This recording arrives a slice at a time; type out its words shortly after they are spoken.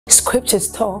Scriptures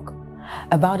talk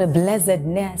about a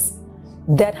blessedness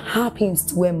that happens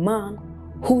to a man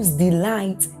whose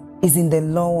delight is in the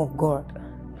law of God.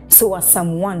 So as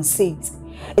Psalm 1 says,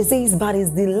 it says, but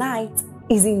his delight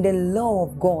is in the law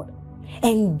of God,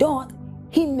 and doth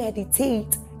he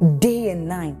meditate day and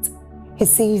night. He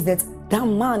says that that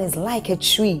man is like a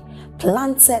tree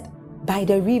planted by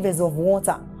the rivers of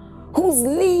water, whose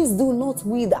leaves do not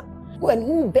wither, and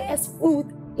who bears fruit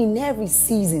in every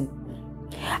season.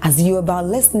 As you're about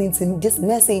listening to this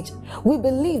message, we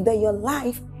believe that your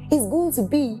life is going to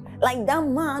be like that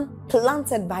man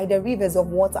planted by the rivers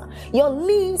of water. Your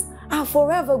leaves are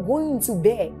forever going to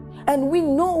bear. And we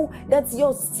know that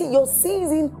your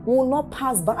season will not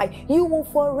pass by. You will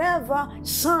forever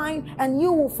shine and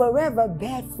you will forever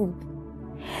bear fruit.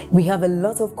 We have a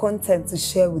lot of content to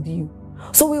share with you.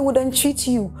 So we would entreat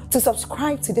you to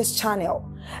subscribe to this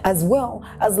channel, as well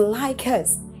as like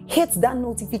us. Hit that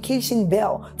notification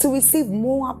bell to receive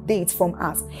more updates from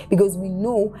us, because we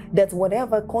know that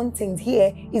whatever content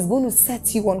here is going to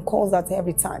set you on course at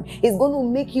every time. It's going to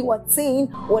make you attain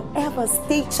whatever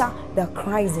stature that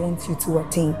Christ wants you to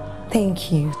attain.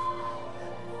 Thank you.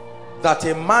 That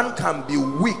a man can be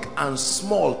weak and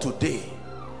small today,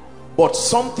 but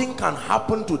something can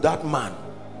happen to that man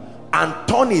and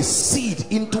turn his seed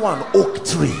into an oak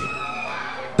tree.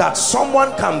 That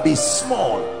someone can be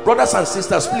small. Brothers and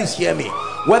sisters, please hear me.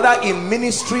 Whether in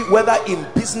ministry, whether in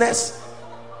business,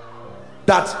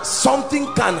 that something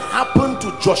can happen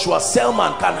to Joshua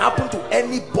Selman, can happen to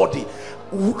anybody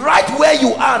right where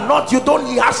you are.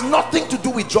 It has nothing to do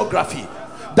with geography.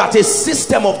 That a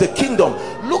system of the kingdom.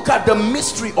 Look at the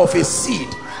mystery of a seed.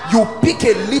 You pick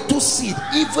a little seed,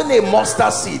 even a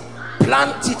mustard seed,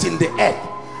 plant it in the earth,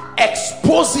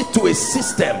 expose it to a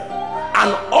system,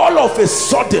 and all of a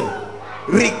sudden,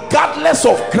 regardless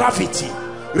of gravity,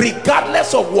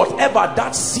 regardless of whatever,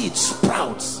 that seed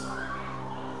sprouts.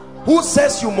 Who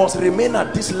says you must remain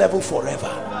at this level forever?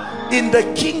 In the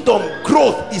kingdom,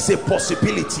 growth is a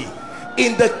possibility.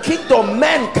 In the kingdom,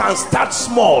 men can start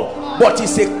small, but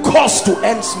it's a cost to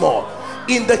end small.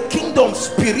 In the kingdom,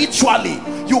 spiritually,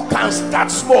 you can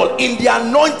start small. In the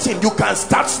anointing, you can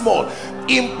start small.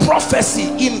 In prophecy,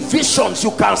 in visions,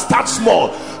 you can start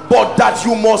small. But that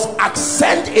you must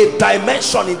ascend a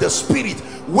dimension in the spirit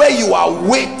where you are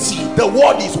weighty. The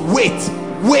word is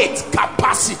weight,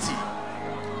 capacity.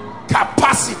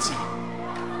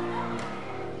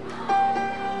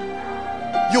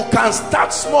 You can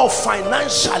start small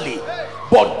financially,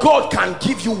 but God can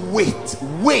give you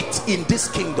weight in this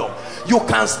kingdom. You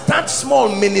can start small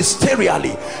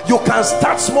ministerially. You can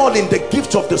start small in the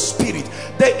gift of the spirit.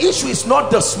 The issue is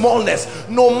not the smallness.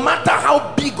 No matter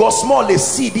how big or small a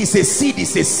seed is, a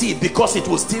seed, because it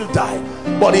will still die.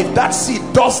 But if that seed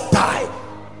does die,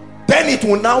 then it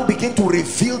will now begin to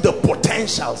reveal the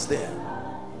potentials there.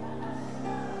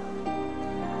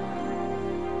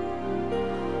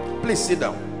 Please sit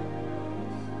down.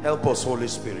 Help us, Holy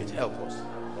Spirit. Help us.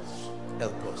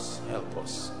 Help us. Help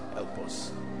us. Help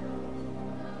us.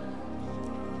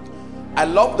 I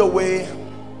love the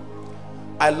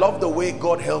way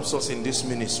God helps us in this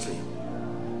ministry.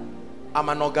 I'm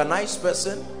an organized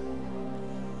person,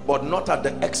 but not at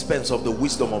the expense of the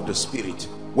wisdom of the Spirit.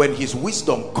 When his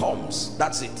wisdom comes,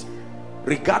 that's it,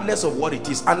 regardless of what it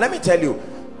is. And let me tell you,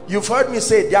 you've heard me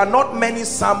say there are not many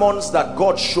sermons that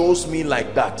God shows me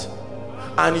like that,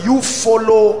 and you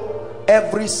follow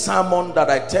every sermon that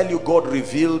I tell you God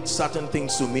revealed certain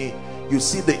things to me. You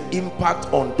see the impact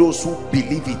on those who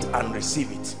believe it and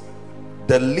receive it.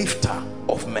 The lifter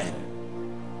of men.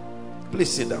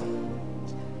 Please sit down.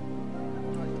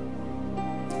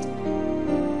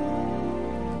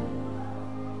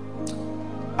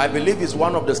 I believe it's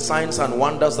one of the signs and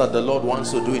wonders that the Lord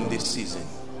wants to do in this season,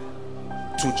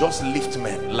 to just lift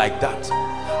men like that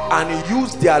and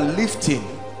use their lifting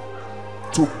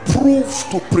to prove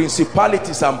to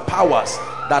principalities and powers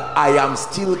that I am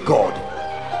still God.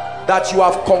 That you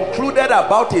have concluded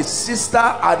about a sister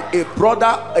and a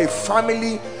brother, a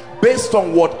family, based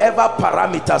on whatever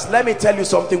parameters. Let me tell you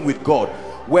something with God.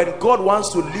 When God wants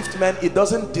to lift men, he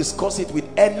doesn't discuss it with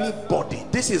anybody.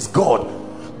 This is God.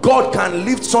 God can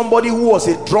lift somebody who was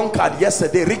a drunkard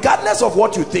yesterday, regardless of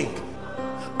what you think.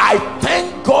 I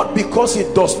thank God because he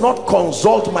does not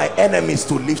consult my enemies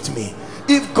to lift me.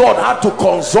 If God had to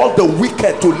consult the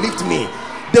wicked to lift me,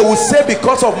 they will say,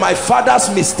 because of my father's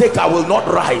mistake I will not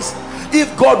rise.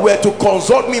 If God were to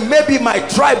consult me, maybe my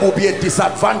tribe will be a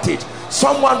disadvantage.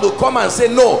 Someone will come and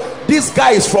say, no, this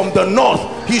guy is from the north,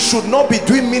 he should not be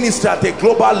doing ministry at a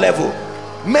global level.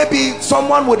 Maybe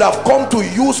someone would have come to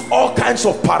use all kinds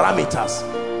of parameters.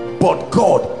 But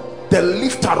God, the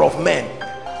lifter of men,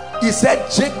 He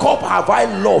said, Jacob have I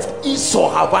loved, Esau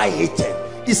have I hated.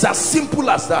 It's as simple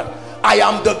as that. I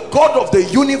am the God of the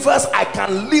universe. I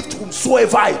can lift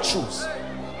whomsoever I choose.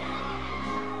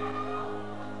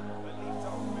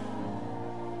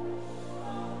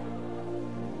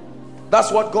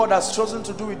 That's what God has chosen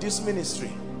to do with this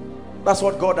ministry. That's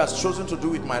what God has chosen to do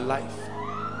with my life.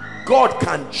 God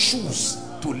can choose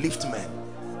to lift men.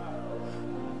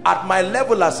 At my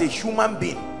level as a human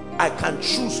being, I can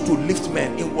choose to lift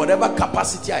men in whatever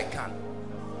capacity I can.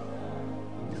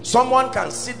 Someone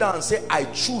can sit down and say, I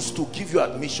choose to give you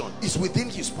admission. It's within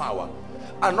his power.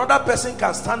 Another person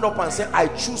can stand up and say, I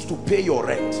choose to pay your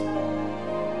rent.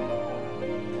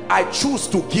 I choose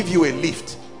to give you a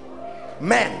lift.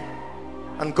 Men.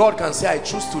 And God can say, I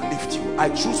choose to lift you. I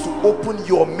choose to open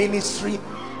your ministry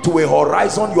to a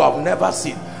horizon you have never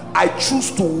seen. I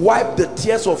choose to wipe the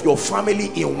tears of your family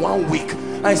in 1 week.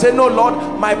 I say, no, Lord,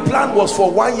 my plan was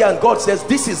for 1 year. And God says,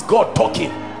 this is God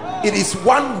talking. It is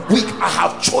 1 week I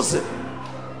have chosen.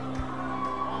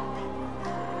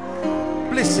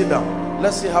 Please sit down.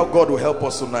 Let's see how God will help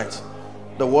us tonight.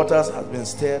 The waters have been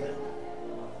stirred.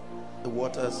 The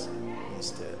waters have been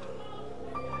stirred.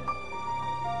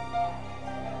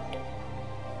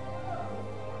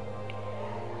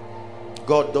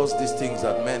 God does these things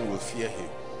that men will fear him.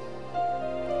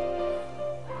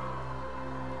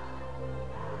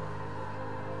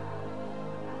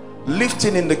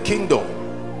 Lifting in the kingdom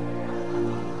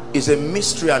is a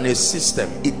mystery and a system.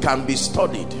 It can be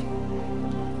studied.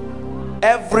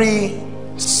 Every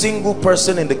single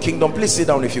person in the kingdom, please sit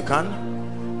down if you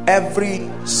can. Every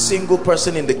single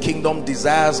person in the kingdom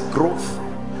desires growth,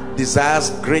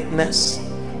 desires greatness.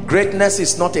 Greatness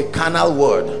is not a carnal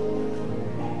word.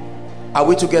 Are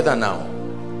we together now?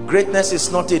 Greatness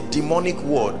is not a demonic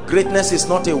word. Greatness is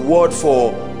not a word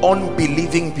for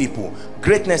unbelieving people.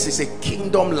 Greatness is a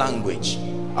kingdom language.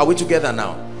 Are we together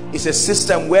now? It's a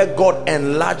system where God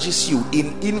enlarges you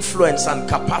in influence and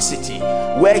capacity,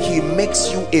 where he makes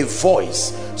you a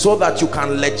voice so that you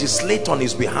can legislate on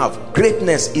his behalf.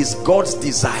 Greatness is God's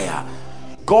desire.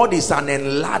 God is an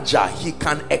enlarger. He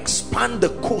can expand the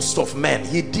coast of men.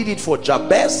 He did it for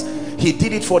Jabez. He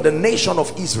did it for the nation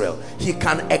of Israel. He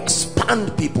can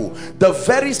expand people. The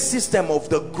very system of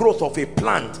the growth of a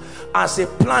plant, as a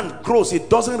plant grows, it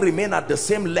doesn't remain at the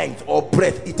same length or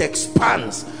breadth. It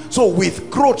expands. So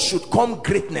with growth should come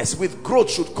greatness. With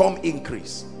growth should come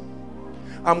increase.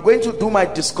 I'm going to do my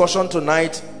discussion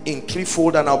tonight in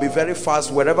threefold, and I'll be very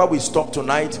fast. Wherever we stop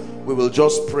tonight, we will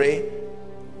just pray,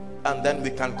 and then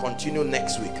we can continue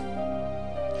next week.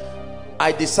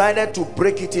 I decided to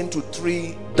break it into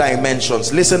 3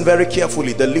 dimensions. Listen very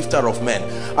carefully. The lifter of men.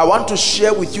 I want to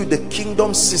share with you the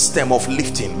kingdom system of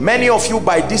lifting. Many of you,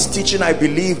 by this teaching, I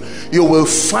believe you will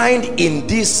find in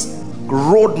this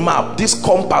roadmap, this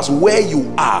compass, where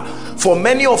you are. For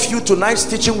many of you, tonight's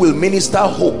teaching will minister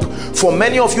hope. For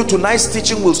many of you, tonight's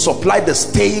teaching will supply the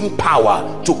staying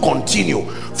power to continue.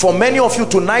 For many of you,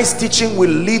 tonight's teaching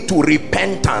will lead to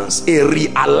repentance, a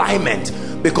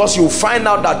realignment, because you find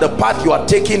out that the path you are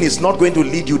taking is not going to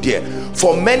lead you there.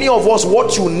 For many of us,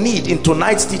 what you need in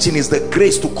tonight's teaching is the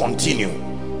grace to continue.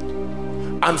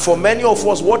 And for many of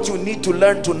us, what you need to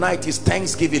learn tonight is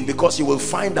thanksgiving, because you will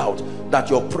find out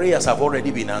that your prayers have already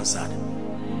been answered.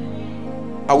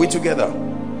 Are we together?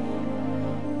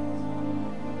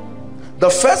 The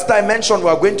first dimension we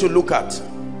are going to look at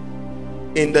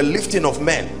in the lifting of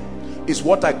men is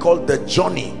what I call the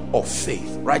journey of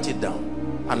faith. Write it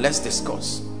down and let's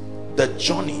discuss the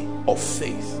journey of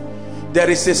faith. There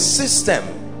is a system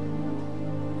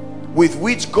with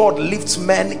which God lifts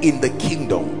men in the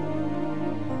kingdom.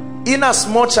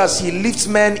 Inasmuch as he lifts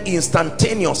men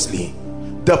instantaneously,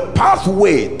 the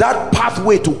pathway, that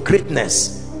pathway to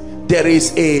greatness, there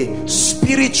is a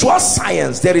spiritual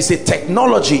science, there is a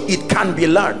technology. It can be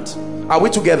learned. Are we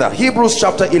together? Hebrews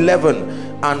chapter 11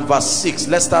 and verse 6.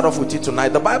 Let's start off with it tonight.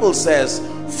 The Bible says,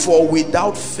 for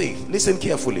without faith, listen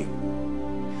carefully,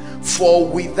 for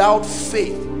without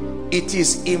faith it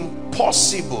is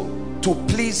impossible to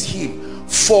please him.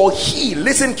 For he,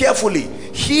 listen carefully,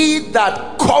 he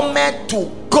that cometh to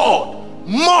God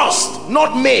must,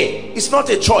 not may, it's not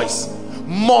a choice,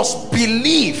 must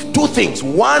believe 2 things.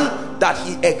 1, that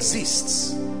he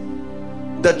exists.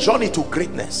 The journey to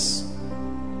greatness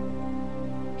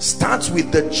starts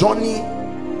with the journey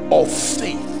of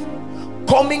faith,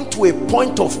 coming to a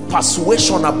point of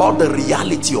persuasion about the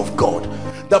reality of God.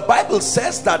 The Bible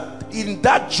says that in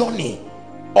that journey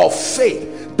of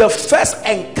faith, the first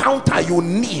encounter you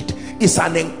need is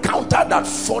an encounter that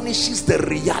furnishes the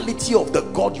reality of the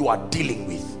God you are dealing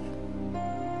with.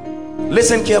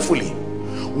 Listen carefully.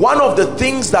 One of the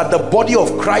things that the body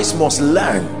of Christ must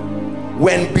learn,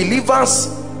 when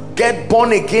believers get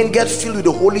born again, get filled with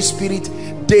the Holy Spirit,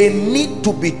 they need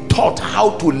to be taught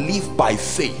how to live by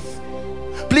faith.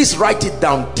 Please write it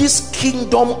down. This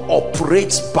kingdom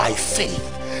operates by faith.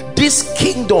 This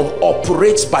kingdom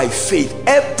operates by faith.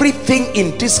 Everything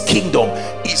in this kingdom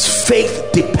is faith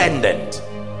dependent.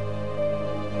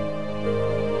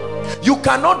 You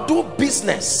cannot do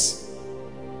business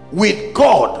with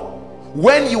God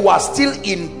when you are still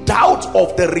in doubt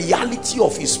of the reality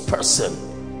of his person,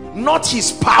 not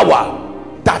his power,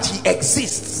 that he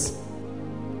exists.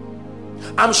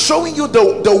 I'm showing you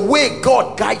the way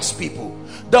God guides people.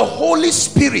 The Holy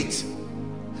Spirit,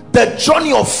 the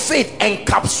journey of faith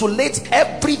encapsulates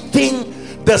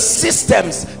everything, the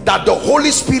systems that the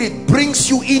Holy Spirit brings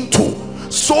you into,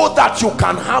 so that you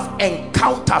can have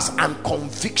encounters and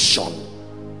conviction.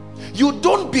 You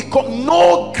don't become,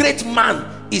 no great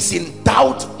man is in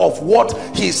doubt of what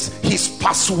his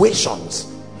persuasions.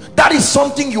 That is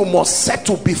something you must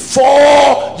settle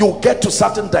before you get to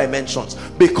certain dimensions,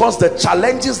 because the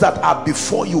challenges that are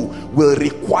before you will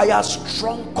require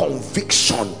strong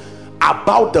conviction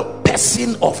about the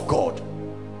person of God.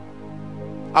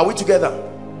 Are we together?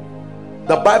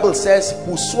 The Bible says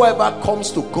whosoever comes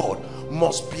to God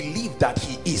must believe that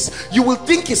he is. You will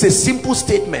think it's a simple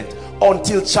statement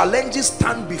until challenges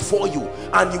stand before you,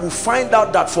 and you will find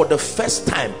out that for the first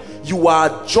time you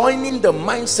are joining the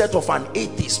mindset of an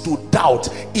atheist to doubt,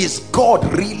 is God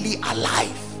really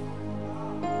alive?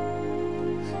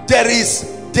 There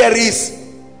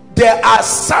are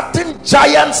certain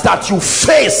giants that you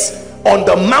face on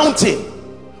the mountain.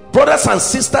 Brothers and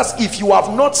sisters, if you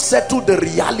have not settled the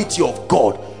reality of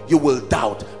God, you will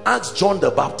doubt. Ask John the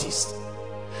Baptist.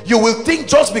 You will think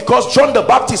just because John the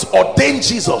Baptist ordained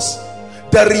Jesus,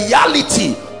 the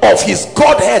reality of his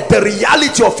Godhead, the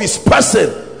reality of his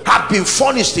person had been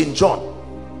furnished in John.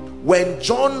 When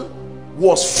John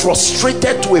was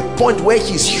frustrated to a point where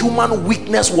his human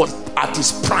weakness was at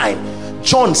his prime,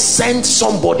 John sent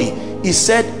somebody. He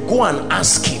said, go and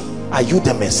ask him, are you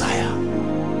the Messiah?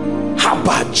 How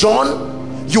about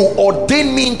John? You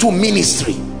ordained me into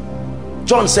ministry.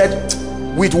 John said,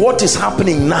 with what is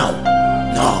happening now,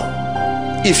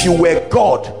 no. If you were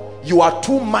God, you are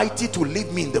too mighty to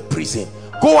leave me in the prison.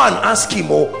 Go and ask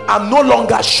him. Oh, I'm no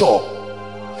longer sure.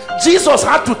 Jesus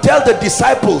had to tell the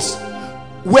disciples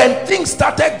when things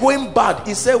started going bad.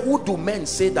 He said, who do men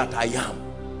say that I am?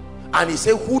 And he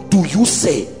said, who do you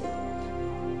say?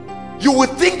 You would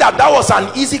think that that was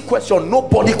an easy question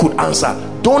nobody could answer.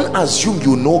 Don't assume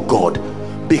you know God,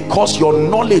 because your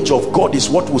knowledge of God is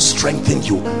what will strengthen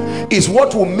you, is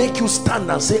what will make you stand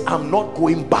and say, I'm not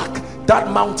going back. That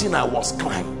mountain I was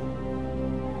climbing.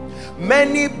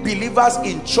 Many believers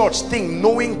in church think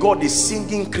knowing God is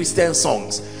singing Christian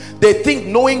songs. They think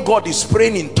knowing God is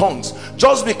praying in tongues.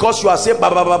 Just because you are saying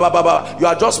ba, ba, ba, ba, ba, ba, you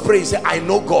are just praying, say I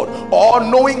know God. Or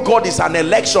knowing God is an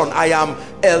election. I am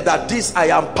elder this, I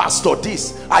am pastor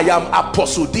this, I am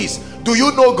apostle this. Do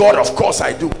you know God? Of course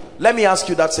I do. Let me ask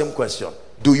you that same question.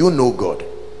 Do you know God?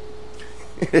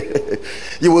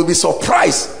 You will be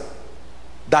surprised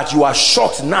that you are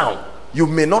shocked now. You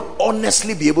may not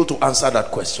honestly be able to answer that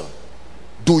question.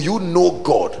 Do you know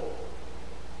God?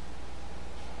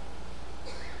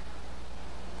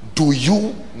 Do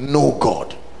you know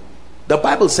God? The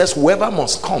Bible says whoever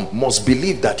must come must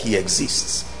believe that he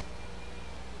exists.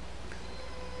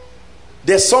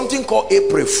 There's something called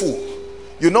April Fool.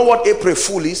 You know what April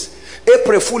Fool is?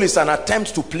 April Fool is an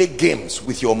attempt to play games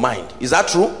with your mind. Is that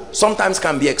true? Sometimes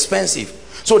can be expensive.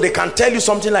 So they can tell you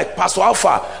something like, Pastor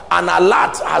Alpha, an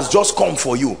alert has just come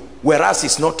for you, whereas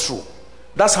it's not true.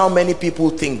 That's how many people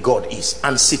think God is.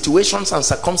 And situations and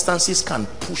circumstances can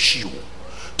push you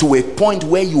to a point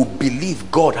where you believe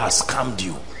God has scammed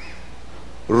you.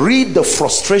 Read the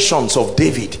frustrations of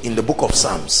David in the book of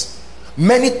Psalms.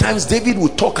 Many times David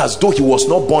would talk as though he was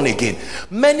not born again.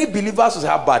 Many believers will say,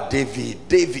 how about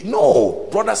David? No,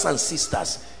 brothers and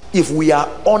sisters, if we are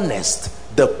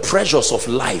honest, the pressures of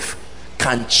life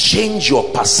can change your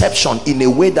perception in a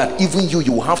way that even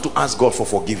you have to ask God for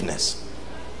forgiveness.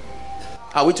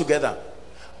 Are we together?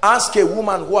 Ask a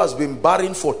woman who has been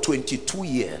barren for 22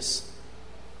 years.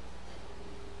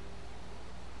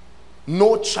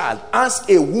 No child. Ask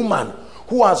a woman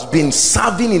who has been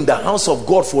serving in the house of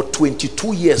God for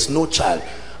 22 years, no child.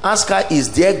 Ask her,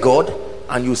 is there God?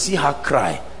 And you see her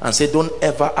cry and say, don't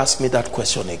ever ask me that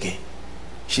question again.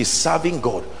 She's serving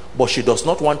God, but she does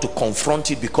not want to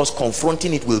confront it, because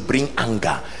confronting it will bring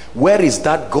anger. Where is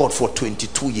that God for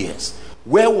 22 years?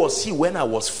 Where was he when I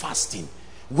was fasting?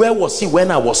 Where was he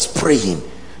when I was praying?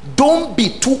 Don't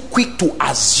be too quick to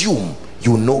assume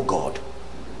you know God.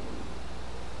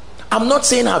 I'm not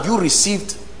saying have you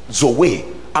received Zoe.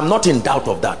 I'm not in doubt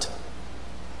of that.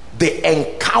 The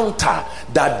encounter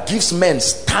that gives men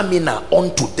stamina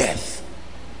unto death.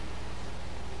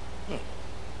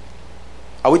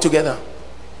 Are we together?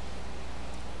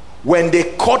 When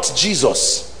they caught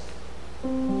Jesus,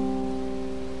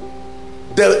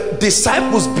 the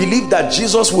disciples believed that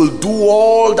Jesus will do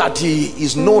all that he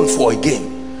is known for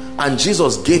again, and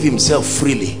Jesus gave himself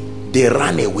freely. They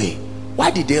ran away.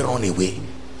 Why did they run away?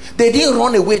 They didn't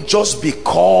run away just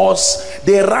because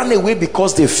they ran away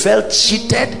because they felt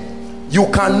cheated. You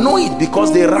can know it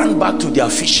because they ran back to their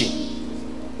fishing.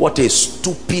 What a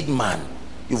stupid man.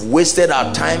 You've wasted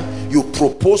our time. You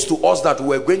proposed to us that we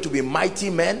were going to be mighty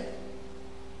men.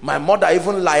 My mother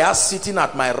even lies sitting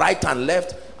at my right and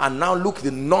left, and now look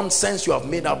the nonsense you have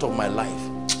made out of my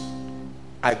life.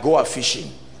 I go a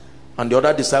fishing, and the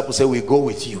other disciples say, we go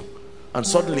with you. And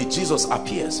suddenly Jesus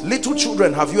appears. Little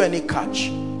children, have you any catch?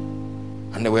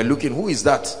 And they were looking, who is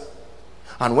that?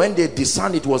 And when they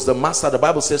discerned it was the master, the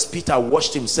Bible says Peter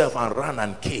washed himself and ran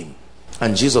and came.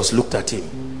 And Jesus looked at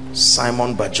him.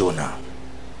 Simon Bar-Jonah,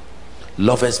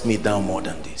 lovest me thou more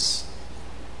than this?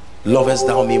 Lovest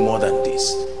thou me more than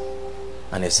this?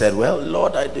 And he said, well,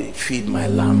 Lord, I do feed my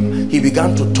lamb. He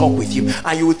began to talk with him.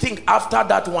 And you would think after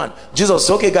that one, Jesus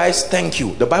said, okay guys, thank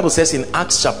you. The Bible says in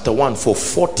Acts chapter 1, for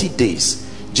 40 days,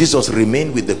 Jesus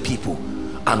remained with the people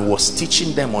and was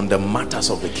teaching them on the matters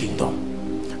of the kingdom.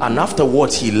 And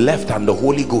afterwards he left and the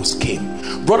Holy Ghost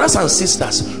came. Brothers and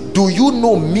sisters, do you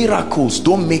know miracles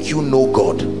don't make you know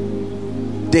God?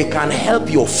 They can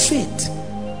help your faith.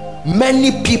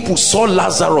 Many people saw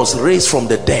Lazarus raised from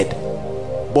the dead,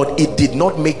 but it did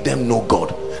not make them know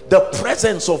God. The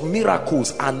presence of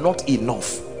miracles are not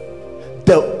enough.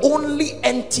 The only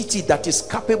entity that is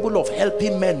capable of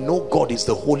helping men know God is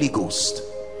the Holy Ghost.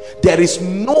 There is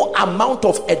no amount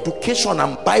of education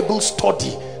and Bible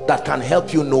study that can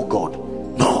help you know God.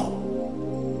 No.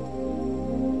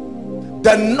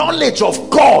 The knowledge of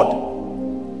God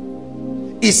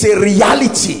is a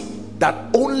reality that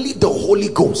only the Holy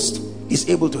Ghost is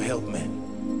able to help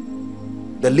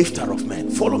men. The lifter of men.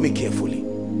 Follow me carefully.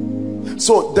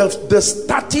 So the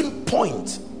starting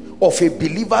point of a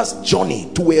believer's journey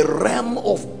to a realm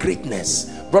of greatness,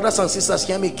 brothers and sisters,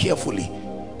 hear me carefully,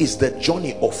 is the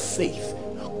journey of faith.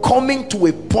 Coming to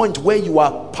a point where you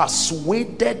are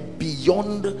persuaded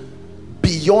beyond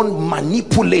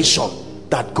manipulation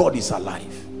that God is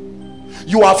alive.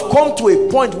 You have come to a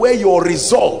point where your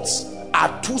results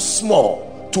are too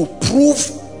small to prove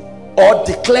or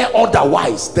declare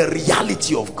otherwise the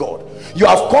reality of God. You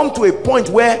have come to a point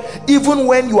where even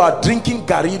when you are drinking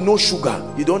garri, no sugar,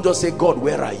 you don't just say, God,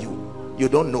 where are you? You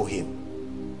don't know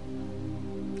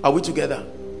him. Are we together?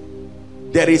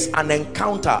 There is an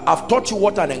encounter. I've taught you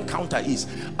what an encounter is.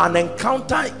 An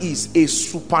encounter is a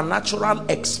supernatural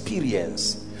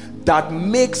experience that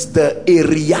makes a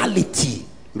reality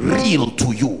real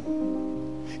to you.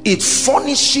 It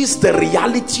furnishes the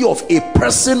reality of a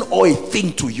person or a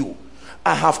thing to you.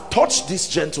 I have touched this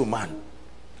gentleman.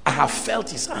 I have felt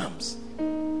his arms.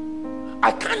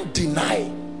 I can't deny.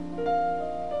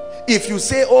 If you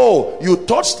say, oh, you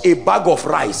touched a bag of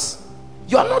rice,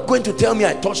 you are not going to tell me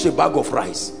I touched a bag of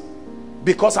rice,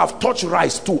 because I've touched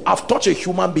rice too. I've touched a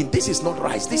human being. This is not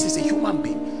rice, this is a human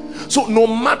being. So no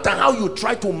matter how you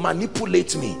try to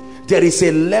manipulate me, there is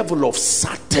a level of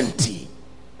certainty.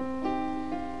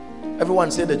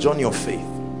 Everyone say the journey of faith.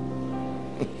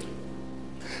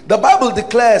 The Bible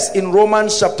declares in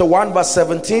Romans chapter 1 verse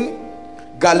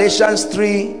 17, Galatians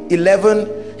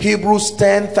 3:11, Hebrews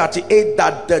 10:38,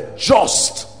 that the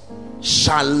just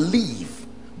shall live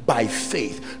by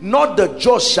faith. Not the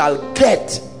just shall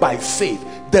get by faith.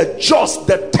 The just,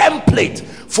 the template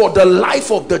for the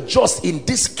life of the just in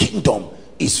this kingdom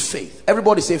is faith.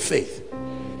 Everybody say faith.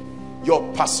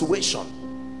 Your persuasion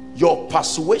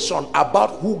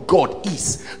about who God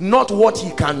is, not what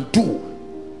he can do.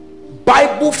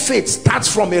 Bible faith starts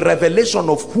from a revelation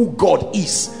of who God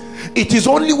is. It is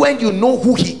only when you know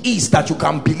who he is that you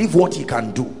can believe what he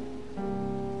can do.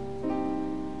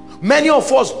 Many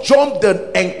of us jump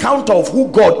the encounter of who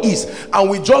God is and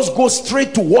we just go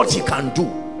straight to what he can do.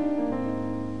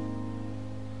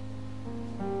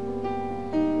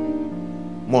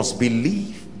 Must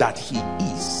believe that he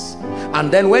is.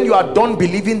 And then when you are done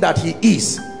believing that he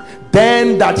is,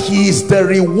 then that he is the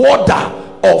rewarder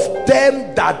of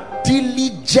them that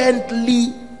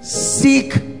diligently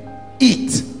seek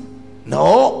it.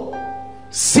 No,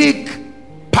 seek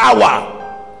power.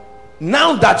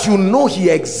 Now that you know he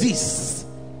exists,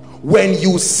 when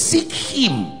you seek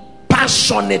him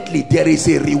passionately, there is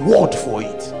a reward for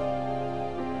it.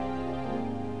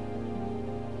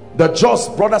 The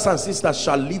just, brothers and sisters,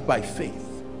 shall live by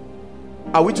faith.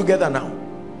 Are we together now?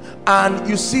 And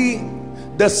you see,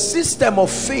 the system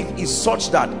of faith is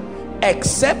such that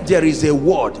except there is a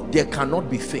word, there cannot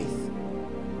be faith.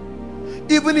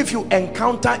 Even if you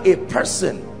encounter a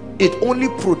person, it only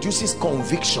produces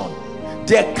conviction.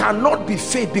 There cannot be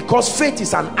faith, because faith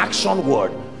is an action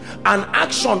word. And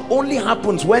action only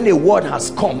happens when a word has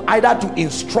come, either to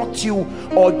instruct you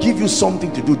or give you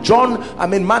something to do.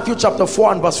 Matthew chapter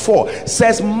 4 and verse 4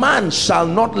 says, man shall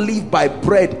not live by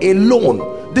bread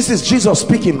alone. This is Jesus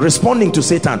speaking, responding to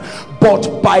Satan.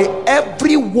 But by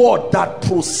every word that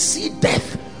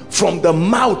proceedeth from the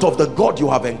mouth of the God you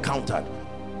have encountered.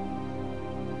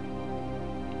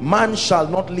 Man shall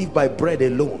not live by bread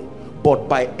alone, but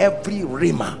by every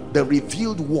rhema, the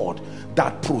revealed word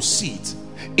that proceeds.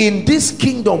 In this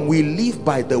kingdom, we live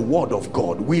by the word of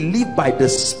God. We live by the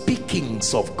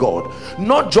speakings of God.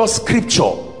 Not just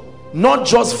scripture, not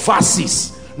just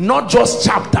verses, not just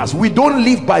chapters. We don't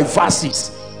live by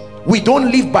verses. We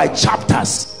don't live by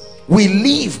chapters. We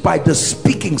live by the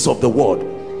speakings of the word.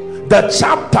 The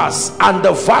chapters and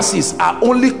the verses are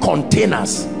only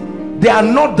containers. They are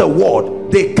not the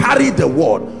word. They carry the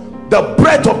word. The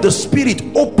breath of the Spirit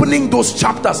opening those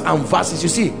chapters and verses. You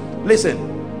see, listen.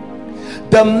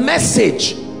 The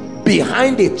message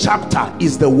behind a chapter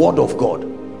is the word of God,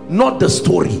 not the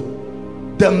story.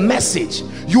 The message.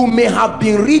 You may have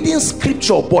been reading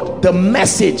scripture, but the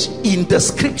message in the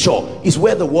scripture is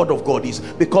where the word of God is,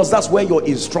 because that's where your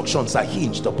instructions are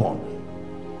hinged upon.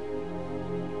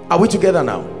 Are we together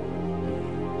now?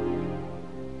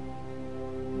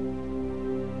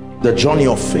 The journey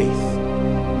of faith.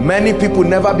 Many people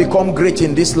never become great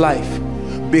in this life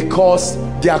because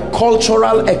their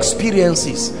cultural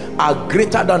experiences are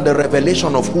greater than the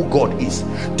revelation of who God is.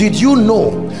 Did you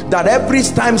know that every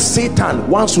time Satan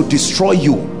wants to destroy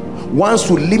you, wants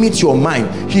to limit your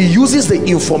mind, he uses the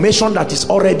information that is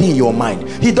already in your mind.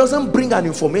 He doesn't bring an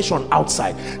information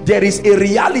outside. There is a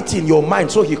reality in your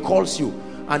mind, so he calls you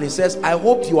and he says, I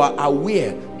hope you are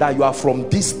aware that you are from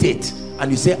this state. And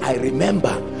you say, I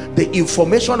remember. The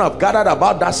information I've gathered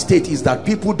about that state is that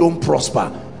people don't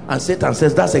prosper. And Satan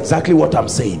says, that's exactly what I'm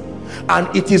saying.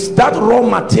 And it is that raw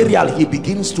material he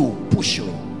begins to push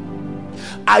you.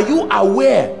 Are you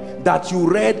aware that you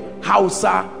read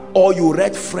Hausa or you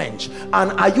read French?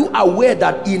 And are you aware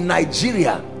that in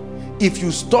Nigeria, if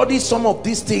you study some of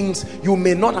these things, you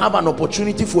may not have an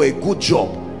opportunity for a good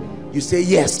job? You say,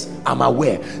 yes, I'm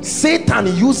aware. Satan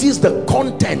uses the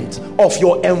content of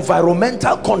your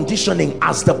environmental conditioning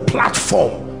as the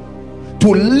platform to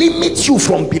limit you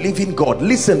from believing God.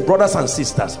 Listen, brothers and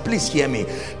sisters, please hear me.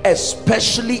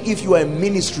 Especially if you are in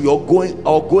ministry or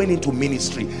going into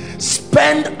ministry,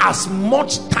 spend as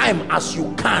much time as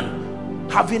you can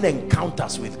having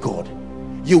encounters with God.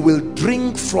 You will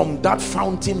drink from that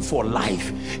fountain for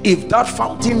life. If that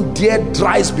fountain there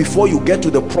dries before you get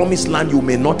to the promised land, you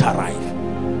may not arrive.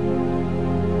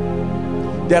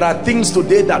 There are things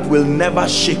today that will never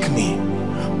shake me,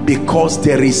 because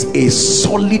there is a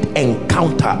solid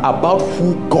encounter about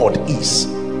who God is.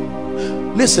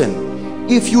 Listen,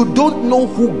 if you don't know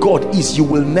who God is, you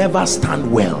will never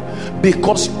stand well,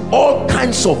 because all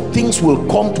kinds of things will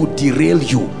come to derail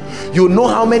you. You know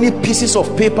how many pieces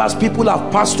of papers people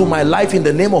have passed to my life in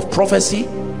the name of prophecy?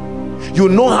 You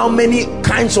know how many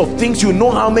kinds of things, you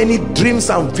know how many dreams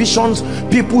and visions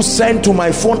people send to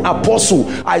my phone. Apostle,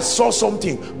 I saw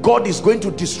something. God is going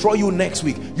to destroy you next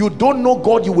week. You don't know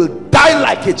God, you will die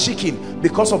like a chicken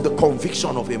because of the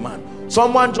conviction of a man.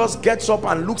 Someone just gets up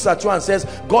and looks at you and says,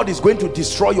 God is going to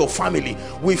destroy your family.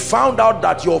 We found out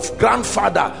that your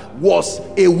grandfather was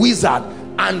a wizard,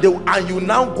 and you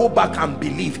now go back and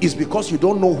believe. Is because you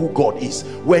don't know who God is.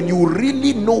 When you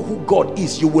really know who God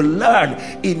is, you will learn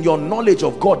in your knowledge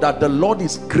of God that the Lord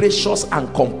is gracious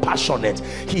and compassionate.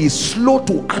 He is slow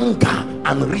to anger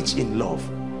and rich in love.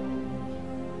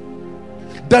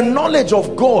 The knowledge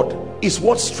of God is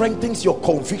what strengthens your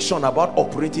conviction about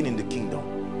operating in the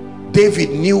kingdom.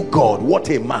 David knew God. What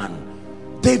a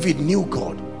man. David knew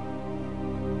God.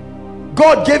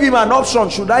 God gave him an option.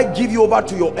 Should I give you over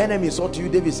to your enemies or to you?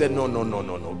 David said, no,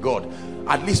 God,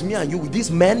 at least me and you, these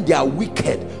men, they are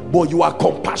wicked, but you are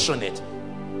compassionate.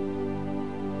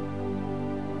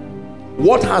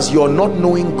 What has your not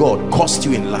knowing God cost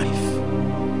you in life?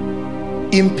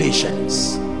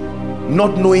 Impatience.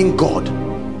 Not knowing God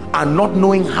and not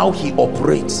knowing how he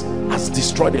operates has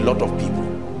destroyed a lot of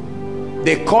people.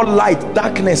 They call light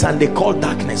darkness, and they call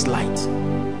darkness light.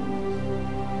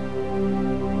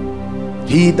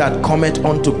 He that cometh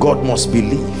unto God must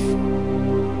believe.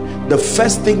 The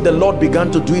first thing the Lord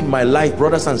began to do in my life,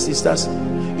 brothers and sisters,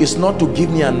 is not to give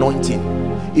me anointing,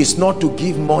 it's not to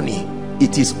give money.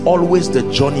 It is always the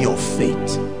journey of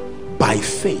faith. By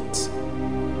faith,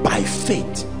 by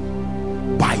faith,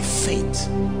 by faith.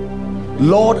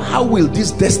 Lord, how will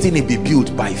this destiny be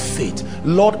built? By faith.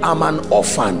 Lord, I'm an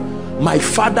orphan, my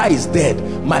father is dead,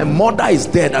 my mother is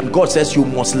dead, and God says you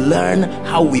must learn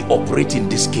how we operate in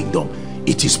this kingdom.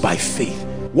 It is by faith.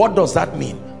 What does that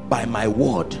mean? By my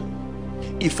word.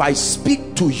 If I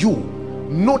speak to you,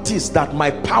 notice that my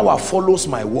power follows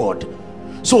my word.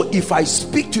 So if I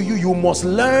speak to you, you must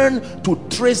learn to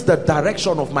trace the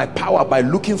direction of my power by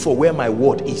looking for where my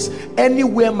word is.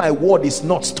 Anywhere my word is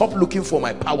not, stop looking for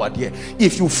my power there.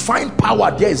 If you find power,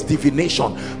 there is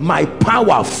divination. My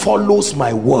power follows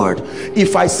my word.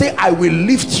 If I say I will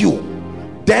lift you,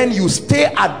 then you stay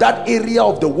at that area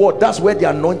of the word. That's where the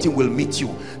anointing will meet you.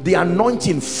 The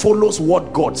anointing follows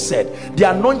what God said.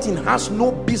 The anointing has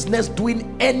no business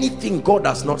doing anything God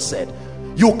has not said.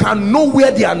 You can know where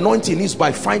the anointing is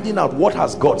by finding out what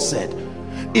has God said.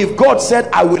 If God said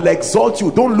I will exalt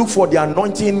you, don't look for the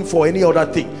anointing for any other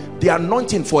thing. The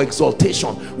anointing for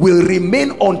exaltation will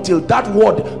remain until that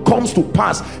word comes to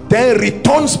pass, then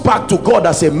returns back to God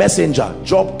as a messenger.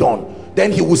 Job done.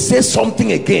 Then he will say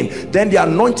something again, then the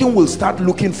anointing will start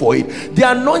looking for it. The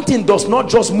anointing does not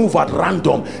just move at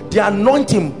random. The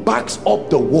anointing backs up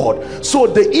the word. So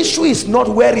the issue is not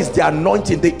where is the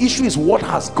anointing, the issue is what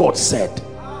has God said.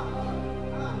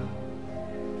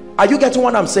 Are you getting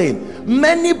what I'm saying?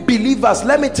 Many believers,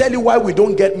 let me tell you why we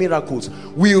don't get miracles.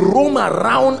 We roam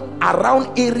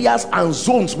around areas and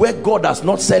zones where God has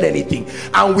not said anything,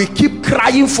 and we keep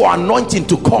crying for anointing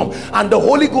to come, and the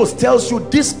Holy Ghost tells you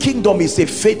this kingdom is a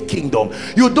faith kingdom.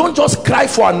 You don't just cry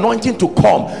for anointing to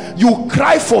come, you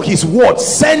cry for his word.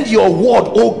 Send your word,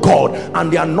 oh God,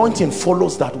 and the anointing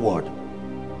follows that word.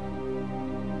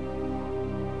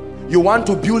 You want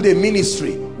to build a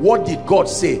ministry. What did God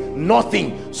say?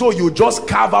 Nothing. So you just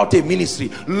carve out a ministry.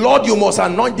 Lord, you must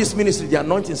anoint this ministry. The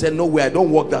anointing said, no way, I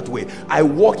don't work that way. I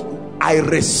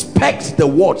respect the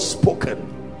word spoken.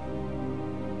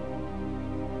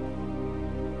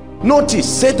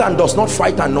 Notice, Satan does not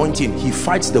fight anointing, he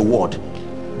fights the word,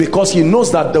 because he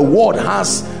knows that the word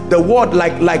has the word.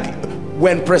 Like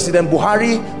when President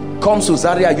Buhari comes to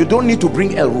Zaria, you don't need to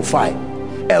bring El Rufai.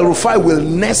 El Rufai will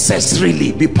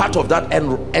necessarily be part of that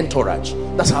entourage.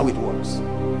 That's how it works.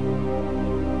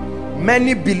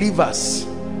 Many believers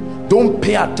don't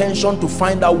pay attention to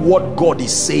find out what God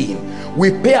is saying.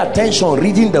 We pay attention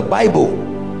reading the Bible.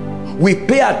 We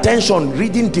pay attention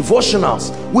reading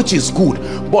devotionals, which is good,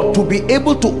 but to be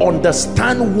able to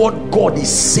understand what God is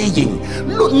saying.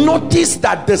 Notice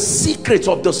that the secrets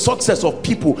of the success of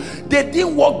people, they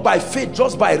didn't walk by faith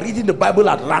just by reading the Bible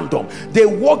at random. They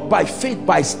walked by faith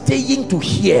by staying to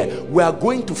hear. We are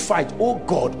going to fight. Oh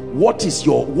God, what is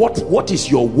your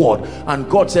word? And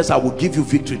God says, I will give you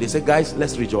victory. They say, guys,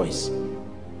 let's rejoice.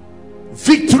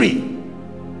 Victory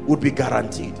would be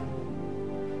guaranteed.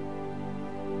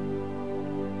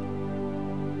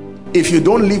 If you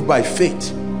don't live by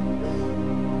faith,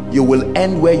 you will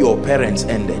end where your parents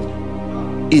ended.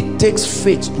 It takes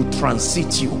faith to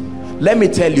transit you. Let me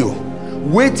tell you,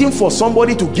 waiting for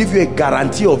somebody to give you a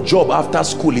guarantee of job after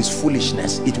school is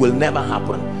foolishness. It will never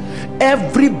happen.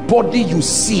 Everybody you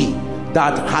see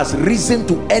that has risen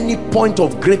to any point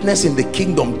of greatness in the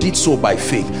kingdom did so by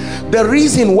faith. The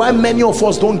reason why many of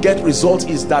us don't get results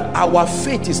is that our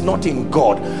faith is not in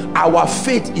God. Our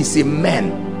faith is in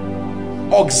men.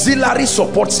 Auxiliary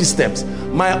support systems.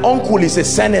 My uncle is a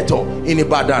senator in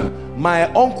Ibadan. My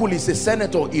uncle is a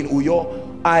senator in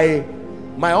Uyo.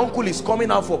 My uncle is coming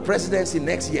out for presidency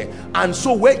next year. And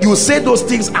so when you say those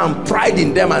things and pride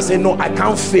in them and say, no, I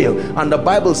can't fail. And the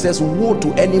Bible says, woe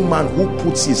to any man who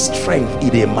puts his strength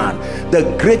in a man. The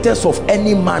greatest of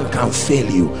any man can fail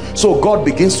you. So God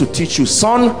begins to teach you,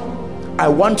 son, I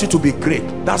want you to be great.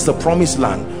 That's the promised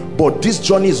land. But this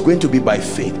journey is going to be by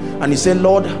faith. And he said,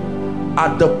 Lord,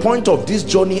 at the point of this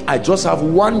journey, I just have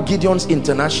one Gideon's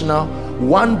International,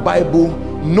 one Bible,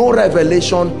 no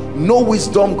revelation, no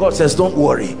wisdom. God says, don't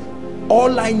worry.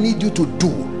 All I need you to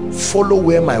do, follow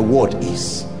where my word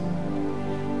is,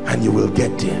 and you will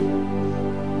get there.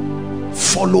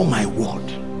 Follow my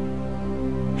word.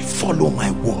 Follow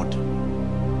my word.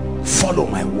 Follow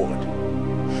my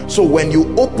word. So when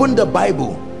you open the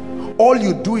Bible, all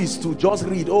you do is to just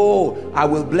read, oh, I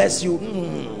will bless you.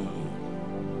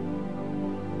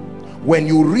 When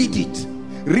you read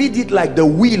it like the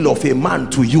will of a man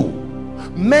to you.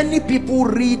 Many people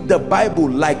read the Bible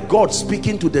like God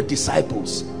speaking to the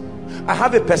disciples. I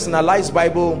have a personalized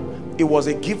Bible. It was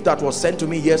a gift that was sent to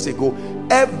me years ago.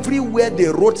 Everywhere they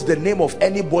wrote the name of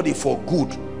anybody for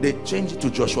good, They changed it to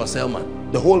Joshua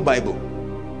Selman, the whole Bible.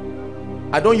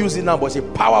 I don't use it now, but it's a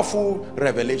powerful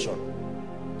revelation.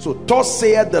 So thus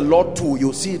saith the Lord too,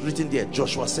 you'll see it written there,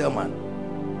 Joshua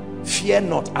Selman. Fear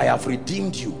not, I have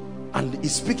redeemed you. And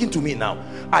he's speaking to me now.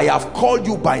 I have called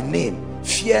you by name.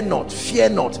 Fear not, fear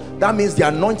not. That means the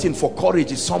anointing for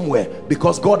courage is somewhere,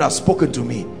 because God has spoken to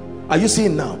me. Are you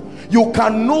seeing now? You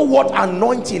can know what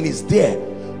anointing is there.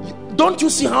 Don't you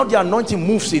see how the anointing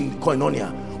moves in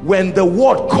Koinonia? When the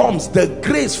word comes, the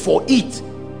grace for it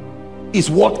is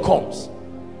what comes.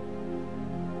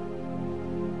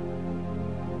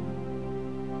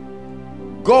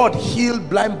 God healed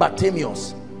blind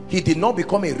Bartimaeus. He did not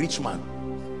become a rich man.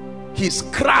 His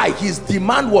cry, his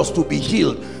demand was to be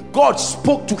healed. God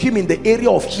spoke to him in the area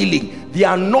of healing. The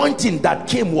anointing that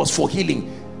came was for healing.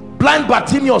 Blind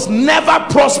Bartimaeus never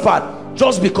prospered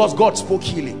just because God spoke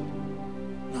healing.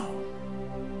 No.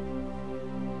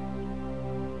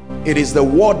 It is the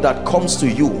word that comes to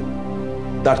you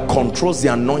that controls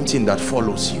the anointing that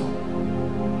follows you.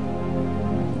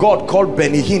 God called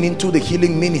Benny Hinn into the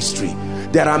healing ministry.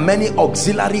 There are many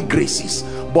auxiliary graces,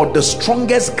 but the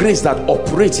strongest grace that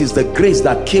operates is the grace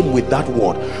that came with that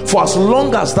word. For as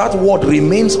long as that word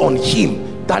remains on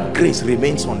him, that grace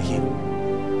remains on him.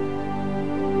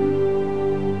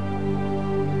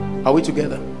 Are we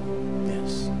together?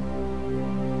 Yes.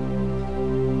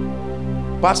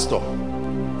 Pastor,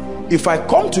 if I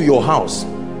come to your house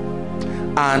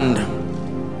and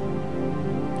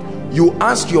you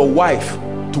ask your wife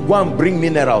to go and bring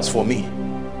minerals for me,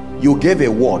 you gave a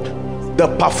word, the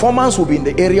performance will be in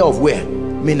the area of where?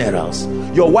 Minerals.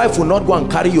 Your wife will not go and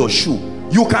carry your shoe.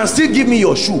 You can still give me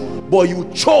your shoe, but you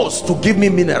chose to give me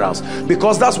minerals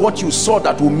because that's what you saw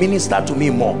that will minister to me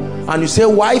more. And you say,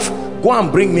 wife, go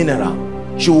and bring mineral.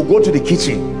 She will go to the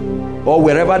kitchen or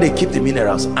wherever they keep the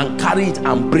minerals and carry it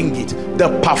and bring it.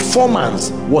 The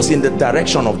performance was in the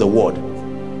direction of the word.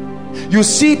 You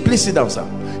see, please sit down, sir.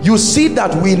 You see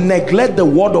that we neglect the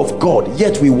word of God,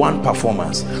 yet we want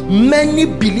performance. Many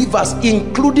believers,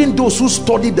 including those who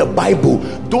study the Bible,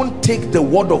 don't take the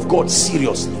word of God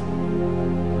seriously.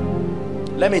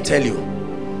 Let me tell you,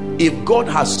 if God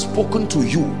has spoken to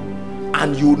you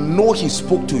and you know he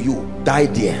spoke to you, die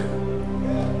there.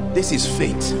 This is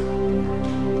faith.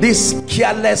 These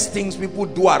careless things people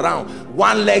do around,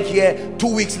 one leg here,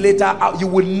 2 weeks later, you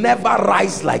will never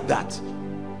rise like that.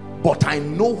 But I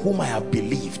know whom I have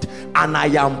believed, and I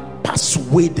am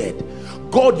persuaded.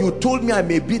 God, you told me I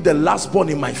may be the last born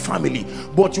in my family,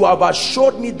 but you have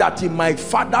assured me that in my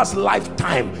father's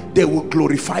lifetime they will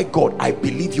glorify God. I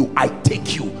believe you. I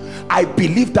take you. I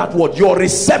believe that word. Your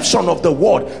reception of the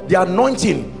word, the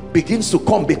anointing begins to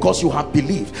come because you have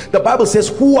believed. The Bible says,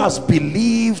 who has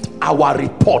believed our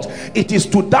report? It is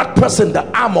to that person the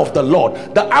arm of the Lord.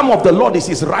 The arm of the Lord is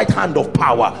his right hand of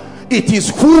power. It is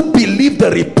who believe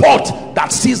the report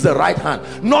that sees the right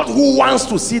hand, not who wants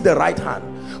to see the right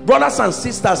hand. Brothers and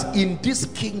sisters, in this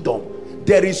kingdom,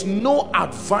 there is no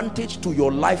advantage to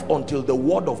your life until the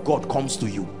word of God comes to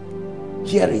you.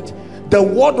 Hear it. The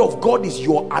word of God is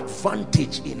your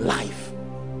advantage in life.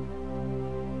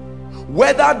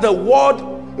 Whether the word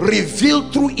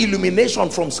revealed through illumination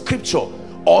from scripture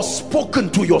or spoken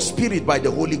to your spirit by the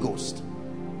Holy Ghost.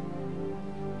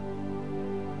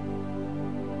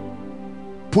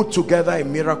 Put together a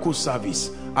miracle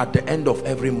service at the end of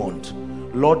every month.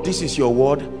 Lord, this is your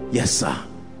word. Yes, sir.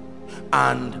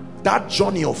 And that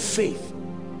journey of faith,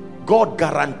 God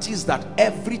guarantees that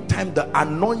every time the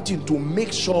anointing to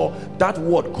make sure that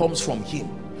word comes from him.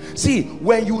 See,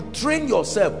 when you train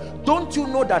yourself, don't you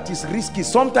know that it's risky?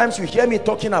 Sometimes you hear me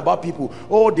talking about people,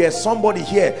 oh, there's somebody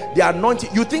here, the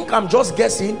anointing. You think I'm just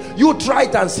guessing? You try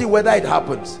it and see whether it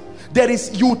happens. There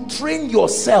is, you train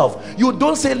yourself. You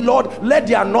don't say, Lord, let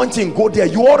the anointing go there.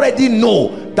 You already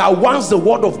know that once the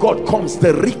word of God comes,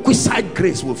 the requisite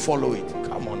grace will follow it.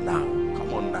 Come on now,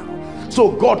 come on now. So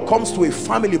God comes to a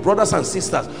family, brothers and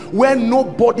sisters, where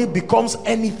nobody becomes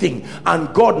anything,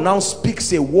 and God now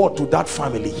speaks a word to that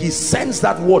family. He sends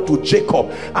that word to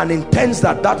Jacob and intends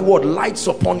that that word lights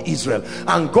upon Israel.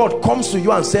 And God comes to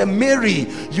you and says, Mary,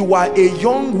 you are a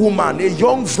young woman, a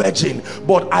young virgin,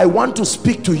 but I want to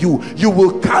speak to you. You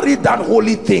will carry that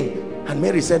holy thing. And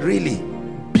Mary said, really?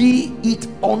 Be it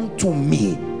unto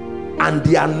me, and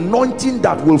the anointing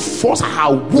that will force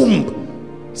her womb,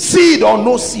 seed or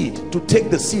no seed, to take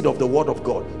the seed of the word of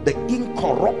God, the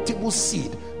incorruptible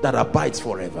seed that abides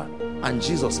forever. And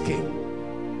Jesus came.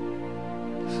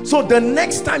 So the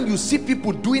next time you see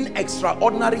people doing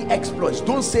extraordinary exploits,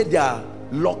 don't say they are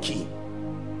lucky.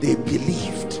 They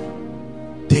believed.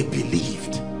 They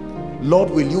believed. Lord,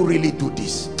 will you really do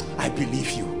this? I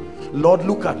believe you. Lord,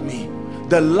 look at me.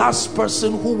 The last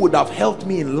person who would have helped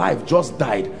me in life just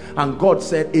died, and God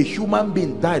said, a human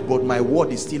being died, but my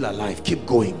word is still alive. Keep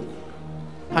going.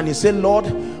 And he said, Lord,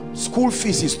 school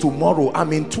fees is tomorrow.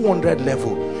 I'm in 200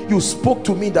 level. You spoke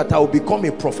to me that I will become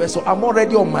a professor. I'm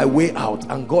already on my way out.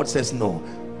 And God says, no,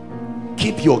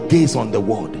 keep your gaze on the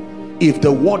word. If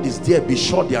the word is there, be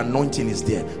sure the anointing is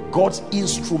there. God's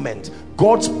instrument,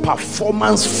 God's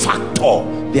performance factor,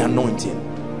 the anointing.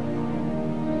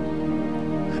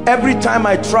 Every time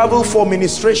I travel for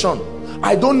ministration,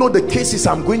 I don't know the cases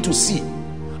I'm going to see.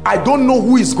 I don't know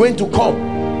who is going to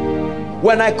come.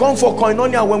 When I come for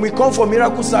koinonia, when we come for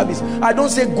miracle service, I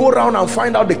don't say go around and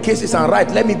find out the cases and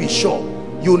write. Let me be sure.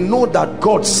 You know that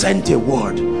God sent a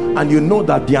word, and you know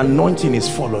that the anointing is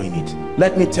following it.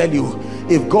 Let me tell you,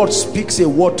 if God speaks a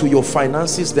word to your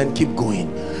finances, then keep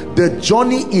going. The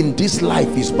journey in this life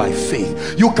is by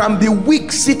faith. You can be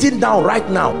weak sitting down right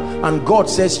now, and God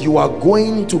says you are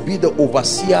going to be the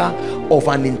overseer of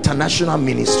an international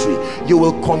ministry. You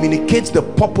will communicate the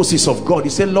purposes of God.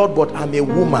 You say, Lord, but I'm a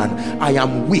woman, I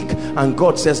am weak. And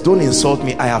God says, don't insult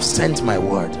me. I have sent my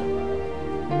word.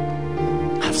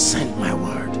 I've sent my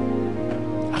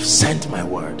word. I've sent my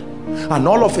word. And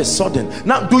all of a sudden,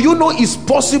 now, do you know it's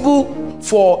possible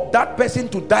for that person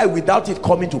to die without it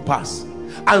coming to pass?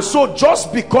 And so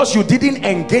just because you didn't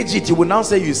engage it, you will now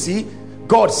say, you see,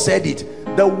 God said it.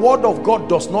 The word of God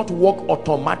does not work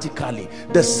automatically.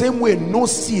 The same way no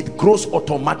seed grows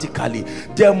automatically.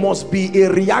 There must be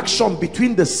a reaction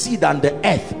between the seed and the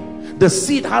earth. The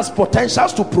seed has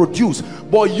potentials to produce,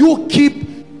 but you keep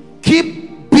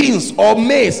beans or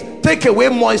maize, take away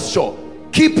moisture,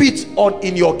 keep it on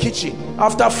in your kitchen.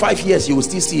 After 5 years, you will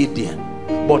still see it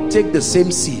there. But take the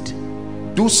same seed,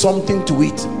 do something to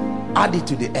it, add it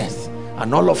to the earth,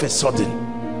 and all of a sudden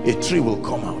a tree will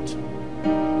come out.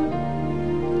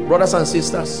 Brothers and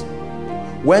sisters,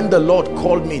 when the Lord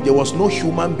called me, there was no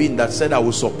human being that said I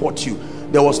will support you.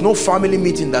 There was no family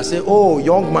meeting that said, oh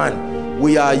young man,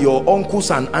 we are your uncles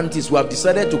and aunties, we have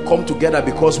decided to come together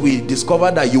because we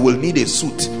discovered that you will need a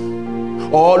suit.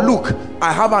 Or look,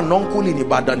 I have an uncle in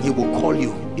Ibadan, he will call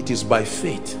you. It is by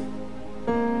faith.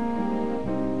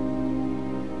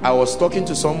 I was talking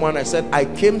to someone, I said, I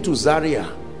came to Zaria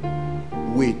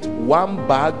with one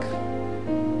bag,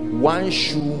 one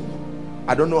shoe,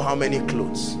 I don't know how many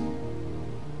clothes.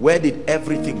 Where did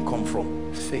everything come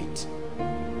from? Faith.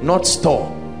 Not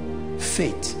store,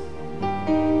 faith.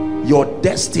 Your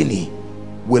destiny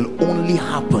will only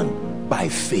happen by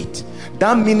faith.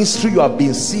 That ministry you have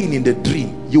been seeing in the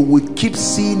dream, you will keep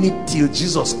seeing it till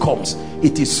Jesus comes.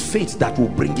 It is faith that will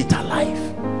bring it alive.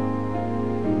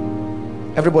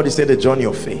 Everybody say the journey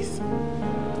of faith.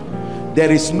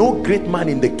 There is no great man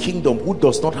in the kingdom who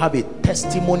does not have a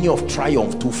testimony of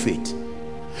triumph through faith.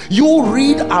 You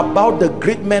read about the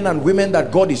great men and women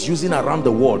that God is using around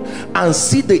the world and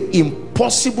see the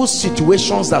impossible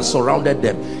situations that surrounded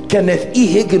them. Kenneth E.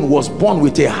 Hagin was born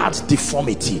with a heart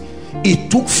deformity.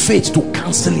 It took faith to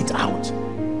cancel it out.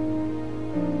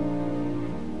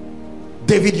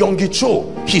 David Yonggi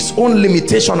Cho, his own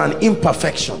limitation and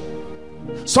imperfection.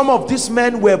 Some of these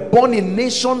men were born in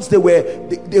nations, they were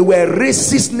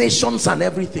racist nations and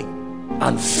everything.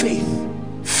 And faith.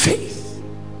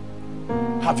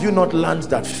 Have you not learned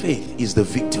that faith is the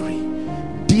victory?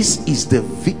 This is the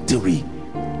victory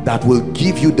that will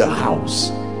give you the house,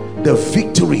 the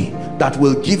victory that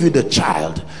will give you the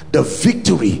child, the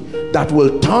victory that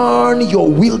will turn your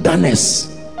wilderness,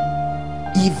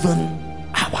 even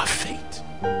our faith.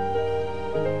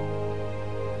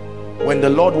 When the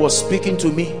Lord was speaking to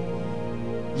me,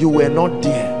 you were not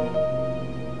there.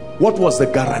 What was the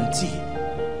guarantee?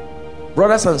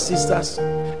 Brothers and sisters,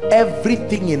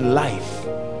 everything in life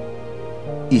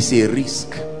is a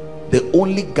risk. The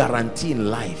only guarantee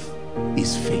in life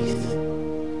is faith.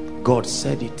 God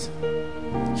said it.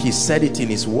 He said it in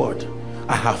his word.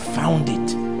 I have found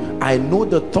it. I know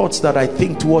the thoughts that I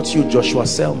think towards you, Joshua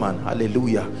Selman.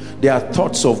 Hallelujah. They are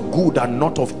thoughts of good and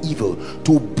not of evil,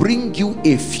 to bring you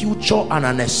a future and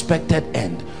an expected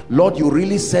end. Lord, you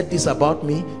really said this about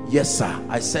me? Yes, sir.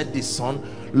 I said this, son.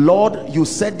 Lord, you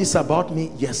said this about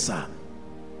me? Yes, sir.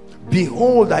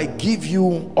 Behold, I give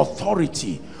you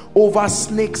authority over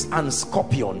snakes and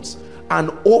scorpions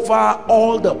and over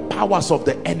all the powers of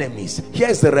the enemies.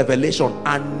 Here's the revelation.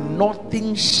 And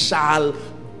nothing shall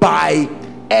by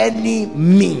any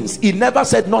means. He never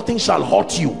said nothing shall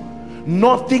hurt you.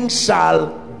 Nothing shall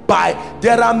by.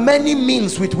 There are many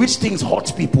means with which things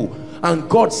hurt people, and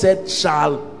God said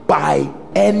shall by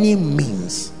any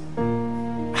means.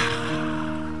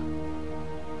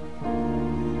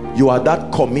 You are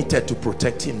that committed to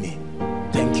protecting me.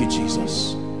 Thank you,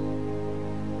 Jesus.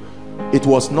 It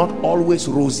was not always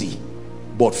rosy,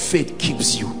 but faith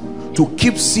keeps you to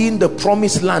keep seeing the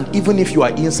promised land even if you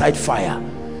are inside fire.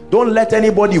 Don't let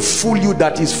anybody fool you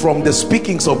that is from the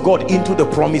speakings of God into the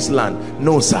promised land.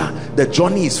 No, sir, the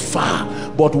journey is far,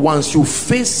 but once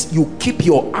you keep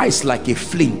your eyes like a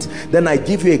flint, then I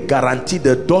give you a guarantee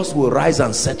the dust will rise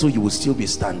and settle, you will still be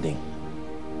standing.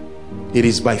 It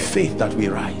is by faith that we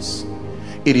rise.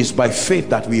 It is by faith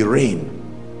that we reign.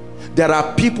 There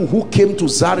are people who came to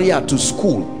Zaria to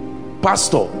school.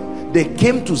 Pastor, they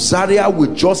came to Zaria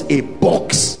with just a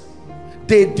box.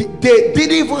 They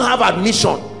didn't even have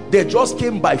admission. They just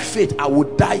came by faith. I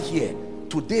would die here.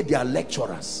 Today they are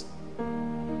lecturers.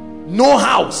 No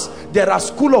house. There are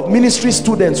school of ministry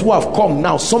students who have come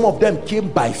now. Some of them came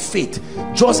by faith.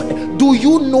 Just, do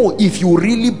you know, if you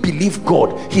really believe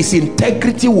God, his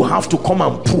integrity will have to come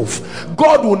and prove.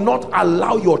 God will not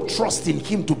allow your trust in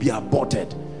him to be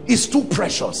aborted. It's too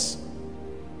precious.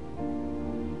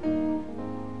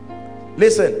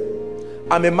 Listen,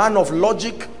 I'm a man of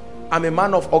logic, I'm a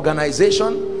man of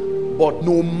organization, but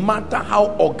no matter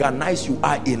how organized you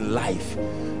are in life,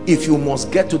 if you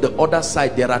must get to the other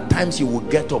side, there are times you will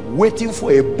get up waiting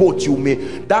for a boat.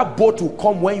 That boat will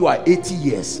come when you are 80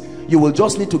 years. You will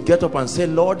just need to get up and say,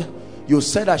 Lord, you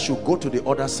said I should go to the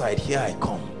other side. Here I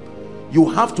come. You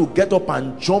have to get up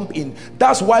and jump in.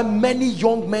 That's why many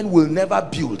young men will never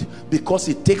build, because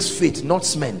it takes faith, not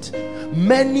cement.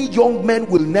 Many young men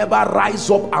will never rise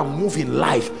up and move in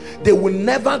life. They will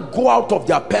never go out of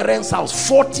their parents' house.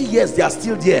 40 years they are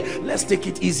still there. Let's take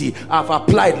it easy. I've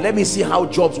applied, let me see how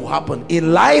jobs will happen.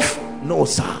 In life, no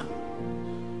sir.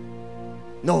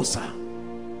 No sir.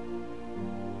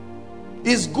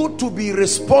 It's good to be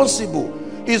responsible.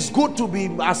 It's good to be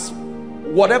as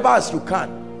whatever as you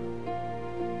can.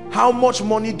 How much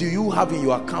money do you have in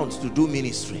your account to do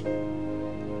ministry?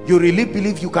 You really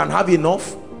believe you can have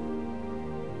enough?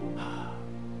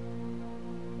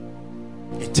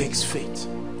 It takes faith.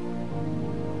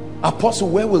 Apostle,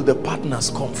 where will the partners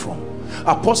come from?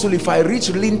 Apostle, if I reach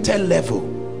lintel level,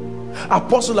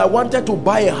 Apostle, I wanted to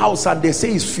buy a house and they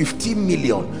say it's 15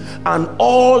 million, and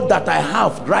all that I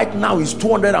have right now is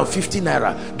 250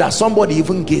 naira that somebody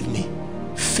even gave me.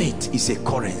 Faith is a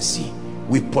currency.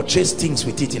 We purchase things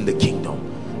with it in the kingdom.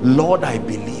 Lord, I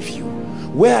believe you.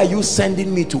 Where are you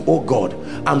sending me to? Oh God,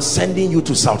 I'm sending you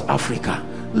to South Africa.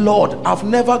 Lord, I've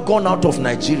never gone out of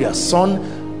Nigeria.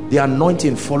 Son, the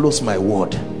anointing follows my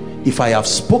word. If I have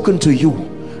spoken to you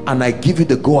and I give you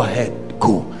the go ahead,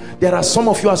 go. There are some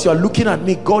of you, as you are looking at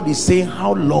me, God is saying,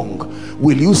 how long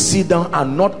will you sit down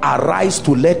and not arise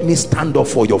to let me stand up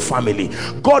for your family?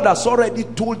 God has already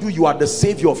told you you are the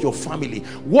savior of your family.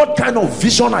 What kind of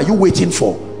vision are you waiting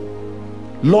for?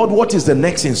 Lord, what is the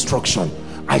next instruction?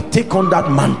 I take on that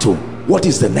mantle. What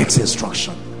is the next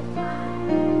instruction?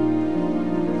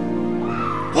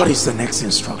 What is the next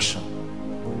instruction?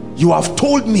 You have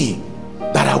told me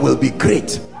that I will be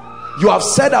great. You have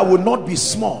said I will not be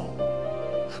small.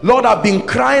 Lord, I've been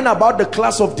crying about the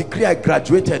class of degree I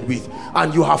graduated with,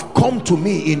 and you have come to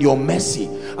me in your mercy,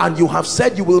 and you have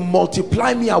said you will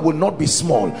multiply me, I will not be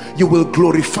small. You will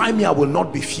glorify me, I will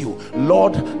not be few.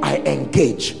 Lord, I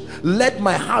engage. Let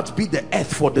my heart be the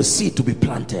earth for the seed to be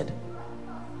planted.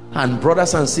 And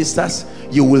brothers and sisters,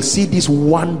 you will see this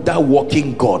wonder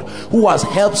working God who has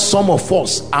helped some of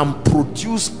us and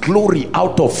produced glory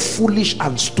out of foolish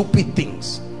and stupid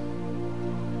things.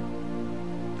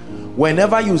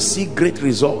 Whenever you see great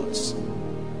results,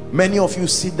 many of you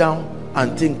sit down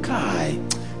and think, "Kai,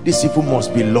 these people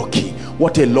must be lucky.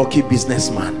 What a lucky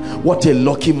businessman. What a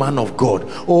lucky man of God.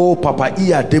 Oh, Papa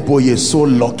Iya Deboye is so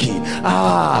lucky."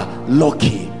 Ah,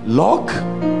 lucky. Luck?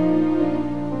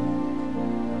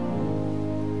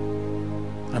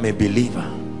 I'm a believer.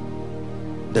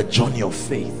 The journey of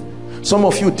faith. Some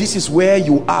of you, this is where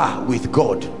you are with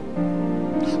God.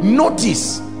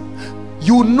 Notice,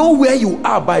 you know where you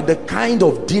are by the kind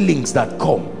of dealings that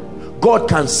come. God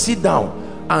can sit down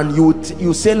and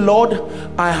you say, "Lord,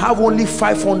 I have only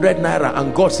 500 naira,"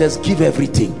 and God says, "Give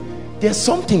everything." There's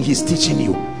something he's teaching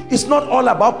you. It's not all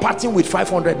about parting with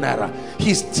 500 naira.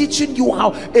 He's teaching you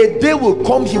how a day will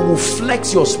come, he will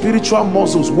flex your spiritual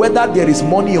muscles. Whether there is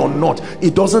money or not,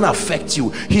 it doesn't affect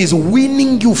you. He's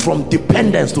weaning you from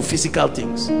dependence to physical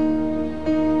things.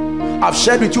 I've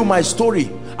shared with you my story.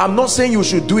 I'm not saying you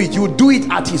should do it. You do it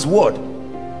at his word.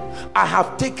 I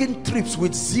have taken trips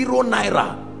with 0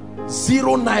 naira,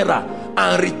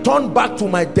 and returned back to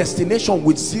my destination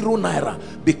with 0 naira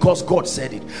because God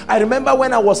said it. I remember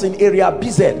when I was in area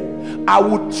BZ, I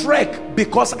would trek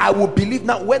because I would believe.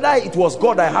 Now whether it was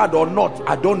God I had or not,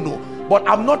 I don't know, but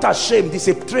I'm not ashamed. It's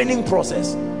a training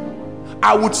process.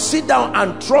 I would sit down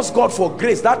and trust God for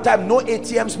grace. That time, no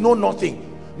ATMs, no nothing.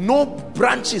 No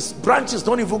branches. Branches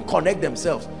don't even connect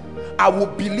themselves. I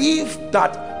would believe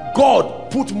that God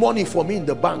put money for me in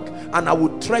the bank, and I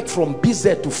would trek from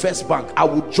BZ to First Bank. I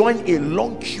would join a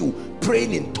long queue,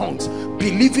 praying in tongues,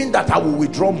 believing that I will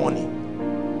withdraw money.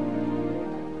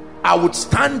 I would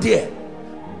stand there.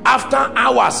 After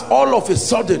hours, all of a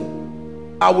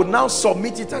sudden, I would now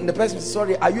submit it, and the person says,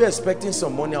 sorry, are you expecting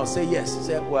some money? I'll say yes.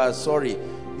 Say, well, sorry,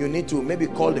 you need to maybe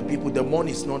call the people, the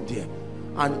money is not there.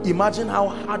 And imagine how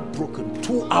heartbroken,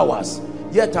 2 hours,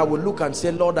 yet I will look and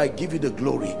say, Lord, I give you the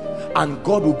glory. And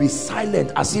God will be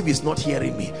silent as if he's not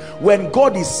hearing me. When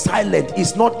God is silent,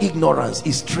 it's not ignorance,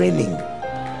 it's training.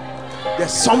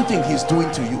 There's something he's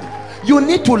doing to you. You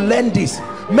need to learn this.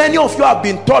 Many of you have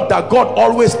been taught that God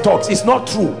always talks. It's not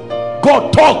true.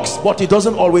 God talks, but he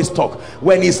doesn't always talk.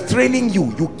 When he's training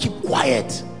you, you keep quiet.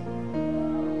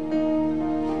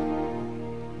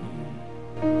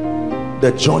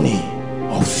 The journey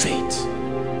of faith.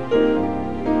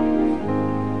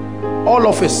 All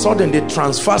of a sudden they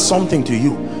transfer something to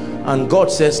you, and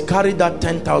God says, carry that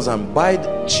 10,000, buy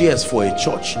chairs for a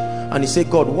church. And he said,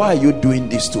 God, why are you doing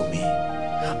this to me?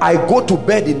 I go to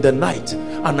bed in the night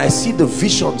and I see the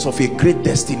visions of a great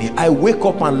destiny. I wake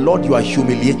up and, Lord, you are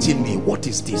humiliating me. What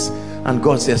is this? And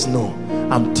God says, no,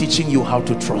 I'm teaching you how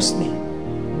to trust me.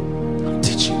 I'm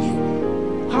teaching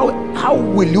you. How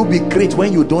will you be great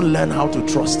when you don't learn how to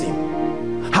trust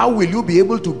him? How will you be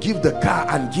able to give the car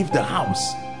and give the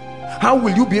house? How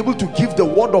will you be able to give the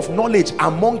word of knowledge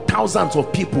among thousands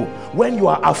of people when you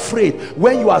are afraid,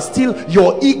 when you are still,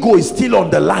 your ego is still on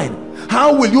the line?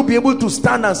 How will you be able to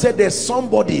stand and say, there's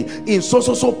somebody in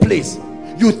so place?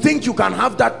 You think you can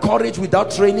have that courage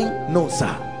without training? No,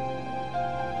 sir.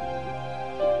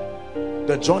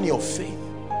 The journey of faith.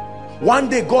 One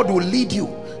day God will lead you.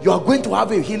 You are going to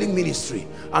have a healing ministry,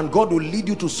 and God will lead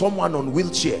you to someone on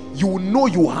wheelchair. You will know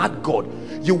you had God.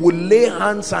 You will lay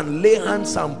hands and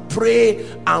pray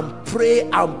and pray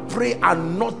and pray,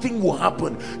 and nothing will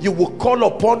happen. You will call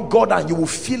upon God and you will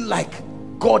feel like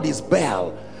God is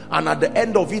Baal. And at the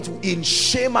end of it, in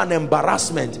shame and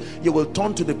embarrassment, you will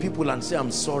turn to the people and say,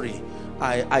 I'm sorry,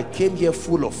 I came here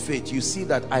full of faith. You see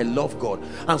that I love God.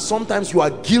 And sometimes you are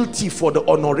guilty for the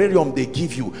honorarium they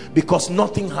give you because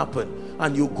nothing happened.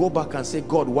 And you go back and say,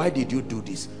 God, why did you do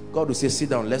this? God will say, sit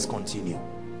down, let's continue.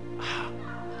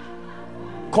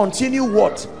 Continue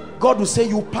what? God will say,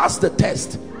 you passed the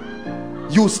test.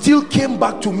 You still came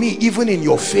back to me even in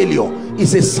your failure.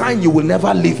 It's a sign you will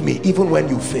never leave me even when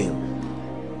you fail.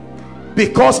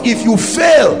 Because if you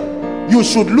fail, you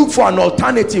should look for an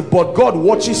alternative, but God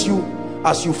watches you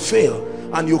as you fail,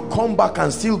 and you come back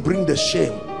and still bring the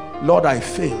shame. Lord, I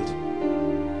failed.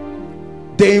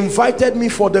 They invited me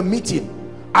for the meeting.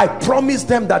 I promised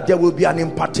them that there will be an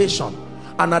impartation,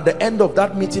 and at the end of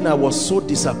that meeting I was so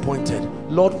disappointed.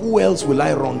 Lord, who else will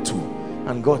I run to?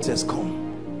 And God says,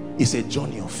 come. It's a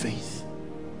journey of faith.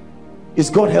 Is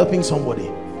God helping somebody?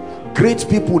 Great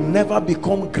people never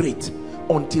become great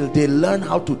until they learn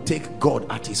how to take God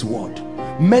at his word.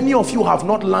 Many of you have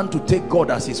not learned to take God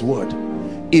as his word.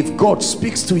 If God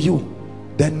speaks to you,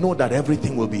 then know that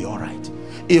everything will be all right.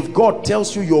 If God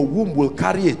tells you your womb will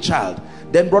carry a child,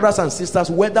 then brothers and sisters,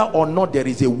 whether or not there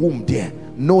is a womb there,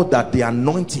 know that the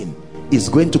anointing is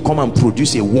going to come and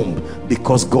produce a womb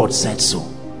because God said so.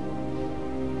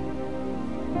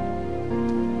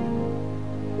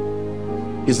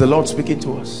 Is the Lord speaking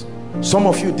to us? Some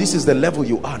of you, this is the level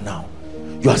you are now.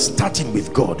 You are starting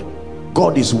with God.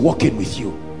 God is working with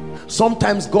you.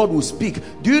 Sometimes God will speak.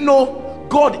 Do you know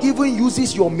God even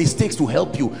uses your mistakes to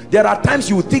help you? There are times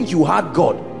you think you had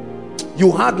God.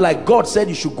 You had, like God said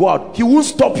you should go out. He won't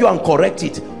stop you and correct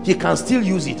it. He can still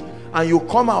use it. And you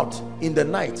come out in the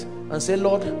night and say,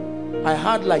 Lord, I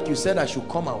had like you said I should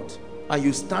come out. And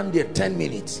you stand there 10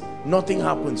 minutes. Nothing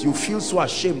happens. You feel so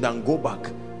ashamed and go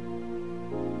back.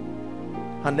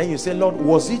 And then you say, Lord,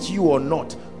 was it you or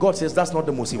not? God says that's not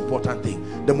the most important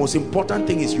thing. The most important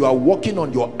thing is you are working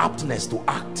on your aptness to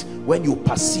act when you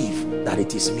perceive that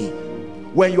it is me.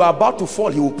 When you are about to fall,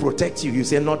 he will protect you. You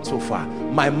say, not so far.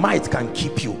 My might can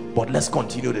keep you, but let's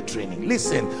continue the training.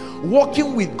 Listen,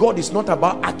 walking with God is not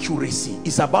about accuracy.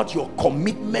 It's about your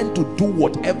commitment to do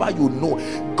whatever you know.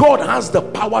 God has the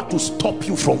power to stop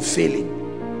you from failing.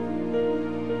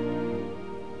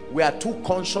 We are too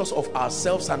conscious of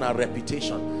ourselves and our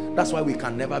reputation. That's why we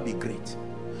can never be great.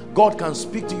 God can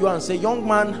speak to you and say, young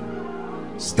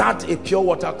man, start a pure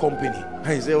water company.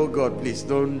 And you say, oh God, please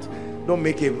don't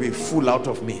make a fool out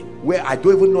of me, where I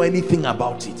don't even know anything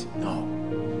about it. No.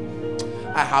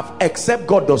 I have, except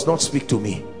God does not speak to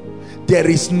me. there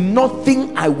is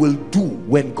nothing I will do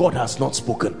when God has not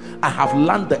spoken. I have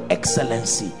learned the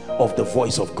excellency of the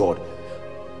voice of God.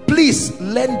 Please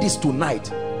learn this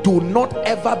tonight. Do not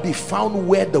ever be found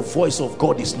where the voice of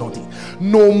God is not in.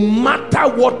 No matter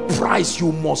what price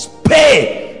you must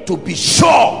pay to be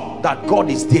sure that God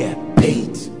is there, pay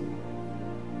it.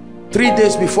 3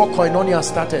 days before Koinonia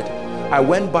started, I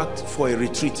went back for a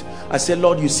retreat. I said,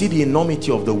 Lord, you see the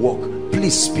enormity of the work.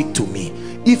 Please speak to me.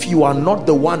 If you are not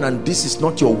the one and this is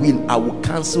not your will, I will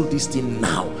cancel this thing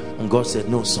now. And God said,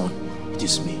 no, son, it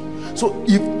is me. So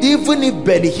even if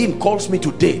Benny Hinn calls me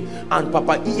today, and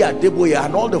Papa Iya Deboye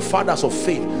and all the fathers of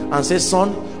faith, and says,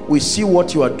 son, we see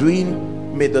what you are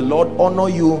doing, may the Lord honor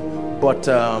you, but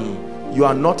you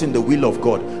are not in the will of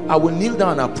God, I will kneel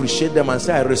down and appreciate them and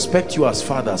say, I respect you as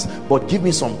fathers, but give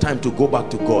me some time to go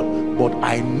back to God. But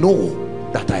I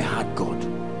know that I had God.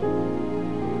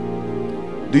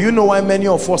 Do you know why many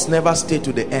of us never stay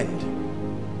to the end?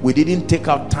 We didn't take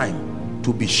out time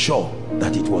to be sure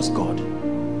that it was God.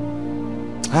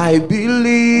 I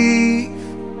believe,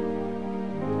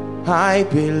 Lord, I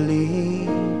believe,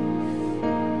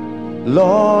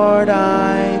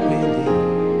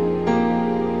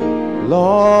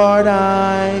 Lord,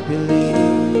 I believe,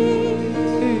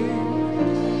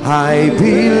 I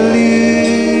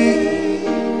believe,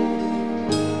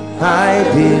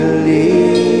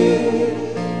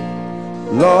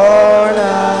 Lord,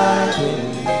 I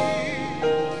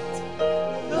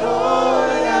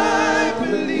believe.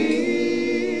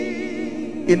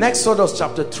 In Exodus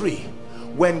chapter 3,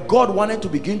 when God wanted to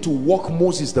begin to walk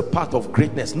Moses the path of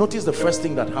greatness, notice the first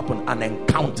thing that happened, an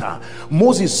encounter.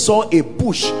 Moses saw a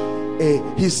bush.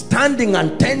 He's standing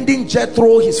and tending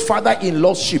Jethro, his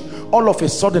father-in-law's sheep. All of a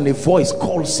sudden a voice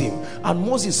calls him, and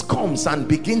Moses comes and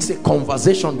begins a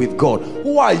conversation with God.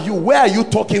 Who are you? Where are you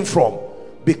talking from?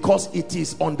 Because it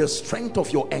is on the strength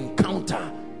of your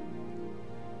encounter.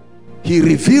 He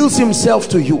reveals himself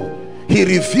to you. He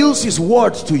reveals his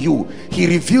word to you. He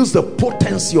reveals the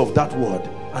potency of that word,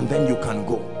 and then you can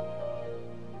go.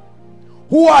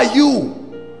 Who are you?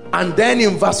 And then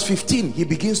in verse 15 he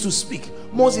begins to speak.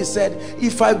 Moses said,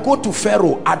 if I go to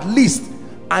Pharaoh, at least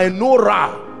I know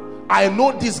Ra, I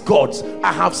know these gods,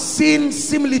 I have seen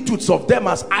similitudes of them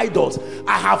as idols,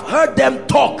 I have heard them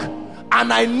talk,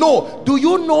 and I know. Do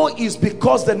you know it's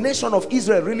because the nation of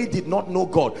Israel really did not know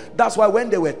God? That's why when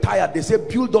they were tired, they said,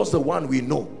 build us the one we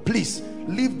know. Please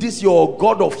leave this your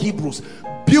God of Hebrews.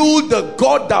 Build the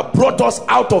God that brought us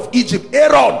out of Egypt.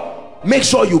 Aaron, make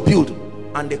sure you build.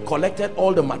 And they collected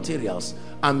all the materials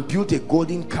and built a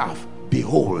golden calf.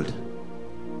 Behold,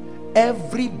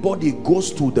 everybody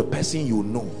goes to the person you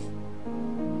know.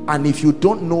 And if you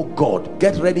don't know God,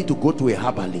 get ready to go to a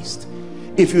herbalist.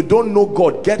 If you don't know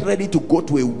God, get ready to go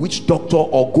to a witch doctor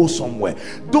or go somewhere.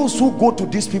 Those who go to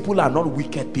these people are not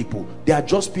wicked people. They are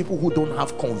just people who don't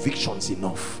have convictions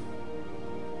enough.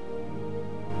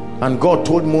 And God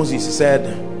told Moses, he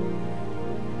said,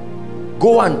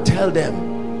 go and tell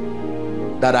them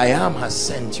that I am has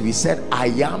sent you. He said, I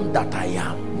am that I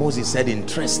am. Moses said,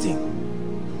 interesting.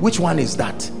 Which one is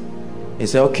that? He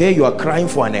said, okay, you are crying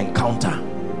for an encounter,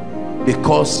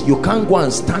 because you can't go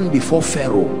and stand before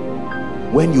Pharaoh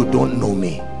when you don't know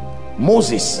me.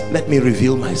 Moses, let me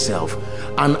reveal myself.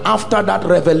 And after that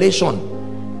revelation,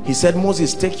 he said,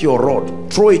 Moses, take your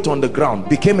rod, throw it on the ground,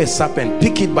 became a serpent,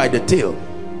 pick it by the tail.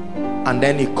 And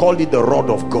then he called it the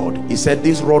rod of God. He said,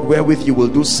 this rod wherewith you will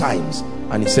do signs.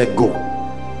 And he said, go.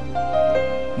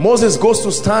 Moses goes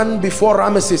to stand before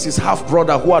Ramesses, his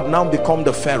half-brother, who had now become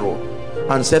the Pharaoh,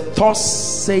 and said, thus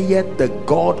saith the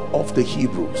God of the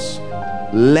Hebrews,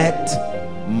 let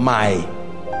my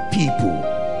people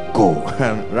go.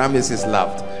 And Ramesses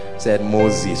laughed, said,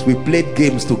 Moses, we played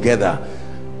games together.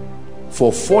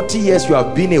 For 40 years you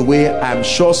have been away. I'm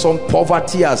sure some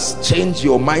poverty has changed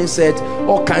your mindset.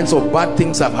 All kinds of bad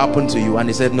things have happened to you. And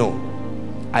he said, no,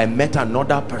 I met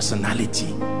another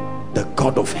personality, the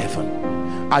God of heaven.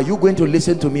 Are you going to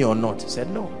listen to me or not? He said,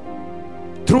 no.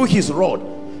 Through his rod,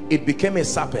 it became a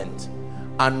serpent.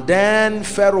 And then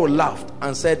Pharaoh laughed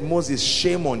and said, Moses,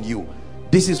 shame on you.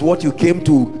 This is what you came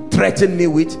to threaten me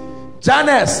with?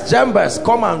 Jannes, Jambres,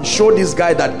 come and show this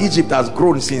guy that Egypt has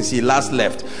grown since he last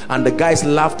left. And the guys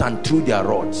laughed and threw their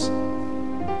rods.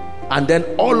 And then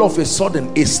all of a sudden,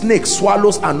 a snake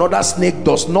swallows another snake,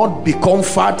 does not become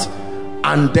fat.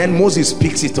 And then Moses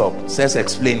picks it up, says,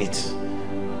 explain it.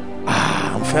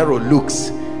 And Pharaoh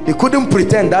looks. He couldn't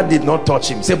pretend that did not touch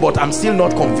him. Say, but I'm still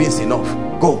not convinced enough.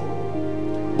 Go.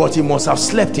 But he must have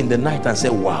slept in the night and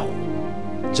said, wow,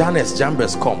 Jannes,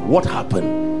 Jambres, come. What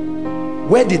happened?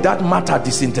 Where did that matter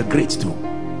disintegrate to?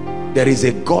 There is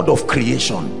a God of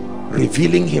creation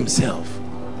revealing himself.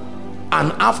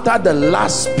 And after the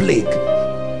last plague,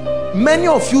 many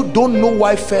of you don't know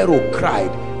why Pharaoh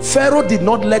cried. Pharaoh did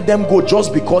not let them go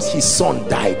just because his son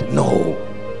died. No.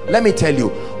 Let me tell you,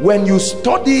 when you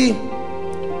study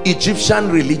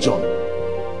Egyptian religion,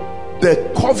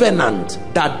 the covenant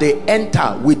that they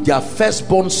enter with their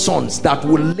firstborn sons that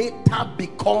will later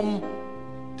become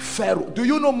Pharaoh. Do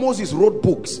you know Moses wrote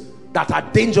books that are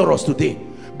dangerous today?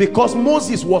 Because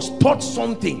Moses was taught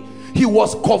something. He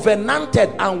was covenanted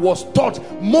and was taught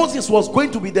Moses was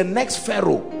going to be the next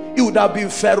Pharaoh. It would have been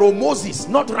Pharaoh Moses,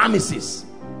 not Ramesses.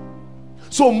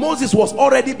 So Moses was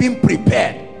already being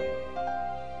prepared.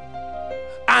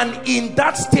 And in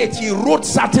that state, he wrote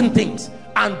certain things.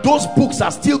 And those books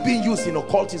are still being used in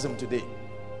occultism today.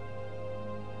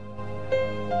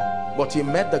 But he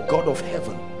met the God of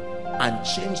heaven and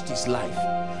changed his life.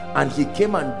 And he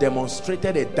came and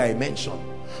demonstrated a dimension.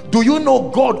 Do you know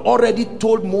God already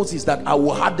told Moses that I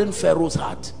will harden Pharaoh's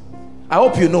heart? I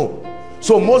hope you know.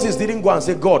 So Moses didn't go and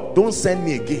say, God, don't send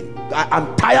me again.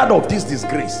 I'm tired of this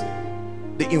disgrace.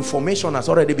 The information has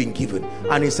already been given.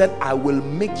 And he said, I will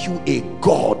make you a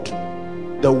God.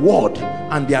 The word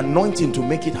and the anointing to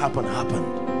make it happen happened.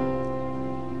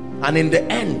 And in the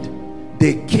end,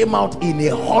 they came out in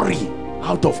a hurry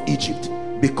out of Egypt.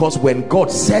 Because when God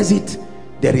says it,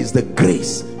 there is the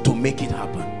grace to make it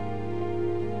happen.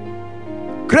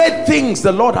 Great things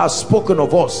the Lord has spoken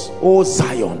of us, oh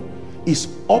Zion. Is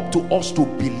up to us to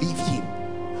believe him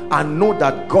and know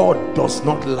that God does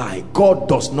not lie. God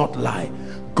does not lie.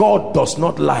 God does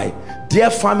not lie.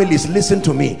 Dear families, listen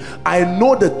to me. I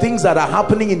know the things that are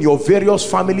happening in your various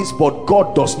families, but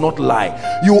God does not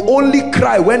lie. You only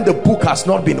cry when the book has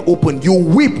not been opened. You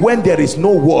weep when there is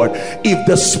no word. If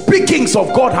the speakings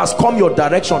of God has come your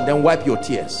direction, then wipe your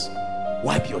tears.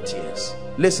 Wipe your tears.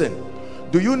 Listen,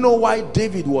 do you know why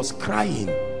David was crying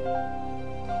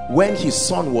when his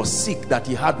son was sick that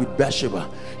he had with Bathsheba?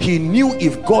 He knew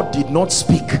if God did not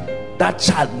speak, that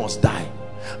child must die.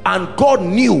 And God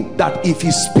knew that if he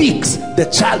speaks, the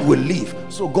child will live.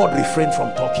 So God refrained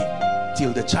from talking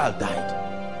till the child died.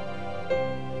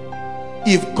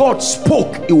 If God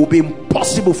spoke, it would be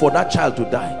impossible for that child to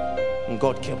die. And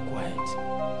God kept quiet.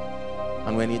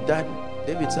 And when he died,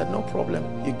 David said, no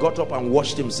problem. He got up and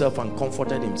washed himself and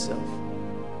comforted himself.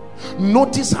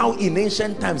 Notice how in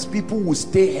ancient times people will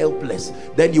stay helpless.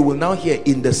 Then you will now hear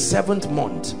in the 7th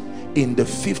month, in the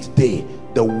 5th day,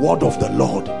 the word of the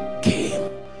Lord came.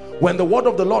 When the word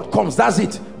of the Lord comes, that's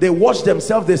it. They wash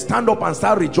themselves, they stand up and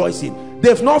start rejoicing.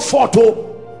 They've not fought,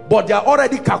 but they are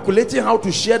already calculating how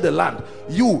to share the land.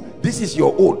 This is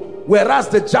your own. Whereas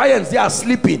the giants, they are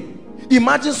sleeping.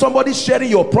 Imagine somebody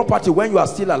sharing your property when you are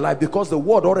still alive, because the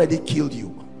word already killed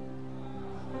you.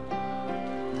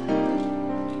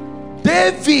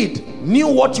 David knew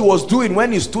what he was doing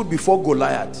when he stood before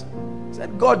Goliath. He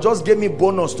said, God just gave me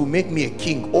bonus to make me a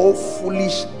king. Oh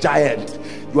foolish giant,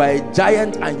 you are a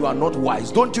giant and you are not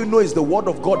wise. Don't you know it's the word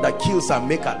of God that kills and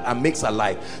makes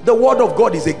alive? The word of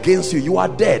God is against you. You are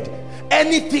dead.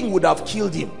 Anything would have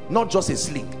killed him, not just a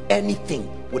sling.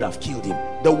 Anything would have killed him.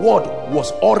 The word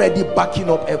was already backing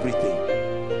up everything.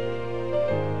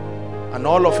 And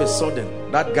all of a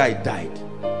sudden, that guy died.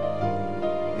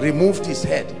 Removed his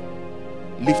head,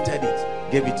 lifted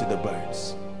it, gave it to the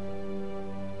birds.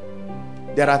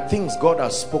 There are things God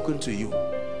has spoken to you.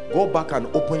 Go back and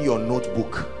open your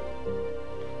notebook.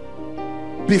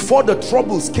 Before the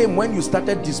troubles came, when you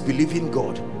started disbelieving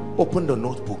God, open the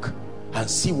notebook and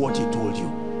see what he told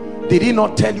you. Did he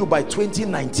not tell you by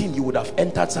 2019 you would have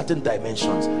entered certain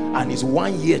dimensions? And it's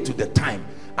 1 year to the time,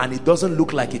 and it doesn't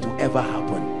look like it will ever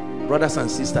happen. Brothers and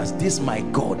sisters, this my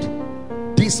God,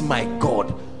 this my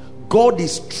God, God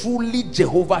is truly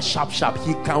Jehovah Sharp.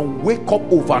 He can wake up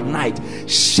overnight,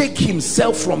 shake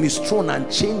himself from his throne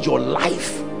and change your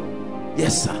life.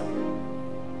 Yes, sir.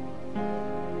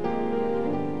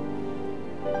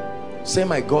 Say,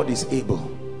 my God is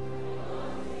able.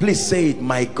 Please say it,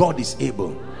 my God is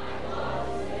able.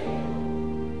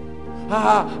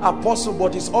 Apostle,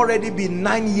 but it's already been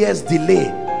 9 years delay.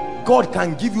 God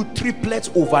can give you triplets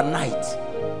overnight.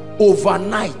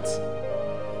 Overnight.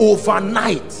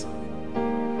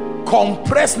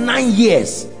 Compress 9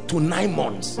 years to 9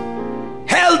 months.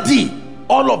 Healthy,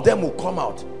 all of them will come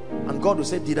out. And God will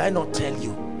say, did I not tell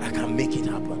you I can make it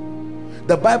happen?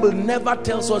 The Bible never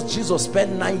tells us Jesus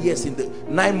spent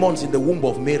 9 months in the womb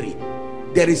of Mary.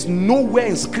 There is nowhere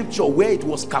in scripture where it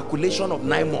was calculation of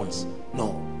 9 months.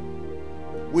 No.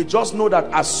 We just know that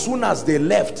as soon as they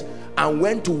left and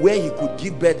went to where he could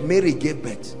give birth, Mary gave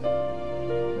birth.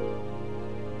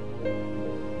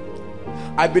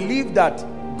 I believe that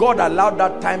God allowed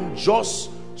that time just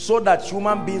so that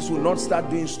human beings will not start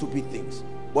doing stupid things.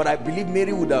 But I believe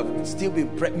Mary would have still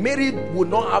been pregnant. Mary would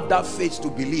not have that faith to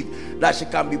believe that she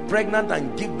can be pregnant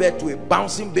and give birth to a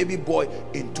bouncing baby boy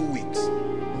in 2 weeks.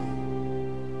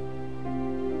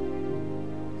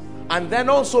 And then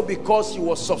also because she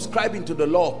was subscribing to the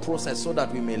law of process so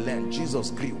that we may learn, Jesus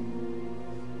grew.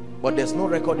 But there's no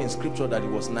record in scripture that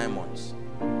it was 9 months.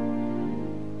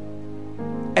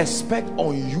 Expect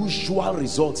unusual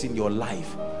results in your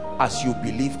life as you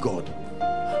believe God.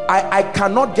 I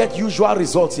cannot get usual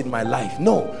results in my life.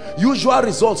 No. Usual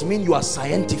results mean you are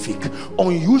scientific.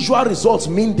 Unusual results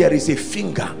mean there is a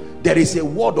finger. There is a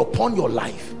word upon your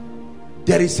life.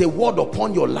 There is a word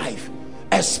upon your life.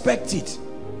 Expect it.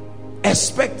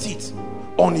 Expect it.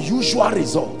 Unusual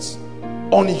results.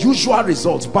 Unusual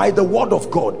results by the word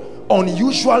of God.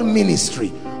 Unusual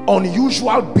ministry.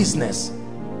 Unusual business.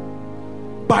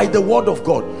 By the word of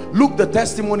God. Look, the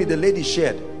testimony the lady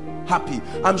shared. Happy.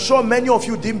 I'm sure many of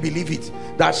you didn't believe it,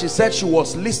 that she said she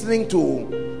was listening to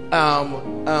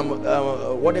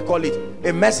what they call it,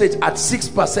 a message at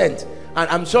 6%, and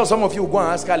I'm sure some of you will go and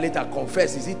ask her later,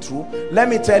 confess, is it true? Let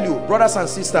me tell you, brothers and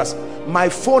sisters, my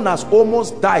phone has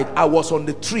almost died. I was on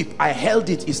the trip, I held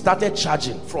it, it started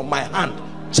charging from my hand,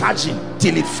 charging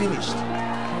till it finished.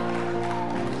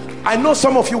 I know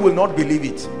some of you will not believe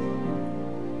it.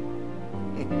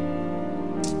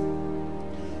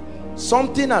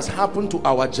 Something has happened to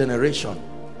our generation.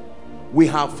 We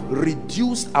have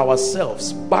reduced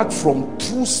ourselves back from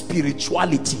true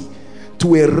spirituality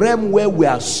to a realm where we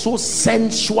are so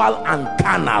sensual and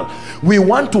carnal. We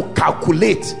want to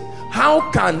calculate,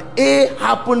 how can A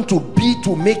happen to B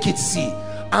to make it C?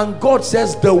 And God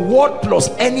says the word plus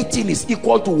anything is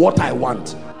equal to what I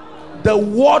want. The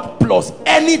word plus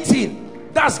anything,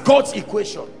 that's God's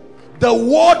equation. The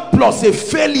word plus a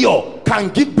failure can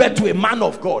give birth to a man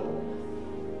of God.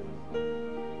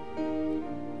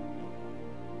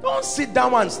 Don't sit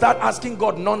down and start asking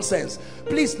God nonsense.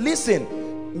 Please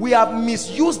listen. We have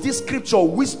misused this scripture.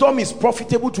 Wisdom is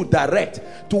profitable to direct,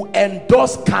 to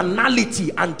endorse carnality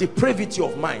and depravity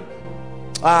of mind.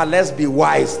 Let's be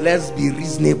wise. Let's be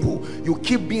reasonable. You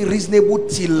keep being reasonable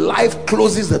till life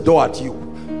closes the door at you.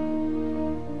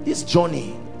 This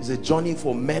journey is a journey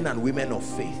for men and women of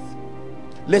faith.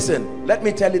 Listen, let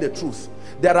me tell you the truth.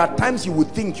 There are times you would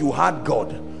think you had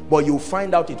God, but you'll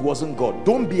find out it wasn't God.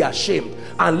 Don't be ashamed,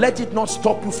 and let it not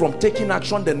stop you from taking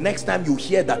action the next time you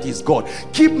hear that is God.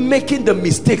 Keep making the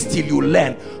mistakes till you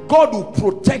learn. God will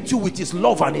protect you with his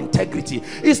love and integrity.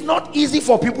 It's not easy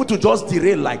for people to just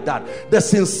derail like that. The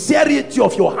sincerity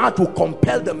of your heart will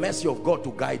compel the mercy of God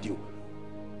to guide you.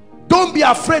 Don't be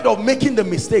afraid of making the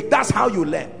mistake. That's how you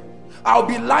learn. I'll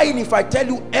be lying if I tell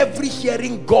you every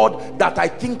hearing God that I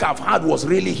think I've had was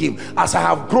really him. As I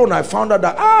have grown, I found out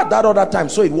that that other time,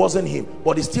 so it wasn't him.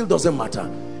 But it still doesn't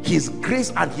matter. His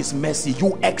grace and his mercy,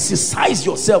 you exercise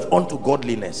yourself unto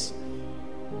godliness.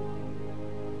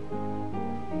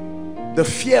 The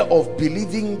fear of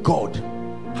believing God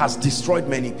has destroyed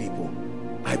many people.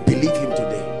 I believe him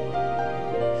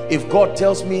today. If God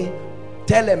tells me,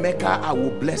 tell Emeka I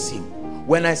will bless him,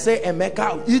 when I say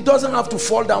Emeka, he doesn't have to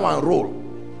fall down and roll.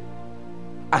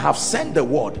 I have sent the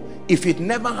word. If it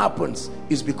never happens,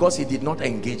 it's because he did not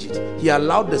engage it. He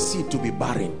allowed the seed to be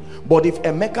barren. But if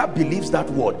Emeka believes that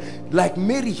word, like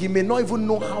Mary, he may not even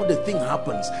know how the thing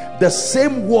happens. The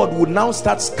same word would now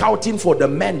start scouting for the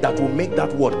men that will make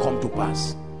that word come to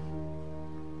pass.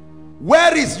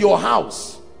 Where is your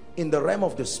house? In the realm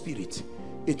of the spirit.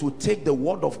 It will take the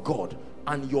word of God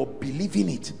and you're believing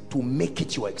it to make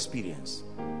it your experience.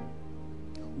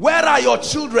 Where are your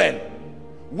children?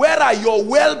 Where are your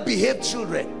well-behaved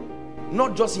children?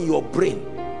 Not just in your brain,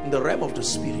 in the realm of the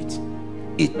spirit.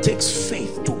 It takes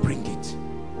faith to bring it.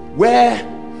 Where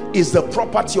is the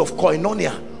property of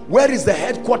koinonia? Where is the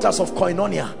headquarters of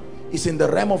koinonia? It's in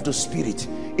the realm of the spirit.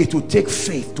 It will take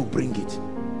faith to bring it.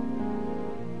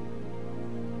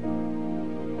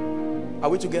 Are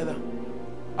we together?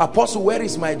 Apostle, where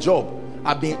is my job?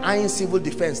 I've been eyeing civil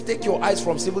defense. Take your eyes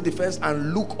from civil defense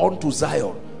and look onto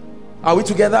Zion. Are we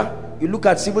together? You look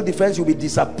at civil defense, you'll be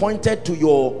disappointed to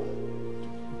your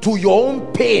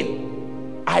own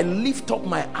pain. I lift up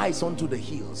my eyes onto the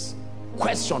hills.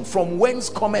 Question, from whence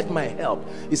cometh my help?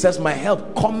 It says my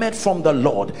help cometh from the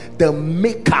Lord, the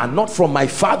maker, not from my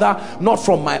father, not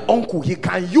from my uncle. He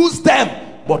can use them,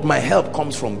 but my help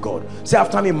comes from God. Say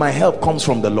after me, my help comes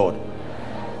from the Lord.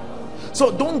 So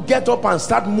don't get up and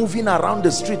start moving around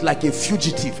the street like a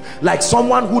fugitive, like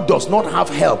someone who does not have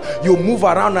help. You move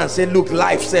around and say, look,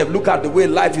 life, look at the way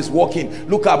life is working.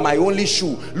 Look at my only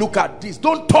shoe. Look at this.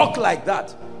 Don't talk like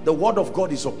that. the word of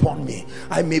God is upon me.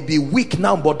 I may be weak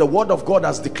now, but the word of God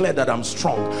has declared that I'm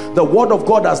strong. The word of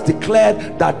God has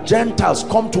declared that Gentiles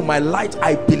come to my light.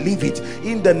 I believe it.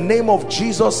 In the name of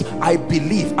Jesus, I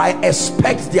believe. I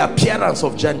expect the appearance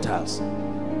of Gentiles.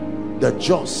 The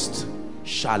just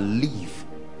shall live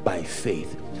by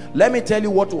faith. Let me tell you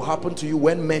what will happen to you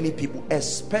when many people,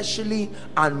 especially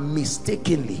and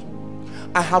mistakenly,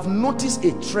 I have noticed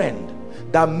a trend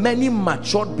that many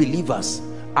matured believers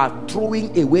are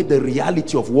throwing away the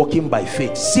reality of walking by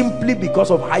faith simply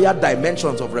because of higher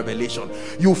dimensions of revelation.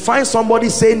 You find somebody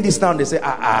saying this now and they say,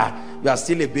 you are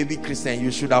still a baby Christian,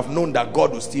 you should have known that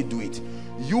God will still do it.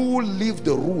 You leave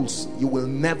the rules, you will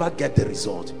never get the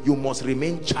result. You must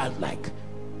remain childlike.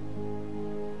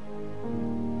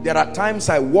 There are times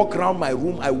I walk around my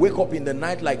room, I wake up in the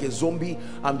night like a zombie.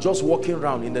 I'm just walking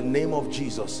around in the name of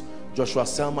Jesus. Joshua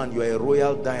Selman, you are a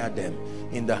royal diadem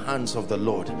in the hands of the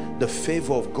Lord. The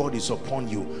favor of God is upon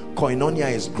you.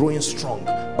 Koinonia is growing strong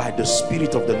by the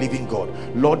Spirit of the living God.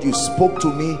 Lord, you spoke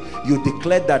to me. You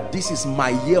declared that this is my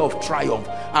year of triumph.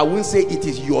 I won't say it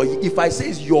is your, if I say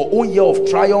it's your own year of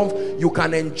triumph, you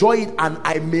can enjoy it and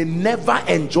I may never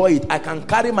enjoy it. I can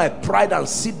carry my pride and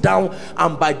sit down,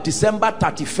 and by December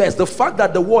 31st, the fact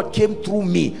that the word came through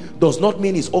me does not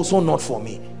mean it's also not for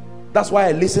me. That's why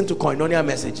I listen to Koinonia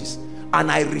messages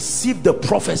and I receive the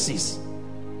prophecies,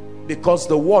 because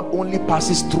the word only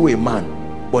passes through a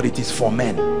man, but it is for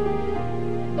men.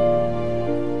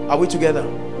 Are we together?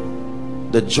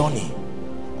 The journey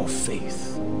of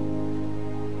faith.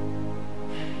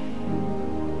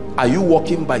 Are you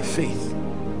walking by faith?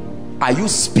 Are you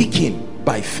speaking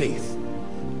by faith?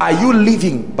 Are you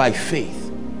living by faith?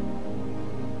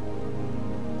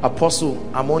 Apostle,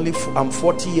 I'm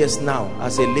 40 years now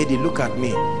as a lady. Look at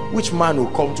me. Which man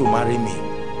will come to marry me?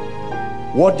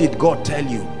 What did God tell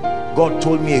you? God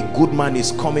told me a good man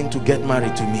is coming to get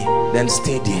married to me. Then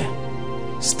stay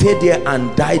there. Stay there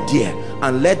and die there,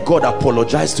 and let God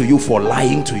apologize to you for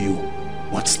lying to you.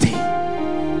 But stay.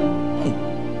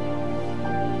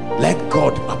 Let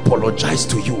God apologize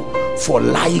to you for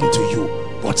lying to you,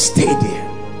 but stay there.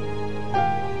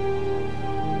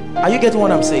 Are you getting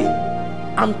what I'm saying?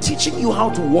 I'm teaching you how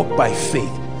to walk by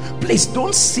faith. Please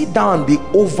don't sit down and be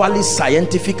overly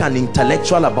scientific and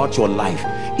intellectual about your life.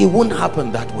 It won't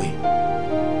happen that way.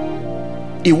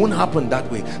 It won't happen that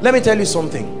way. Let me tell you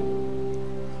something.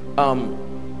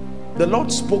 The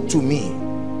Lord spoke to me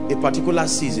a particular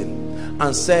season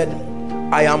and said,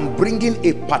 I am bringing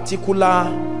a particular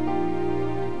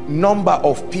number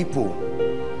of people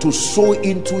to sow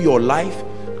into your life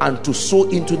and to sow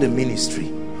into the ministry.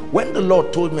 When the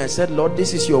Lord told me, I said, Lord,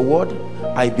 this is your word.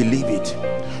 I believe it.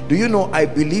 Do you know, I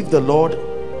believe the Lord.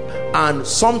 And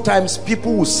sometimes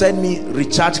people will send me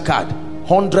recharge card,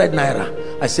 100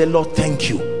 naira. I say, Lord, thank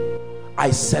you.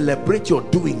 I celebrate your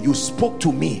doing. You spoke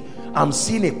to me. I'm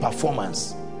seeing a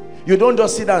performance. You don't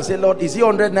just sit down and say, Lord, is it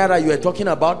 100 naira you are talking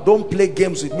about? Don't play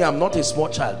games with me. I'm not a small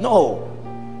child. No.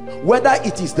 Whether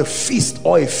it is the fist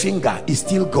or a finger, is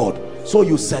still God. So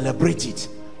you celebrate it.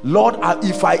 Lord,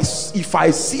 if I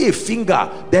see a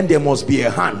finger, then there must be a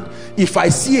hand. If I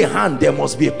see a hand, there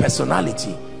must be a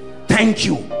personality. Thank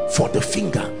you for the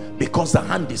finger, because the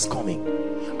hand is coming.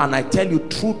 And I tell you,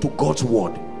 true to God's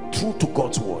word, true to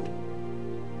God's word.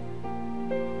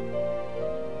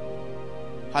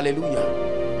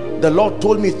 Hallelujah. The Lord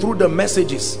told me through the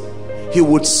messages he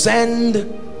would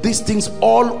send these things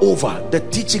all over, the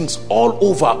teachings all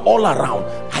over, all around.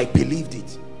 I believed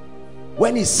it.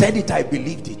 When he said it, I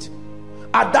believed it.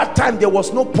 At that time, there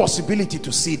was no possibility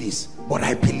to see this, but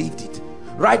I believed it.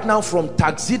 Right now, from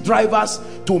taxi drivers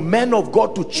to men of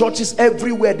God to churches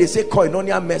everywhere, they say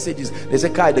Koinonia messages. They say,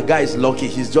 Kai, the guy is lucky,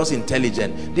 he's just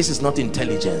intelligent. This is not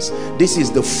intelligence. This is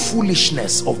the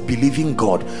foolishness of believing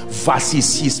God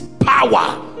versus his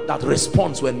power that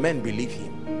responds when men believe him.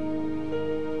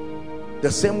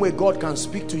 The same way God can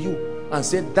speak to you and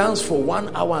say, dance for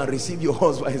 1 hour and receive your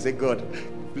husband. I say, God,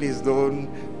 please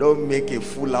don't make a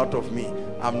fool out of me.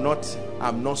 I'm not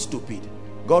stupid.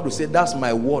 God will say, that's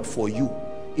my word for you.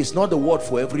 It's not the word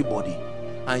for everybody.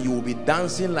 And you will be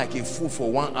dancing like a fool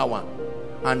for 1 hour,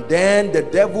 and then the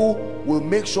devil will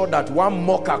make sure that one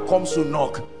mocker comes to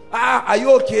knock. Are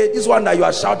you okay? This one that you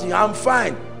are shouting, I'm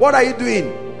fine. What are you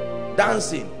doing?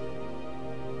 Dancing.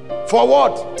 For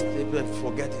what?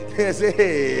 Forget it. Say,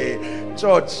 hey,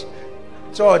 church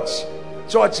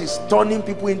is turning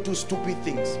people into stupid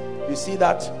things. You see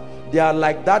that? They are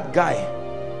like that guy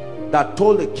that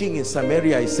told the king in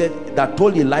Samaria, he said, that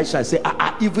told Elisha, I said,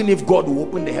 even if God will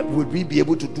open the heaven, will we be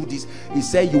able to do this? He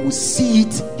said, you will see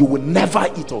it, you will never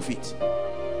eat of it.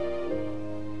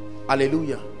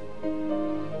 Hallelujah.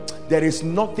 there is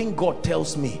nothing God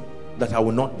tells me that I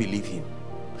will not believe him.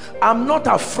 I'm not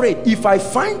afraid. If I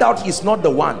find out he's not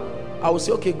the one, I will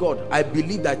say, okay, God, I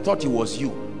believed, I thought it was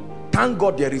you. Thank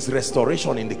God there is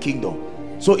restoration in the kingdom.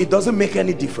 So it doesn't make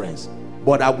any difference.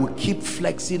 But I will keep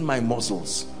flexing my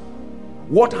muscles.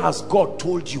 What has God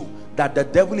told you that the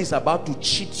devil is about to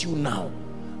cheat you now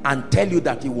and tell you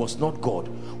that it was not God?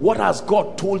 What has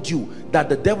God told you that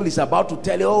the devil is about to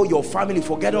tell you, oh, your family,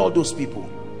 forget all those people?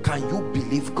 Can you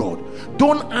believe God?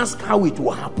 Don't ask how it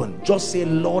will happen. Just say,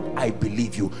 Lord, I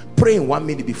believe you. Pray in 1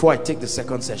 minute before I take the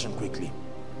second session quickly.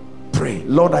 Pray,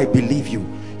 Lord, I believe you.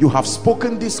 You have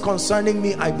spoken this concerning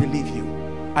me. I believe you.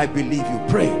 I believe you.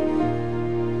 Pray.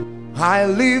 I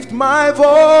lift my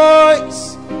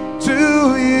voice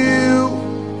to you.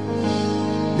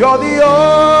 You're the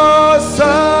awesome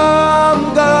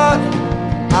God.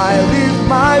 I lift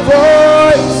my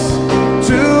voice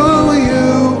to you.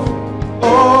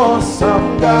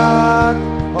 Awesome God,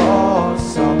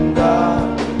 awesome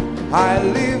God. I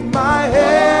lift my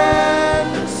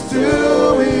hands to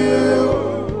you.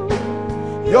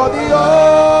 You're the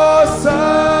awesome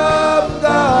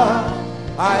God.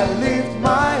 I lift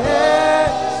my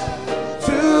hands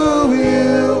to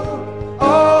you.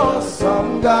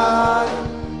 Awesome God,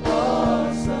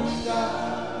 awesome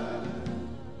God.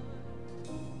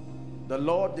 The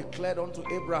Lord declared unto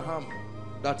Abraham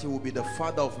that he will be the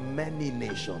father of many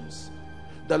nations.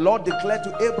 The Lord declared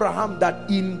to Abraham that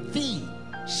in thee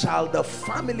shall the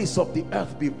families of the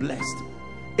earth be blessed.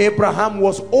 Abraham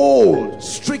was old,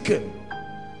 stricken.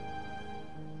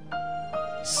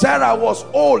 Sarah was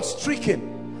old,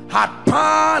 stricken, had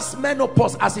passed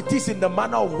menopause, as it is in the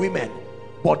manner of women,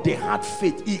 but they had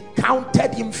faith. He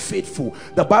counted him faithful.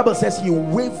 The Bible says he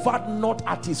wavered not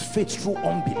at his faith through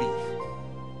unbelief,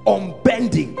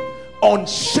 unbending,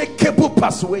 unshakable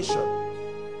persuasion.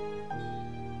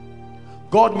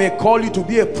 God may call you to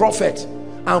be a prophet,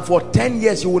 and for 10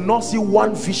 years you will not see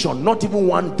one vision, not even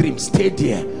one dream. Stay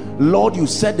there. Lord, you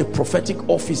said the prophetic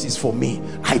office is for me.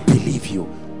 I believe you.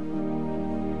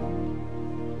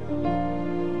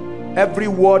 Every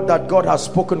word that God has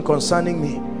spoken concerning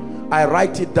me, I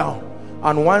write it down.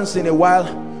 And once in a while,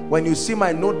 when you see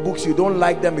my notebooks, you don't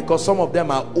like them because some of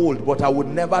them are old, but I would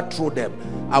never throw them.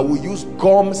 I will use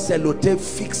gum, sellotape,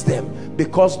 fix them,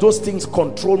 because those things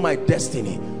control my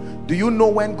destiny. Do you know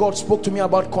when God spoke to me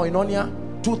about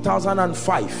koinonia?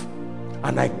 2005.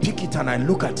 And I pick it and I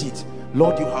look at it.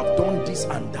 Lord, you have done this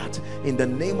and that. In the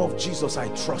name of Jesus, I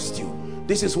trust you.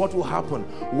 This is what will happen.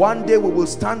 One day we will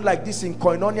stand like this in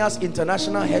Koinonia's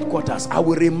international headquarters. I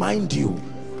will remind you.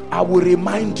 I will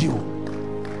remind you.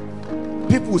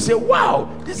 People will say, wow,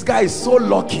 this guy is so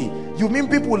lucky. You mean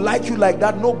people like you like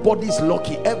that? Nobody is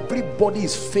lucky. Everybody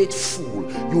is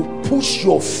faithful. You push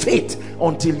your faith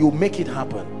until you make it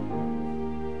happen.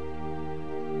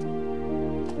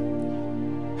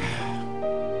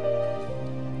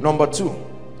 Number two,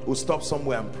 we'll stop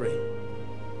somewhere and pray.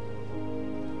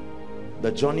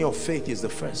 The journey of faith is the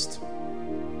first.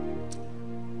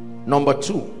 Number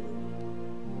two,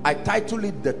 I title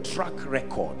it the track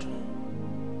record.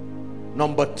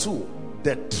 Number two,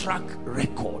 the track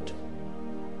record.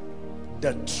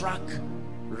 The track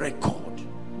record.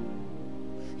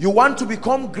 You want to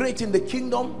become great in the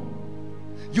kingdom?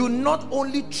 You not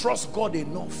only trust God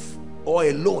enough or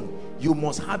alone, you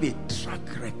must have a track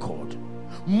record.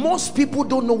 Most people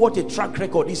don't know what a track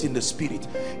record is in the spirit.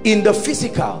 In the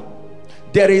physical,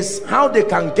 there is how they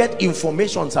can get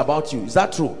information about you. Is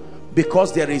that true?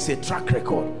 Because there is a track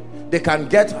record. They can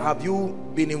get, have you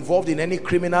been involved in any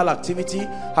criminal activity?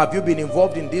 Have you been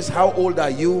involved in this? How old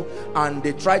are you? And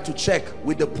they try to check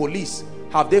with the police.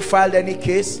 Have they filed any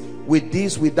case with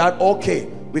this, with that? Okay,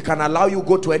 we can allow you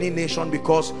go to any nation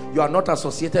because you are not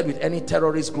associated with any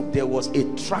terrorist group. There was a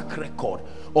track record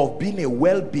of being a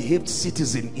well-behaved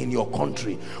citizen in your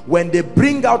country. When they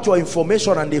bring out your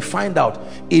information and they find out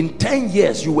in 10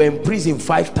 years you were in prison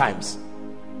 5 times.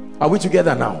 Are we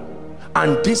together now?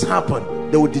 And this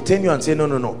happened, they will detain you and say, no,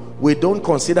 no, no, we don't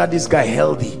consider this guy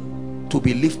healthy to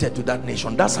be lifted to that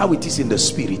nation. That's how it is in the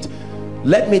spirit.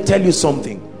 Let me tell you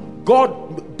something.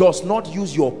 God does not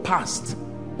use your past,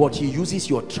 but he uses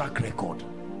your track record.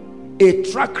 A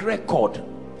track record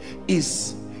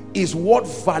is what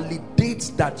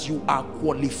validates that you are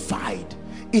qualified.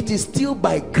 It is still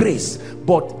by grace,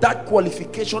 but that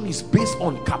qualification is based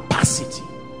on capacity.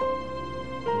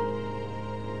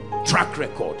 Track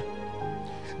record.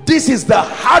 This is the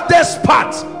hardest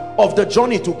part of the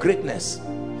journey to greatness.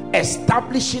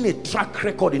 establishing a track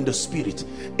record in the spirit,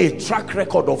 a track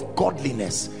record of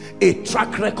godliness, a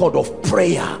track record of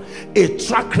prayer, a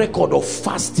track record of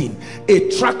fasting, a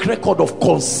track record of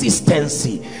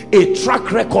consistency, a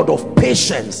track record of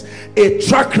patience, a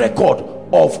track record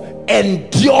of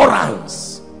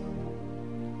endurance.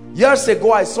 Years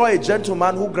ago, I saw a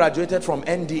gentleman who graduated from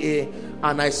NDA,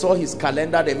 and I saw his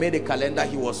calendar. They made a calendar.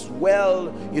 He was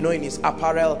well, you know, in his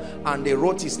apparel, and they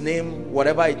wrote his name,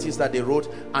 whatever it is that they wrote,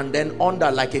 and then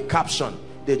under, like a caption,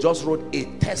 they just wrote a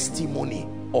testimony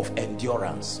of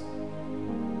endurance.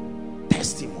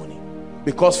 Testimony.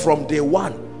 Because from day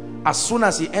one, as soon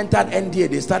as he entered NDA,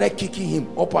 they started kicking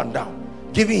him up and down,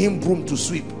 giving him broom to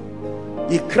sweep.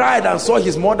 He cried and saw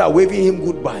his mother waving him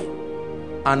goodbye,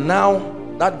 and now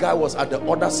that guy was at the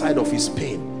other side of his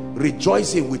pain,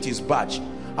 rejoicing with his badge.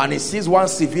 And he sees one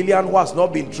civilian who has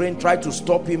not been trained try to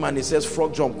stop him, and he says,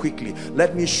 "Frog jump quickly,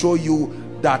 let me show you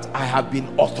that I have been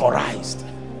authorized."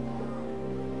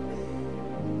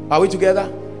 Are we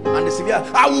together? And the civilian,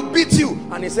 "I will beat you."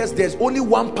 And he says, "There's only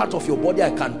one part of your body I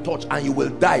can touch and you will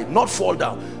die, not fall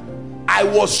down." I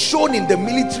was shown in the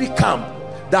military camp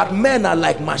that men are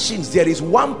like machines. There is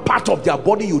one part of their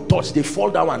body you touch, they fall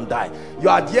down and die. You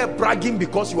are there bragging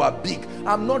because you are big.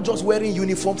 I'm not just wearing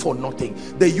uniform for nothing.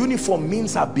 The uniform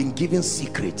means I've been given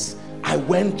secrets. I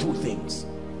went through things.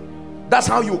 That's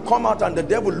how you come out and the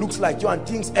devil looks like you and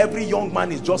thinks every young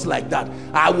man is just like that.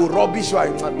 "I will rubbish you,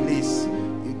 please."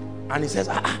 And he says,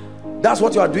 "That's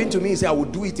what you are doing to me." He said, "I will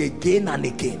do it again and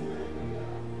again,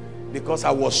 because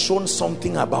I was shown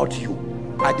something about you.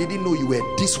 I didn't know you were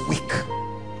this weak."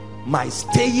 My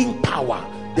staying power,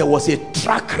 there was a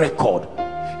track record.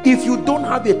 If you don't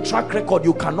have a track record,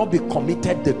 you cannot be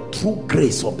committed the true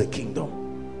grace of the kingdom.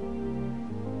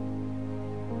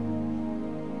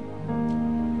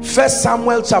 1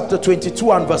 Samuel chapter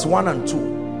 22 and verse 1 and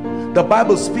 2. The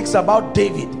Bible speaks about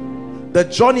David, the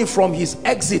journey from his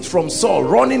exit from Saul,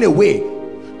 running away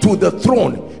to the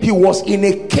throne. He was in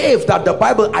a cave that the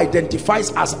Bible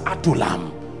identifies as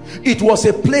Adullam. It was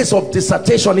a place of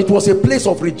dissertation. It was a place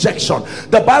of rejection.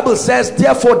 The Bible says,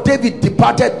 "Therefore David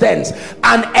departed thence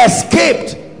and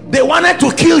escaped." They wanted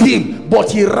to kill him,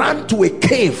 but he ran to a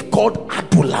cave called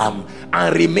Adullam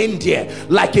and remained there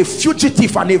like a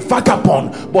fugitive and a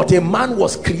vagabond. But a man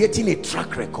was creating a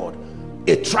track record.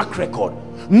 A track record.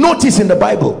 Notice in the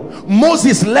Bible,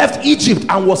 Moses left Egypt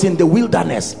and was in the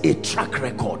wilderness. A track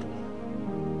record.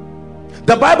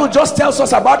 The Bible just tells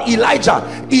us about Elijah.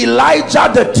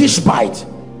 Elijah the Tishbite.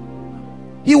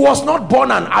 He was not born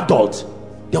an adult.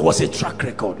 There was a track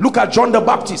record. Look at John the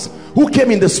Baptist, who came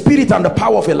in the spirit and the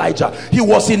power of Elijah. He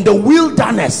was in the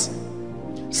wilderness.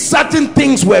 Certain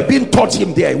things were being taught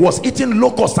him there. He was eating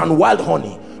locusts and wild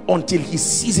honey until his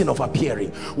season of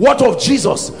appearing. What of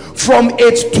Jesus? From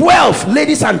age 12,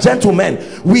 ladies and gentlemen,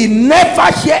 we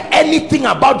never hear anything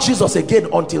about Jesus again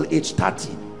until age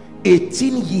 30.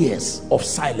 18 years of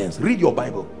silence. Read your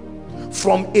Bible.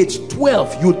 From age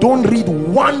 12, you don't read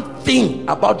one thing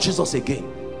about Jesus again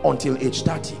until age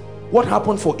 30. What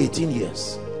happened for 18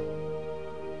 years?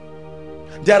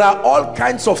 There are all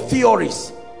kinds of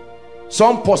theories.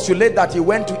 Some postulate that he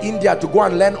went to India to go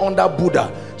and learn under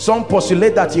Buddha. Some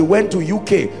postulate that he went to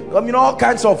UK. I mean, all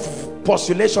kinds of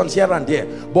postulations here and there.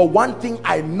 But one thing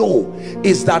I know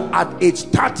is that at age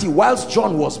 30, whilst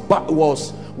John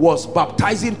was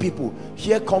baptizing people,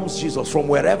 here comes Jesus from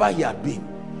wherever he had been,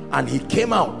 and he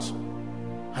came out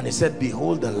and he said,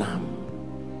 "Behold the Lamb."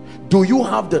 Do you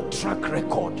have the track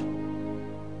record?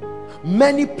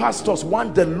 Many pastors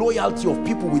want the loyalty of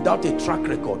people without a track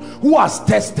record. Who has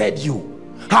tested you?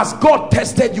 Has God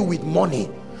tested you with money?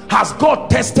 Has God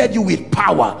tested you with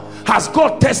power? Has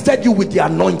God tested you with the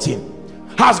anointing?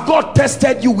 Has God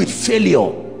tested you with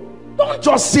failure? Don't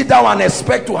just sit down and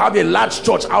expect to have a large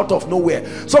church out of nowhere.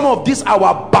 Some of these,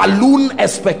 our balloon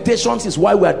expectations, is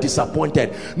why we are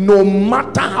disappointed. No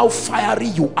matter how fiery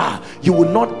you are, you will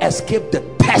not escape the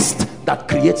test that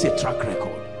creates a track record.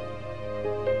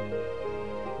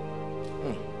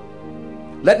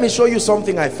 Let me show you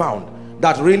something I found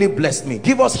that really blessed me.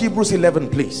 Give us Hebrews 11,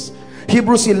 please.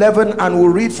 Hebrews 11, and we'll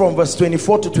read from verse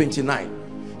 24 to 29.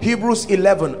 Hebrews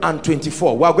 11 and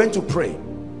 24. We are going to pray.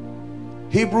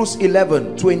 Hebrews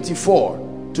 11, 24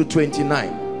 to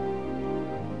 29.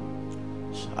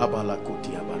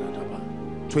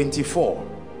 24.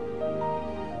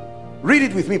 Read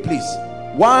it with me, please.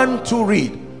 1, 2,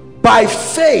 read. By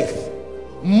faith,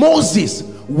 Moses,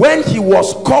 when he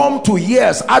was come to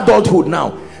years, adulthood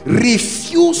now,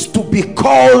 refused to be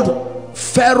called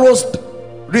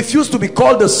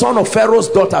the son of Pharaoh's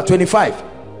daughter. 25.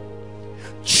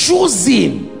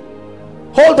 Choosing,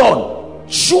 hold on,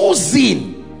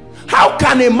 choosing How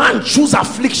can a man choose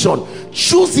affliction?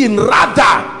 Choosing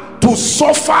rather to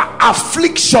suffer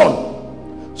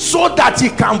affliction so that he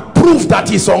can prove that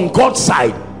he's on God's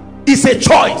side is a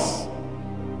choice,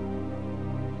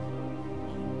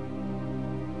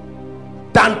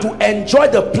 than to enjoy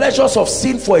the pleasures of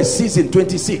sin for a season.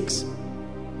 26.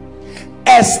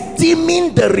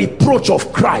 Esteeming the reproach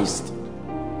of Christ's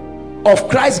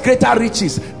greater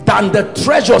riches than the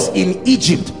treasures in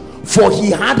Egypt, for he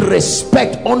had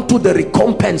respect unto the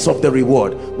recompense of the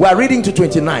reward. We are reading to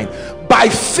 29. By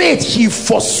faith he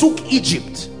forsook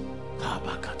Egypt,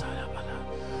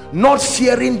 not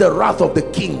fearing the wrath of the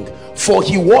king, for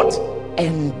he what?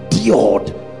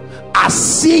 Endured, as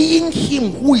seeing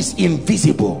him who is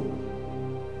invisible.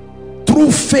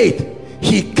 Through faith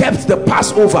he kept the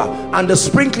Passover and the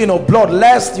sprinkling of blood,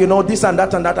 lest, you know, this and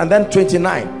that and that. And then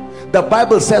 29, the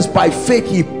Bible says, by faith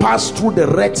he passed through the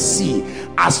Red Sea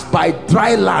as by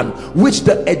dry land, which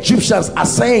the Egyptians are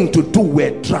saying to do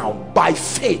were drowned. By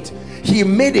faith he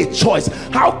made a choice.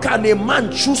 How can a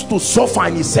man choose to suffer?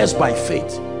 And he says by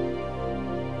faith.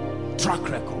 Track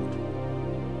record.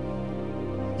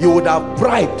 You would have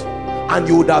bribed and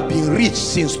you would have been rich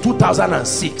since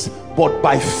 2006, but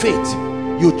by faith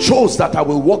you chose that I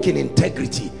will walk in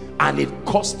integrity, and it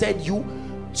costed you.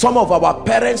 Some of our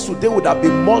parents today would have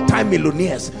been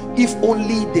multi-millionaires if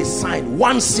only they signed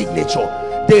one signature.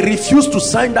 They refuse to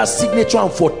sign that signature,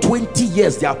 and for 20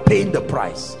 years they are paying the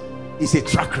price. It's a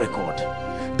track record.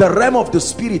 The realm of the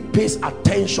spirit pays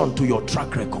attention to your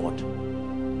track record.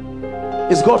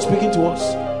 Is God speaking to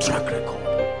us? Track record.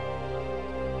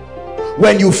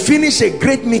 When you finish a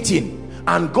great meeting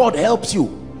and God helps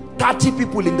you, 30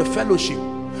 people in the fellowship,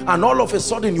 and all of a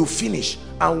sudden you finish,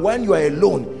 and when you are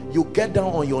alone, you get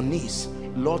down on your knees.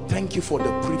 Lord, thank you for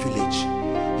the privilege.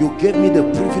 You gave me the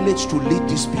privilege to lead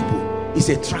these people. It's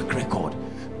a track record.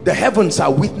 The heavens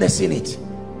are witnessing it.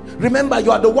 Remember,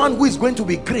 you are the one who is going to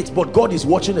be great, but God is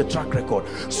watching the track record.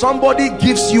 Somebody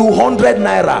gives you 100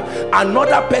 naira,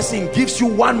 another person gives you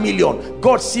 1 million.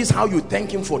 God sees how you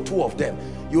thank him for 2 of them.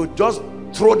 You just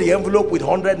throw the envelope with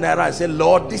 100 naira and say,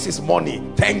 Lord, this is money,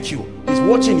 thank you. He's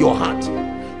watching your heart.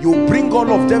 You bring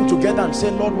all of them together and say,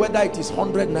 Lord, whether it is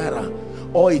 100 naira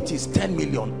or it is 10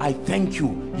 million, I thank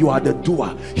you. You are the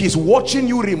doer. He's watching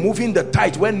you removing the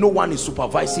tithe when no one is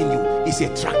supervising you. It's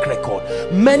a track record.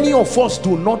 Many of us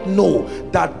do not know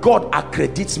that God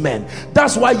accredits men.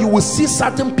 That's why you will see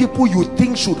certain people you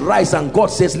think should rise, and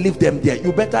God says, leave them there.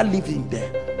 You better leave him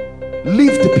there.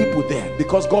 Leave the people there,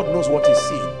 because God knows what he's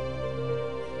seeing.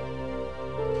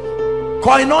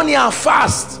 Koinonia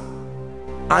fast,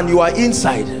 and you are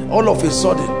inside. All of a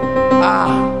sudden,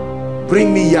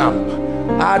 bring me yam,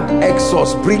 add egg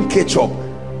sauce, bring ketchup,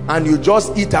 and you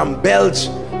just eat and belch,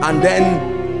 and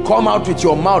then come out with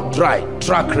your mouth dry.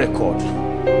 Track record.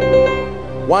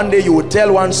 One day you will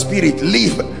tell one spirit,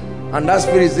 leave, and that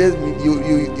spirit says,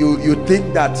 you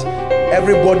think that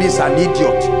everybody's an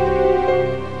idiot.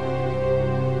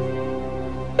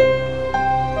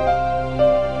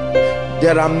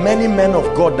 There are many men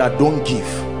of God that don't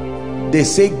give. They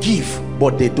say give,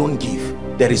 but they don't give.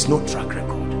 There is no track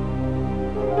record.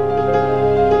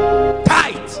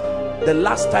 Tithe. The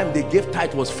last time they gave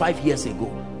tithe was 5 years ago.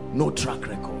 No track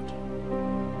record.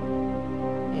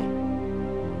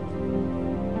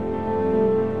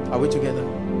 Are we together?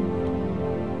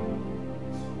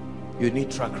 You need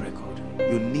track record.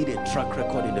 You need a track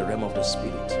record in the realm of the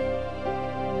spirit.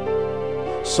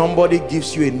 Somebody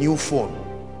gives you a new phone.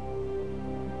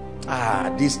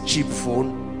 This cheap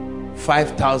phone,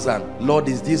 5,000. Lord,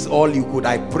 is this all you could?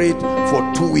 I prayed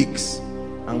for 2 weeks,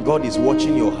 and God is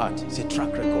watching your heart. It's a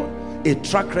track record. A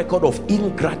track record of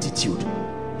ingratitude.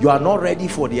 You are not ready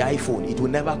for the iPhone. It will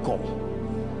never come.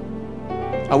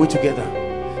 Are we together?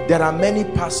 There are many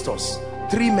pastors,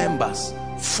 3 members,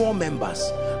 4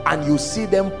 members, and you see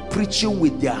them preaching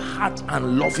with their heart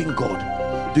and loving God.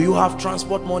 Do you have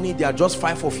transport money? There are just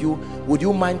 5 of you. Would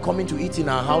you mind coming to eat in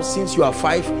our house? Since you are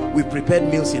 5, we prepared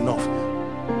meals enough.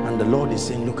 And the Lord is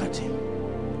saying, look at him.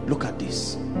 Look at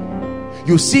this.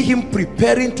 You see him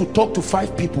preparing to talk to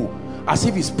 5 people as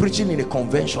if he's preaching in a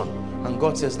convention. And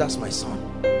God says, that's my son.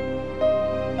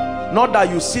 Not that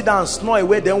you sit down and snore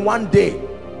away, then one day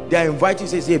they invite you,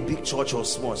 say, is it a big church or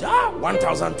small? Say,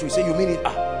 1,002. You say, you mean it?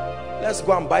 Let's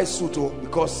go and buy suit,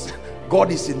 because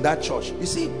God is in that church. You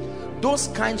see, those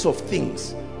kinds of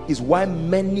things is why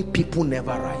many people never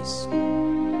rise.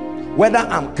 Whether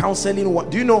I'm counseling,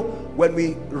 do you know, when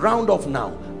we round off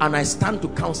now and I stand to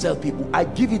counsel people, I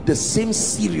give it the same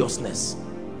seriousness,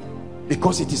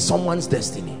 because it is someone's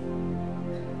destiny.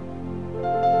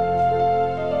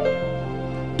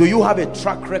 Do you have a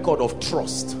track record of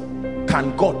trust?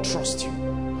 can God trust you?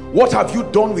 What have you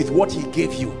done with what he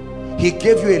gave you? He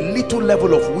gave you a little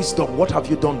level of wisdom. What have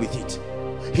you done with it?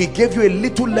 He gave you a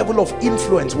little level of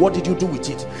influence. What did you do with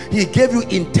it? He gave you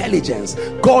intelligence.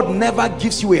 God never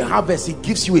gives you a harvest. He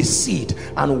gives you a seed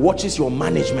and watches your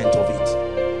management of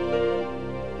it.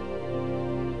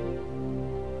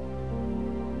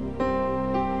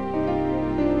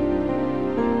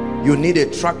 You need a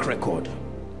track record.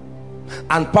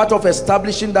 And part of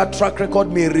establishing that track record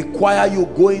may require you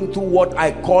going through what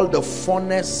I call the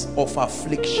furnace of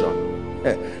affliction.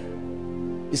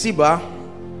 You see,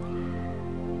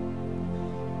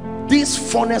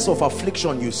 this furnace of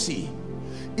affliction you see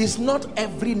is not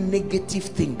every negative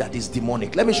thing that is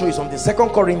demonic. Let me show you something. 2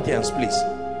 Corinthians, please.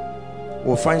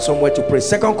 We'll find somewhere to pray.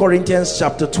 2 Corinthians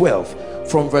chapter 12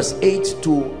 from verse 8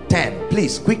 to 10.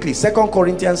 Please, quickly. 2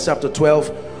 Corinthians chapter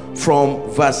 12 from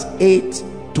verse 8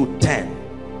 to 10.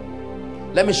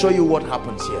 Let me show you what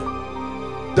happens here.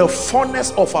 The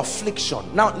furnace of affliction.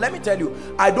 Now let me tell you,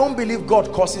 I don't believe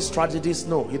God causes tragedies.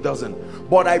 No, he doesn't.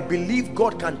 But I believe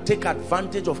God can take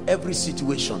advantage of every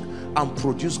situation and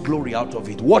produce glory out of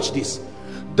it. Watch this.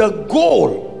 The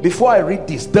goal, before I read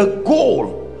this, the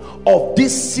goal of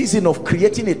this season of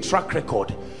creating a track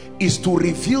record is to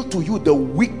reveal to you the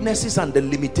weaknesses and the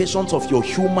limitations of your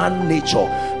human nature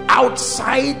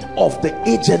outside of the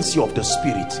agency of the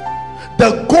Spirit.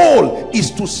 The goal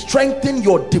is to strengthen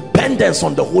your dependence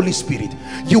on the Holy Spirit.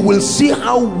 You will see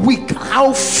how weak,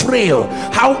 how frail,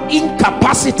 how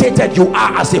incapacitated you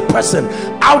are as a person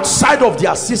outside of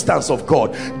the assistance of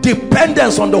God.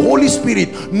 Dependence on the Holy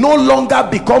Spirit no longer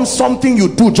becomes something you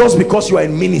do just because you are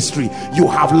in ministry. You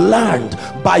have learned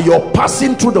by your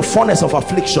passing through the furnace of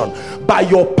affliction, by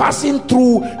your passing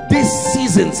through these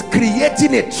seasons,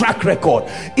 creating a track record.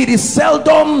 It is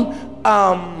seldom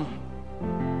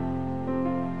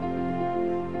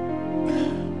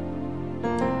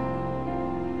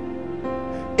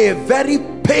a very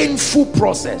painful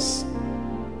process.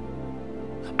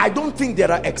 I don't think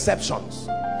there are exceptions.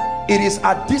 It is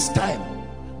at this time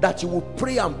that you will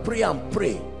pray and pray and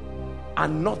pray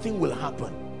and nothing will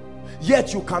happen.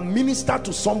 Yet you can minister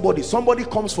to somebody. Somebody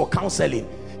comes for counseling,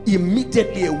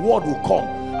 immediately a word will come.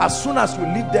 As soon as you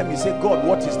leave them, you say, God,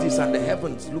 what is this? And the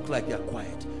heavens look like they are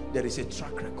quiet. There is a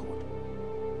track record.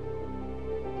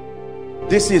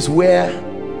 This is where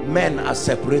men are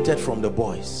separated from the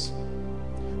boys.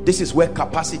 This is where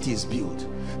capacity is built.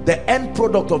 The end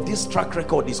product of this track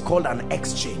record is called an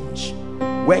exchange,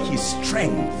 where his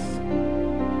strength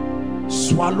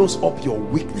swallows up your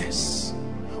weakness,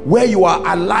 where you are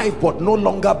alive but no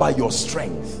longer by your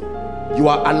strength. You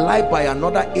are alive by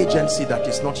another agency that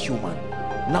is not human.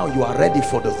 Now you are ready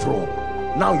for the throne.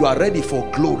 Now you are ready for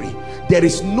glory. There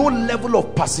is no level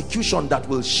of persecution that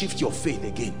will shift your faith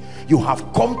again. You have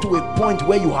come to a point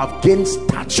where you have gained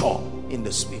stature in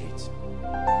the Spirit.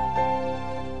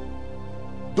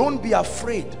 Don't be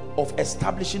afraid of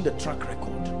establishing the track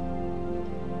record.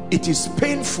 It is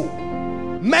painful,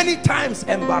 many times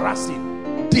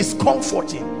embarrassing,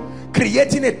 discomforting.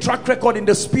 Creating a track record in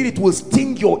the Spirit will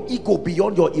sting your ego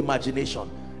beyond your imagination.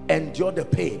 Endure the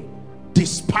pain,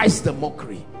 despise the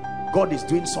mockery. God is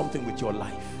doing something with your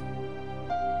life.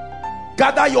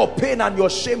 Gather your pain and your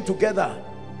shame together,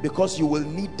 because you will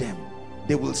need them.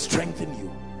 They will strengthen you.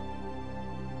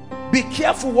 Be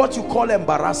careful what you call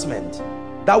embarrassment.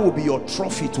 That will be your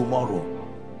trophy tomorrow.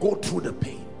 Go through the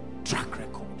pain. Track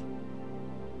record.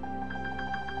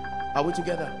 Are we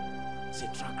together? Say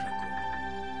track record.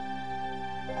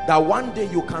 That one day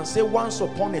you can say, once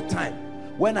upon a time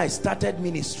when I started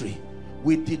ministry,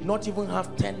 we did not even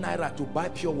have 10 naira to buy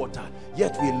pure water,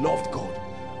 yet we loved God.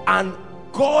 And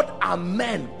God and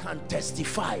men can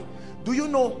testify. Do you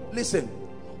know, listen,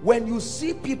 when you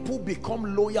see people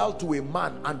become loyal to a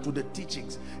man and to the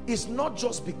teachings, it's not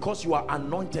just because you are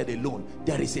anointed alone.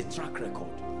 There is a track record.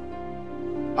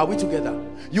 Are we together?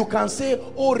 You can say,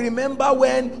 oh, remember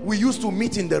when we used to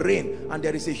meet in the rain? And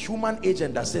there is a human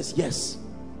agent that says yes.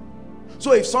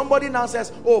 So if somebody now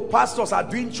says, oh, pastors are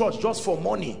doing church just for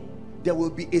money, there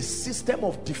will be a system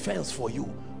of defense for you,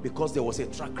 because there was a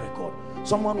track record.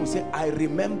 Someone will say, I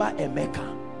remember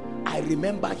Emeka. I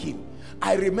remember him.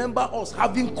 I remember us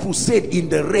having crusade in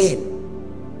the rain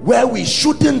where we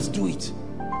shouldn't do it,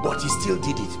 but he still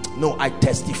did it. No, I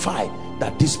testify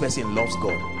that this person loves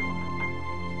God.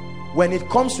 When it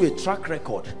comes to a track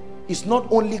record, it's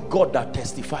not only God that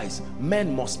testifies.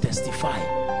 Men must testify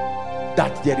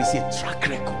that there is a track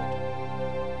record.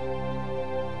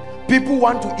 People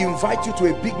want to invite you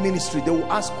to a big ministry. They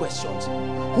will ask questions.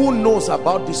 Who knows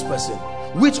about this person?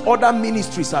 Which other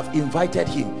ministries have invited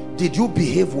him? Did you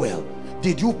behave well?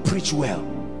 Did you preach well?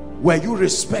 Were you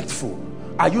respectful?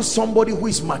 Are you somebody who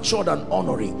is matured and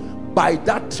honoring? By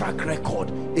that track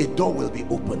record, a door will be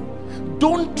open.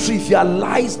 Don't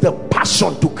trivialize the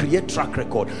passion to create track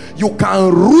record. You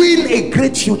can ruin a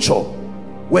great future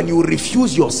when you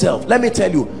refuse yourself. Let me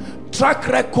tell you, track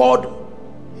record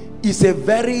is a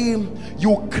very,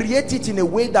 you create it in a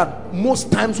way that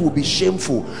most times will be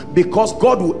shameful, because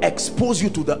God will expose you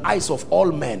to the eyes of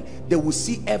all men. They will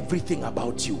see everything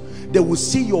about you. They will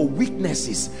see your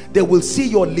weaknesses. They will see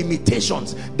your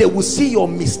limitations. They will see your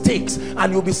mistakes.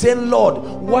 And you'll be saying, Lord,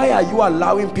 why are you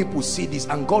allowing people to see this?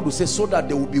 And God will say, so that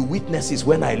there will be witnesses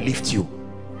when I lift you.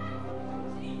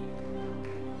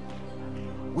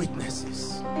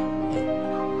 Witnesses.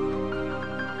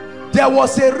 There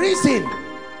was a reason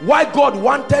why God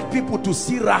wanted people to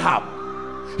see Rahab.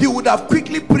 He would have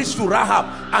quickly preached to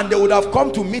Rahab and they would have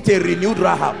come to meet a renewed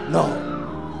Rahab. No.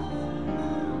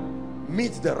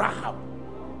 Meet the Rahab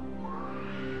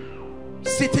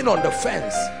sitting on the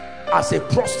fence as a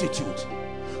prostitute,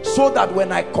 so that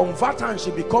when I convert her and she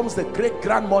becomes the great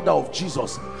grandmother of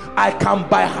Jesus, I can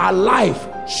by her life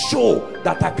show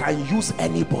that I can use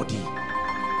anybody.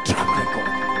 Track record.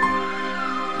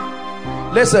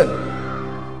 Listen,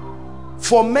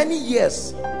 for many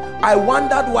years I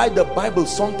wondered why the Bible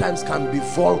sometimes can be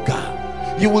vulgar.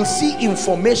 You will see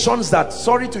informations that,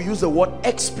 sorry to use the word,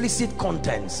 explicit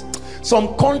contents.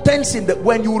 Some contents in the,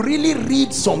 when you really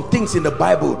read some things in the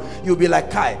Bible, you'll be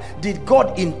like, Kai, did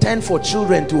God intend for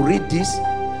children to read this?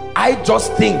 I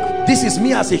just think, this is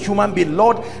me as a human being,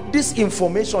 Lord, this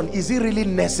information, is it really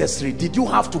necessary? Did you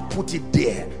have to put it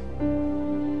there?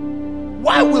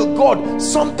 Why will God,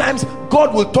 sometimes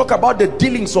God will talk about the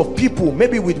dealings of people,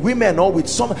 maybe with women or with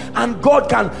some, and God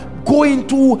can go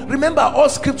into, remember, all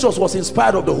scriptures was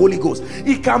inspired of the Holy Ghost.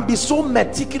 It can be so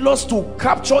meticulous to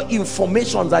capture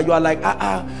information that you are like,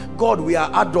 God, we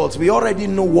are adults, we already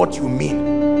know what you mean.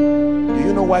 Do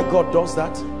you know why God does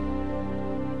that?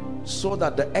 So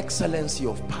that the excellency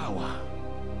of power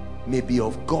may be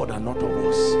of God and not of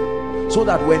us. So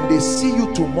that when they see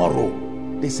you tomorrow,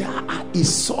 they say,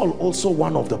 is Saul also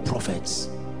one of the prophets?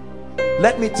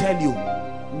 Let me tell you,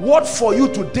 what for you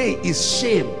today is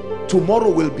shame,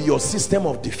 tomorrow will be your system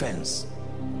of defense.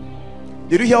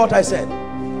 Did you hear what I said?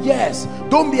 Yes.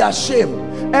 Don't be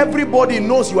ashamed. Everybody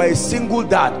knows you are a single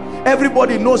dad.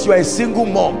 Everybody knows you are a single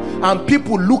mom, and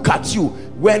people look at you.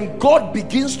 When God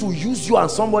begins to use you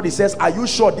and somebody says, are you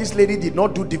sure this lady did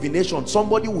not do divination?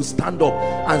 Somebody will stand up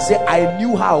and say, I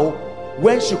knew how,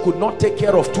 when she could not take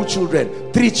care of 2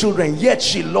 children, 3 children, yet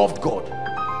she loved God.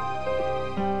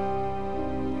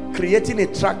 Creating a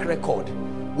track record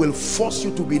will force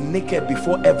you to be naked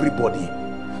before everybody.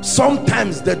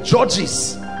 Sometimes the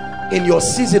judges in your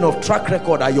season of track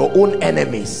record are your own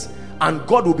enemies, and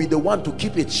God will be the one to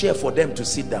keep a chair for them to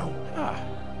sit down.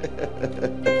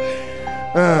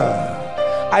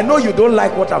 I know you don't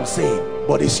like what I'm saying,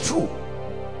 but it's true.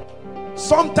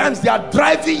 Sometimes they are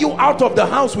driving you out of the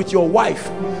house with your wife,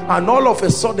 and all of a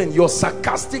sudden your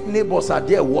sarcastic neighbors are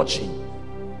there watching.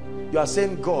 You are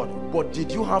saying, God, but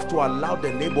did you have to allow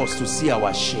the neighbors to see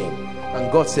our shame?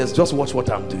 And God says, just watch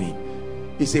what I'm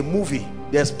doing. It's a movie.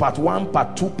 There's part 1,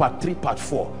 part 2, part 3, part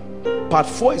 4. Part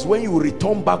 4 is when you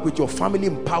return back with your family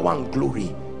in power and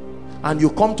glory, and you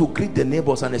come to greet the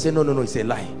neighbors and they say, no, it's a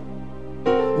lie.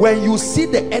 When you see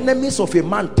the enemies of a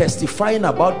man testifying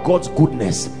about God's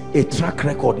goodness, a track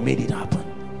record made it happen.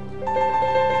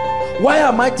 Why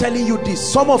am I telling you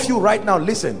this? Some of you right now,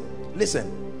 listen.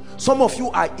 Some of you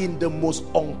are in the most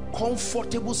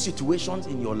uncomfortable situations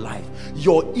in your life.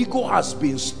 Your ego has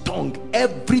been stung.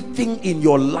 Everything in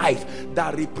your life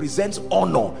that represents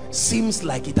honor seems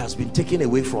like it has been taken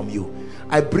away from you.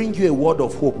 I bring you a word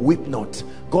of hope. Weep not.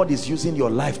 God is using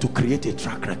your life to create a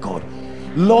track record.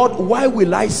 Lord, why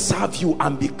will I serve you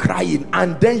and be crying,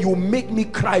 and then you make me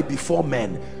cry before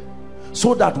men,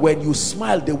 so that when you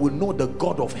smile they will know the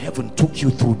God of heaven took you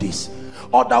through this?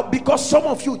 Or that, because some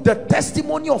of you, the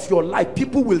testimony of your life,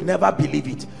 people will never believe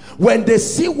it. When they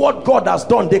see what God has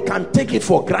done, they can take it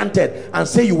for granted and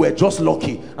say you were just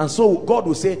lucky. And so God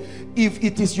will say, if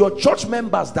it is your church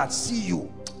members that see you,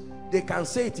 they can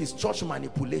say it is church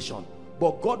manipulation.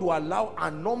 But God will allow a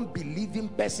non-believing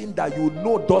person that you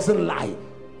know doesn't lie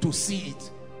to see it.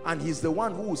 And he's the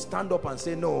one who will stand up and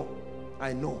say, no,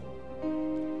 I know.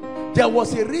 There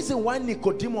was a reason why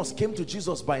Nicodemus came to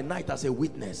Jesus by night as a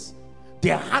witness.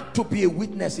 There had to be a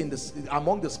witness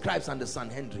among the scribes and the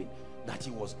Sanhedrin that he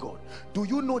was God. Do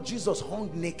you know Jesus hung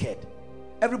naked?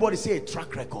 Everybody say a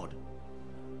track record.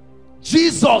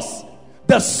 Jesus,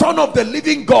 the Son of the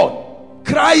living God,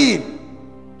 crying.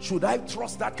 Should I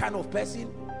trust that kind of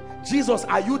person? Jesus,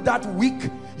 are you that weak?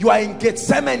 You are in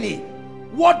Gethsemane.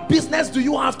 What business do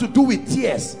you have to do with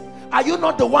tears? Are you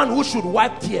not the one who should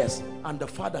wipe tears? And the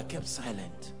Father kept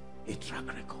silent. A track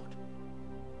record.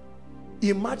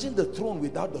 Imagine the throne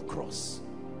without the cross.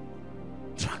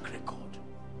 Track record.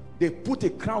 They put a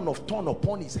crown of thorn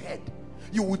upon his head.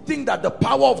 You would think that the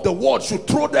power of the world should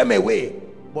throw them away,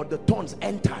 but the thorns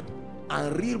entered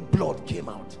and real blood came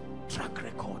out. Track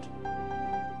record.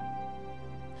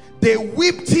 They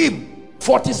whipped him,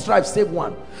 40 stripes save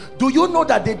one. Do you know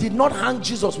that they did not hang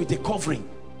Jesus with a covering?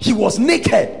 He was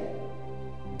naked.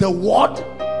 The word,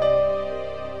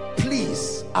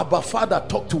 please, Abba Father,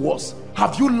 talk to us.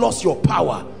 Have you lost your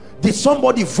power? Did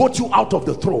somebody vote you out of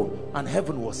the throne? And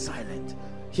heaven was silent.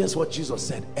 Here's what Jesus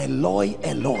said: Eloi,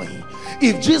 Eloi.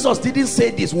 If Jesus didn't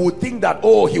say this, we would think that,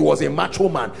 oh, he was a macho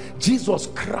man. Jesus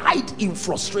cried in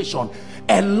frustration,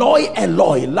 Eloi,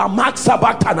 Eloi, lama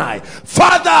sabachthani.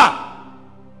 Father,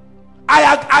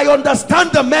 I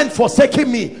understand the men forsaking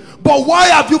me, but why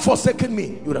have you forsaken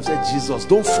me? You would have said, Jesus,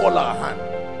 don't fall our hand.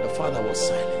 The Father was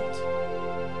silent.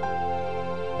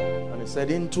 And he said,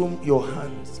 into your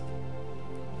hands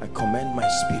I commend my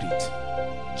spirit.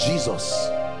 Jesus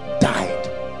died.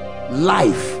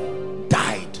 Life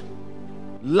died.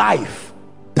 Life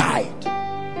died.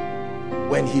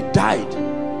 When he died,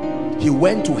 he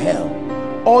went to hell.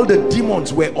 All the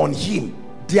demons were on him.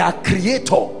 Their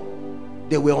creator,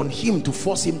 they were on him to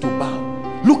force him to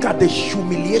bow. Look at the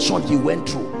humiliation he went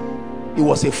through. It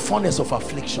was a furnace of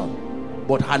affliction.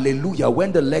 But hallelujah,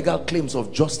 when the legal claims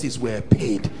of justice were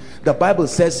paid, the Bible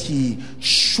says he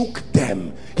shook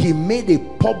them. He made a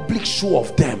public show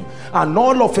of them. And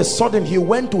all of a sudden he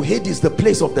went to Hades, the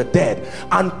place of the dead,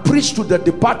 and preached to the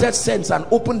departed saints and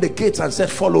opened the gates and said,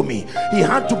 follow me. He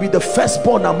had to be the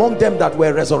firstborn among them that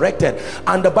were resurrected.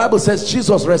 And the Bible says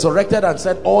Jesus resurrected and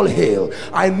said, all hail.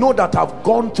 I know that I've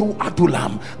gone through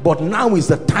Adullam, but now is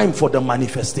the time for the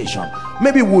manifestation.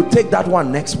 Maybe we'll take that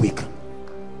one next week.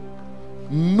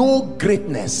 No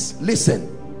greatness, listen,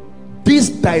 this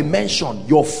dimension,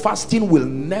 your fasting will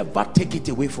never take it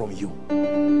away from you.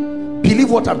 Believe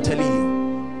what I'm telling you.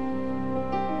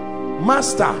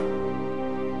 Master,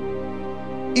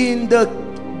 in the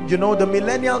the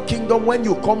millennial kingdom, when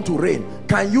you come to reign,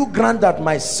 can you grant that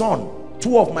my son,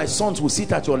 two of my sons will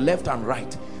sit at your left and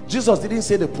right? Jesus didn't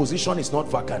say the position is not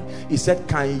vacant. He said,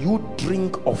 can you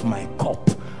drink of my cup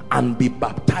and be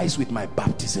baptized with my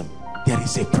baptism? There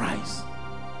is a prize.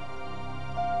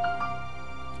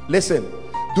 Listen,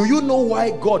 do you know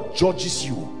why God judges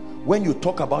you when you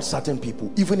talk about certain people,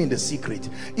 even in the secret?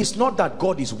 It's not that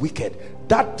God is wicked.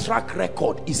 That track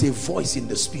record is a voice in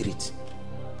the spirit.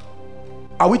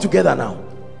 Are we together now?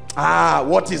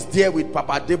 What is there with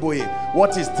Papa Deboye?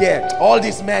 What is there? All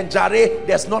these men, Jare,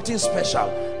 there's nothing special.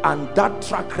 And that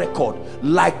track record,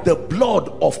 like the blood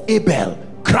of Abel,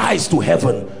 cries to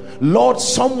heaven, Lord,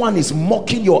 someone is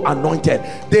mocking your anointed.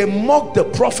 They mocked the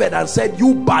prophet and said,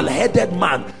 you bald-headed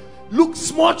man. Look,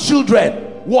 small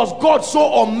children. Was God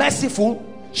so unmerciful?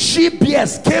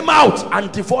 She-bears came out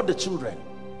and devoured the children.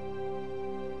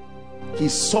 He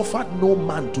suffered no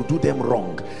man to do them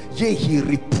wrong. Yea, he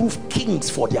reproved kings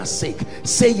for their sake,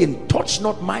 saying, touch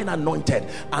not mine anointed,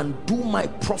 and do my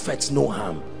prophets no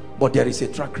harm. But there is a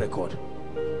track record.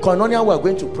 Koinonia, we are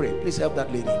going to pray. Please help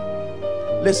that lady.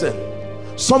 Listen,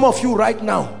 some of you right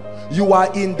now, you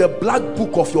are in the black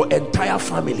book of your entire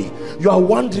family. You are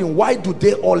wondering, why do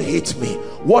they all hate me?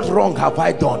 What wrong have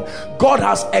I done? God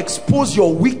has exposed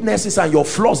your weaknesses and your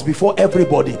flaws before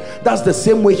everybody. That's the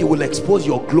same way he will expose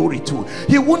your glory too.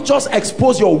 He won't just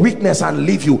expose your weakness and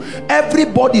leave you.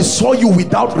 Everybody saw you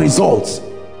without results.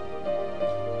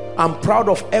 I'm proud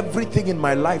of everything in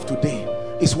my life today.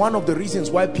 It's one of the reasons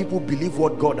why people believe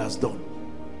what God has done.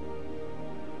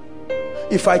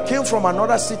 If I came from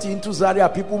another city into Zaria,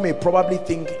 people may probably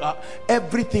think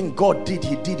everything God did,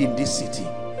 he did in this city.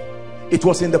 It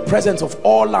was in the presence of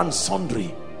all and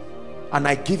sundry, and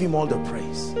I give him all the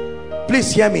praise.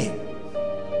 Please hear me.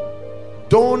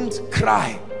 Don't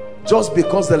cry just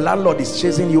because the landlord is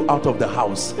chasing you out of the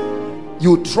house.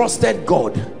 You trusted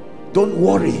God. Don't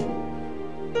worry.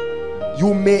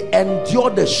 You may endure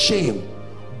the shame,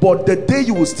 but the day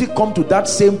you will still come to that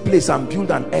same place and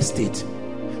build an estate,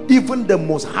 even the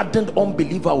most hardened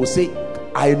unbeliever will say,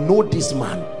 I know this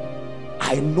man.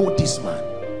 I know this man.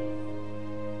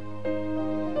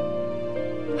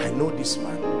 I know this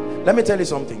man. Let me tell you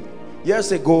something.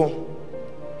 Years ago,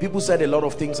 People said a lot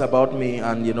of things about me,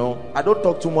 and you know, I don't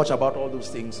talk too much about all those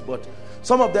things, but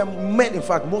some of them, in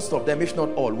fact most of them, if not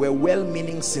all, were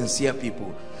well-meaning, sincere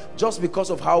people. Just because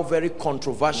of how very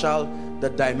controversial the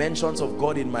dimensions of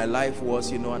God in my life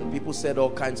was, you know, and people said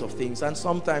all kinds of things, and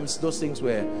sometimes those things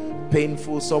were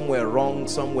painful, some were wrong,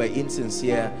 some were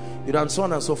insincere, you know, and so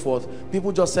on and so forth.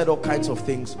 People just said all kinds of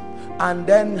things. And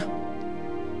then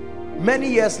many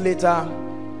years later,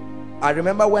 I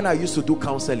remember when I used to do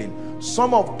counseling,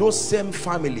 some of those same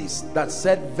families that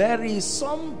said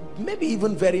some maybe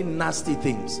even very nasty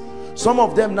things, some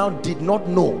of them now did not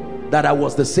know that I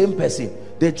was the same person.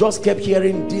 They just kept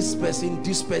hearing this person,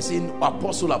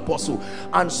 apostle, apostle.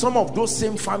 And some of those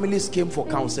same families came for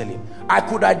counseling. I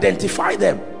could identify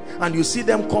them. And you see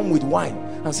them come with wine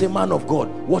and say, man of God,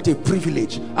 what a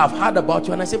privilege. I've heard about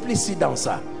you. And I say, please sit down,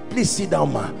 sir. Please sit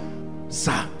down, ma.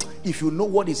 Sir, if you know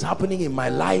what is happening in my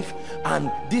life,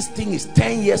 and this thing is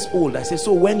 10 years old. I say,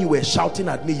 so when you were shouting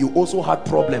at me, you also had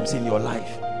problems in your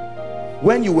life.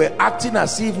 When you were acting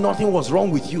as if nothing was wrong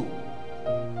with you.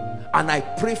 And I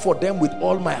pray for them with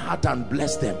all my heart and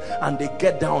bless them, and they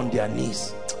get down on their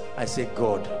knees. I say,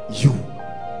 God,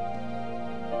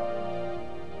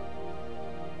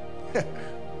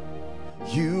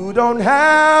 you don't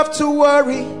have to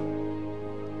worry,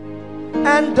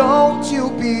 and don't you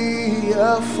be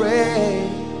afraid.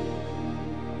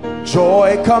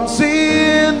 Joy comes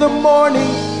in the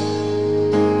morning,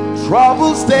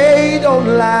 troubles they don't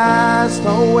last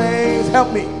always.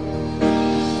 Help me.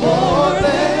 For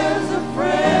there's a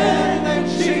friend named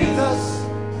Jesus,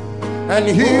 and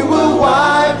he will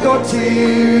wipe your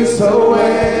tears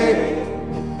away.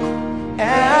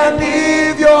 And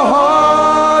if your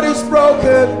heart is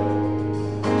broken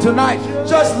tonight,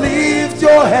 just lift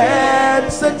your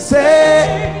hands and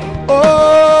say,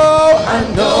 oh, I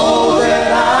know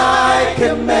that I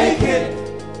can make it.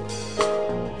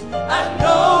 I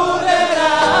know that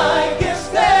I can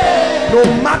stand. No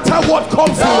matter what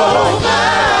comes in your life, no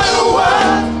matter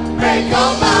what may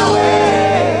come my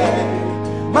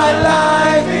way, my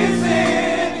life is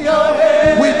in your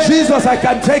hands. With Jesus I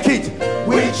can take it.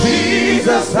 With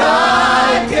Jesus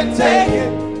I can take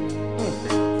it.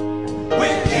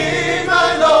 With him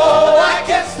I know I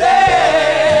can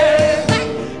stand.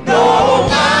 No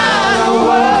matter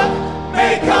what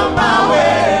may come my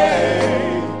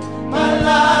way, my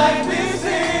life is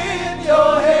in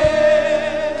your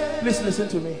hands. Please listen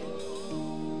to me.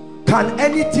 Can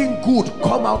anything good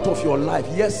come out of your life?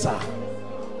 Yes, sir.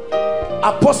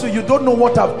 Apostle, you don't know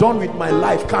what I've done with my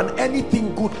life. Can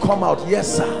anything good come out?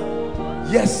 Yes, sir.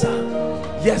 Yes,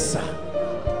 sir. Yes, sir.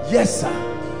 Yes, sir.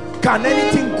 Can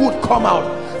anything good come out?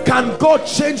 Can God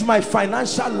change my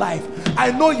financial life?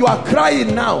 I know you are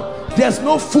crying now. There's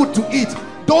no food to eat.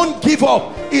 Don't give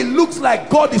up. It looks like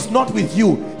God is not with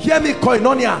you. Hear me,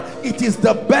 Koinonia. It is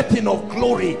the birthing of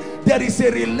glory. There is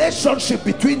a relationship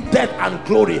between death and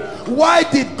glory. Why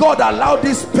did God allow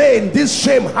this pain, this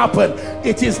shame happen?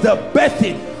 It is the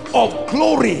birthing of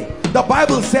glory. The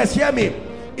Bible says, hear me,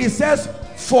 it says,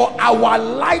 for our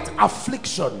light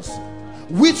afflictions,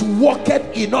 which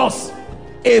worketh in us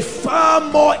a far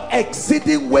more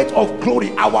exceeding weight of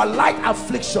glory. Our light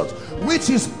afflictions, which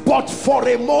is but for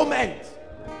a moment.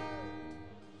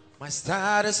 My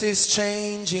status is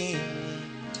changing.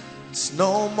 It's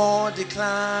no more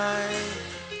decline.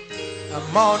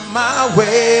 I'm on my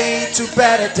way to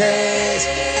better days.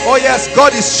 Oh yes,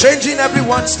 God is changing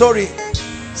everyone's story.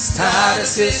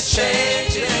 Status is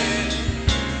changing.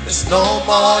 There's no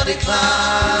more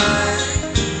decline.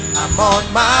 I'm on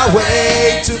my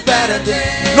way to better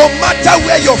days. No matter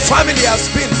where your family has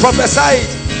been, prophesy it.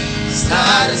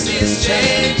 Status is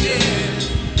changing.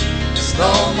 There's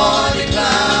no more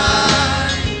decline.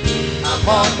 I'm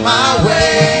on my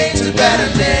way to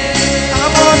better days.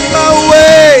 I'm on my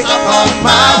way. I'm on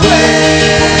my way.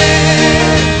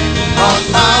 On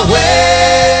my way.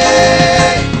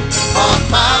 On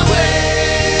my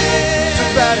way to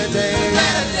better days.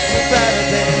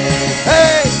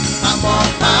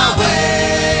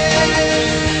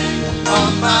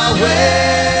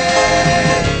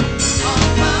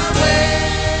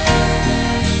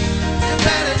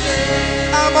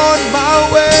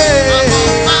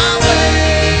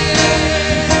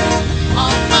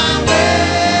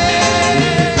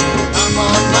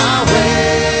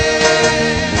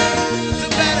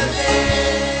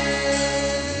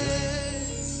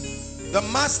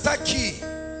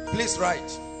 Please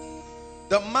write.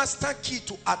 The master key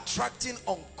to attracting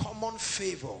uncommon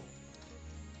favor.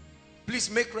 Please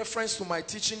make reference to my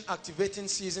teaching, Activating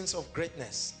Seasons of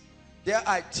Greatness. There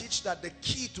I teach that the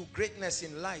key to greatness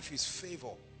in life is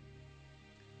favor.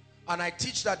 And I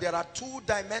teach that there are two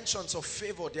dimensions of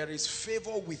favor. There is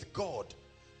favor with God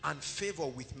and favor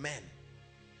with men.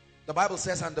 The Bible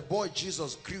says, and the boy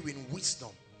Jesus grew in wisdom,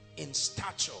 in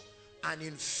stature, and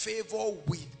in favor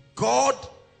with God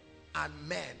and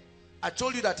men. I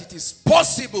told you that it is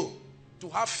possible to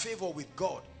have favor with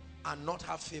God and not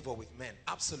have favor with men.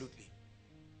 Absolutely.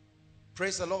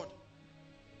 Praise the Lord.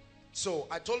 So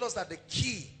I told us that the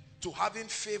key to having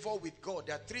favor with God,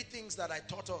 there are three things that I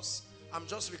taught us. I'm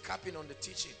just recapping on the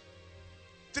teaching.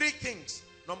 Three things.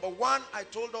 Number one, I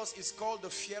told us, is called the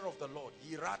fear of the Lord.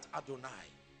 Yirat Adonai.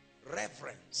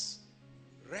 Reverence.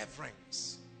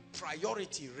 Reverence.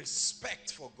 Priority.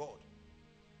 Respect for God.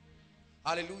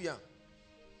 Hallelujah.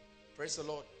 Praise the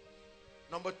Lord.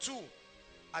 Number two,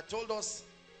 I told us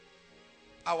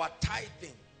our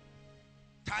tithing.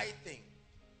 Tithing.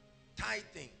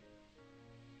 Tithing.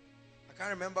 I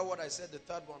can't remember what I said the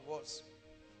third one was.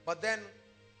 But then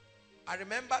I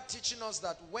remember teaching us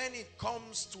that when it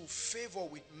comes to favor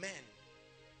with men,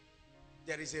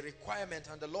 there is a requirement,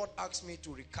 and the Lord asked me to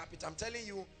recap it. I'm telling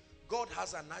you, God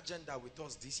has an agenda with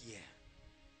us this year.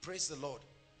 Praise the Lord.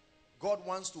 God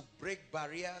wants to break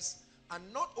barriers and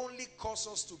not only cause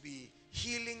us to be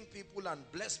healing people and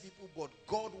bless people, but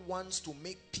God wants to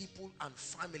make people and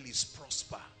families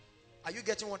prosper. Are you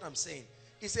getting what I'm saying?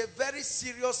 It's a very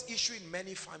serious issue in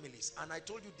many families, and I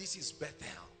told you this is Bethel.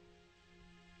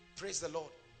 Praise the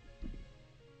Lord.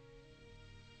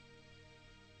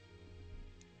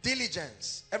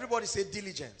 Diligence. Everybody say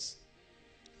diligence.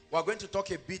 We're going to talk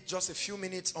a bit, just a few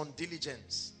minutes, on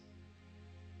diligence.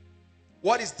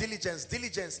 What is diligence?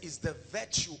 Diligence is the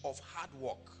virtue of hard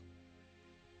work.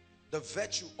 The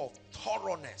virtue of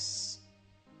thoroughness.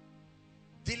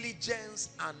 Diligence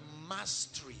and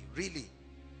mastery. Really.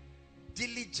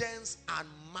 Diligence and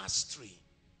mastery.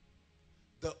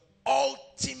 The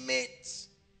ultimate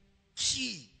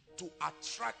key to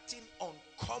attracting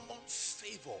uncommon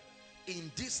favor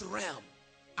in this realm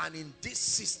and in this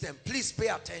system, please pay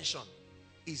attention,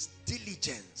 is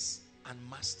diligence and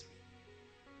mastery.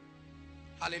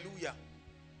 Hallelujah.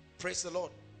 Praise the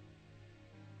Lord.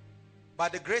 By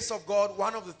the grace of God,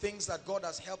 one of the things that God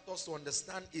has helped us to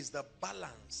understand is the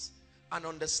balance and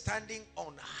understanding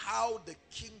on how the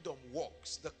kingdom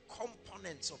works, the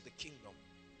components of the kingdom.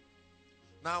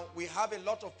 Now, we have a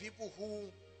lot of people who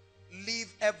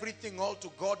leave everything all to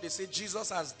God. They say, Jesus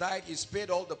has died, he's paid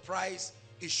all the price,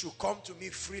 it should come to me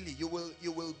freely. You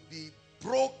will be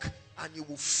broke and you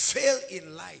will fail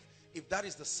in life if that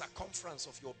is the circumference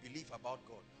of your belief about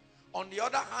God. On the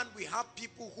other hand, we have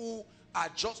people who are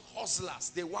just hustlers.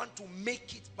 They want to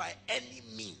make it by any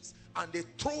means, and they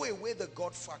throw away the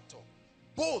God factor.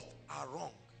 Both are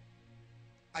wrong.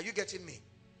 Are you getting me?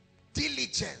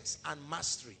 Diligence and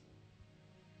mastery.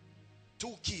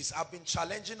 Two keys. I've been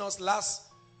challenging us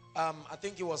I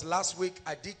think it was last week.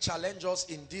 I did challenge us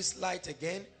in this light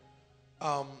again.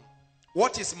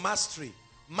 What is mastery?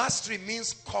 Mastery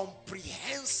means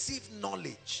comprehensive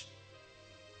knowledge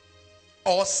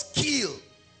or skill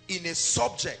in a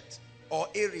subject or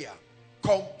area.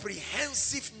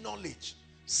 Comprehensive knowledge,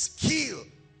 skill,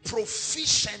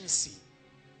 proficiency,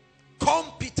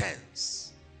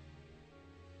 competence.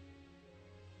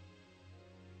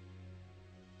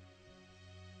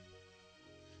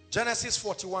 Genesis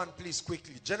 41, please,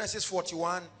 quickly. Genesis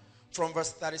 41 from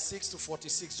verse 36 to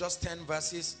 46, just 10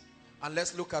 verses. And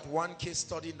let's look at one case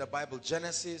study in the Bible.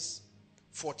 Genesis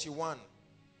 41.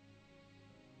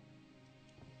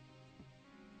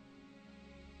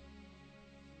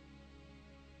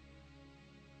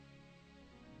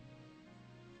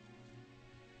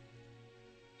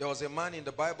 There was a man in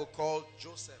the Bible called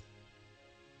Joseph.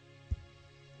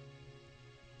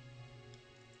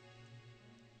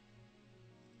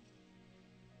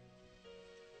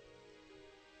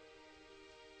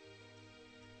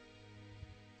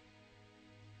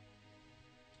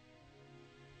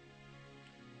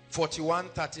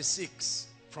 (41:36)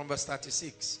 from verse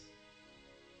 36.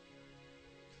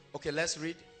 Okay, let's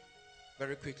read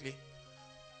very quickly.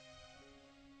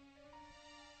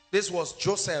 This was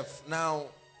Joseph now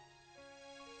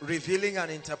revealing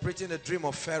and interpreting the dream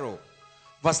of Pharaoh.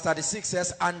 Verse 36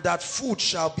 says, and that food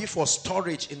shall be for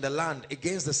storage in the land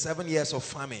against the 7 years of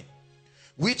famine,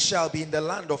 which shall be in the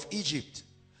land of Egypt,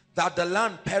 that the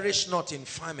land perish not in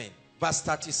famine. Verse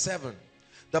 37.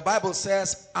 The Bible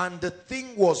says, and the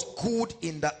thing was good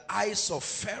in the eyes of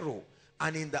Pharaoh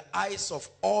and in the eyes of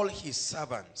all his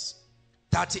servants.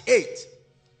 38.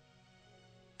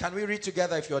 Can we read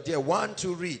together if you're there? 1,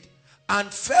 2, read.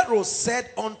 And Pharaoh said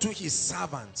unto his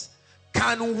servants,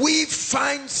 can we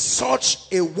find such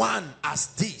a one as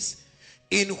this,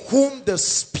 in whom the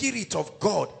Spirit of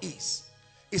God is?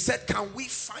 He said, can we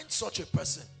find such a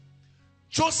person?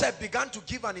 Joseph began to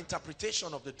give an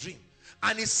interpretation of the dream.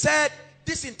 And he said,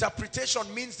 this interpretation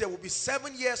means there will be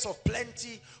 7 years of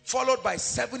plenty followed by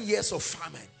 7 years of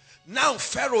famine. Now,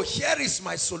 Pharaoh, here is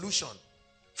my solution.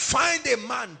 Find a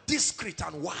man discreet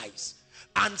and wise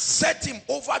and set him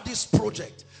over this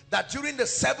project, that during the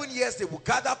 7 years they will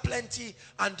gather plenty,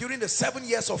 and during the 7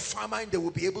 years of famine they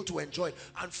will be able to enjoy it.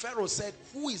 And Pharaoh said,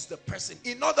 who is the person?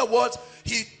 In other words,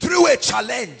 he threw a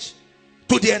challenge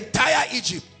to the entire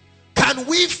Egypt. Can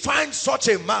we find such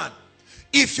a man?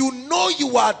 If you know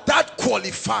you are that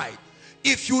qualified,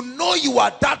 if you know you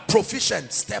are that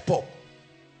proficient, step up.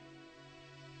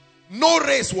 No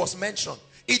race was mentioned.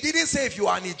 He didn't say if you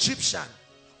are an Egyptian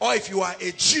or if you are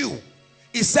a Jew.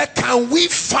 He said, can we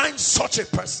find such a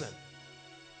person?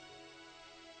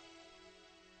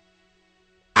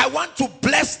 I want to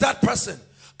bless that person.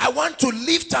 I want to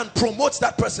lift and promote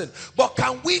that person. But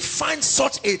can we find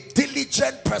such a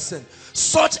diligent person,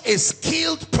 such a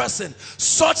skilled person,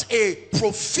 such a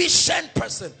proficient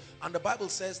person? And the Bible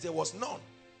says there was none.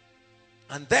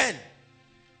 And then,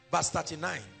 verse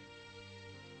 39.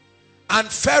 And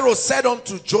Pharaoh said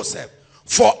unto Joseph,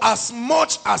 for as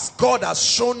much as God has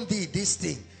shown thee this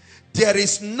thing, there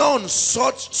is none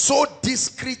such so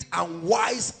discreet and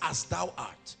wise as thou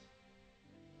art.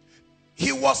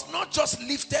 He was not just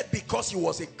lifted because he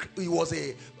was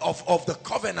of the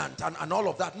covenant and all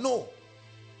of that. No.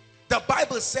 The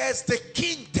Bible says the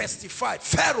king testified,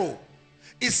 Pharaoh,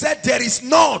 he said there is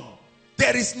none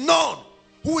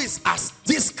who is as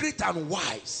discreet and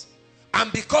wise.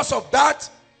 And because of that,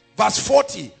 verse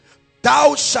 40,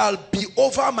 thou shalt be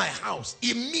over my house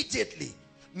immediately.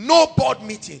 No board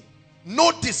meeting,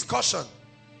 no discussion.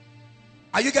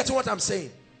 Are you getting what I'm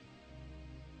saying?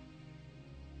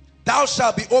 Thou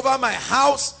shalt be over my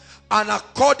house, and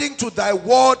according to thy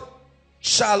word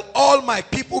shall all my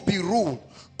people be ruled.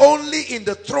 Only in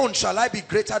the throne shall I be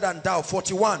greater than thou.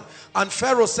 41. And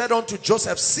Pharaoh said unto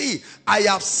Joseph, see, I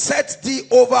have set thee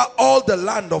over all the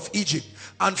land of Egypt.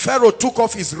 And Pharaoh took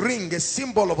off his ring, a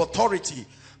symbol of authority,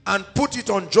 and put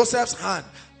it on Joseph's hand,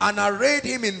 and arrayed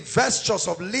him in vestures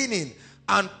of linen,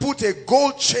 and put a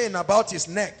gold chain about his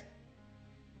neck.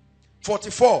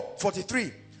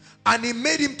 43. And he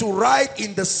made him to ride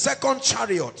in the second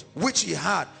chariot which he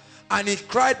had, and he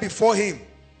cried before him,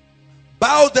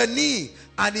 bow the knee,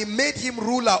 and he made him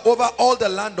ruler over all the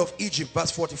land of Egypt. Verse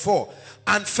 44.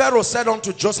 And Pharaoh said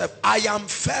unto Joseph, I am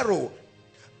Pharaoh,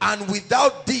 and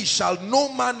without thee shall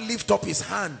no man lift up his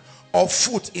hand or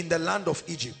foot in the land of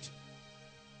Egypt.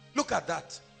 Look at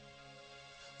that.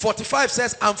 45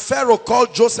 says, and Pharaoh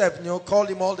called Joseph, called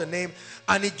him all the name,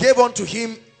 and he gave unto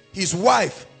him his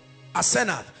wife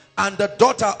Asenath, and the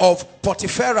daughter of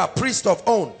Potipharah, priest of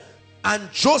On.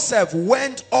 And Joseph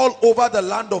went all over the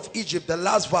land of Egypt. The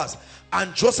last verse.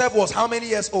 And Joseph was how many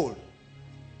years old?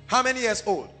 How many years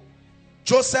old?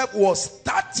 Joseph was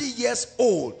 30 years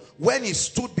old when he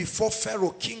stood before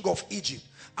Pharaoh, king of Egypt.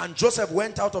 And Joseph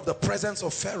went out of the presence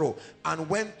of Pharaoh and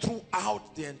went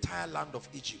throughout the entire land of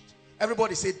Egypt.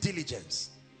 Everybody say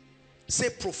diligence. Say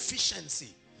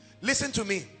proficiency. Listen to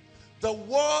me. The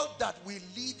world that we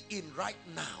live in right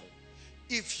now,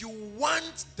 if you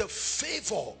want the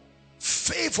favor,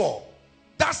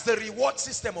 that's the reward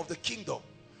system of the kingdom.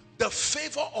 The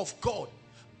favor of God.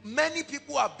 Many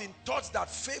people have been taught that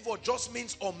favor just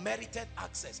means unmerited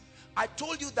access. I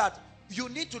told you that you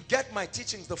need to get my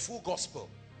teachings, the full gospel.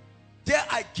 There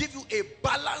I give you a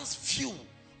balanced view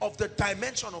of the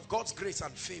dimension of God's grace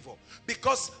and favor.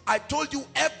 Because I told you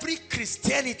every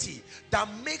Christianity that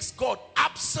makes God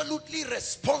absolutely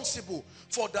responsible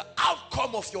for the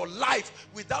outcome of your life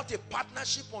without a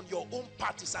partnership on your own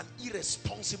part is an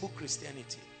irresponsible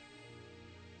Christianity.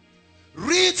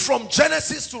 Read from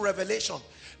Genesis to Revelation.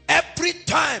 Every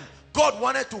time God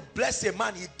wanted to bless a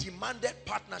man, he demanded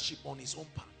partnership on his own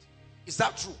part. Is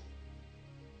that true?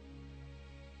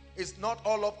 It's not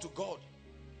all up to God,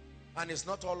 and it's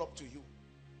not all up to you.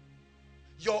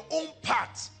 Your own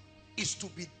part is to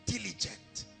be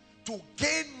diligent, to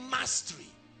gain mastery.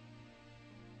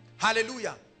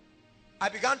 Hallelujah. I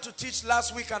began to teach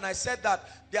last week, and I said that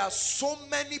there are so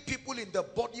many people in the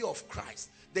body of Christ.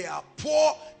 They are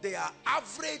poor, they are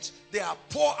average, they are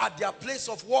poor at their place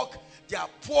of work, they are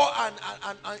poor and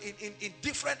in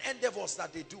different endeavors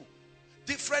that they do.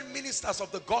 Different ministers of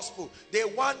the gospel, they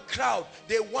want crowd,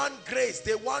 they want grace,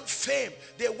 they want fame,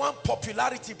 they want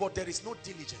popularity, but there is no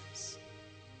diligence.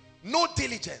 No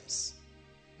diligence.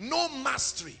 No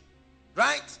mastery.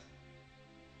 Right?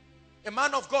 A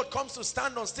man of God comes to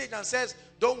stand on stage and says,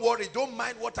 don't worry, don't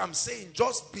mind what I'm saying,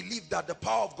 just believe that the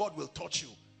power of God will touch you.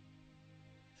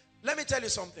 Let me tell you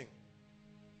something.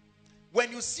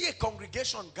 When you see a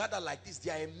congregation gather like this,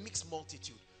 they are a mixed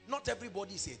multitude. Not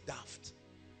everybody is a daft.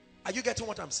 Are you getting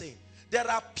what I'm saying? There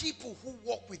are people who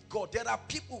walk with God. There are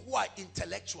people who are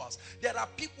intellectuals. There are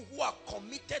people who are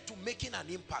committed to making an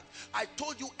impact. I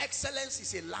told you excellence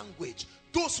is a language.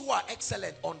 Those who are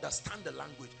excellent understand the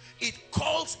language. It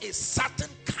calls a certain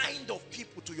kind of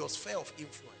people to your sphere of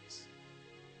influence.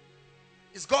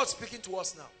 Is God speaking to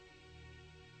us now?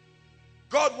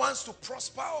 God wants to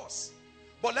prosper us.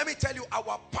 But let me tell you,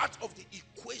 our part of the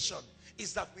equation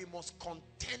is that we must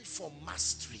contend for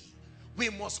mastery. We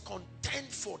must contend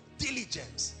for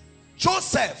diligence.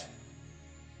 Joseph,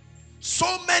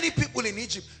 so many people in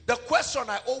Egypt. The question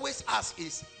I always ask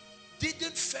is,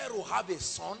 didn't Pharaoh have a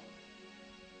son?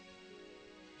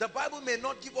 The Bible may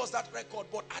not give us that record,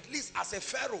 but at least as a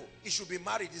Pharaoh, he should be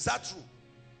married. Is that true?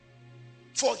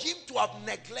 For him to have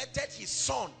neglected his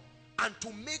son and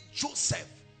to make Joseph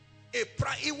a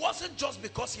pride, it wasn't just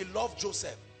because he loved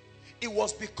Joseph. It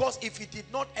was because if he did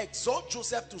not exhort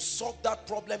Joseph to solve that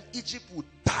problem, Egypt would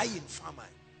die in famine.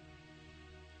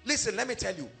 Listen, let me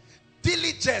tell you,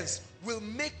 diligence will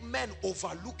make men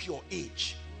overlook your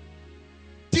age.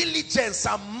 Diligence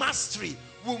and mastery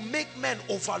will make men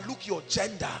overlook your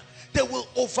gender. They will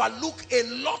overlook a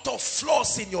lot of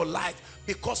flaws in your life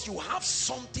because you have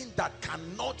something that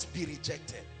cannot be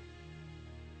rejected.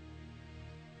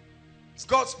 Is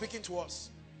God speaking to us?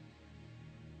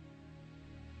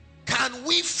 Can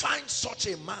we find such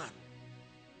a man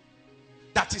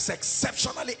that is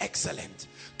exceptionally excellent?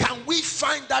 Can we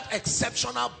find that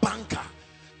exceptional banker?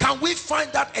 Can we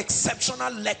find that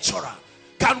exceptional lecturer?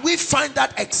 Can we find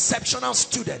that exceptional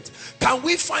student? Can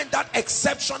we find that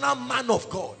exceptional man of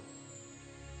God?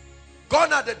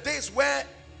 Gone are the days where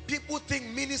people think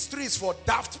ministry is for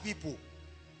daft people.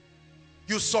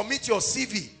 You submit your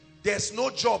CV, there's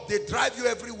no job, they drive you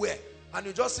everywhere. And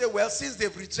you just say, well, since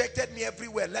they've rejected me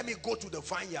everywhere, let me go to the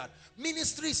vineyard.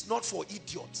 Ministry is not for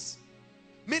idiots.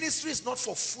 Ministry is not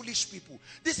for foolish people.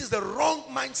 This is the wrong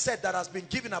mindset that has been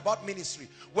given about ministry.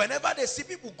 Whenever they see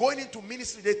people going into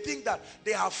ministry, they think that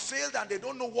they have failed and they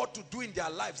don't know what to do in their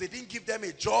lives. They didn't give them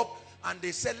a job and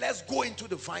they said, let's go into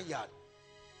the vineyard.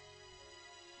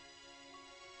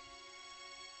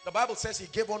 The Bible says he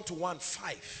gave unto one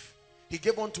 5. He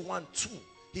gave unto one 2.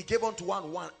 He gave unto one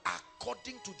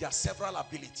according to their several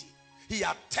ability. He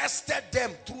had tested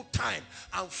them through time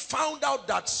and found out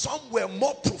that some were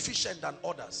more proficient than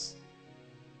others.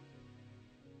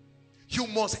 You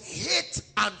must hate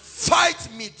and fight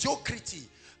mediocrity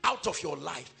out of your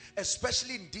life,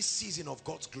 especially in this season of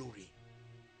God's glory.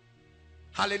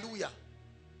 Hallelujah.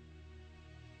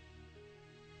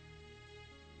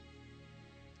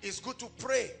 It's good to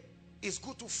pray. It's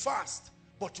good to fast.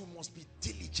 But you must be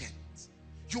diligent.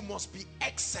 You must be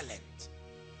excellent.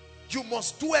 You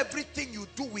must do everything you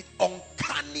do with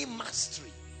uncanny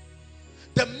mastery.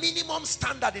 The minimum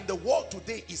standard in the world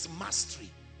today is mastery.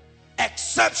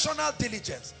 Exceptional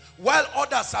diligence. While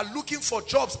others are looking for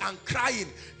jobs and crying,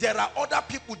 there are other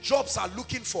people jobs are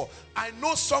looking for. I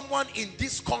know someone in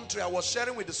this country, I was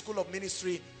sharing with the School of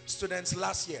Ministry students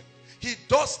last year. He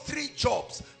does 3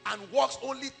 jobs and works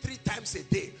only 3 times a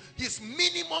day. His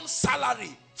minimum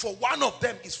salary for one of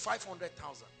them is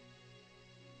 500,000.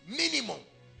 Minimum.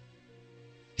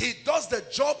 He does the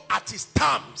job at his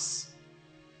terms.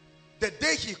 The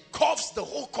day he coughs, the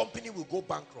whole company will go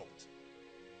bankrupt.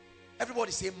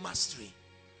 Everybody say mastery.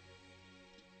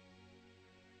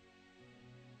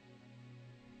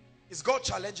 Is God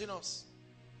challenging us?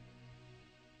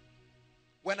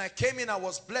 When I came in, I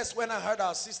was blessed when I heard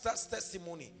our sister's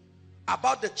testimony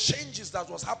about the changes that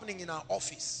was happening in our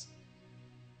office.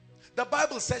 The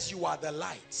Bible says you are the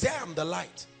light. Say, I am the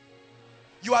light.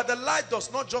 You are the light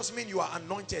does not just mean you are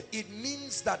anointed. It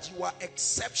means that you are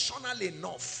exceptional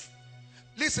enough.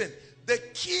 Listen, the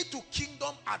key to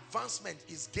kingdom advancement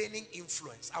is gaining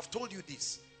influence. I've told you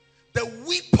this. The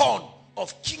weapon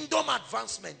of kingdom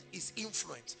advancement is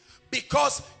influence.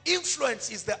 Because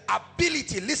influence is the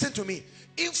ability, listen to me,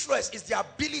 influence is the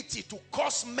ability to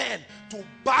cause men to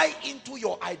buy into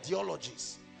your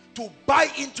ideologies, to buy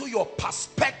into your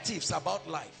perspectives about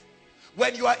life.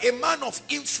 When you are a man of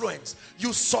influence,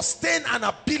 you sustain an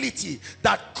ability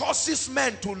that causes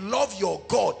men to love your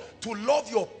God, to love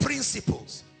your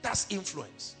principles. That's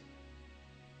influence.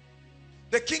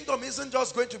 The kingdom isn't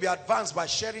just going to be advanced by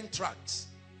sharing tracts.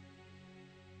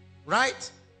 Right?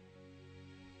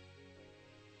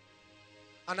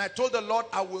 And I told the Lord,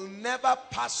 I will never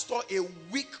pastor a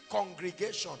weak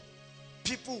congregation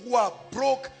People who are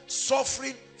broke,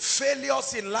 suffering,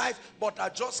 failures in life, but are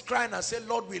just crying and say,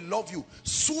 Lord, we love you.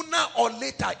 Sooner or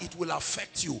later, it will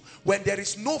affect you. When there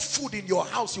is no food in your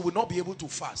house, you will not be able to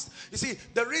fast. You see,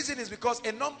 the reason is because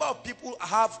a number of people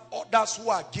have others who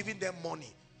are giving them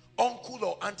money. Uncle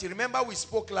or auntie. Remember we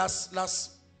spoke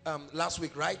last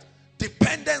week, right?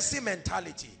 Dependency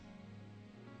mentality.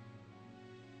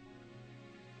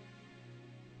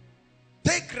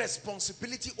 Take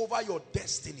responsibility over your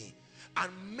destiny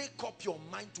and make up your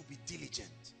mind to be diligent.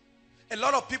 A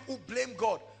lot of people blame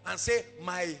God and say,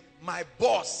 my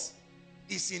boss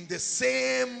is in the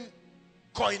same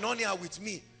koinonia with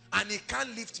me and he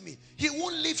can't lift me. He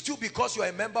won't lift you because you are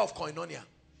a member of koinonia.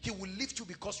 He will lift you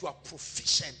because you are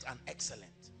proficient and excellent.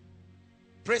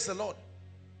 Praise the Lord.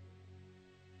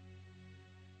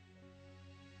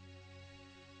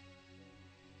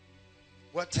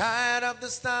 We're tired of the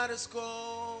status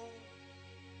quo.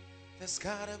 There's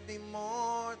gotta be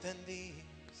more than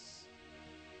this.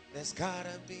 There's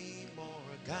gotta be more,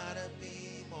 gotta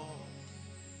be more.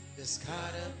 There's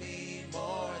gotta be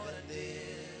more than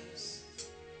this.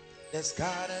 There's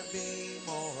gotta be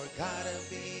more, gotta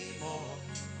be more.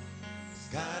 There's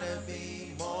gotta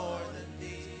be more than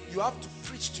this. You have to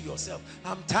preach to yourself.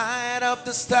 I'm tired of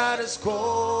the status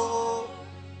quo.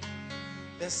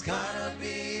 There's gotta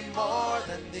be more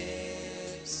than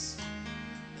this.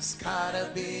 There's gotta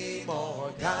be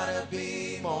more, gotta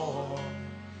be more.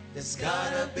 There's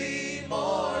gotta be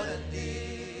more than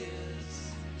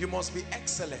this. You must be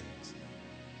excellent.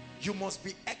 You must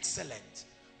be excellent.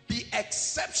 Be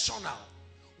exceptional.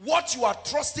 What you are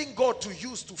trusting God to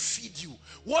use to feed you,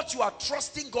 what you are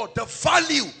trusting God, the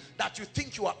value that you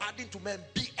think you are adding to men,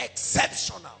 be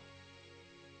exceptional.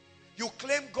 You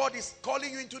claim God is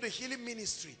calling you into the healing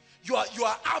ministry. You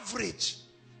are average.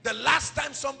 The last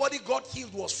time somebody got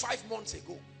healed was 5 months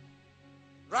ago.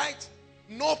 Right?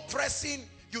 No pressing.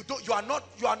 You are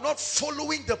not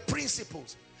following the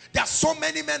principles. There are so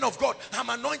many men of God. I'm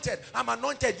anointed. I'm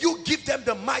anointed. You give them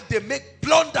the mic, they make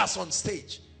blunders on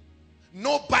stage.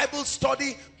 No Bible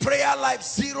study, prayer life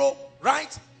zero,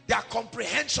 right? Their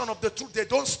comprehension of the truth. They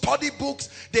don't study books.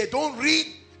 They don't read.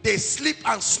 They sleep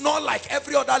and snore like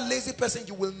every other lazy person.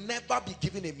 You will never be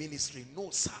given a ministry.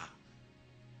 No, sir.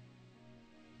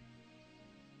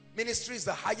 Ministry is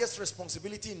the highest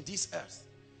responsibility in this earth.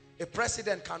 A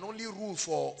president can only rule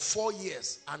for 4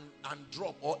 years and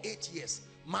drop, or 8 years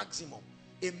maximum.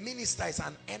 A minister is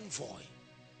an envoy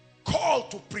called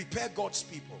to prepare God's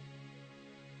people.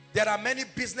 There are many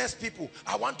business people.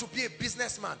 I want to be a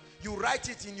businessman. You write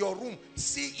it in your room,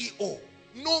 CEO.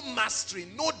 No mastery,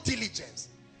 no diligence.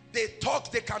 They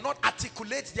talk, they cannot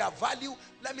articulate their value.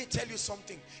 Let me tell you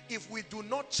something. If we do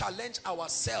not challenge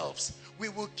ourselves, we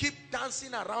will keep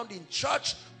dancing around in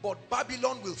church, but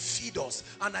Babylon will feed us.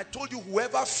 And I told you,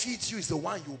 whoever feeds you is the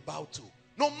one you bow to.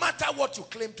 No matter what you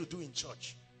claim to do in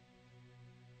church.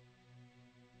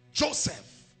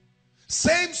 Joseph,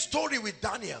 same story with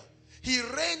Daniel. He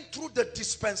reigned through the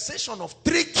dispensation of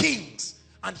 3 kings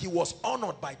and he was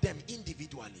honored by them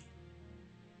individually.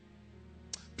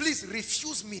 Please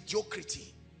refuse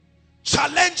mediocrity.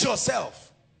 Challenge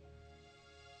yourself.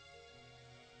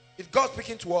 If God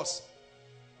speaking to us,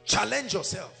 challenge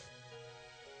yourself.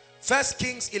 1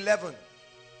 Kings 11.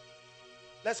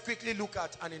 Let's quickly look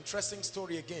at an interesting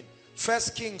story again. 1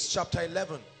 Kings chapter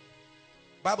 11.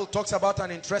 Bible talks about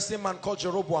an interesting man called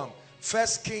Jeroboam. 1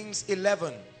 Kings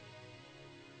 11.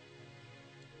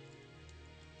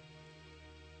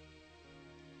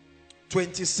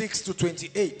 (26 to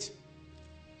 28).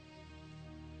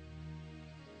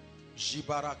 You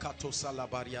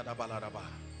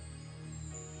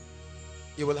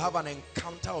will have an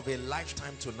encounter of a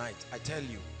lifetime tonight, I tell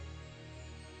you.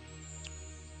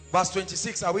 Verse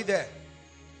 26, are we there?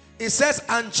 It says,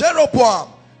 and Jeroboam,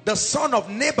 the son of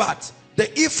Nebat, the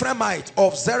Ephraimite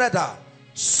of Zeredah,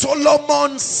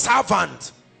 Solomon's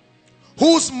servant,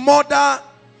 whose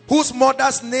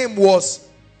mother's name was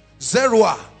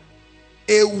Zeruah,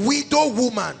 a widow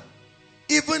woman,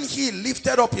 even he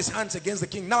lifted up his hands against the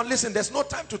king. Now listen, there's no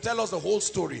time to tell us the whole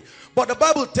story, but the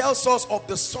Bible tells us of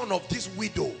the son of this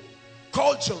widow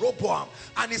called Jeroboam,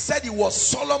 and he said he was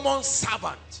Solomon's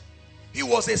servant. He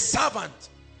was a servant.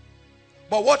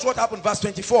 But watch what happened. Verse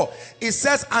 24, it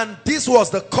says, and this was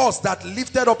the cause that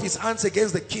lifted up his hands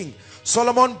against the king.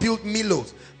 Solomon built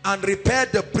Millos and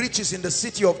repaired the breaches in the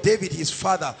city of David his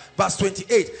father. Verse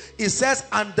 28, it says,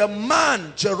 and the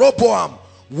man Jeroboam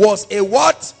was a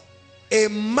what? A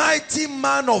mighty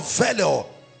man of valor.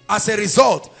 As a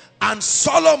result, and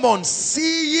Solomon,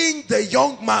 seeing the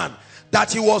young man,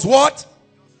 that he was what?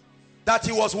 That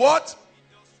he was what?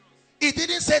 It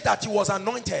didn't say that he was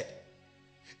anointed.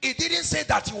 It didn't say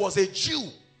that he was a Jew.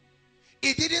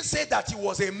 It didn't say that he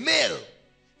was a male.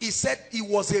 He said he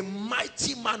was a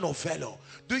mighty man of valor.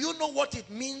 Do you know what it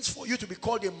means for you to be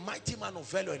called a mighty man of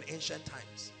valor in ancient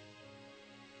times?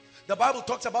 The Bible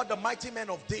talks about the mighty man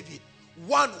of David,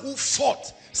 one who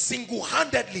fought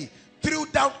single-handedly, threw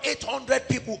down 800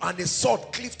 people and a sword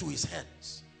cleaved to his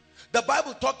hands. The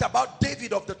Bible talked about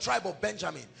David of the tribe of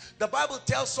Benjamin. The Bible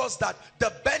tells us that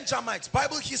the Benjamites,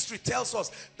 Bible history tells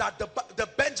us that the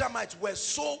Benjamites were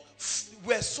so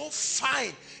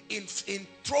fine in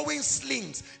throwing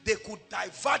slings, they could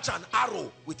diverge an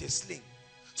arrow with a sling.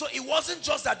 So it wasn't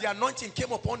just that the anointing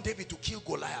came upon David to kill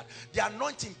Goliath. The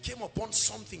anointing came upon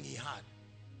something he had.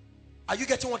 Are you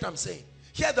getting what I'm saying?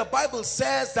 Here the Bible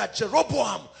says that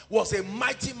Jeroboam was a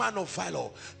mighty man of valor.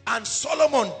 And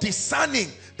Solomon, discerning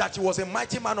that he was a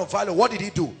mighty man of valor, what did he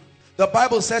do? The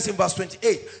Bible says in verse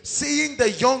 28, seeing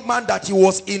the young man that he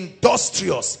was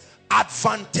industrious,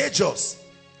 advantageous,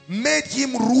 made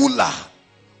him ruler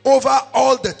over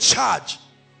all the charge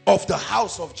of the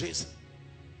house of Jesse.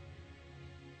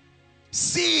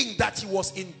 Seeing that he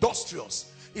was industrious,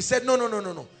 he said,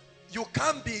 no. You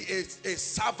can't be a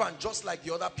servant just like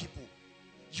the other people.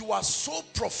 You are so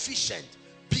proficient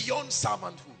beyond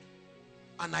servanthood,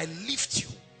 and I lift you.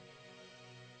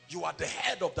 You are the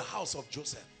head of the house of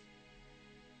Joseph.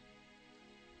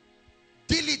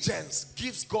 Diligence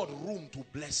gives God room to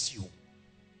bless you.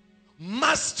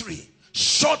 Mastery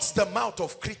shuts the mouth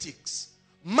of critics.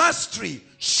 Mastery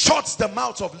shuts the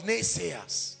mouth of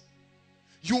naysayers.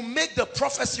 You make the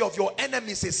prophecy of your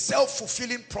enemies a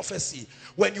self-fulfilling prophecy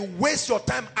when you waste your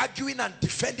time arguing and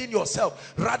defending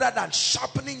yourself rather than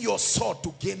sharpening your sword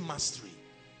to gain mastery.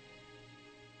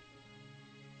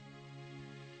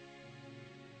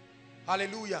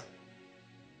 Hallelujah.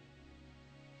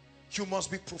 You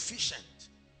must be proficient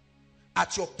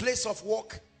at your place of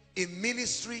work, in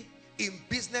ministry, in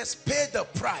business. Pay the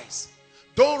price.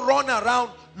 Don't run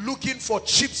around looking for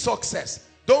cheap success.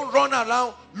 Don't run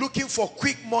around looking for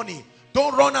quick money.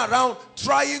 Don't run around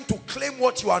trying to claim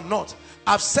what you are not.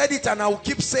 I've said it and I will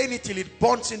keep saying it till it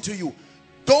burns into you.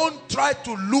 Don't try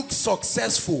to look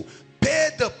successful.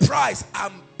 Pay the price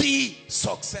and be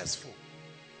successful.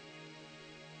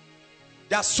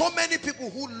 There are so many people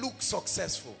who look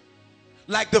successful.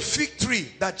 Like the fig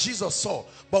tree that Jesus saw.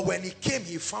 But when he came,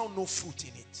 he found no fruit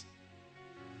in it.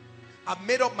 I've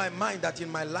made up my mind that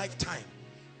in my lifetime,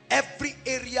 every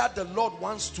area the Lord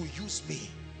wants to use me,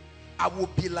 I will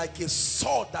be like a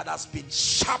sword that has been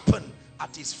sharpened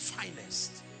at its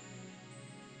finest.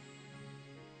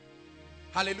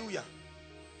 Hallelujah.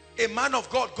 A man of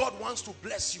God, God wants to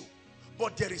bless you,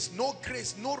 but there is no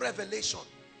grace, no revelation,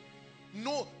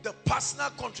 no the personal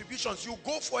contributions. You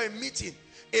go for a meeting,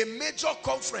 a major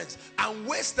conference, and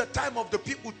waste the time of the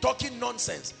people talking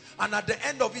nonsense, and at the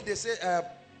end of it they say,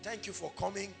 thank you for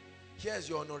coming. Here's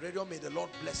your honorarium. May the Lord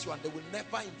bless you. And they will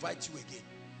never invite you again.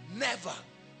 Never.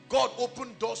 God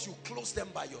opened doors, you close them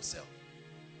by yourself.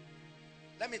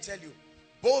 Let me tell you,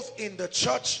 both in the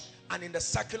church and in the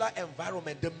secular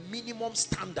environment, the minimum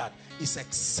standard is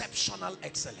exceptional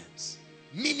excellence.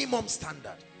 Minimum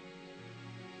standard.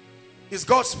 Is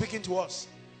God speaking to us?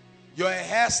 You're a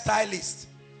hairstylist.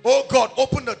 Oh God,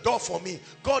 open the door for me.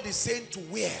 God is saying to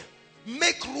where?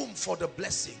 Make room for the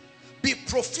blessing. Be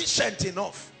proficient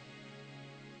enough.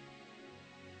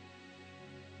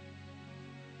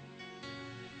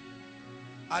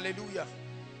 Hallelujah.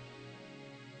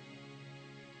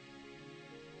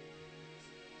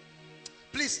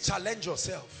 Please challenge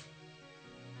yourself.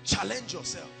 Challenge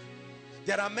yourself.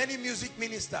 There are many music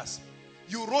ministers.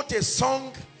 You wrote a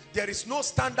song. There is no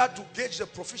standard to gauge the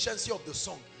proficiency of the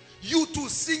song. You too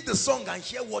sing the song and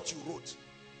hear what you wrote.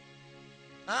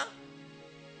 Huh?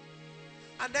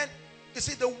 And then, you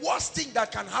see, the worst thing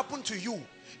that can happen to you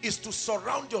is to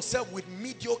surround yourself with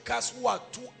mediocres who are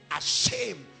too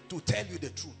ashamed to tell you the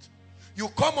truth. You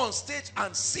come on stage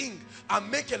and sing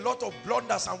and make a lot of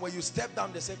blunders, and when you step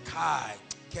down they say, Kai,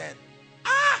 Ken,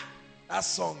 that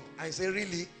song. And you say,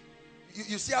 really?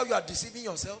 You see how you are deceiving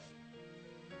yourself?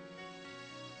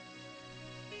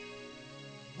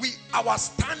 Our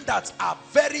standards are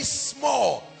very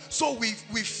small, so we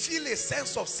feel a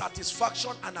sense of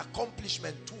satisfaction and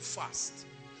accomplishment too fast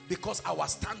because our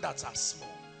standards are small.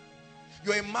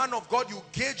 You're a man of God, you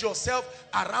gauge yourself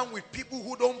around with people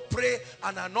who don't pray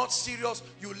and are not serious.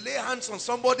 You lay hands on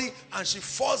somebody and she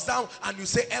falls down and you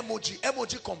say emoji.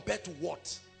 Emoji compared to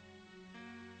what?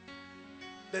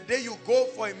 The day you go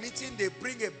for a meeting, they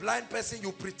bring a blind person,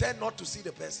 you pretend not to see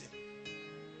the person.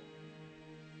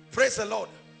 Praise the Lord.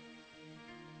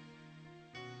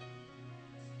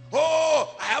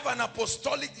 Oh, I have an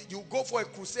apostolic, you go for a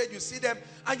crusade, you see them,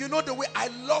 and you know the way, I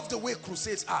love the way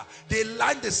crusades are. They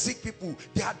line the sick people,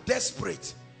 they are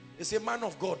desperate. They say, man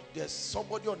of God, there's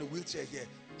somebody on the wheelchair here.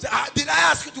 Say, did I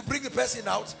ask you to bring the person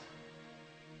out?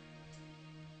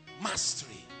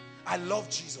 Mastery. I love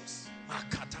Jesus.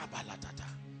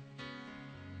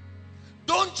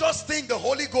 Don't just think the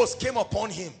Holy Ghost came upon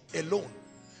him alone.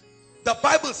 The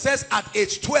Bible says at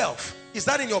age 12, is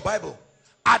that in your Bible?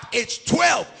 At age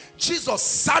 12, Jesus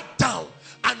sat down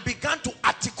and began to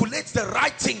articulate the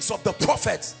writings of the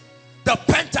prophets, the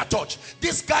Pentateuch.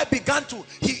 This guy began to,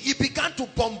 he began to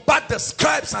bombard the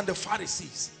scribes and the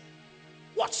Pharisees.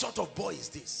 What sort of boy is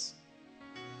this?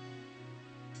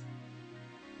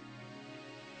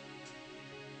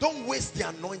 Don't waste the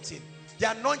anointing.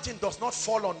 The anointing does not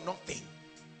fall on nothing.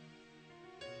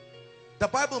 The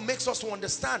Bible makes us to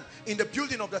understand in the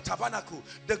building of the tabernacle,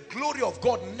 the glory of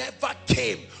God never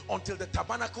came until the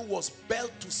tabernacle was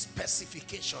built to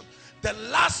specification. The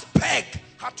last peg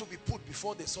had to be put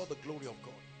before they saw the glory of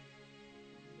God.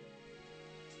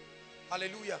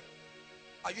 Hallelujah.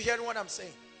 Are you hearing what I'm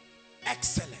saying?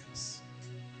 Excellence.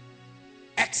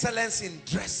 Excellence in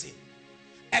dressing.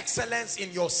 Excellence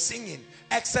in your singing.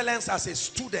 Excellence as a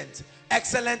student.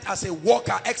 Excellence as a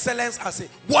worker. Excellence as a,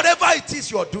 whatever it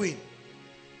is you're doing.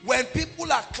 When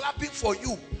people are clapping for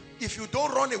you, if you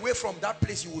don't run away from that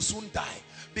place, you will soon die.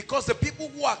 Because the people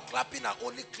who are clapping are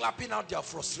only clapping out their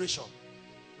frustration.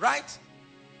 Right?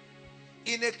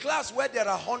 In a class where there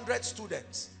are 100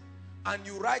 students and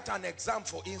you write an exam,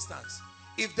 for instance,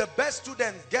 if the best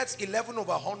student gets 11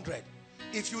 over 100,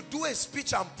 if you do a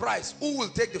speech and prize, who will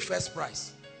take the first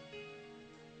prize?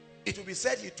 It will be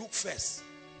said he took first.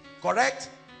 Correct?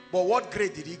 But what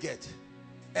grade did he get?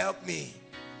 Help me.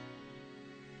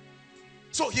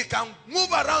 So he can move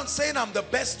around saying I'm the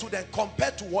best student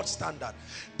compared to what standard?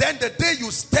 Then the day you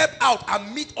step out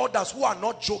and meet others who are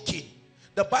not joking,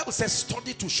 the Bible says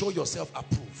study to show yourself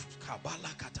approved.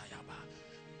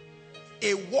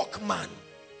 A workman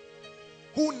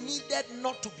who needed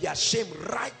not to be ashamed,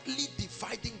 rightly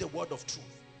dividing the word of truth.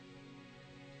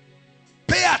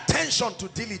 Pay attention to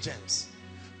diligence.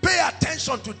 Pay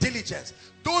attention to diligence.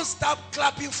 Don't start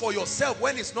clapping for yourself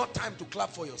when it's not time to clap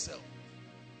for yourself.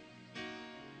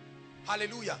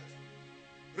 Hallelujah.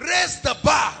 Raise the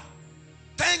bar.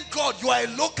 Thank God you are a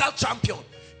local champion.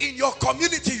 In your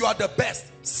community you are the best.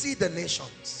 See the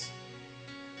nations.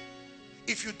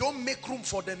 If you don't make room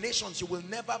for the nations, you will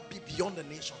never be beyond the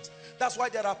nations. That's why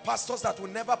there are pastors that will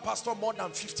never pastor more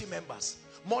than 50 members,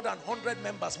 more than 100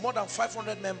 members, more than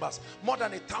 500 members, more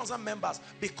than 1,000 members,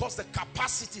 because the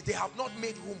capacity, they have not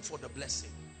made room for the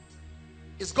blessing.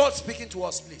 Is God speaking to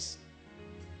us, please?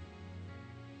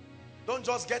 Don't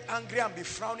just get angry and be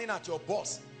frowning at your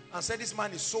boss and say this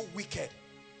man is so wicked.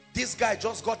 This guy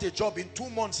just got a job. In 2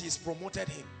 months he's promoted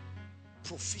him.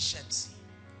 Proficiency.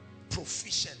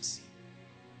 Proficiency.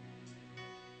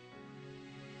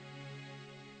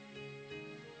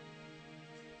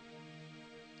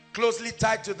 Closely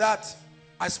tied to that,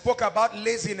 I spoke about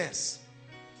laziness.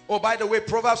 Oh, by the way,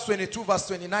 Proverbs 22 verse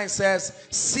 29 says,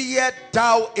 seest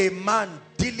thou a man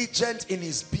diligent in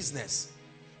his business?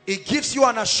 It gives you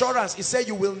an assurance. It says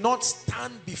you will not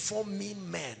stand before mean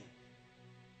men.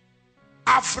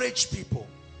 Average people.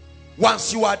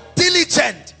 Once you are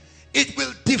diligent, it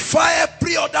will defy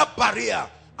every other barrier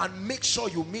and make sure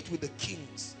you meet with the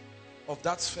kings of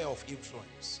that sphere of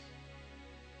influence.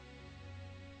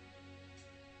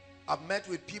 I've met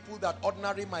with people that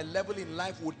ordinarily my level in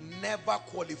life would never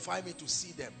qualify me to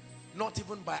see them. Not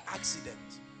even by accident.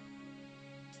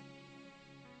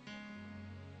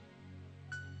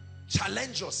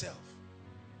 Challenge yourself.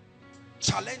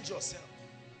 Challenge yourself.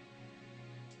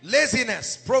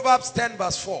 Laziness. Proverbs 10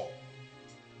 verse 4.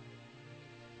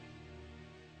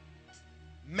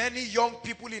 Many young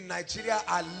people in Nigeria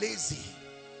are lazy.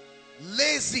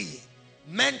 Lazy.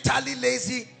 Mentally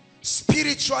lazy.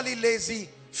 Spiritually lazy.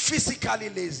 Physically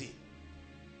lazy.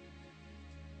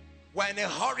 We're in a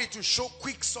hurry to show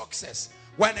quick success.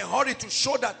 We're in a hurry to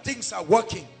show that things are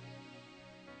working.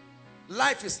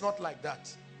 Life is not like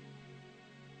that.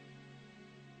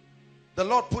 The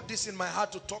Lord put this in my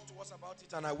heart to talk to us about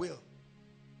it, and I will.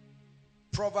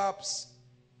 Proverbs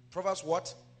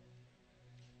what?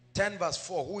 10 verse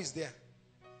 4. Who is there?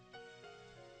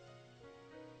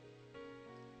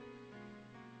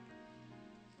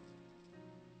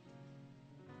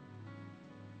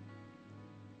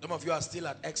 Some of you are still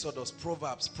at Exodus.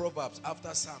 Proverbs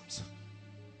after Psalms.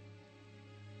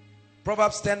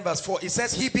 Proverbs 10 verse 4. It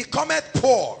says, he becometh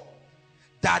poor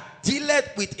that dealeth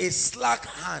with a slack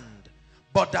hand,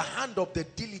 but the hand of the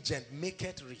diligent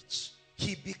maketh rich.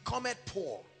 He becometh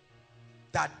poor.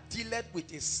 that dealeth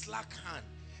with a slack hand,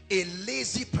 a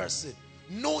lazy person,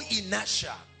 no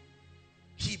inertia,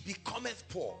 he becometh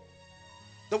poor.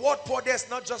 The word poor there is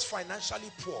not just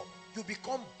financially poor. You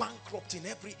become bankrupt in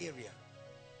every area.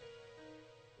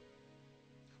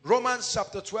 Romans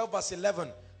chapter 12 verse 11.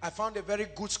 I found a very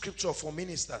good scripture for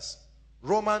ministers.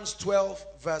 Romans 12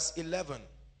 verse 11.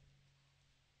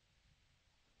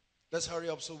 Let's hurry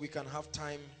up so we can have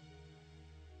time.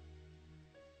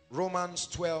 Romans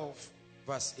 12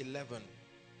 verse 11.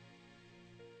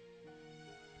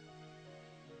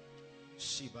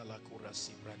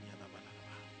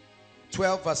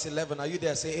 12 verse 11. Are you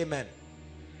there? Say amen.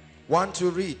 1, 2,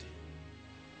 read.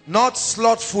 Not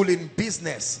slothful in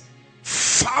business,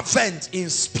 fervent in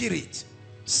spirit,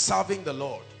 serving the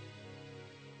Lord.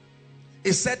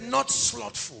 It said not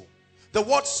slothful. The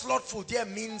word slothful there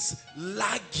means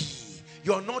laggy.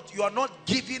 You are not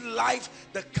giving life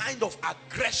the kind of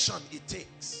aggression it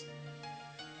takes.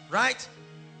 Right?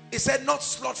 It said not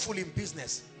slothful in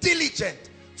business, diligent,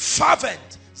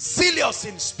 fervent, zealous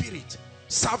in spirit,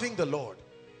 serving the Lord.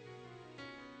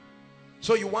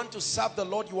 So you want to serve the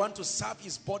Lord, you want to serve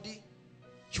his body,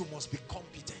 you must be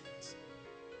competent.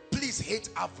 Please hate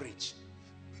average.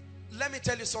 Let me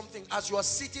tell you something. As you are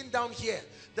sitting down here,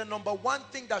 the number one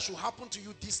thing that should happen to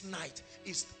you this night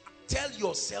is tell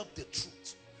yourself the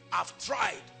truth. I've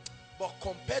tried, but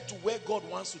compared to where God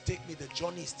wants to take me, the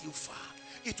journey is still far.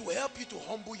 It will help you to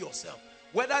humble yourself.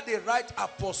 Whether they write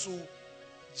Apostle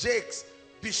Jakes,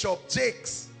 Bishop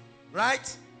Jakes,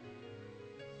 right?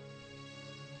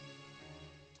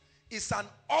 It's an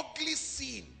ugly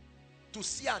scene to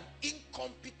see an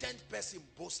incompetent person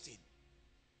boasting.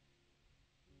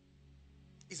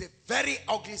 It's a very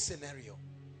ugly scenario.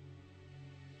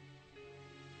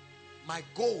 My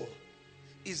goal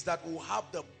is that we'll have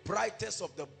the brightest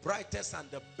of the brightest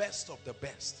and the best of the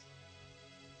best.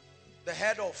 The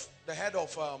head of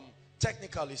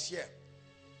technical is here.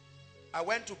 I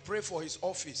went to pray for his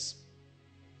office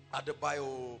at the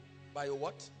biotech,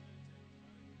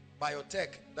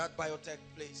 that biotech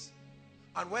place.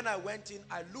 And when I went in,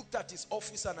 I looked at his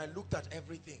office and I looked at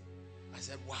everything. I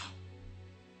said, wow.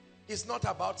 It's not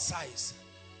about size.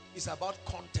 It's about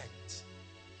content.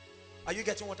 Are you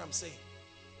getting what I'm saying?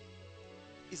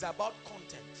 It's about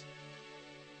content.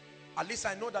 At least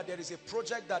I know that there is a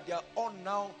project that they are on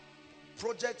now.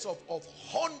 Projects of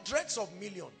hundreds of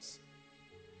millions.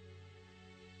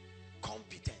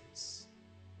 Competence.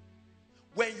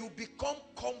 When you become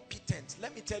competent,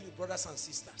 let me tell you, brothers and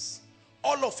sisters,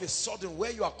 all of a sudden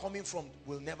where you are coming from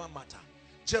will never matter.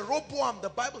 Jeroboam, the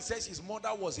Bible says his mother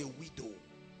was a widow,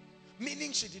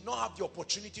 meaning she did not have the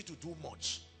opportunity to do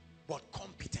much, but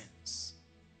competence.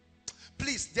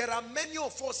 Please, there are many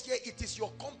of us here, it is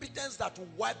your competence that will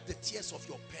wipe the tears of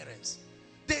your parents.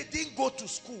 They didn't go to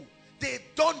school. They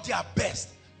done their best.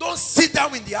 Don't sit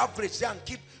down in the average there and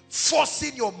keep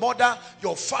forcing your mother,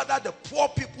 your father, the poor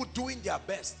people doing their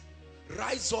best.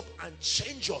 Rise up and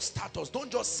change your status.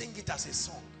 Don't just sing it as a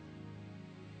song.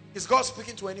 Is God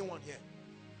speaking to anyone here?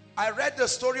 I read the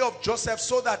story of Joseph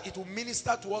so that it will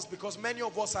minister to us, because many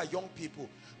of us are young people.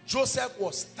 Joseph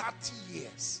was 30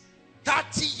 years.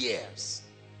 30 years.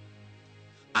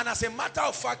 And as a matter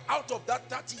of fact, out of that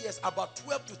 30 years, about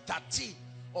 12 to 13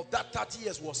 of that 30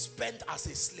 years was spent as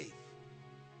a slave.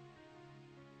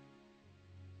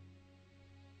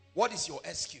 What is your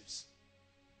excuse?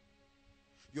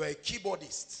 You are a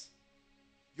keyboardist.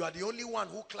 You are the only one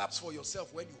who claps for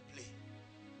yourself when you play.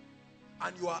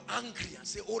 And you are angry and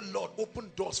say, oh Lord,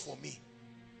 open doors for me.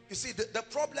 You see, the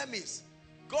problem is,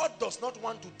 God does not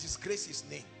want to disgrace his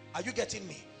name. Are you getting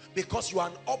me? Because you are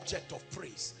an object of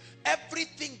praise.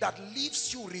 Everything that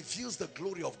leaves you reveals the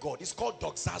glory of God. It's called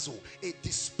doxazo, a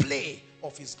display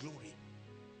of his glory.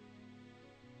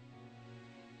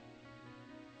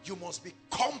 You must be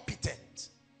competent.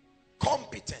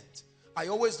 Competent. I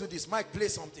always do this. Mike, play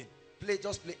something.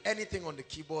 Just play anything on the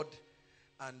keyboard.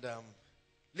 And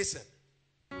listen.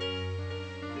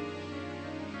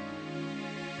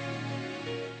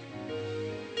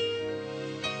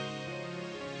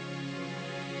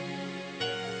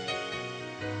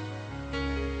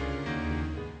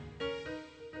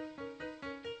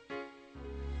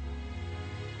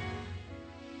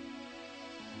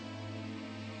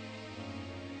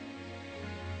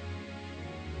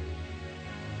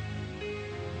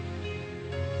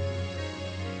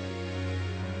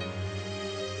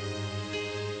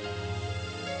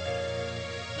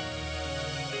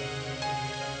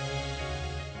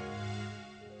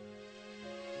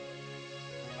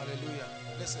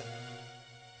 Listen,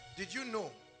 did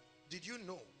you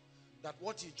know that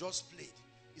what you just played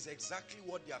is exactly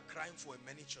what they are crying for in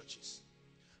many churches?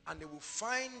 and they will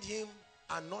find him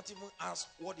and not even ask,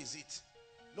 what is it?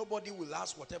 Nobody will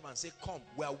ask whatever and say, come,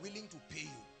 we are willing to pay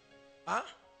you. Huh?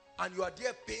 And you are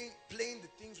there playing the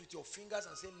things with your fingers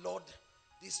and say, Lord,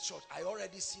 this church, I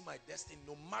already see my destiny.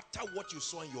 No matter what you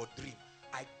saw in your dream,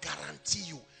 I guarantee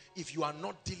you, if you are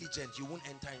not diligent, you won't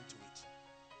enter into it.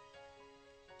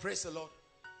 Praise the Lord.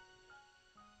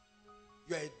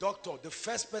 You are a doctor. The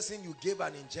first person you gave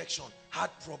an injection had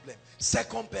problem.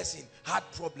 Second person had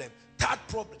problem. Third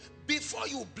problem. Before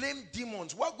you blame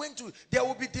demons, there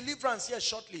will be deliverance here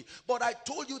shortly. But I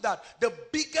told you that the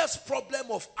biggest problem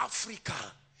of Africa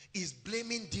is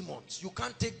blaming demons. You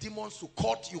can't take demons to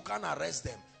court. You can't arrest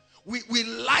them. We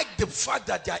like the fact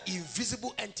that they are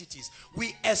invisible entities.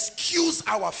 We excuse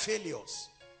our failures.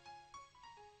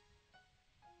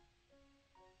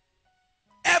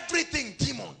 Everything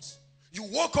demons. You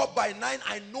woke up by 9,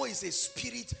 I know it's a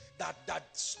spirit that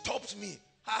stopped me.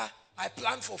 I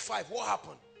planned for 5. What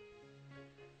happened?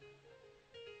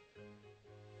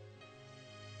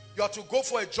 You have to go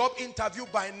for a job interview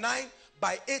by 9.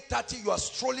 By 8:30, you are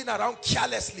strolling around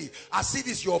carelessly as if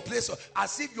it's your place,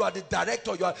 as if you are the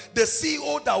director. You are the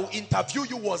CEO that will interview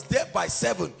you was there by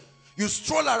 7. You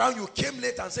stroll around, you came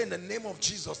late and say, in the name of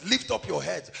Jesus, lift up your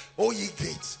head, O ye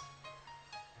gates.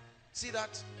 See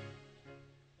that?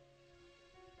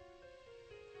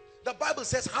 The Bible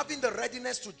says, having the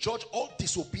readiness to judge all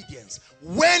disobedience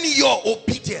when your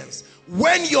obedience,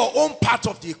 when your own part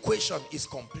of the equation is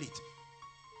complete.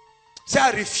 Say,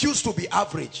 I refuse to be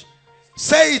average.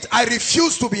 Say it, I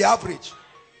refuse to be average.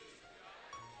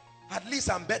 At least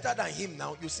I'm better than him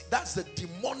now. You see, that's the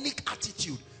demonic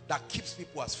attitude that keeps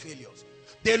people as failures.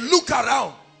 They look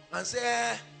around and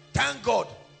say, thank God,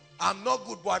 I'm not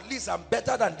good, but at least I'm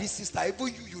better than this sister.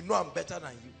 Even you know I'm better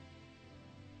than you.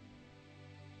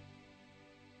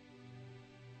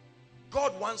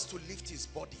 God wants to lift his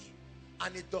body,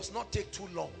 and it does not take too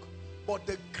long. But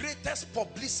the greatest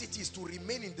publicity is to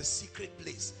remain in the secret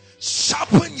place.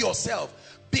 Sharpen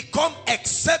yourself. Become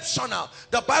exceptional.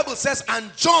 The Bible says,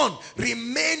 and John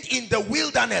remained in the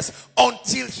wilderness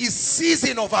until his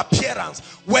season of appearance.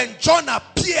 When John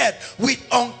appeared with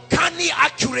uncanny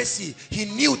accuracy, he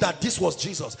knew that this was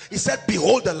Jesus. He said,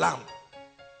 behold the Lamb.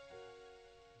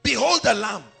 Behold the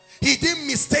Lamb. He didn't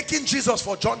mistake Jesus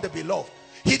for John the Beloved.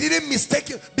 He didn't mistake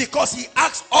him because he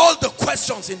asked all the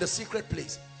questions in the secret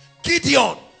place.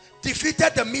 Gideon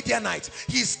defeated the Midianites.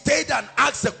 He stayed and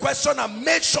asked the question and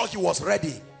made sure he was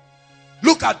ready.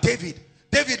 Look at David.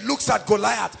 David looks at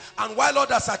Goliath, and while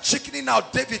others are chickening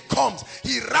out, David comes.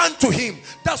 He ran to him.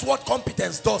 That's what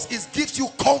competence does. It gives you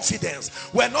confidence.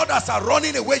 When others are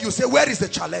running away, you say, where is the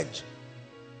challenge?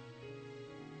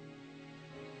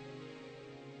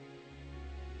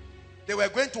 They were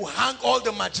going to hang all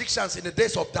the magicians in the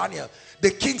days of Daniel. The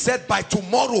king said, by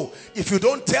tomorrow, if you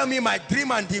don't tell me my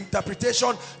dream and the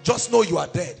interpretation, just know you are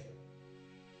dead.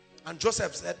 And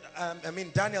Joseph said,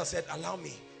 Daniel said, allow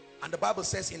me. And the Bible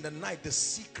says in the night, the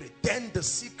secret, then the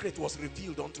secret was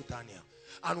revealed unto Daniel.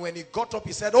 And when he got up,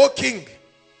 he said, oh king,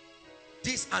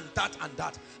 this and that and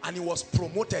that. And he was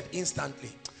promoted instantly.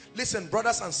 Listen,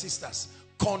 brothers and sisters,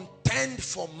 contend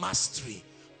for mastery.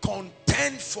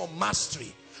 Contend for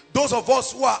mastery. Those of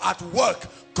us who are at work,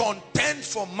 contend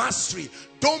for mastery.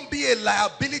 Don't be a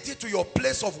liability to your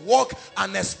place of work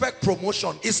and expect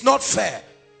promotion. It's not fair.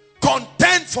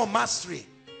 Contend for mastery,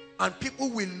 and people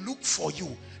will look for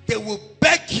you. They will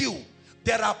beg you.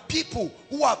 There are people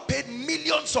who are paid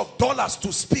millions of dollars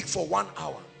to speak for 1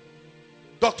 hour.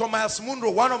 Dr. Miles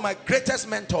Munro, one of my greatest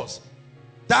mentors,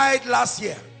 died last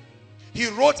year. He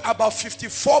wrote about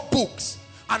 54 books,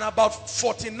 and about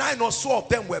 49 or so of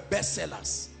them were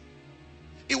bestsellers.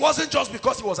 It wasn't just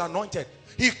because he was anointed.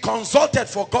 He consulted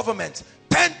for government,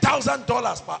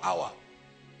 $10,000 per hour.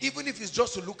 Even if it's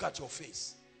just to look at your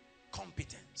face.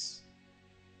 Competence.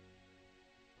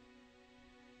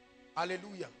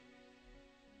 Hallelujah.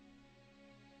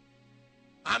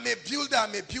 I'm a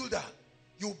builder.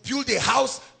 You build a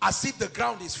house as if the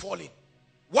ground is falling.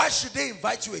 Why should they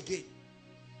invite you again?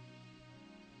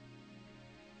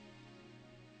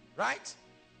 Right?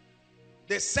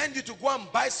 They send you to go and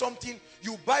buy something.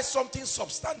 You buy something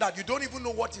substandard. You don't even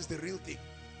know what is the real thing.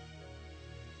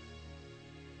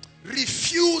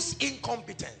 Refuse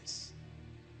incompetence.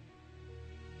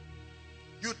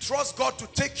 You trust God to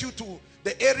take you to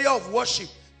the area of worship.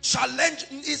 Challenge.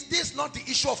 Is this not the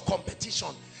issue of competition?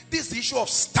 This is the issue of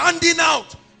standing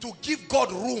out to give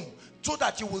God room so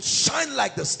that you will shine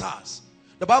like the stars.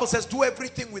 The Bible says, do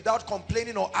everything without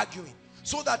complaining or arguing,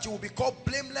 so that you will be called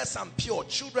blameless and pure,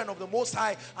 children of the Most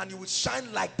High, and you will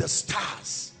shine like the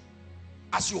stars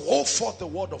as you hold forth the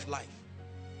word of life.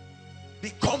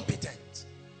 Be competent.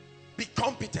 be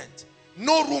competent.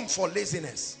 No room for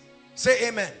laziness. Say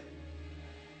amen.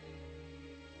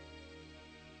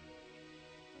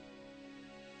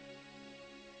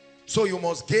 So you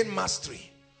must gain mastery.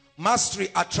 Mastery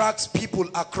attracts people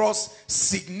across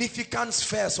significant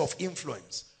spheres of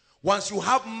influence. Once you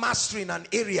have mastery in an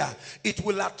area, it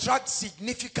will attract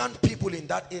significant people in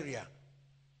that area.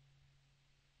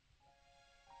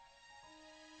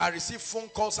 I receive phone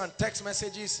calls and text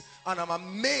messages, and I'm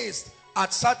amazed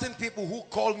at certain people who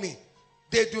call me.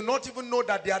 They do not even know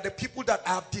that they are the people that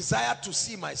I have desired to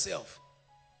see myself.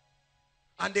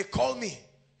 And they call me,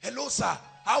 hello sir,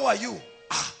 how are you?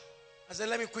 I said,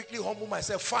 let me quickly humble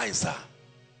myself. Fine, sir.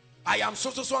 I am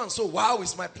so and so. Wow,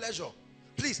 it's my pleasure.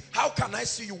 Please, how can I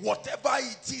see you? Whatever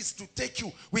it is to take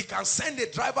you, we can send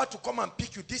a driver to come and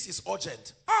pick you. This is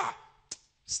urgent.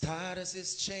 Status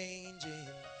is changing.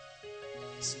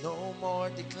 It's no more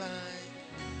decline.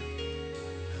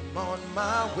 I'm on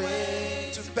my way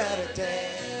to better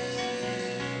days.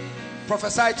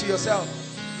 Prophesy to yourself.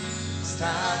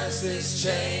 Status is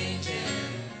changing.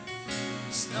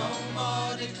 It's no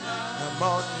more decline. I'm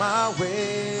on my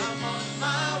way. I'm on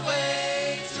my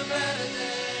way to better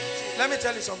days. Let me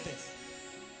tell you something.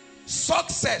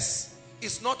 Success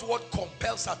is not what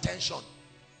compels attention.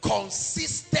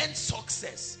 Consistent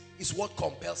success is what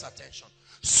compels attention.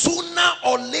 Sooner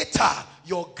or later,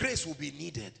 your grace will be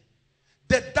needed.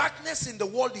 The darkness in the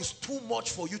world is too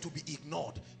much for you to be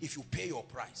ignored if you pay your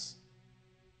price.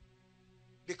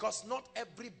 Because not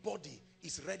everybody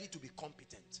is ready to be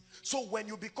competent. So when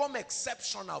you become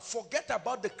exceptional, forget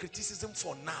about the criticism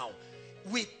for now.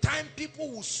 With time, people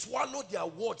will swallow their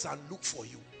words and look for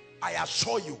you. I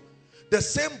assure you. The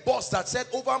same boss that said,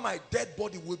 over my dead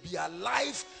body, will be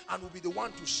alive and will be the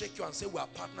one to shake you and say, we are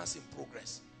partners in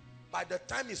progress. By the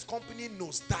time his company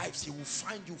nosedives, he will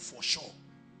find you for sure.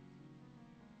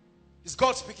 Is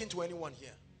God speaking to anyone here?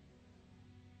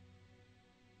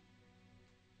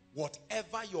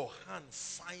 Whatever your hand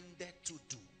findeth to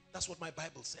do, that's what my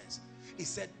Bible says. It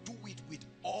said, do it with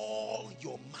all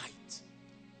your might.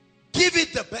 Give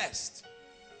it the best.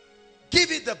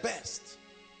 Give it the best.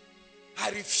 I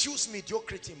refuse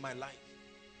mediocrity in my life.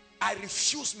 I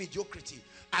refuse mediocrity.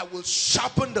 I will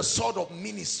sharpen the sword of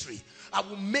ministry. I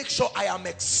will make sure I am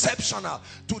exceptional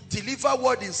to deliver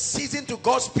word in season to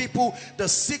God's people. The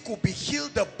sick will be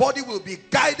healed. The body will be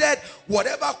guided.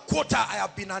 Whatever quota I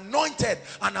have been anointed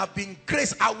and have been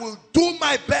graced, I will do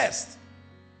my best.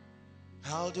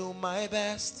 I'll do my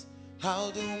best.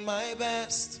 I'll do my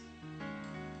best.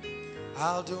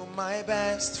 I'll do my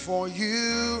best for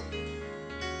you.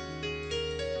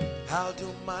 I'll do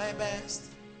my best.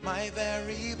 My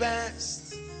very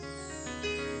best.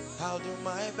 I'll do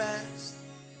my best.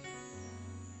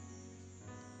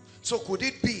 So could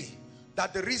it be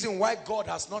that the reason why God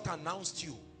has not announced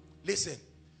you, listen,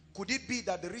 could it be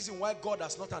that the reason why God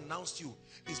has not announced you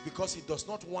is because he does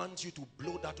not want you to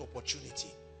blow that opportunity?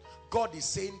 God is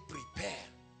saying prepare.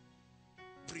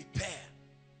 Prepare.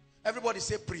 Everybody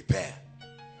say prepare.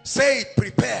 Say it,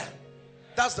 prepare.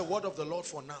 That's the word of the Lord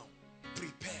for now.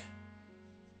 Prepare.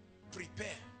 Prepare.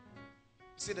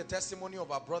 See the testimony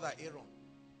of our brother Aaron.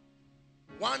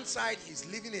 One side he's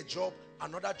leaving a job,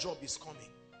 another job is coming.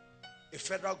 A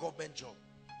federal government job.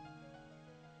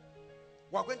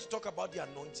 We're going to talk about the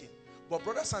anointing. But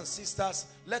brothers and sisters,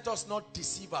 let us not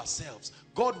deceive ourselves.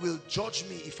 God will judge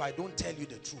me if I don't tell you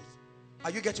the truth.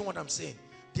 Are you getting what I'm saying?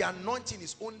 The anointing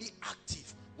is only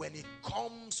active when it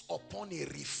comes upon a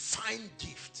refined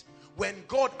gift. When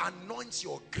God anoints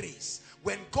your grace,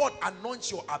 when God anoints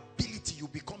your ability, you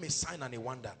become a sign and a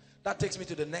wonder. That takes me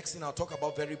to the next thing I'll talk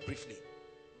about very briefly.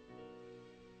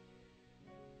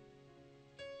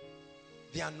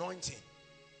 The anointing.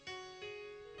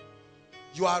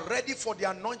 You are ready for the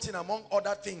anointing among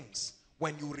other things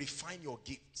when you refine your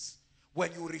gifts,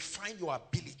 when you refine your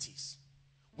abilities.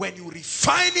 When you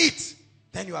refine it,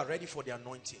 then you are ready for the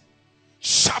anointing.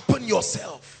 Sharpen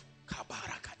yourself.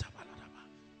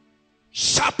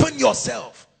 Sharpen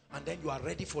yourself, and then you are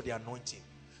ready for the anointing.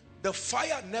 The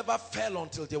fire never fell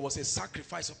until there was a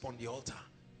sacrifice upon the altar.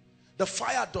 The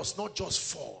fire does not just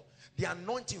fall. The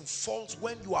anointing falls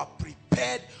when you are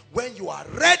prepared, when you are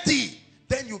ready.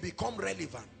 Then you become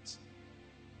relevant.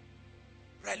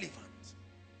 Relevant.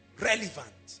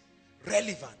 Relevant.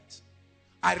 Relevant.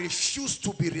 I refuse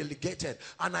to be relegated,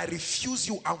 and I refuse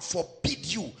you and forbid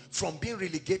you from being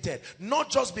relegated.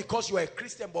 Not just because you are a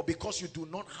Christian, but because you do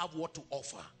not have what to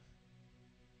offer.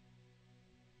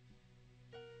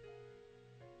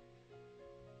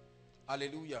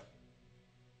 Hallelujah.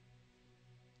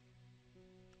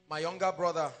 My younger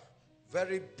brother,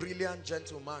 very brilliant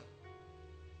gentleman.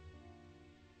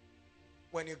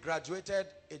 When he graduated,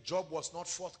 a job was not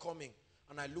forthcoming.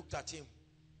 And I looked at him.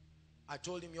 I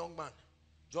told him, young man,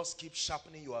 just keep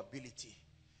sharpening your ability.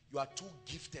 You are too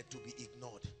gifted to be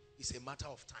ignored. It's a matter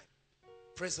of time.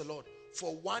 Praise the Lord.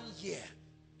 For 1 year,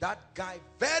 that guy,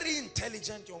 very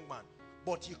intelligent young man,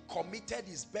 but he committed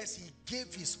his best. He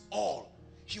gave his all.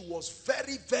 He was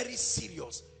very, very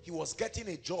serious. He was getting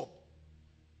a job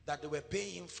that they were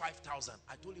paying him 5,000.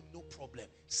 I told him, no problem.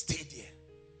 Stay there.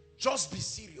 Just be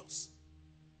serious.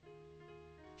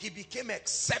 He became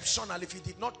exceptional. If he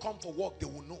did not come for work, they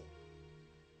will know.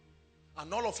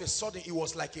 And all of a sudden, it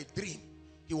was like a dream.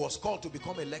 He was called to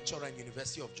become a lecturer in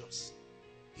University of Jos.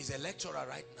 He's a lecturer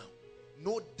right now.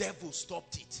 No devil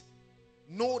stopped it.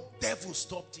 No devil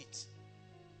stopped it.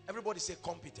 Everybody say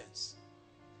competence.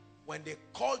 When they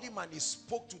called him and he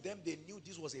spoke to them, they knew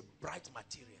this was a bright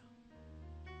material.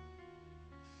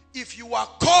 If you are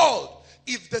called,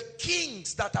 if the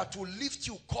kings that are to lift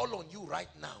you call on you right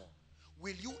now,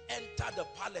 will you enter the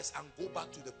palace and go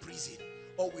back to the prison?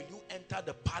 Or will you enter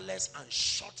the palace and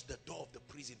shut the door of the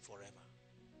prison forever?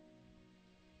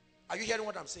 Are you hearing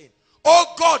what I'm saying?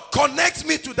 Oh God, connect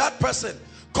me to that person.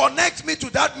 Connect me to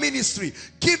that ministry.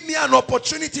 Give me an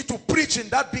opportunity to preach in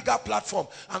that bigger platform.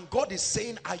 And God is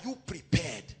saying, are you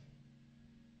prepared?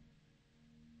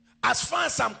 As far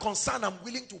as I'm concerned, I'm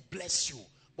willing to bless you.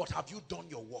 But have you done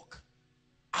your work?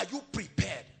 Are you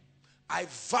prepared? I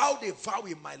vowed a vow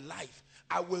in my life.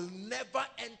 I will never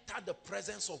enter the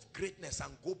presence of greatness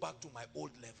and go back to my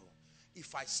old level.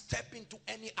 If I step into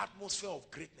any atmosphere of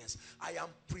greatness, I am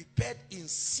prepared in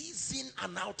season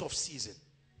and out of season.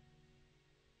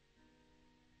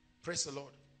 Praise the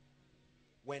Lord.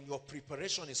 When your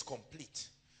preparation is complete,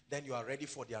 then you are ready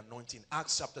for the anointing.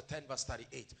 Acts chapter 10 verse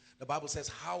 38. The Bible says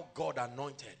how God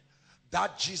anointed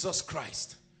that Jesus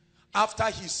Christ, after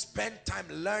he spent time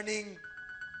learning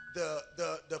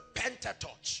the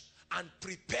Pentateuch and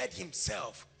prepared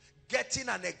himself, getting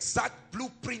an exact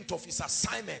blueprint of his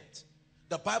assignment.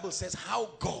 The Bible says how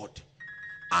God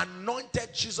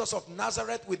anointed Jesus of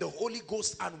Nazareth with the Holy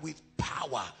Ghost and with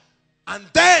power. And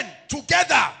then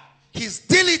together, his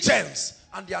diligence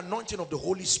and the anointing of the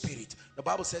Holy Spirit. The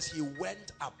Bible says he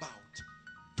went about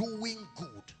doing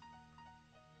good,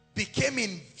 became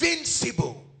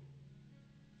invincible,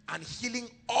 and healing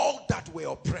all that were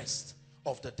oppressed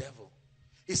of the devil.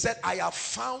 He said, I have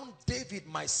found David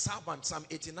my servant, Psalm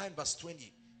 89 verse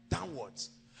 20 downwards,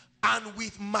 and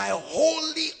with my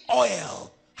holy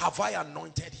oil have I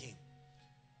anointed him.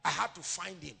 I had to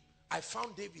find him. I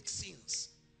found David's sins,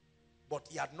 but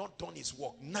he had not done his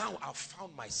work. Now I've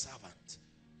found my servant,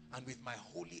 and with my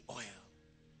holy oil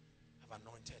have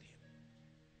anointed him.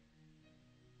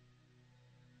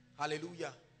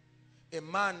 Hallelujah. A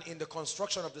man in the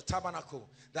construction of the tabernacle,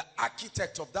 the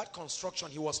architect of that construction,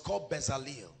 he was called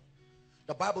Bezalel.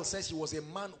 The Bible says he was a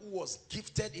man who was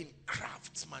gifted in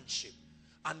craftsmanship,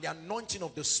 and the anointing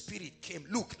of the Spirit came.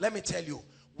 Look, let me tell you,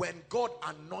 when God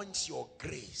anoints your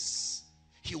grace,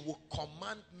 he will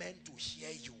command men to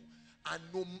hear you. And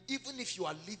even if you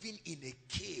are living in a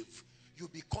cave, you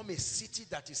become a city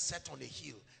that is set on a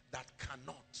hill that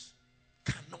cannot.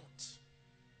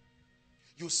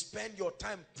 You spend your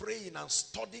time praying and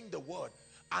studying the word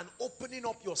and opening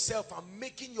up yourself and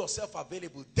making yourself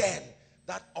available. Then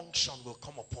that unction will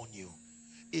come upon you.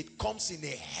 It comes in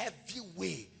a heavy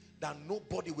way that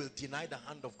nobody will deny the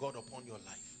hand of God upon your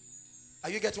life. Are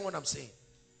you getting what I'm saying?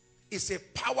 It's a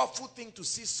powerful thing to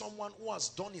see someone who has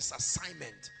done his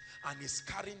assignment and is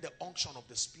carrying the unction of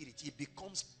the Spirit. He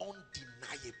becomes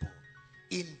undeniable,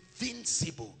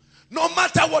 invincible. No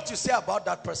matter what you say about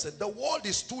that person, the world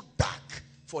is too dark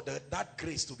for that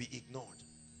grace to be ignored.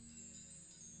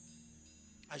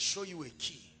 I show you a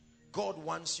key. God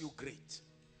wants you great.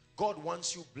 God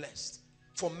wants you blessed.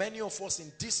 For many of us in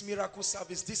this miracle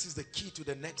service, this is the key to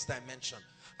the next dimension.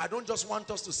 I don't just want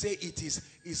us to say it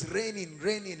is raining,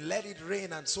 let it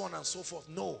rain, and so on and so forth.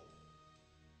 No.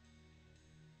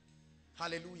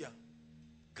 Hallelujah.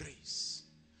 Grace.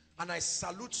 And I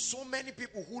salute so many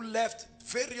people who left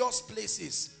various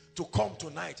places to come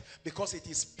tonight, because it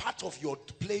is part of your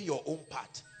play your own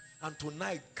part. And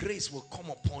tonight grace will come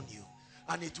upon you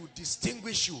and it will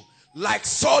distinguish you. Like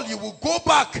Saul, you will go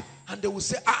back and they will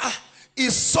say,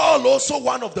 is Saul also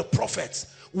one of the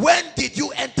prophets? When did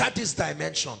you enter this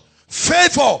dimension?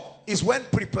 Favor is when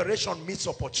preparation meets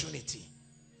opportunity.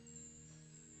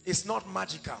 It's not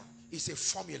magical, it's a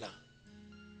formula.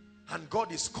 And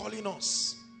God is calling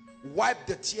us. Wipe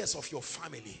the tears of your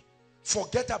family.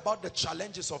 Forget about the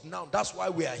challenges of now. That's why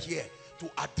we are here, to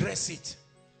address it.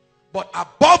 But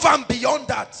above and beyond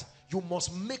that, you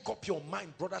must make up your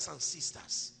mind, brothers and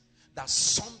sisters, that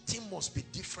something must be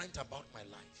different about my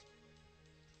life.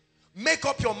 Make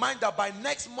up your mind that by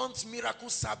next month's miracle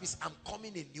service, I'm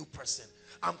coming a new person.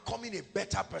 I'm coming a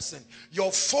better person.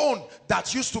 Your phone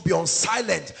that used to be on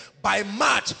silent, by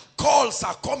March, calls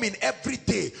are coming every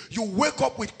day. You wake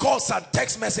up with calls and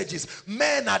text messages.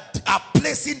 Men are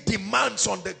placing demands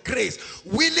on the grace,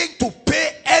 willing to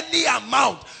pay any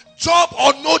amount, job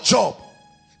or no job.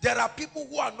 There are people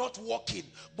who are not working,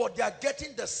 but they are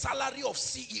getting the salary of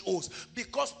CEOs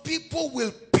because people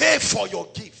will pay for your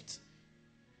gift.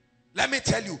 Let me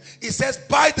tell you, it says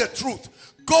buy the truth.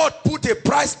 God put a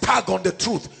price tag on the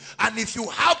truth. And if you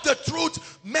have the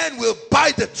truth, men will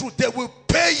buy the truth. They will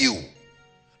pay you.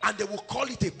 And they will call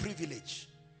it a privilege.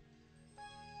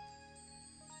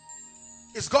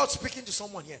 Is God speaking to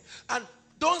someone here? And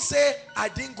don't say, I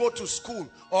didn't go to school,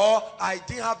 or I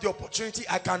didn't have the opportunity,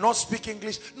 I cannot speak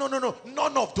English. No, no, no.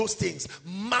 None of those things.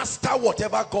 Master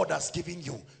whatever God has given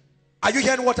you. Are you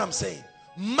hearing what I'm saying?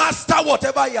 Master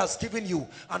whatever he has given you,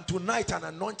 and tonight an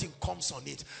anointing comes on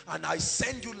it, and I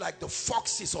send you like the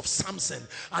foxes of Samson,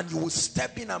 and you will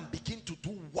step in and begin to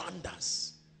do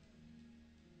wonders.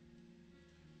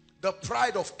 The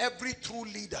pride of every true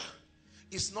leader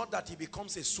is not that he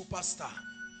becomes a superstar.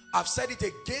 I've said it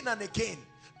again and again,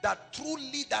 that true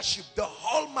leadership, the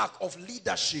hallmark of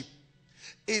leadership,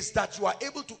 is that you are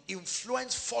able to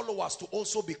influence followers to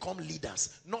also become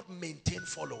leaders, not maintain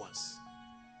followers.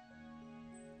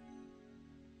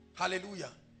 Hallelujah.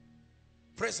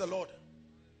 Praise the Lord.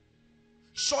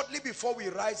 Shortly before we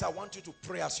rise, I want you to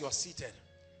pray as you are seated.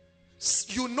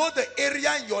 You know the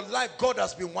area in your life God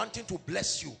has been wanting to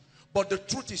bless you, but the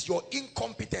truth is your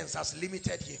incompetence has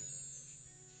limited him.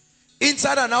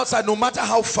 Inside and outside, no matter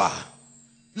how far,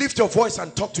 lift your voice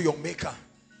and talk to your maker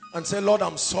and say, Lord,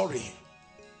 I'm sorry.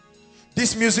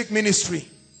 This music ministry,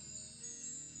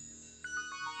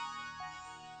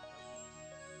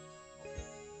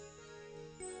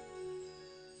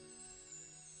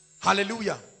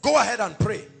 hallelujah. Go ahead and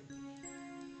pray.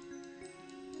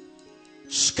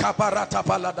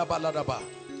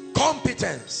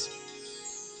 Competence.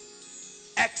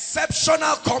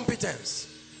 Exceptional competence.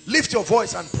 Lift your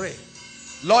voice and pray.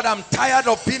 Lord, I'm tired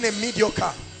of being a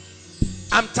mediocre.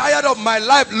 I'm tired of my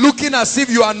life looking as if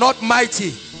you are not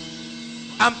mighty.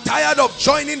 I'm tired of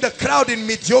joining the crowd in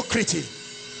mediocrity.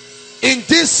 In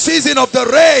this season of the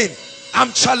rain,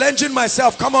 I'm challenging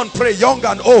myself. Come on, pray, young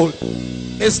and old.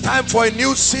 It's time for a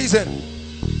new season.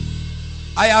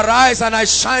 I arise and I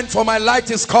shine, for my light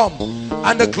is come,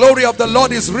 and the glory of the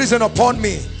Lord is risen upon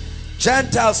me.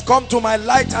 Gentiles come to my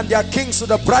light, and their kings to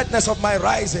the brightness of my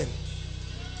rising.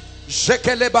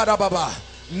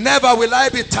 Never will I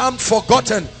be termed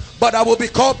forgotten, but I will be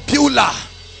called Beulah.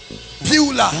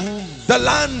 Beulah, the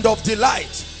land of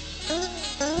delight.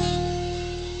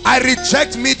 I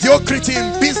reject mediocrity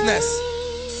in business,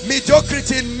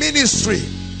 mediocrity in ministry.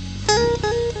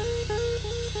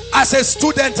 As a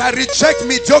student, I reject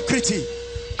mediocrity.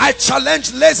 I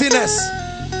challenge laziness.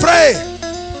 Pray.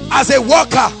 As a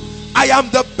worker, I am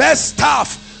the best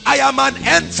staff. I am an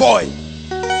envoy.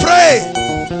 Pray.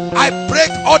 I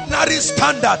break ordinary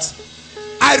standards.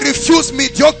 I refuse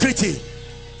mediocrity.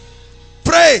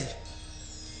 Pray.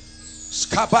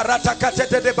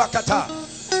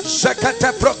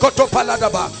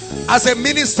 As a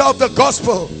minister of the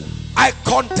gospel, I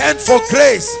contend for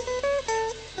grace.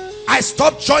 I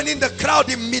stop joining the crowd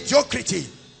in mediocrity.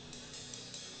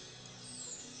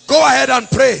 Go ahead and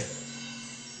pray.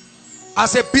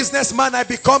 As a businessman, I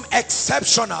become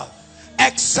exceptional.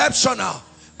 Exceptional.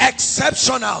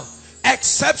 Exceptional.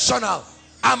 Exceptional.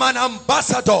 I'm an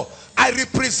ambassador. I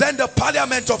represent the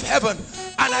parliament of heaven,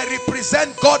 and I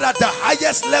represent God at the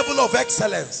highest level of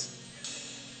excellence.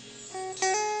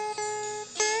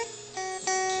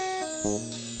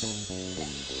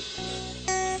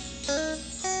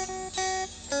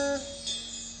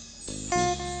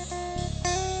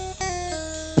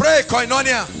 Pray,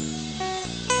 Koinonia.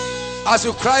 As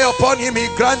you cry upon him, he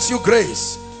grants you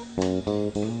grace.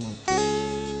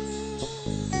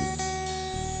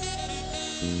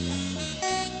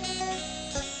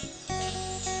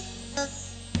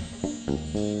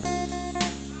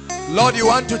 Lord, you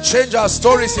want to change our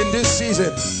stories in this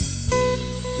season.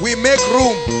 We make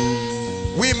room.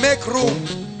 We make room.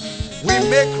 We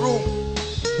make room.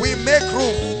 We make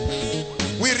room.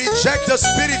 We reject the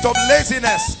spirit of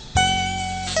laziness.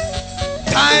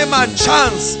 Time and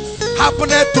chance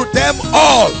happeneth to them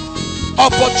all.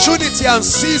 Opportunity and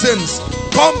seasons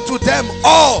come to them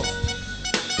all.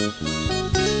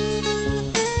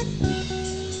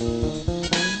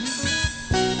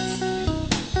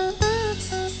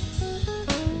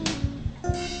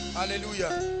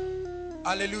 Hallelujah.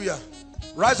 Hallelujah.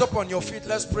 Rise up on your feet.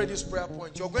 Let's pray this prayer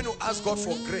point. You're going to ask God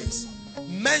for grace.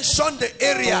 Mention the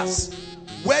areas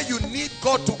where you need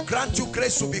God to grant you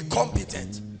grace to be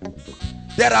competent.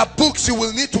 There are books you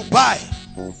will need to buy.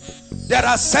 There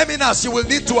are seminars you will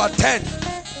need to attend.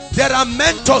 There are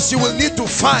mentors you will need to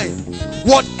find.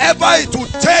 Whatever it will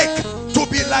take to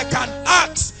be like an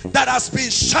axe that has been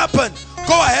sharpened,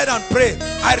 go ahead and pray.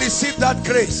 I receive that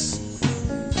grace.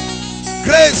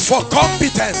 Grace for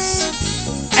competence.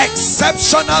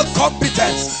 Exceptional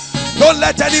competence. Don't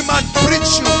let any man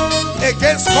preach you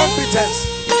against competence.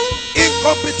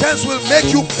 Incompetence will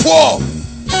make you poor.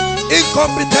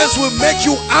 Incompetence will make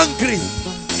you angry.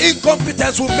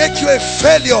 Incompetence will make you a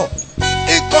failure.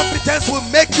 Incompetence will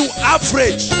make you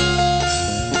average.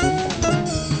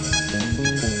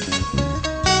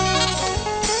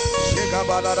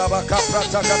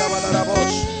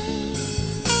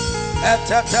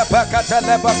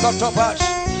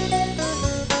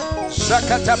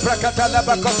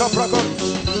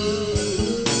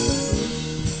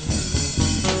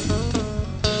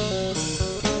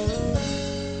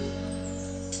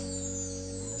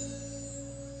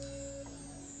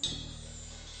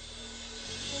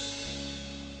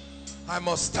 I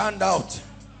must stand out.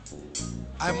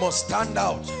 I must stand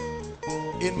out.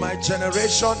 In my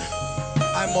generation,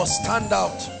 I must stand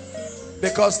out,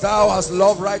 because thou hast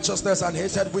loved righteousness and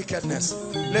hated wickedness.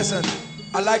 Listen,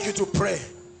 I'd like you to pray.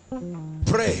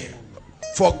 Pray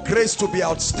for grace to be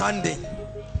outstanding.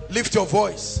 Lift your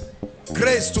voice.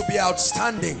 Grace to be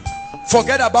outstanding.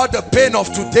 Forget about the pain of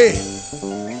today.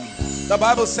 The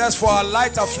Bible says, for our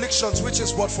light afflictions, which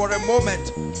is but for a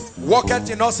moment, worketh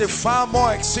in us a far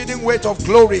more exceeding weight of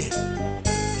glory.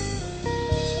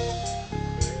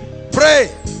 Pray.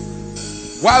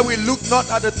 While we look not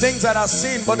at the things that are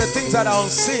seen, but the things that are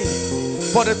unseen.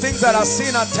 For the things that are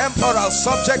seen are temporal,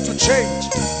 subject to change.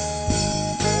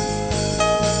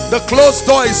 The closed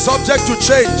door is subject to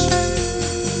change.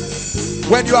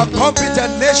 When you are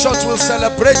competent, nations will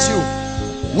celebrate you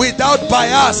without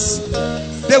bias.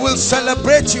 They will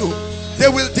celebrate you. They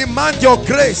will demand your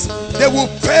grace. They will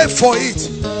pay for it.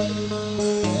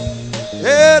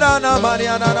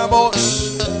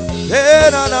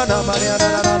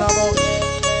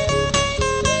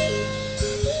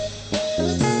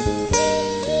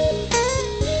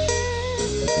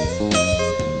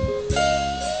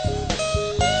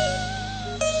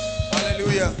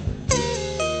 Hallelujah.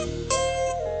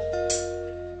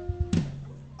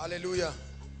 Hallelujah.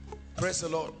 Praise the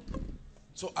Lord.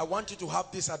 So I want you to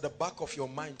have this at the back of your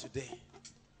mind today.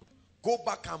 Go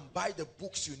back and buy the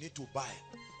books you need to buy.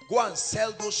 Go and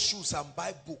sell those shoes and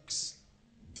buy books.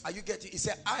 Are you getting it? He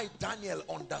said, I, Daniel,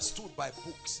 understood by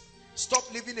books.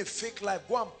 Stop living a fake life.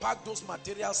 Go and pack those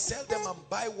materials, sell them and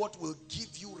buy what will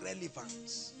give you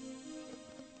relevance.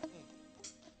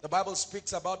 The Bible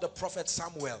speaks about the prophet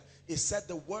Samuel. It said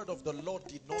the word of the Lord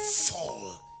did not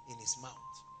fall in his mouth.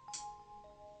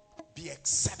 Be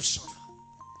exceptional.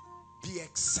 Be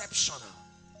exceptional.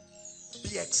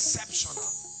 Be exceptional.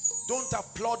 Don't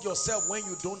applaud yourself when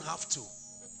you don't have to.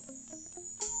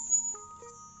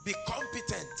 Be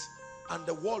competent and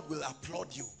the world will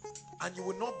applaud you. And you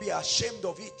will not be ashamed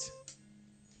of it.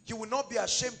 You will not be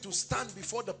ashamed to stand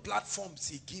before the platforms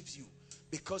he gives you,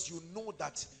 because you know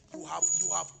that you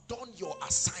have done your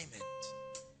assignment.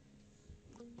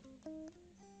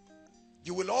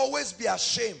 You will always be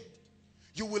ashamed.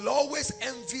 You will always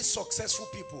envy successful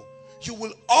people. You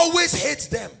will always hate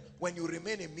them when you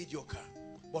remain a mediocre.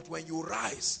 But when you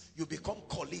rise, you become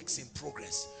colleagues in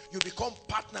progress. You become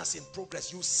partners in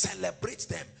progress. You celebrate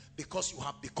them because you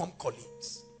have become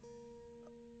colleagues.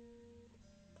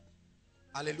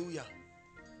 Hallelujah.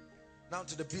 Now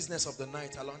to the business of the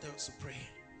night. I want us to pray.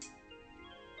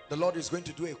 The Lord is going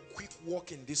to do a quick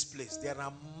walk in this place. There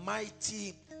are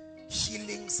mighty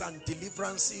healings and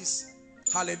deliverances.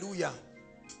 Hallelujah.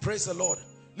 Praise the Lord.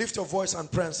 Lift your voice and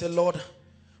pray and say, Lord,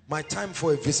 my time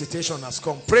for a visitation has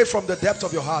come. Pray from the depth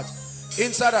of your heart,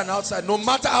 inside and outside. No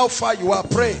matter how far you are,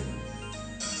 pray.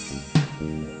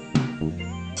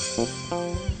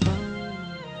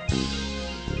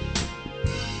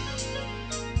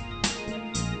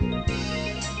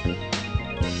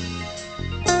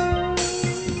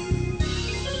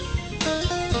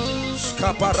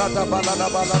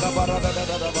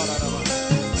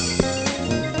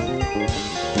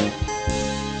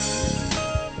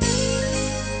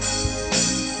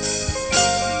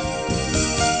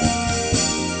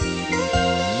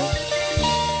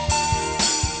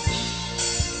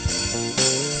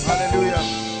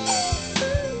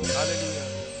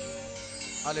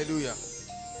 Hallelujah.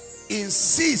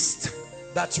 Insist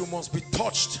that you must be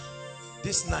touched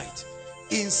this night.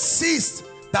 insist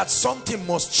that something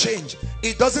must change.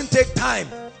 It doesn't take time.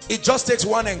 It just takes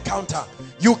one encounter.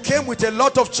 You came with a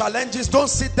lot of challenges. Don't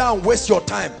sit down and waste your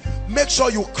time. Make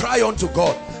sure you cry unto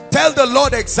God. Tell the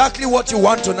Lord exactly what you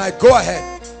want tonight. Go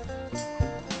ahead.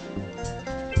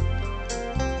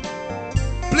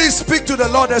 Please speak to the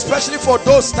Lord, especially for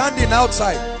those standing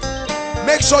outside.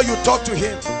 Make sure you talk to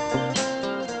him.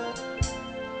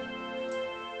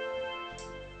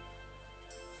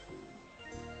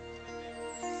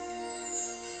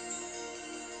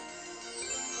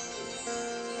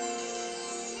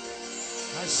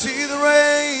 I see the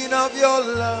rain of your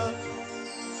love.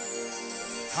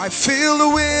 I feel the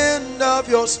wind of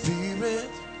your spirit.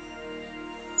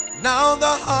 Now the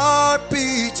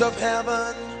heartbeat of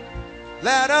heaven,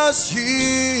 let us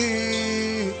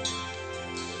hear.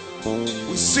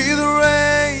 We see the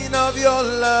rain of your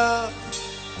love.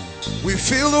 We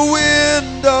feel the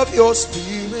wind of your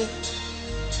spirit.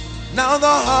 Now the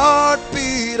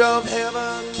heartbeat of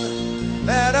heaven,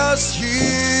 let us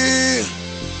hear.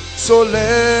 So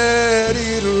let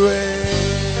it rain.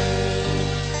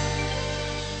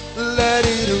 Let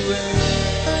it rain.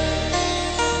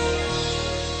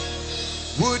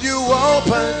 Would you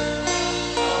open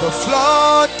the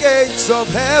floodgates of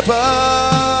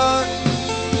heaven?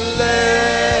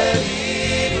 Let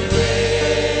it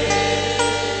rain.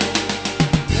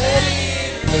 Let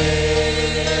it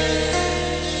rain.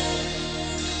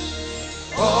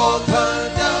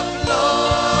 Open the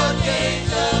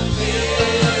floodgates of heaven.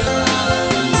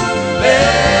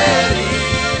 Let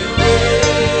it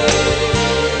rain.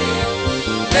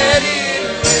 Let it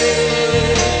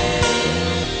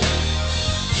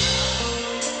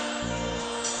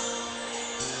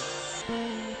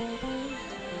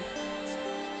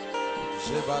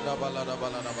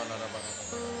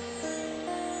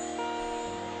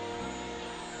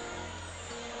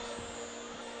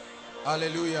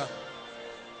Hallelujah.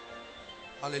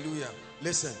 Hallelujah.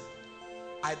 Listen,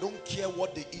 I don't care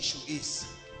what the issue is.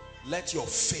 Let your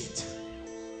faith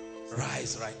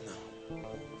rise right now.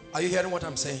 Are you hearing what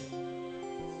I'm saying?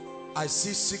 I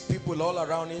see sick people all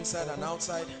around, inside and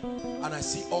outside, and I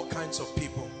see all kinds of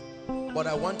people. But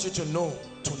I want you to know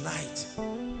tonight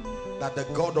that the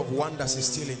God of wonders is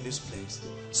still in this place.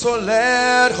 So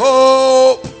let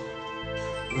hope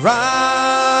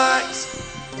rise.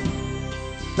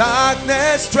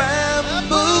 Darkness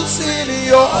trembles in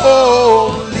your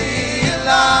holy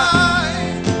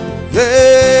light. Yeah.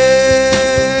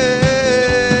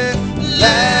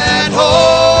 Let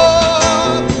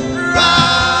hope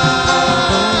rise.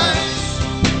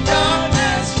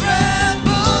 Darkness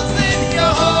trembles in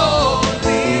your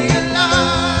holy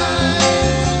light.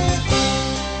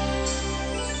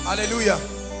 Hallelujah.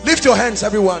 Lift your hands,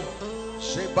 everyone.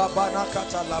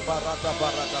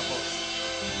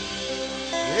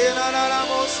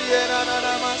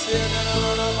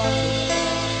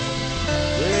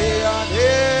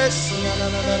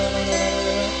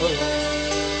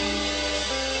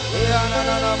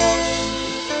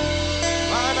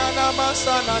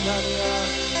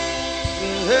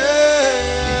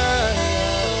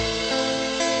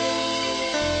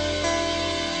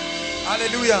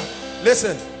 Hallelujah.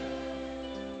 Listen,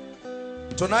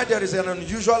 tonight there is an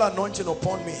unusual anointing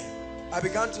upon me. I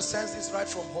began to sense this right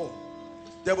from home.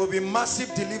 There will be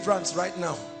massive deliverance right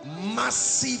now.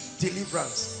 Massive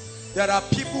deliverance. There are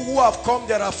people who have come.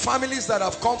 There are families that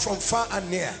have come from far and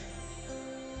near.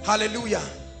 Hallelujah.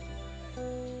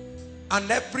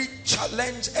 And every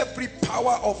challenge, every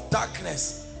power of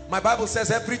darkness, my Bible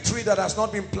says every tree that has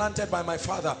not been planted by my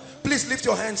Father. Please lift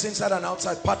your hands inside and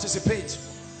outside. Participate.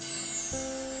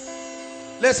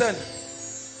 Listen,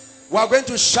 we are going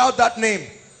to shout that name.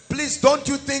 Please don't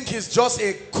you think it's just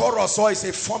a chorus or it's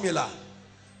a formula.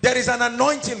 There is an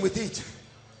anointing with it,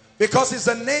 because it's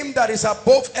a name that is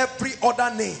above every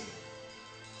other name.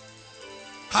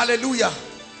 Hallelujah.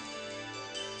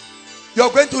 You're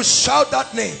going to shout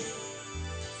that name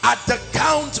at the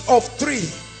count of 3.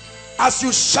 As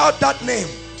you shout that name,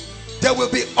 there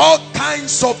will be all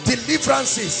kinds of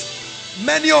deliverances.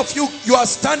 Many of you, you are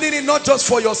standing in not just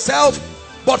for yourself,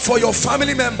 but for your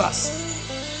family members.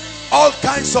 All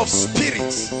kinds of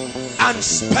spirits and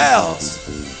spells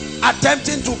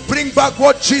attempting to bring back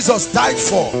what Jesus died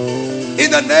for.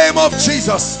 In the name of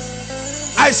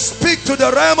Jesus, I speak to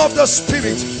the realm of the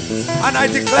spirit and I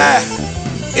declare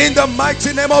in the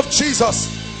mighty name of Jesus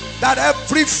that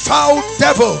every foul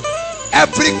devil,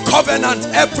 every covenant,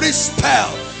 every spell,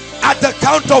 at the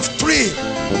count of 3,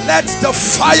 let the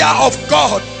fire of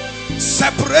God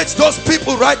separate those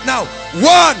people right now.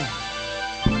 1,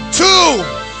 2,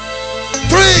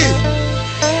 3.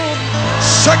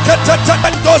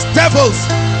 And those devils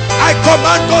I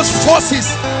command those forces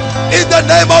in the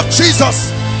name of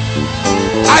Jesus.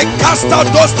 I cast out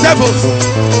those devils.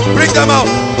 Bring them out.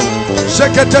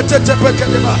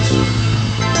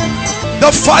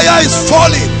 The fire is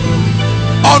falling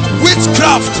on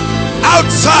witchcraft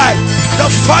outside. The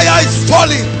fire is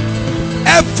falling.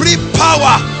 Every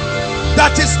power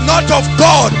that is not of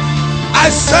God, I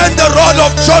send the rod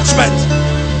of judgment.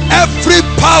 Every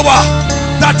power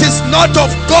that is not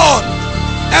of God,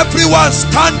 everyone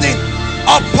standing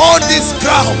upon this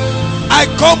ground, I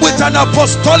come with an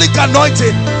apostolic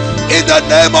anointing in the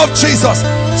name of Jesus.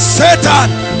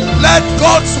 Satan, let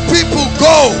God's people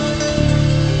go.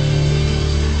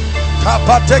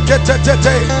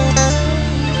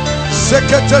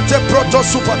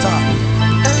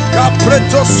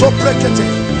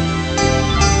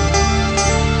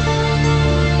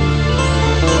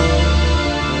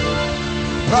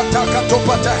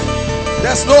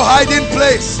 There's no hiding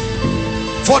place,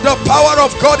 for the power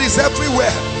of God is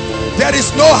everywhere. There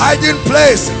is no hiding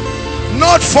place,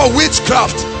 not for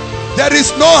witchcraft. There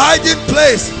is no hiding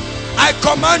place. I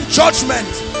command judgment.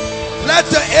 Let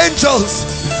the angels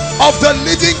of the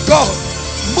living God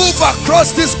move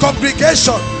across this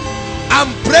congregation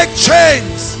and break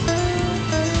chains.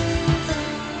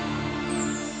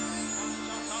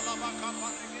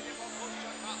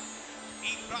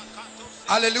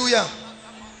 Hallelujah.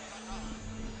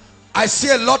 I see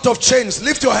a lot of chains.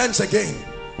 Lift your hands again.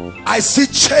 I see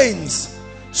chains,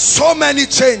 so many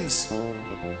chains.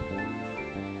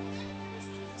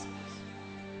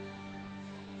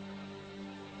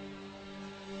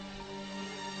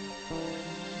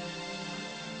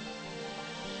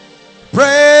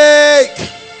 Break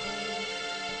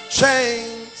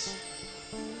chains,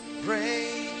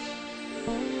 break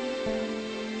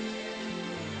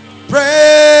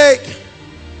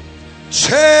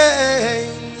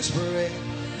chains, break.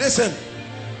 Listen,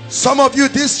 some of you,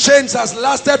 this chains has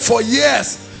lasted for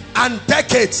years and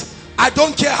decades. I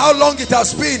don't care how long it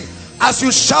has been. As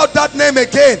you shout that name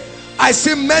again, I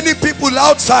see many people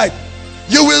outside.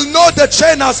 You will know the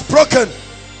chain has broken.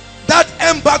 That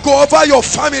embargo over your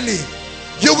family,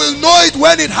 you will know it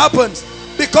when it happens,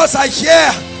 because I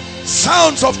hear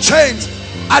sounds of chains.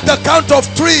 At the count of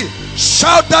 3,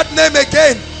 shout that name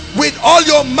again with all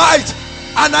your might,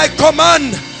 and I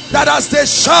command that as they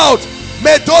shout,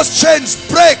 may those chains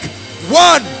break.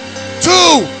 1,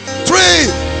 2, 3.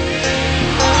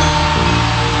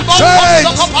 Chains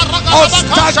of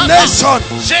stagnation.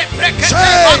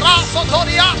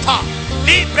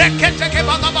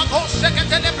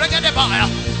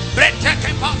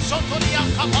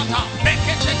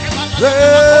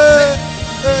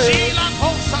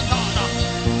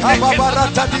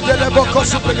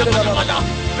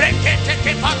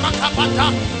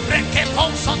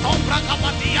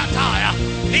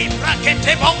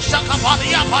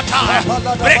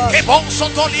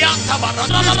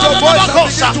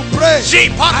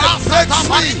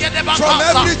 From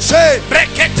every chain,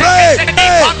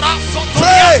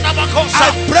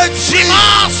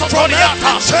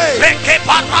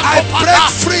 I break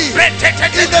free.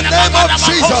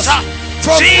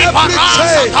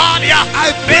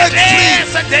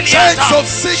 Chains of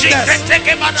sickness,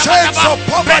 chains of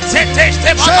poverty, chains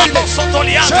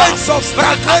of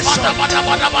stagnation.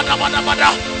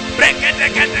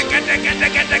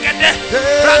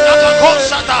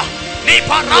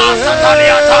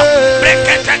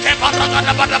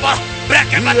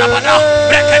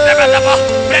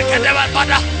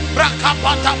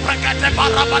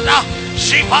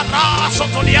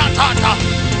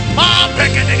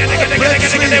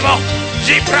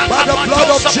 By the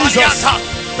blood of Jesus,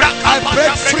 I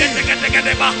break free.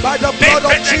 By the blood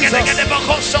of Jesus.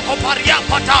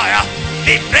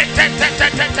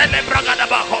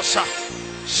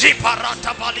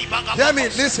 Hear me,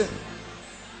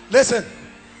 listen.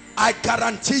 I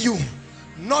guarantee you,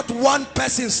 not one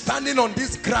person standing on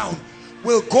this ground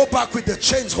will go back with the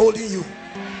chains holding you.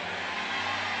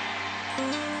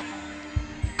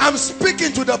 I'm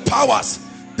speaking to the powers.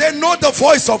 They know the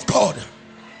voice of God.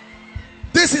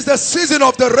 This is the season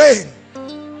of the rain.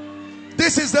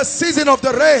 This is the season of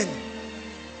the rain.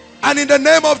 And in the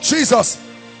name of Jesus,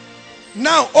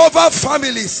 now over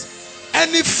families,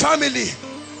 any family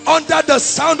under the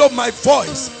sound of my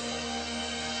voice,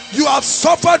 you have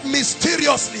suffered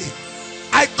mysteriously,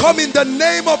 I come in the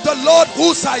name of the Lord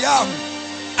whose I am,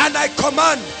 and I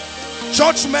command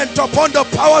judgment upon the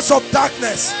powers of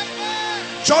darkness.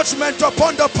 Judgment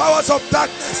upon the powers of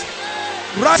darkness.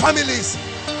 Right, families.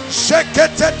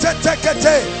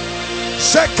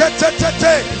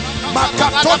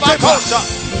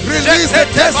 Release the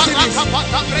destinies of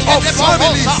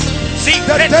families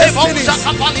the destinies of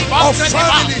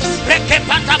families.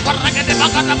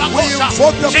 We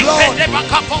invoke the blood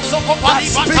that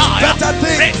speaks better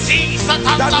things than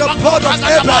the blood of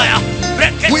Abel.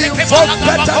 We invoke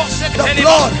the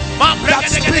blood that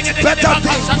speaks better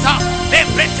things.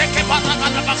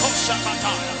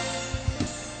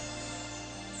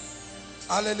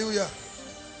 Hallelujah.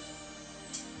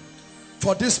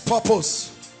 For this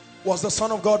purpose was the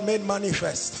Son of God made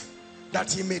manifest,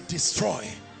 that he may destroy,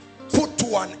 put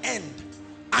to an end,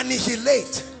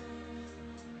 annihilate.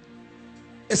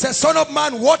 It says, Son of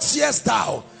man, what seest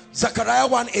thou? Zechariah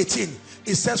 1:18.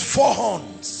 It says 4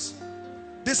 horns.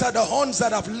 These are the horns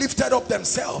that have lifted up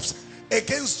themselves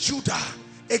against Judah,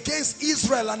 against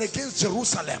Israel, and against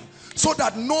Jerusalem, so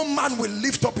that no man will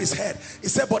lift up his head. He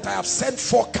said, but I have sent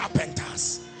 4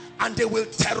 carpenters, and they will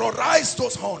terrorize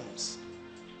those horns.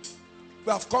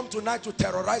 We have come tonight to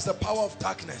terrorize the power of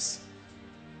darkness.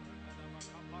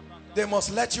 They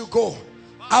must let you go.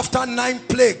 After 9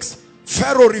 plagues,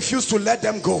 Pharaoh refused to let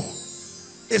them go.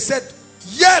 He said,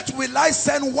 yet will I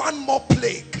send 1 more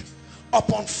plague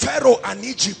upon Pharaoh and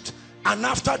Egypt, and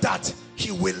after that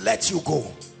he will let you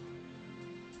go.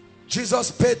 Jesus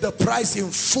paid the price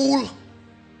in full,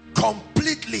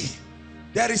 completely.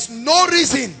 There is no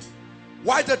reason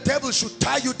why the devil should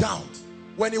tie you down.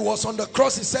 When he was on the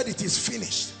cross, he said it is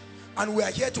finished, and we are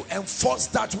here to enforce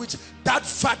that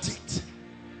verdict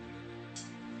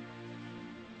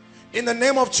in the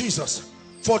name of Jesus.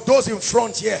 For those in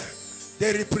front here,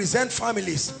 they represent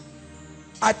families.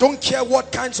 I don't care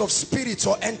what kinds of spirits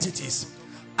or entities.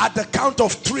 At the count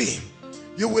of 3,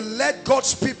 you will let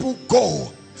God's people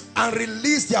go and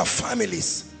release their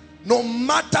families. No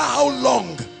matter how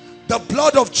long, the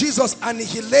blood of Jesus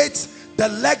annihilates the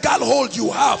legal hold you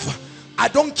have. I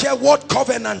don't care what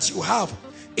covenant you have.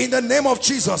 In the name of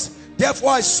Jesus,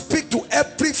 therefore I speak to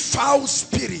every foul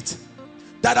spirit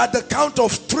that at the count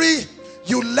of 3,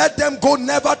 you let them go,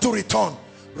 never to return.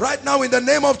 Right now, in the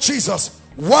name of Jesus.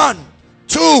 1,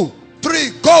 2, 3,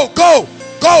 go, go,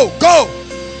 go, go.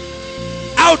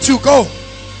 Out you go.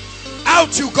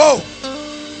 Out you go.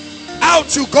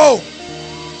 Out you go.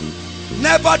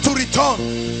 Never to return.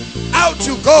 Out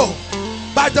you go.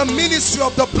 By the ministry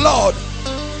of the blood.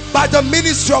 By the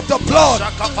ministry of the blood,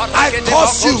 I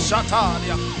curse you.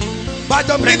 By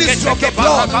the ministry of the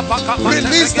blood,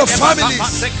 release the families,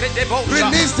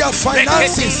 release their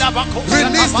finances,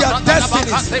 release their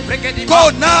destinies.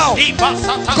 Go now.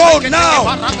 Go now.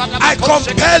 I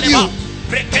compel you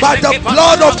by the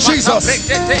blood of Jesus.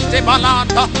 That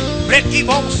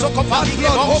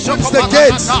blood opens the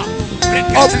gates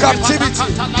of captivity.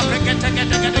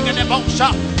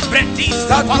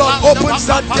 That blood opens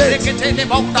that gate. In the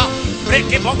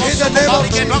name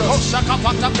of Jesus.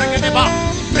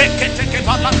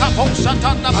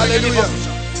 Hallelujah.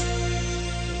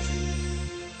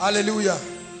 Hallelujah.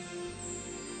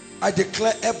 I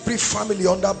declare every family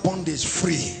under bondage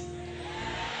free.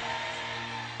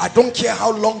 I don't care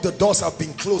how long the doors have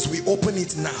been closed, we open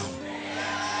it now.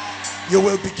 You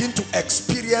will begin to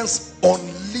experience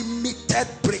unlimited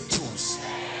breakthroughs.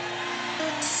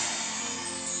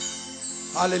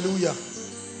 Hallelujah.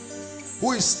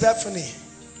 Who is Stephanie?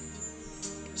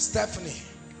 Stephanie.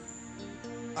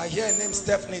 I hear a name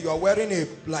Stephanie. You are wearing a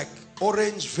like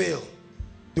orange veil.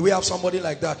 Do we have somebody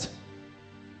like that?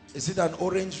 Is it an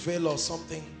orange veil or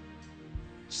something?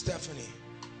 Stephanie.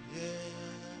 Yeah.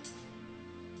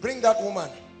 Bring that woman.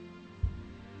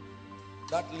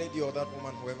 That lady or that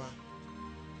woman, whoever.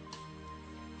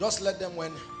 Just let them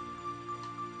win.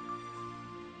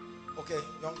 Okay,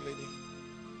 young lady.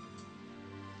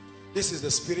 This is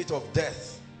the spirit of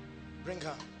death. Bring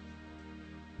her.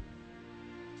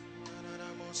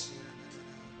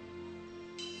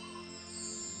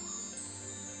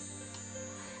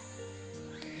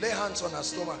 Lay hands on her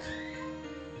stomach.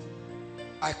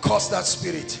 I curse that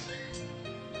spirit.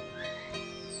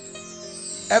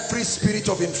 Every spirit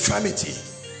of infirmity.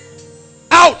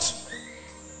 Out!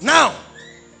 Now!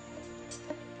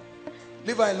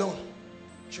 Leave her alone.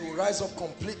 She will rise up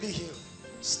completely healed.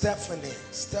 Stephanie.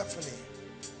 Stephanie.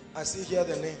 I see here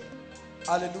the name.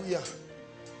 Hallelujah.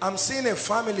 I'm seeing a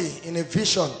family in a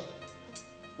vision.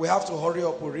 We have to hurry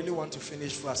up. We really want to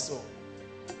finish fast. So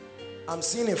I'm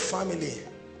seeing a family.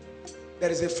 There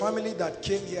is a family that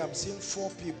came here. I'm seeing 4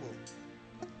 people.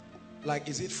 Like,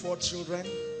 is it 4 children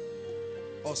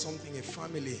or something? A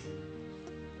family.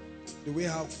 Do we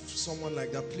have someone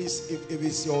like that? Please, if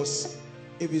it's yours,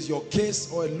 if it's your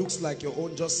case or it looks like your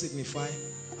own, just signify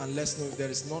and let's know. If there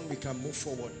is none, we can move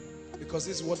forward. Because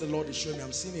this is what the Lord is showing me.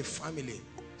 I'm seeing a family.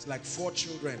 It's like 4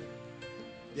 children.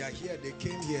 They are here. They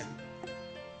came here.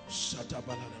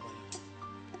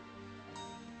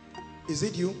 Is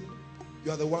it you?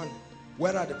 You are the one.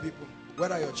 Where are the people?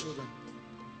 Where are your children?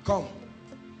 Come.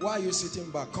 Why are you sitting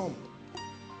back? Come.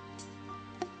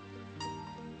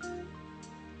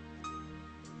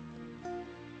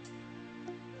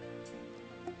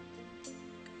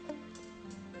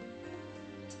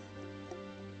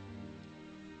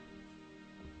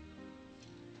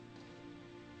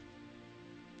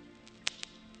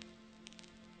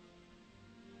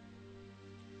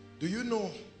 Do you know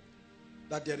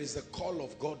that there is a call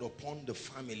of God upon the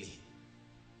family?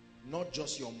 Not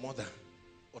just your mother,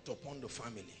 but upon the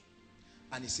family.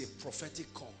 And it's a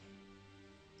prophetic call.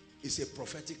 It's a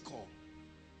prophetic call.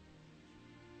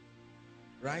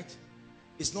 Right?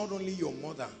 It's not only your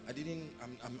mother. I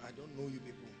don't know you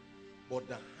people. But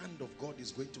the hand of God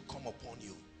is going to come upon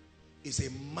you. It's a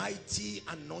mighty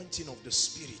anointing of the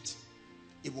Spirit.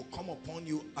 It will come upon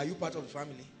you. Are you part of the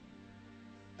family?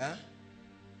 Huh?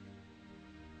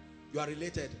 You are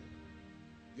related.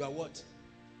 You are what?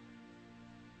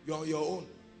 You are on your own.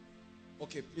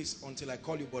 Okay, please, until I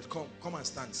call you, but come and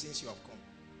stand since you have come.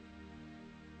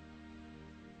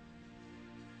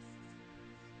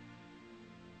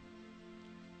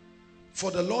 For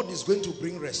the Lord is going to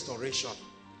bring restoration.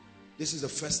 This is the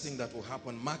first thing that will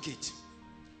happen. Mark it.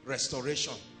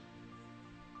 Restoration.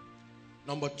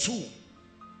 Number 2.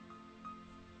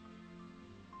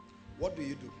 What do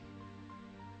you do?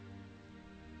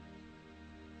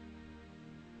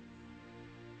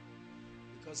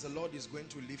 Because the Lord is going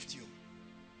to lift you.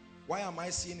 Why am I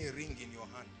seeing a ring in your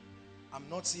hand? I'm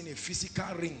not seeing a physical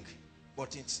ring,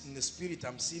 but it's in the spirit.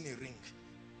 I'm seeing a ring.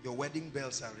 Your wedding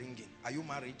bells are ringing. Are you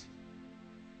married?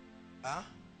 Huh?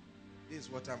 This is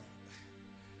what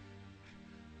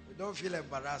don't feel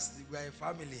embarrassed. We are a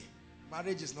family.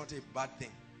 Marriage is not a bad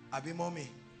thing. Abi mommy,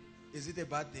 is it a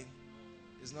bad thing?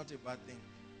 It's not a bad thing.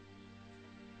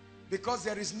 Because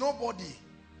there is nobody.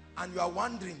 And you are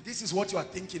wondering, this is what you are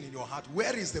thinking in your heart.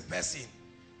 Where is the person?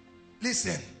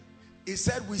 Listen, he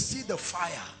said, we see the fire.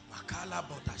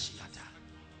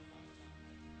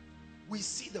 We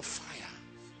see the fire.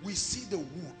 We see the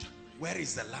wood. Where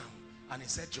is the lamb? And he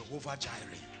said, Jehovah Jireh.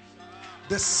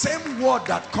 The same word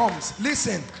that comes.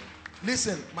 Listen,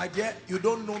 my dear, you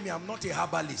don't know me. I'm not a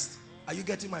herbalist. Are you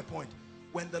getting my point?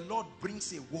 When the Lord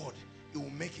brings a word, it will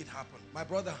make it happen. My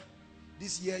brother,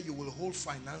 this year you will hold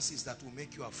finances that will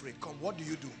make you afraid. Come, what do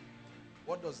you do?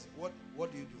 What do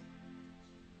you do?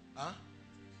 Huh?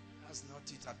 That's not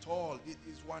it at all.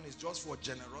 This one is just for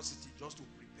generosity, just to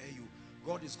prepare you.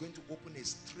 God is going to open a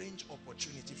strange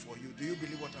opportunity for you. Do you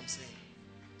believe what I'm saying?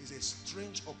 It's a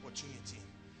strange opportunity.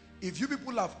 If you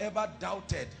people have ever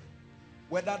doubted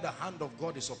whether the hand of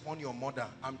God is upon your mother,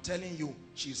 I'm telling you,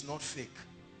 she's not fake.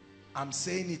 I'm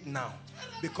saying it now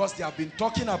because they have been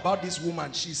talking about this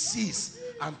woman. She sees,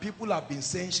 and people have been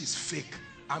saying she's fake.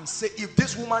 I'm saying if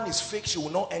this woman is fake, she will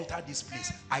not enter this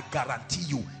place. I guarantee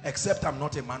you, except I'm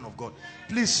not a man of God.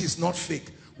 Please, she's not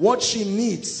fake. What she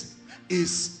needs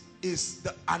is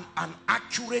an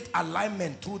accurate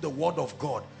alignment through the word of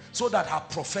God, so that her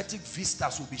prophetic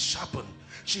vistas will be sharpened.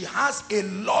 She has a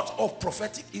lot of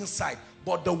prophetic insight,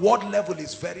 but the word level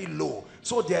is very low.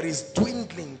 So there is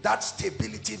dwindling. That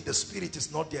stability in the spirit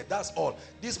is not there. That's all.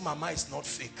 This mama is not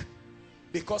fake.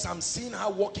 Because I'm seeing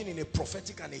her walking in a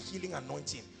prophetic and a healing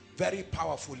anointing very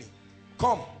powerfully.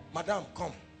 Come, madam,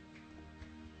 come.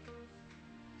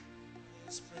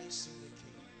 Yes, praise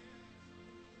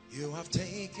the King. You have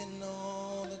taken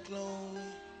all the glory.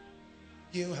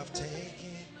 You have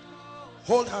taken.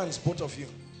 Hold hands, both of you.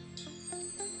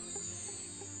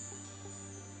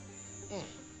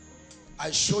 I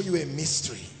show you a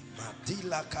mystery.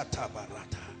 Madila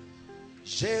katabarata.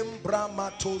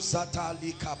 Jembramato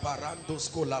zatali kaparando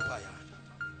skolapaya.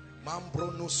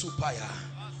 Mambrono supaya.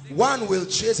 One will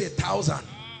chase 1,000,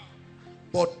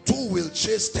 but 2 will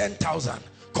chase 10,000.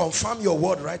 Confirm your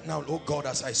word right now, oh God,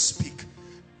 as I speak.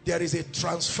 There is a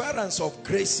transference of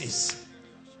graces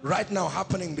right now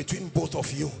happening between both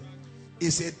of you.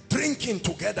 It's a drinking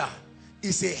together.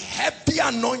 It's a heavy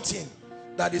anointing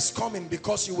that is coming,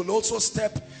 because you will also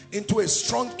step into a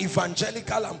strong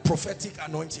evangelical and prophetic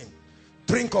anointing.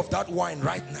 Drink of that wine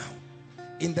right now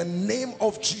in the name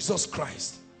of Jesus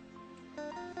Christ.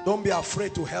 Don't be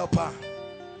afraid to help her.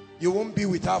 You won't be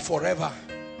with her forever,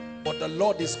 but the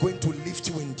Lord is going to lift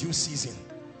you in due season,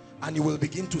 and you will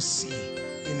begin to see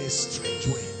in a strange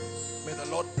way. May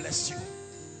the Lord bless you.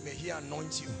 May he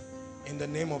anoint you in the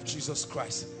name of Jesus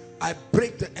Christ. I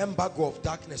break the embargo of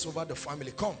darkness over the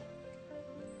family. Come.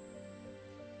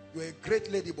 You're a great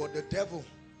lady, but the devil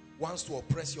wants to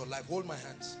oppress your life. Hold my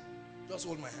hands. Just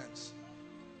hold my hands.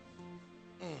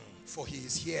 For he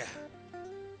is here.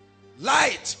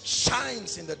 Light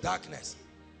shines in the darkness.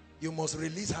 You must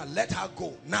release her. Let her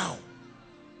go now.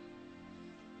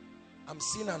 I'm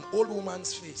seeing an old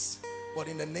woman's face, but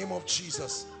in the name of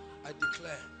Jesus, I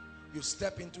declare you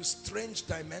step into strange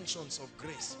dimensions of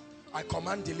grace. I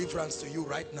command deliverance to you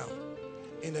right now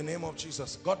in the name of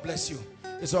Jesus. God bless you.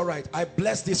 It's all right. I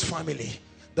bless this family.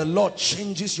 The Lord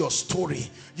changes your story.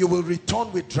 You will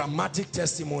return with dramatic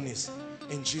testimonies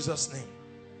in Jesus' name.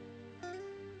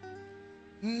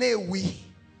 Newi.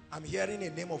 I'm hearing a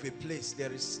name of a place.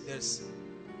 There's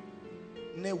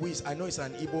Newi. I know it's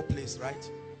an Igbo place,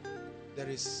 right? There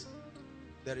is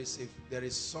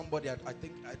somebody, I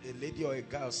think a lady or a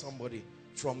guy or somebody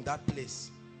from that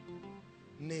place.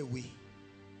 Newi.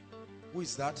 Who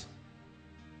is that?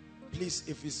 Please,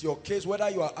 if it's your case, whether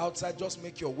you are outside, just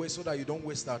make your way so that you don't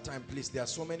waste our time, please. There are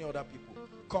so many other people.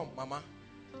 Come, Mama.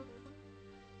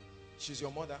 She's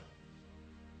your mother.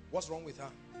 What's wrong with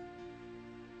her?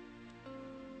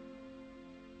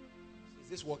 Is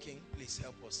this working? Please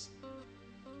help us.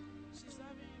 She's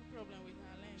having a problem with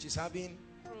her legs. She's having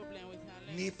problem with her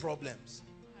legs. knee problems.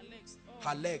 Her legs. Oh.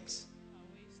 Her legs. Her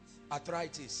waist.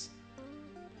 Arthritis.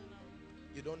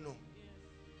 You don't know. Yes.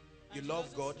 You And love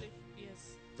she God. doesn't sleep.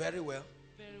 Yes. Very well.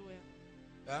 Very well.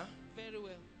 Huh? Very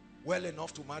well. Well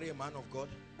enough to marry a man of God.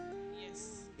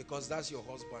 Yes. Because that's your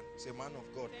husband. He's a man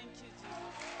of God. Thank you, Jesus.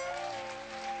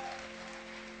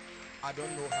 I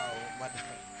don't know how, madam.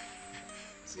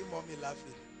 See mommy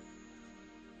laughing.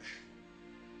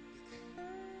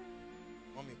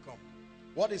 Mommy, come.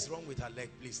 What is wrong with her leg,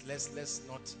 please? Let's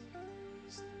not.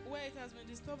 Well, it has been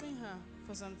disturbing her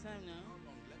for some time now.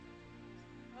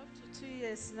 Up to 2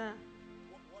 years now.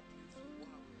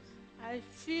 I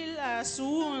feel a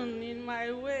swoon in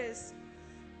my waist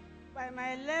by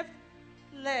my left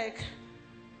leg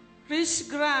reach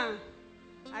ground.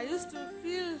 I used to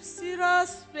feel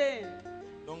serious pain.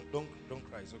 Don't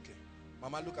cry. It's okay.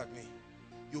 Mama, look at me.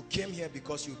 You came here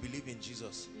because you believe in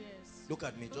Jesus. Yes. Look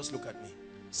at me. Just look at me.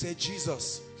 Say,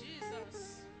 Jesus.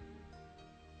 Jesus.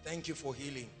 Thank you for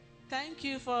healing. Thank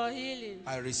you for healing.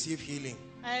 I receive healing.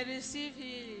 I receive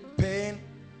healing. Pain.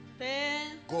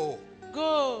 Pain. Go.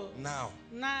 Go. Now.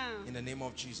 Now. In the name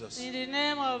of Jesus. In the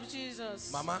name of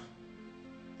Jesus. Mama,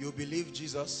 you believe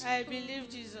Jesus? I believe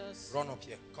Jesus. Run up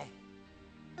here. Come.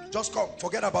 Just come.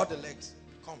 Forget about the legs.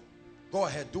 Come. Go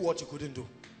ahead. Do what you couldn't do.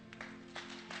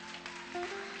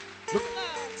 Look.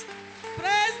 Lord.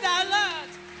 Praise the Lord.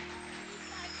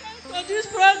 I came to this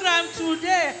program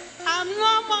today. I'm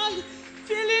no more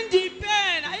feeling the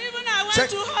pain. I went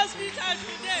to hospital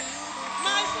today.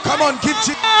 Come on, give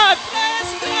Jesus.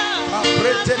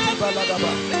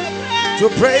 To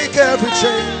break every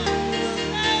chain.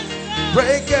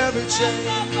 Break every chain.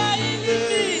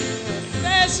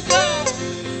 Let's go.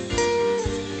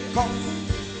 Come.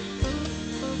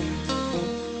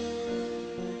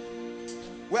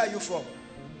 Where are you from?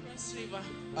 Cross River.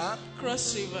 Huh?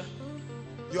 Cross River.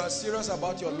 You are serious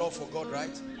about your love for God, right?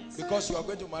 Yes. Because you are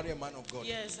going to marry a man of God.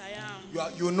 Yes, I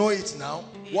am. You know it now.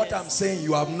 Yes. What I'm saying,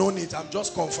 you have known it. I'm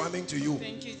just confirming to you.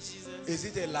 Thank you, Jesus. Is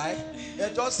it a lie?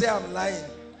 They just say I'm lying.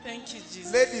 Thank you,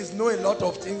 Jesus. Ladies know a lot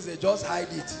of things. They just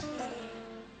hide it.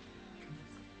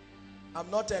 I'm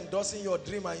not endorsing your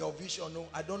dream and your vision. No,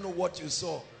 I don't know what you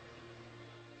saw.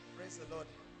 Praise the Lord.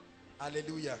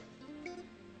 Hallelujah.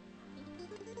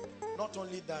 Not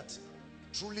only that,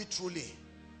 truly,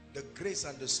 the grace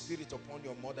and the spirit upon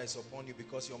your mother is upon you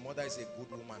because your mother is a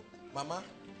good woman. Mama,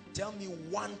 tell me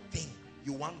one thing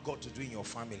you want God to do in your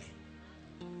family.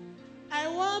 I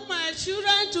want my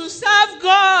children to serve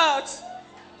God.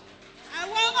 I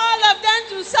want all of them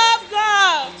to serve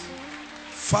God.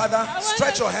 Father,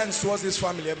 stretch your hands towards this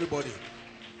family, everybody.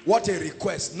 What a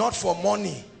request. Not for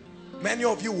money. Many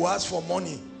of you will ask for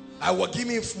money. I will give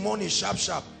me money sharp.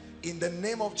 In the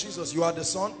name of Jesus, you are the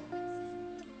son.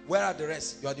 Where are the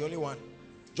rest? You are the only one.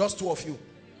 Just two of you.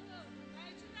 My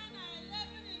children are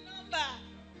 11 in number.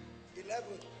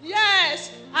 11. Yes,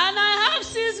 and I have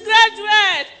 6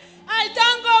 graduates. I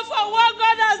thank God for what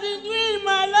God has been doing in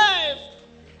my life.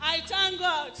 I thank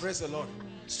God. Praise the Lord.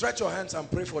 Stretch your hands and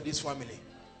pray for this family.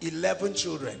 11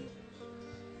 children.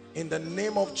 In the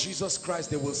name of Jesus Christ,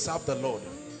 they will serve the Lord.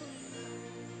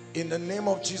 In the name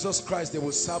of Jesus Christ, they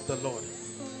will serve the Lord.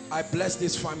 I bless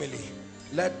this family.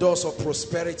 Let doors of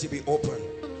prosperity be open.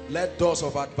 Let doors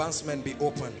of advancement be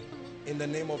open. In the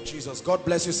name of Jesus. God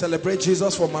bless you. Celebrate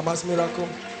Jesus for Mama's miracle.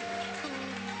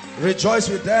 Rejoice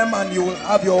with them and you will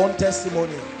have your own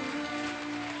testimony.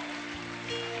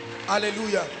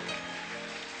 Hallelujah.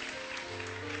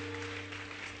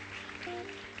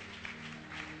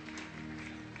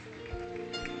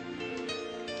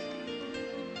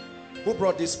 Who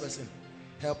brought this person?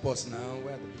 Help us now.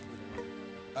 Where are the people?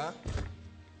 Huh?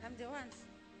 I'm the one.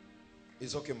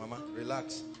 It's okay, Mama.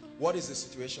 Relax. What is the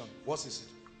situation? What's the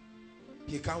situation?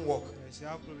 He can't walk. Yes, you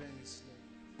have problem in his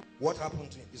leg. What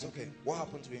happened to him? It's okay. What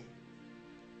happened to him?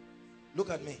 Look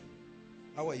at me.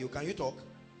 How are you? Can you talk?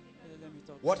 Let me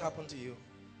talk. What happened to you?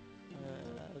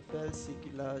 I fell sick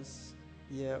last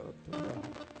year, October,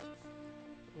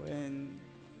 when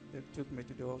they took me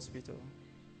to the hospital.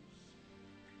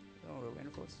 So we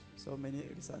went for so many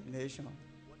examinations.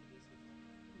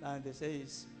 And they say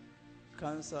it's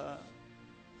cancer.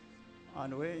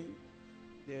 And when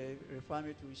they refer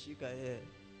me to Shika here.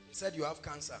 Said you have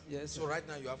cancer. Yes, so sir. right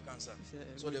now you have cancer. Yes,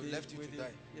 So they've left you to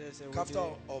die. Yes, sir. After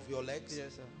of your legs?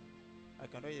 Yes, sir. I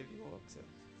cannot even walk, sir.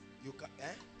 You can, eh?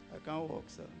 I can't walk,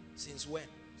 sir. Since when?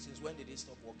 Since when did he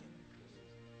stop walking?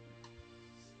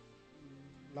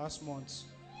 Last month.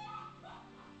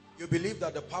 You believe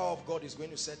that the power of God is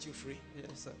going to set you free?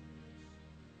 Yes, sir.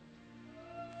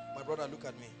 My brother, look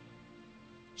at me.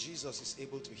 Jesus is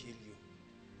able to heal you.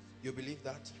 You believe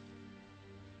that?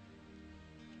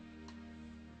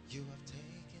 You have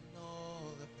taken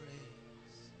all the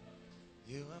praise.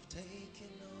 You have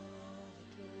taken all the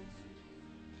glory.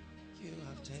 You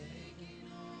have taken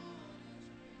all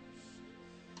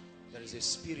the... There is a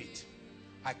spirit.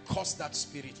 I curse that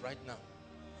spirit right now.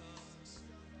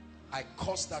 I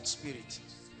curse that spirit.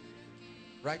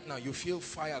 Right now, you feel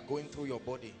fire going through your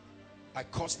body. I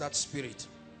curse that spirit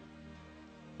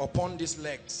upon these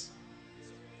legs.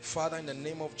 Father, in the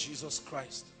name of Jesus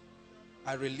Christ,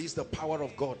 I release the power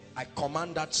of God. I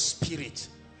command that spirit,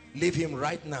 leave him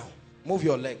right now. Move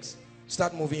your legs.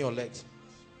 Start moving your legs.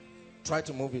 Try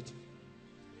to move it.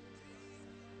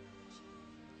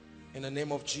 In the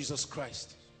name of Jesus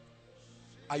Christ.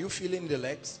 Are you feeling the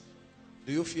legs?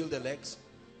 Do you feel the legs?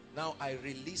 Now I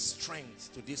release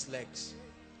strength to these legs.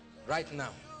 Right now,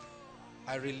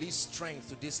 I release strength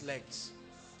to these legs.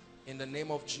 In the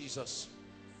name of Jesus,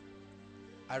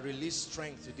 I release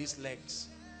strength to these legs.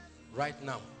 Right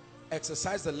now,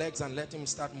 exercise the legs and let him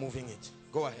start moving it.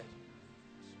 Go ahead.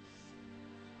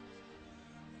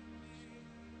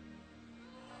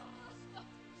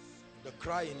 The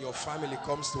cry in your family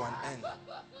comes to an end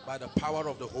by the power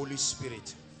of the Holy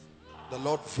Spirit. The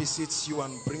Lord visits you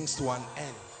and brings to an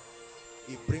end.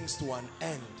 He brings to an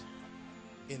end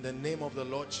in the name of the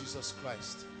Lord Jesus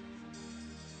Christ.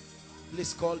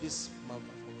 Please call this mama,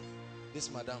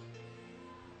 this madam.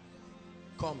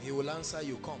 Come, he will answer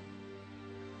you. Come.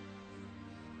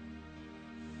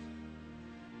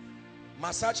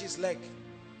 Massage his leg.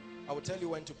 I will tell you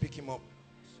when to pick him up.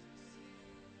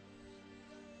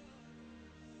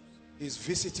 He's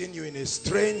visiting you in a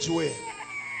strange way,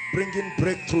 bringing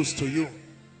breakthroughs to you,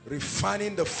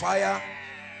 refining the fire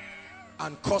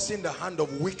and causing the hand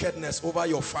of wickedness over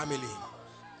your family.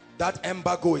 That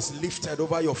embargo is lifted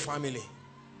over your family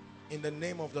in the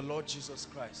name of the Lord Jesus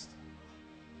Christ.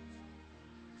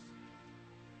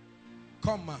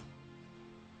 Come, ma.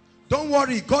 Don't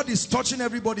worry, God is touching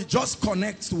everybody. Just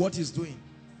connect to what he's doing.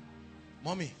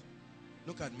 Mommy,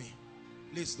 look at me.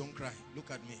 Please don't cry.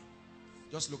 Look at me.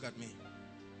 Just look at me.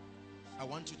 I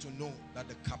want you to know that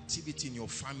the captivity in your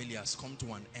family has come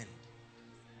to an end.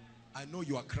 I know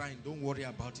you are crying. Don't worry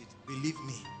about it. Believe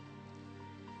me.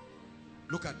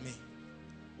 Look at me.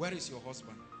 Where is your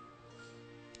husband?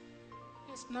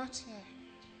 It's not here.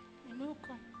 He no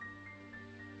come.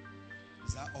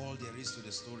 Is that all there is to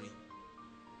the story?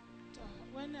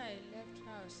 When I left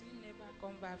house, he never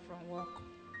come back from work.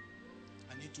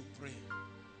 I need to pray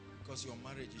because your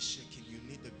marriage is shaking. You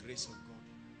need the grace of God.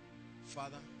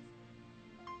 Father,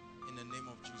 in the name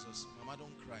of Jesus, Mama,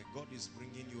 don't cry. God is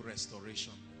bringing you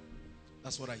restoration.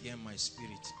 That's what I hear in my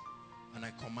spirit. And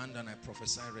I command and I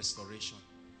prophesy restoration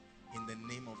in the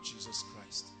name of Jesus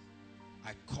Christ.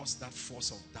 I curse that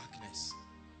force of darkness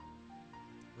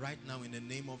right now in the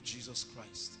name of Jesus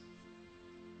Christ.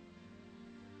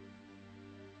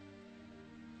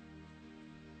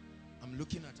 I'm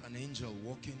looking at an angel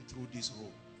walking through this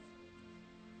road.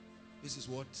 This is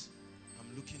what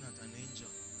I'm looking at, an angel.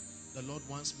 The Lord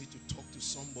wants me to talk to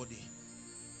somebody.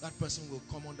 That person will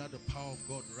come under the power of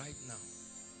God right now.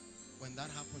 When that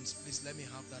happens, please let me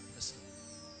have that person.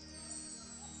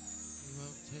 You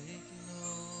have taken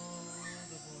all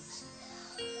the voices.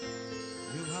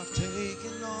 You have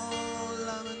taken all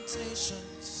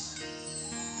lamentations.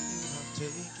 You have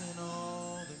taken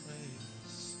all the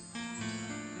praise.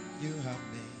 You have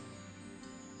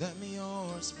made them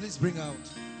yours. Please bring out.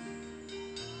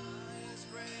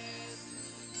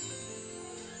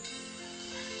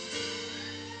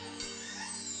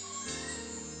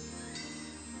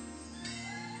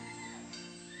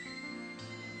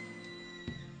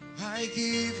 I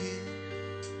give you,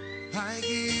 I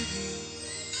give you,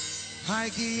 I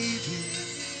give you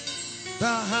the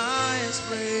highest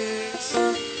praise.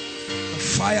 The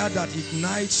fire that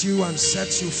ignites you and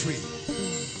sets you free.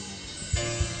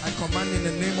 I command in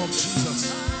the name of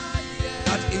Jesus,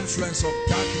 that influence of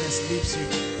darkness leaves you.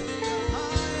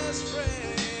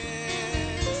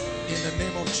 In the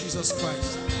name of Jesus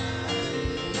Christ.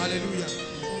 Hallelujah.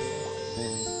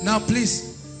 Now please,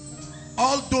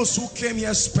 all those who came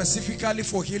here specifically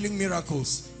for healing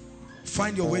miracles,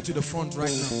 find your way to the front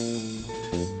right now.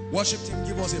 Worship team,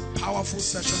 give us a powerful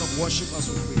session of worship as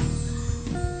we pray.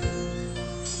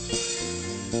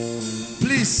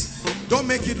 Please, don't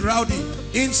make it rowdy,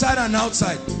 inside and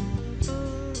outside.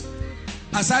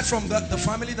 Aside from the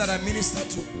family that I minister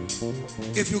to,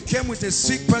 if you came with a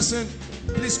sick person,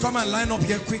 please come and line up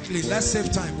here quickly. Let's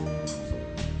save time.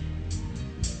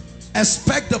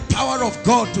 Expect the power of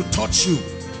God to touch you.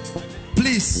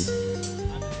 Please.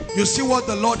 You see what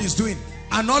the Lord is doing.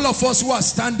 And all of us who are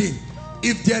standing,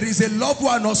 if there is a loved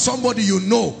one or somebody you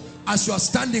know, as you are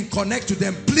standing, connect to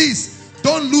them. Please,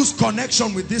 don't lose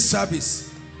connection with this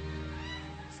service.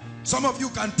 Some of you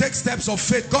can take steps of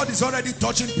faith. God is already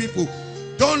touching people.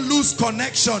 Don't lose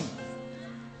connection.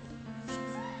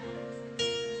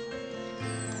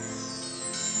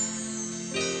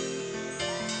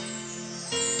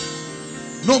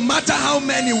 No matter how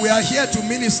many we are here to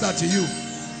minister to you,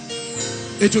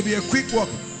 it will be a quick walk.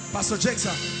 Pastor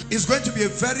Jackson, it's going to be a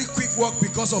very quick walk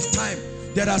because of time.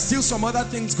 There are still some other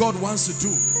things God wants to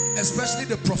do, especially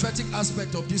the prophetic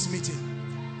aspect of this meeting.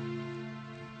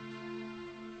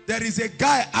 There is a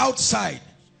guy outside.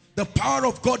 The power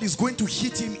of God is going to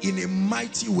hit him in a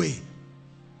mighty way.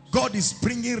 God is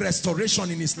bringing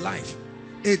restoration in his life.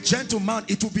 A gentleman,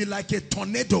 it will be like a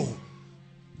tornado.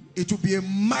 It will be a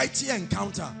mighty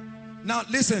encounter. Now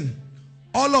listen,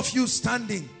 all of you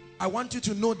standing, I want you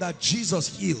to know that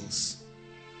Jesus heals.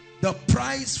 The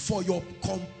price for your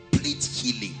complete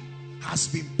healing has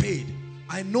been paid.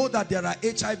 I know that there are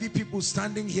HIV people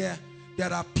standing here.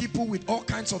 There are people with all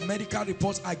kinds of medical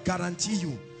reports. I guarantee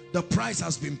you, the price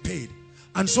has been paid.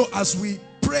 And so as we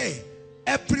pray,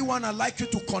 everyone, I'd like you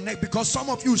to connect, because some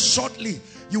of you shortly,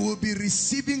 you will be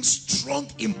receiving strong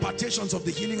impartations of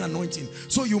the healing anointing.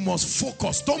 So you must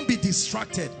focus. Don't be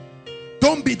distracted.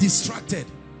 Don't be distracted.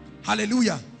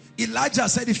 Hallelujah. Elijah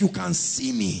said, if you can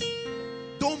see me,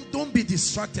 don't be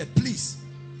distracted, please.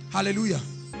 Hallelujah.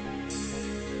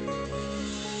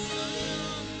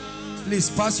 Please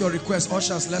pass your request.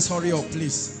 Ushers, let's hurry up,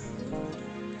 please.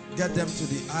 Get them to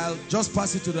the aisle. Just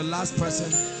pass it to the last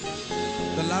person.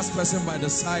 The last person by the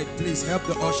side. Please help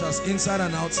the ushers inside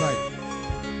and outside.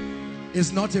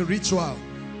 It's not a ritual.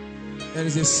 There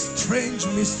is a strange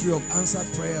mystery of answered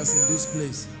prayers in this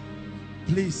place.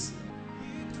 Please.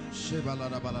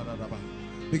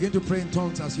 Begin to pray in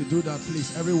tongues as you do that,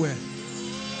 please. Everywhere.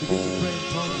 Begin to pray in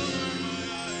tongues.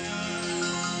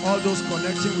 All those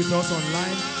connecting with us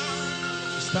online,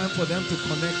 it's time for them to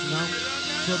connect now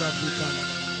so that we can.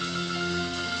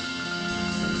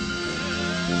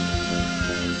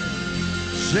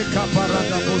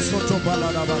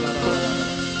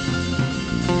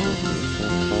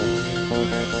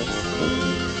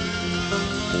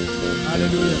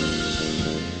 Hallelujah.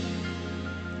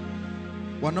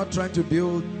 We're not trying to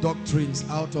build doctrines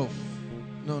out of,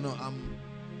 no,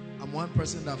 I'm one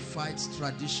person that fights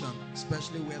tradition,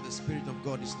 especially where the Spirit of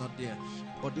God is not there.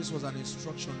 But this was an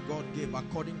instruction God gave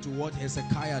according to what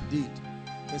Hezekiah did.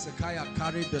 Hezekiah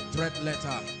carried the threat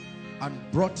letter and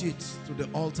brought it to the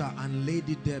altar and laid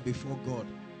it there before God.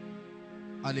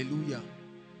 Hallelujah.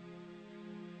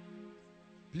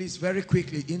 Please, very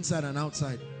quickly, inside and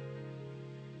outside.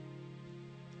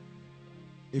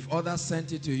 If others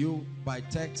sent it to you by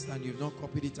text and you've not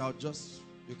copied it out,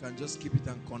 you can just keep it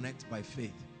and connect by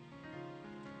faith.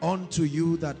 Unto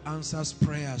you that answers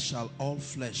prayer shall all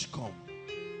flesh come.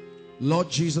 Lord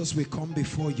Jesus, we come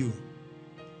before you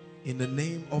in the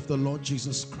name of the Lord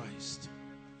Jesus Christ.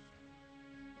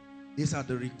 These are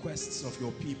the requests of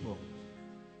your people.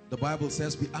 The Bible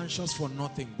says, be anxious for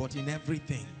nothing, but in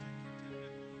everything.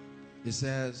 It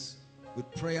says,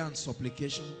 with prayer and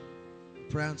supplication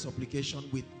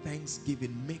with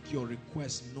thanksgiving, make your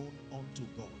request known unto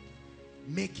God.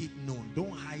 Make it known.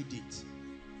 Don't hide it.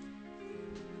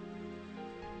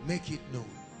 Make it known.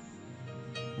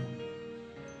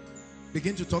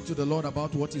 Begin to talk to the Lord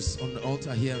about what is on the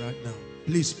altar here right now.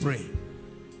 Please pray.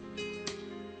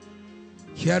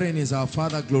 Herein is our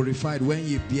Father glorified, when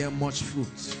ye bear much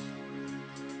fruit.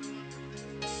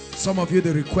 Some of you,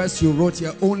 the request you wrote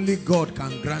here, only God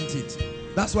can grant it.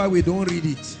 That's why we don't read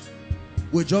it.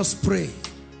 We just pray.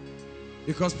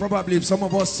 Because probably if some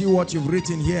of us see what you've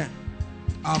written here,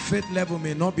 our faith level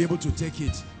may not be able to take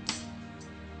it.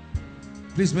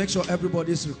 Please make sure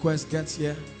everybody's request gets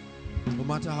here, no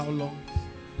matter how long.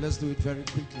 Let's do it very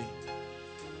quickly.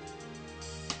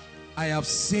 I have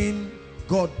seen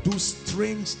God do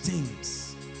strange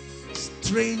things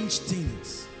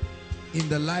in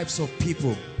the lives of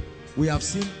people. We have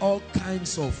seen all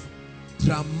kinds of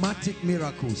dramatic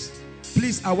miracles.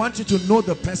 Please, I want you to know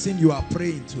the person you are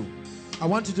praying to. I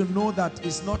want you to know that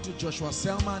it's not to Joshua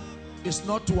Selman, it's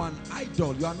not to an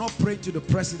idol. You are not praying to the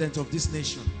president of this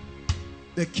nation,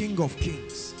 the King of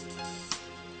Kings.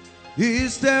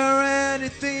 Is there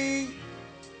anything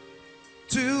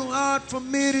too hard for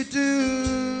me to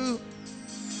do?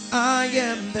 I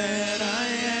am that I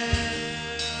am.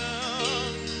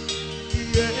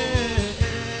 Yeah.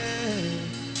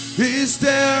 Is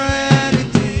there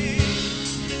anything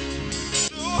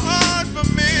too hard for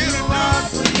me to do?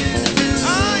 I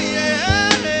am.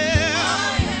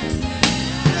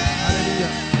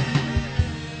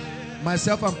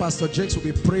 Myself and Pastor Jakes will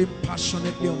be praying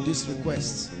passionately on this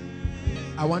request.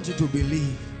 I want you to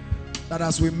believe that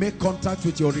as we make contact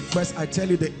with your request, I tell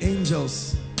you, the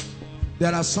angels,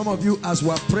 there are some of you, as we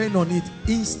are praying on it,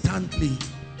 instantly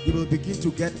you will begin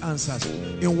to get answers.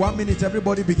 In 1 minute,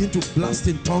 everybody begin to blast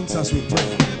in tongues as we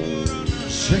pray.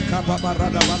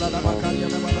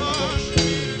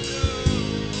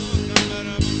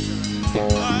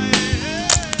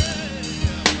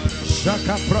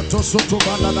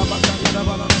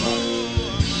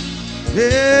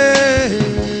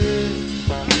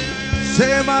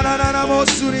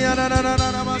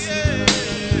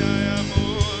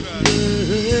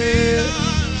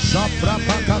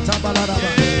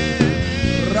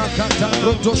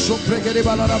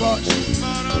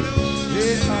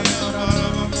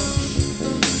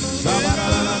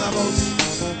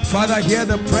 Father, hear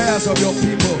the prayers of your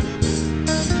people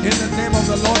in the name of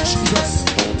the Lord Jesus.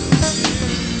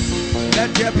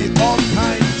 Let there be all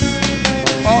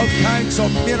kinds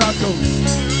of miracles.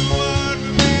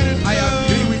 I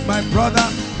agree with my brother,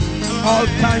 all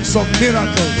kinds of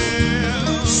miracles,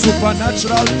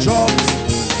 supernatural jobs,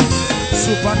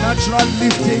 supernatural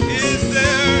lifting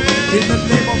in the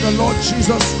name of the Lord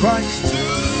Jesus Christ.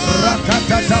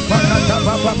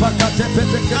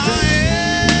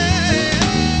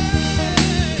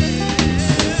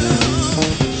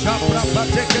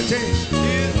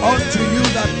 Unto you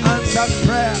that answered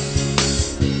prayer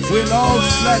will all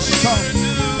flesh come.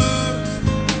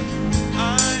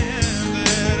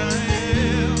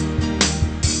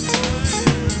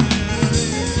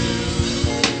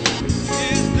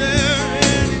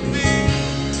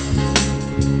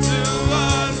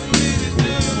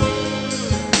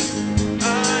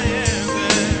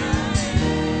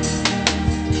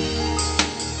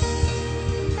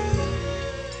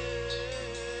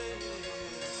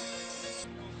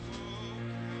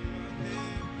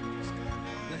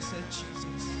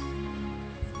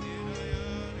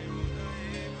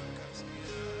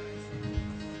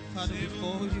 Father,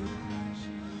 before you,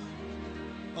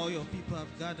 all your people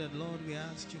have gathered, Lord, we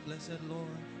ask you, blessed Lord,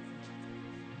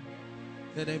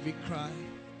 that every cry,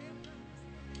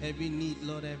 every need,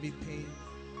 Lord, every pain,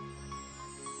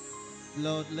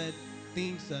 Lord, let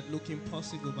things that look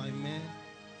impossible by man,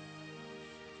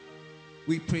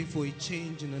 we pray for a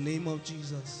change in the name of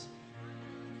Jesus.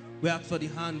 We ask for the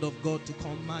hand of God to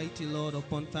come mighty, Lord,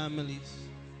 upon families.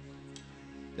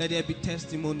 Let there be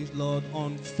testimonies, Lord,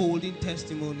 unfolding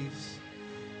testimonies.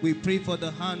 We pray for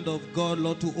the hand of God,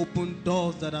 Lord, to open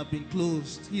doors that have been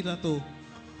closed. Hitherto,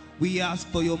 we ask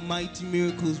for your mighty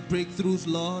miracles, breakthroughs,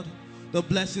 Lord, the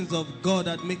blessings of God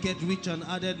that make it rich and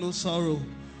added no sorrow.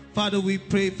 Father, we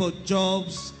pray for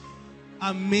jobs,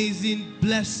 amazing,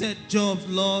 blessed jobs,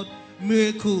 Lord,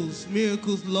 miracles,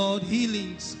 Lord,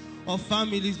 healings of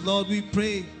families, Lord. We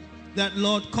pray that,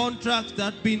 Lord, contracts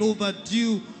that have been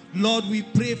overdue, Lord, we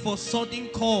pray for sudden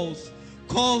calls,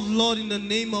 Lord, in the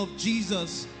name of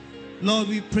Jesus. Lord,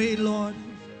 we pray, Lord,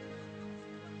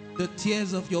 the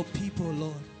tears of your people,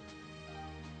 Lord,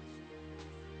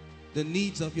 the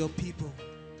needs of your people.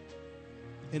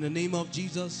 In the name of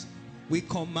Jesus, we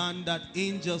command that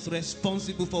angels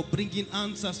responsible for bringing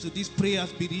answers to these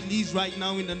prayers be released right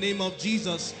now in the name of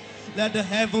Jesus. Let the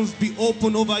heavens be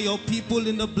open over your people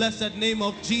in the blessed name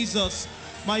of Jesus.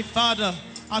 My Father,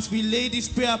 as we lay these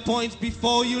prayer points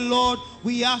before you, Lord,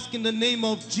 we ask in the name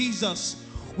of Jesus.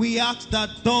 We ask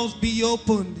that doors be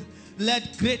opened.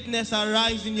 Let greatness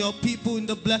arise in your people in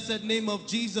the blessed name of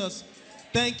Jesus.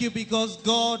 Thank you because,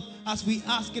 God, as we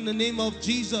ask in the name of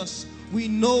Jesus, we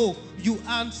know you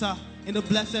answer. In the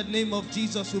blessed name of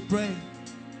Jesus we pray.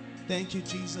 Thank you,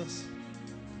 Jesus.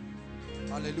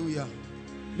 Hallelujah.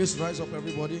 Please rise up,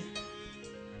 everybody.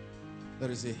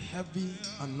 There is a heavy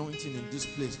anointing in this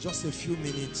place. Just a few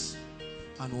minutes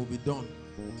and we'll be done.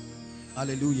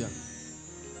 Hallelujah.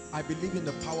 I believe in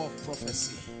the power of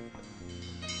prophecy.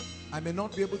 I may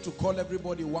not be able to call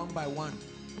everybody one by one,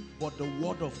 but the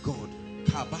word of God,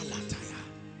 Kabbalataya,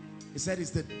 he said,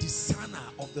 is the discerner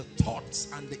of the thoughts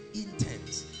and the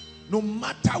intents. No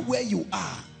matter where you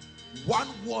are, one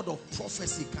word of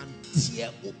prophecy can tear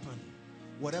open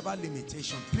whatever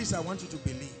limitation. Please, I want you to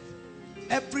believe.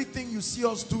 Everything you see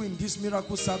us do in this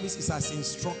miracle service is as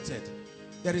instructed.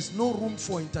 There is no room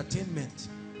for entertainment.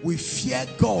 We fear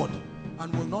God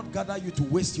and will not gather you to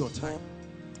waste your time.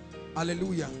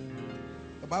 Hallelujah.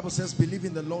 The Bible says, believe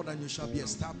in the Lord and you shall be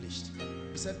established.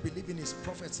 He said, believe in his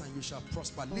prophets and you shall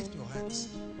prosper. Lift your hands.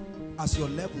 As your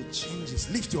level changes,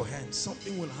 lift your hands.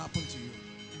 Something will happen to you.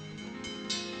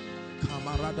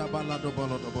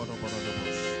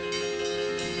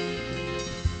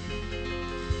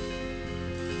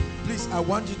 Please, I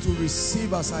want you to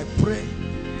receive as I pray.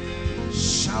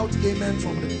 Shout amen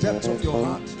from the depth of your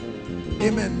heart.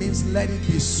 Amen means let it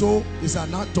be so. It's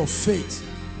an act of faith.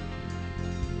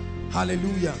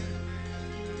 Hallelujah.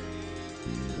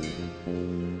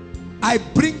 I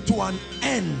bring to an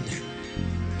end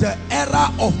the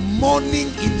era of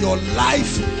mourning in your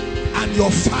life and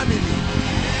your family.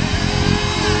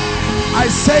 I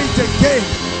say it again.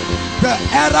 The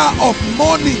era of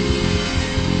mourning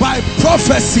by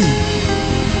prophecy.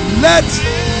 Let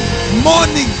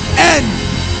mourning end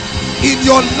in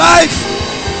your life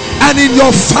and in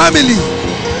your family.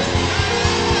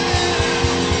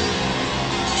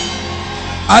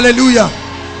 Hallelujah.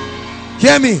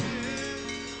 Hear me.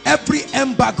 Every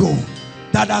embargo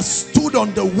that has stood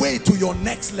on the way to your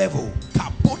next level,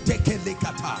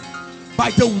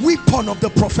 by the weapon of the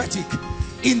prophetic,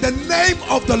 in the name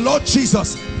of the Lord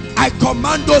Jesus, I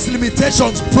command those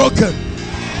limitations broken.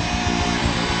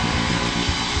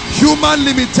 Human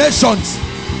limitations,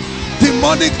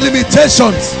 demonic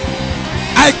limitations,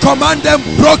 I command them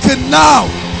broken now.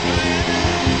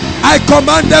 I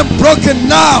command them broken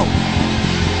now.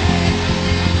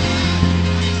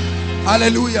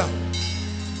 Hallelujah.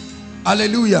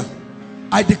 Hallelujah.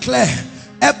 I declare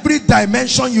every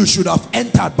dimension you should have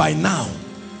entered by now,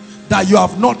 that you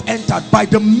have not entered, by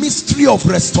the mystery of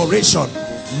restoration.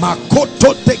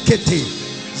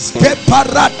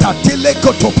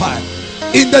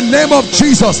 In the name of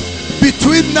Jesus,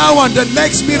 between now and the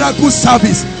next miracle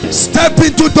service, step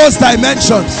into those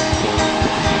dimensions.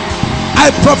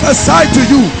 I prophesy to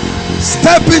you,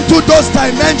 step into those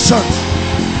dimensions.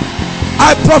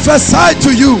 I prophesy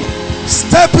to you,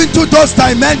 step into those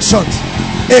dimensions.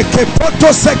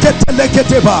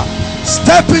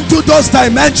 Step into those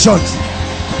dimensions.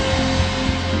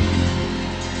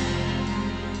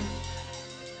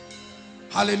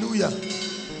 Hallelujah.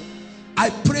 I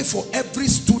pray for every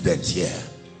student here.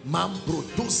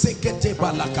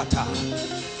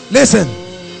 Listen,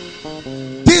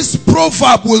 this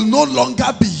proverb will no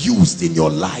longer be used in your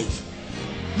life.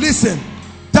 Listen,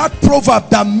 that proverb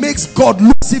that makes God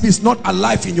look as if he's not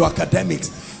alive in your academics.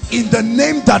 In the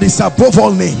name that is above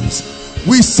all names,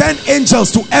 we send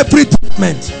angels to every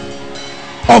department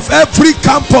of every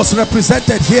campus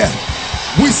represented here.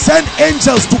 We send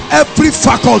angels to every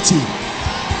faculty.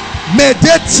 May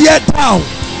they tear down,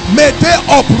 may they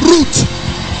uproot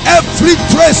every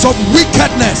trace of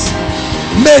wickedness.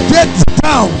 May they tear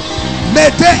down,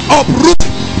 may they uproot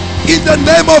in the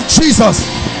name of Jesus.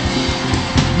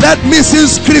 Let missing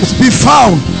scripts be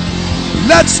found.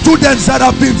 Let students that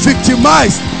have been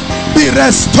victimized be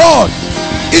restored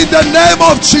in the name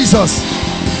of Jesus.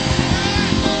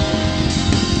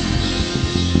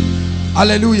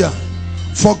 Hallelujah.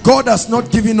 For God has not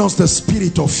given us the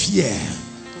spirit of fear.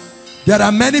 There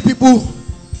are many people,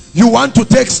 you want to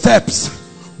take steps,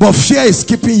 but fear is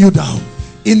keeping you down.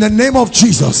 In the name of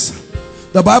Jesus,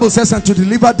 the Bible says, and to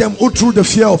deliver them who through the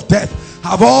fear of death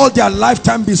have all their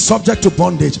lifetime been subject to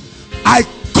bondage. I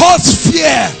cause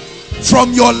fear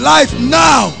from your life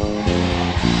now.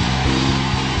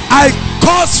 I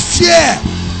cause fear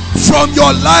from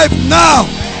your life now.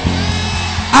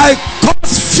 I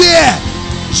cause fear.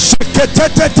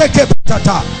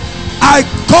 I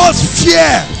cause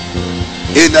fear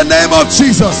in the name of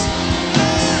Jesus.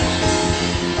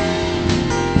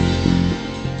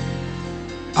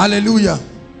 Hallelujah.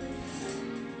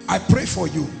 I pray for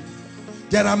you.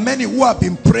 There are many who have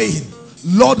been praying,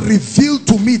 Lord, reveal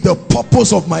to me the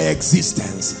purpose of my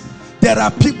existence. There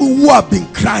are people who have been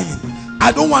crying,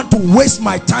 I don't want to waste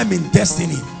my time in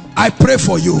destiny. I pray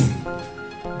for you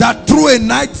that through a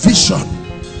night vision,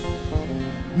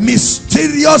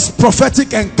 mysterious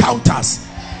prophetic encounters.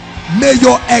 May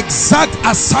your exact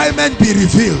assignment be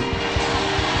revealed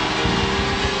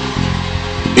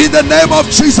in the name of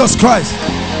Jesus Christ.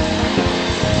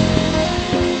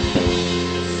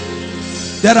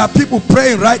 There are people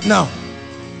praying right now.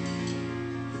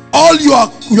 All you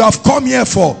have come here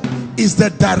for is the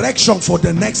direction for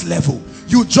the next level.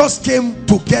 You just came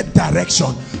to get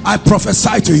direction. I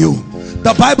prophesy to you.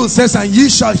 The Bible says, and ye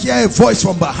shall hear a voice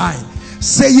from behind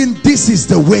saying, this is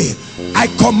the way. I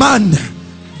command,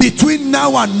 between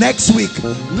now and next week,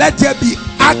 let there be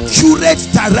accurate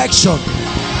direction.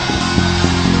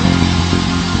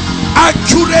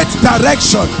 Accurate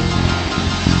direction.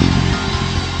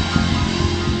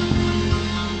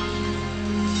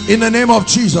 In the name of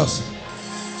Jesus,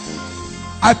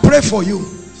 I pray for you.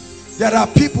 There are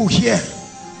people here,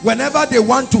 whenever they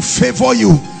want to favor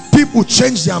you, people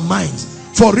change their minds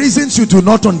for reasons you do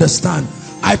not understand.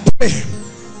 I pray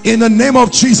in the name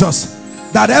of Jesus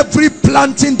that every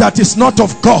planting that is not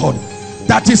of God,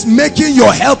 that is making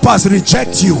your helpers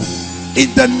reject you,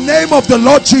 in the name of the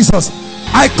Lord Jesus,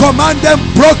 I command them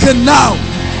broken now.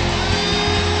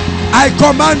 I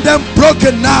command them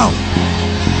broken now.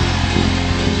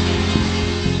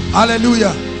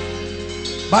 Hallelujah.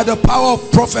 By the power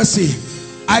of prophecy,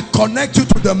 I connect you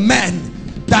to the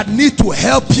men that need to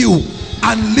help you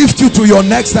and lift you to your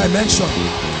next dimension.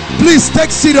 Please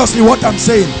take seriously what I'm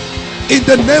saying. In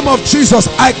the name of Jesus,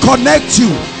 I connect you.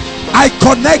 I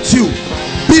connect you.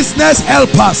 Business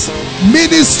helpers,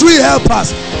 ministry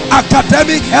helpers,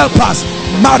 academic helpers,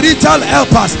 marital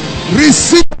helpers,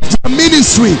 receive the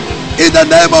ministry in the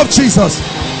name of Jesus.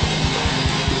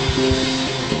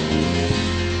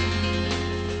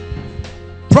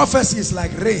 Prophecy is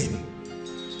like rain.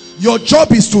 Your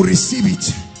job is to receive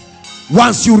it.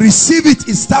 Once you receive it,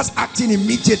 it starts acting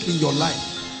immediately in your life.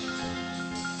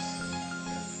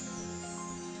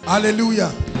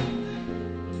 Hallelujah.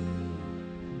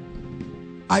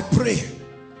 I pray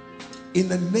in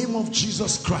the name of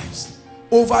Jesus Christ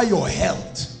over your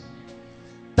health.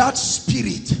 That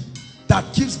spirit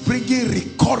that keeps bringing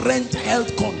recurrent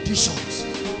health conditions,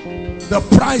 the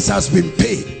price has been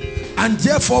paid. And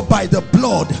therefore, by the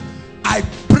blood, I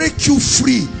break you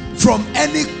free from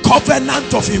any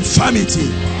covenant of infirmity.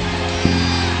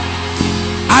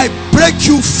 I break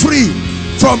you free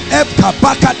from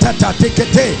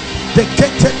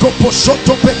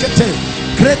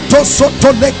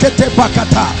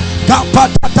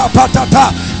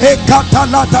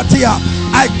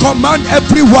I command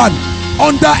everyone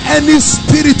under any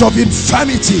spirit of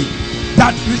infirmity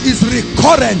that is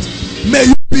recurrent, may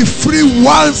you be free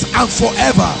once and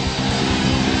forever.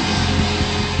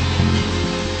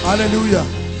 Hallelujah.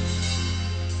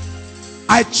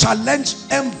 I challenge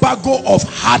embargo of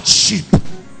hardship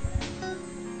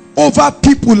over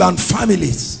people and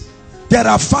families. There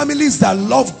are families that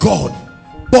love God,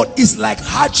 but it's like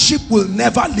hardship will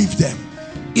never leave them.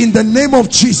 In the name of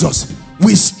Jesus,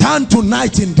 we stand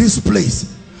tonight in this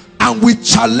place and we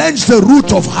challenge the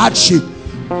root of hardship.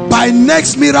 By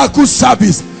next miracle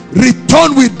service,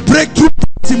 return with breakthrough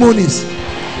testimonies.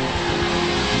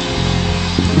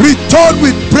 Return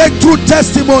with breakthrough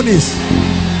testimonies.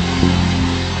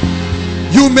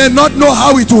 You may not know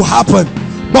how it will happen,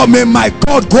 but may my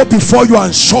God go before you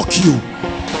and shock you.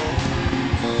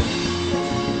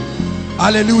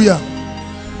 Hallelujah.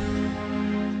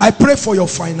 I pray for your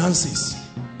finances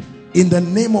in the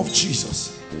name of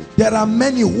Jesus. There are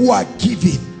many who are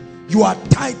giving, you are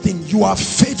tithing, you are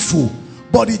faithful,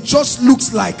 but it just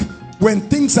looks like when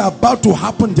things are about to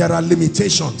happen, there are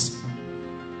limitations.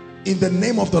 In the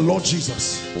name of the Lord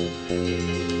Jesus,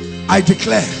 I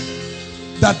declare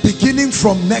that beginning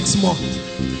from next month,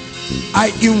 I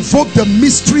invoke the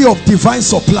mystery of divine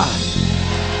supply.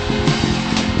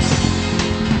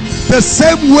 The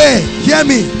same way, hear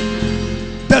me,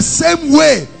 the same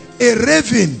way a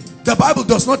raven, the Bible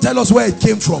does not tell us where it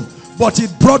came from, but it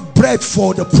brought bread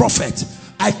for the prophet.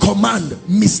 I command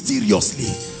mysteriously,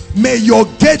 may your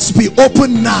gates be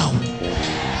open now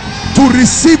to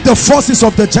receive the forces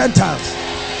of the Gentiles.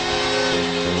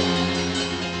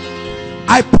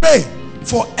 I pray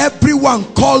for everyone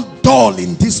called dull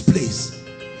in this place.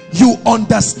 You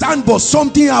understand, but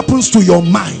something happens to your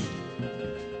mind.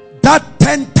 That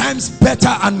 10 times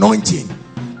better anointing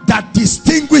that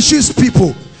distinguishes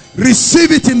people,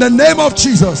 receive it in the name of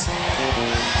Jesus.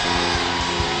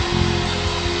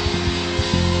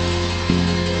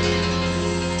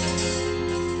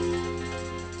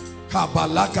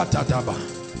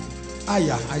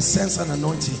 I sense an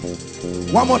anointing.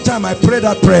 One more time, I pray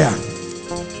that prayer.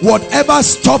 Whatever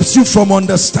stops you from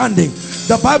understanding,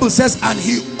 the Bible says, and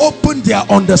he opened their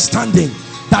understanding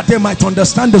that they might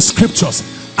understand the scriptures.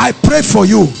 I pray for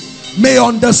you. May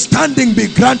understanding be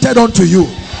granted unto you.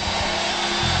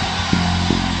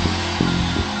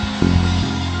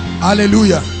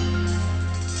 Hallelujah.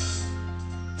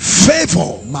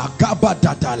 Favor, Magaba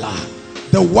Dadala,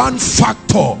 the one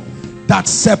factor that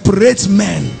separates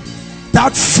men.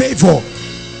 That favor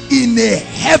in a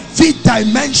heavy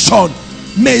dimension,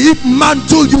 may it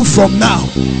mantle you from now.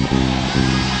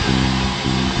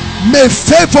 May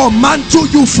favor mantle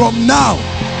you from now.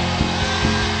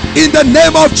 In the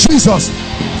name of Jesus.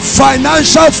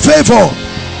 Financial favor,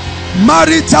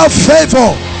 marital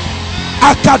favor,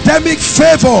 academic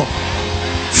favor,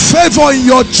 favor in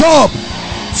your job,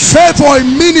 favor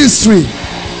in ministry.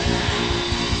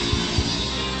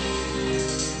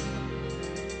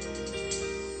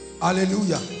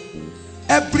 Hallelujah.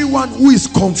 Everyone who is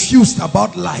confused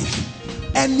about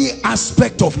life, any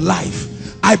aspect of life,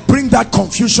 I bring that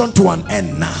confusion to an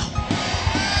end now.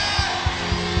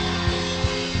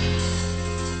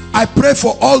 I pray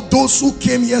for all those who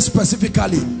came here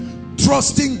specifically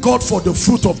trusting God for the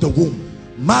fruit of the womb.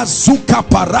 Mazuka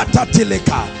parata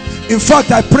teleka. In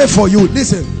fact, I pray for you,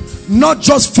 listen, not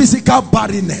just physical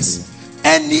barrenness,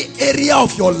 any area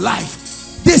of your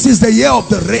life. This is the year of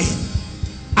the rain,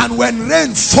 and when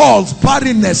rain falls,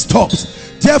 barrenness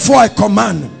stops. Therefore I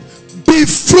command, be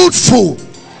fruitful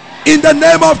in the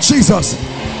name of Jesus.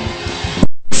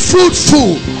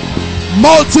 Fruitful,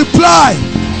 multiply,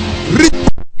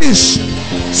 replenish,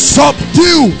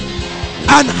 subdue,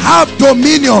 and have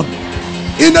dominion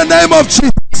in the name of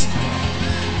Jesus.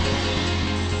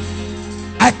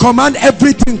 I command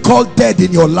everything called dead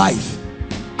in your life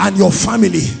and your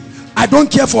family. I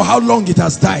don't care for how long it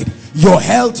has died. Your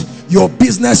health, your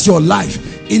business, your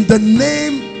life. In the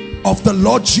name of the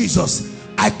Lord Jesus,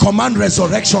 I command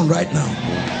resurrection right now.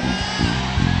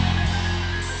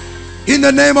 In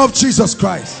the name of Jesus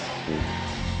Christ.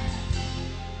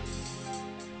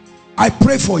 I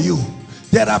pray for you.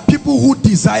 There are people who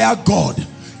desire God.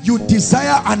 You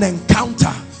desire an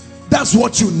encounter. That's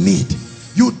what you need.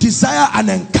 You desire an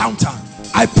encounter.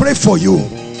 I pray for you.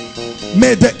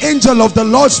 May the angel of the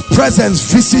Lord's presence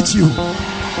visit you.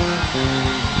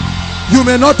 You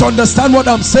may not understand what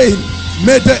I'm saying.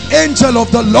 May the angel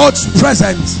of the Lord's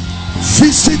presence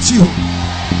visit you.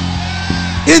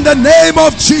 In the name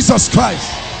of Jesus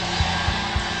Christ.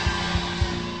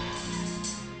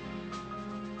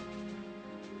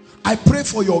 I pray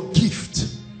for your gift,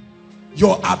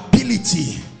 your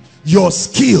ability, your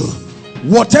skill,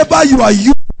 whatever you are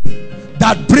using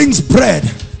that brings bread.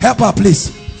 Help her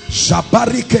please.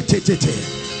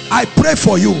 I pray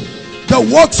for you, the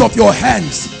works of your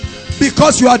hands,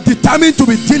 because you are determined to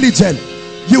be diligent.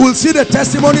 You will see the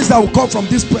testimonies that will come from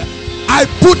this prayer. I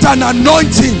put an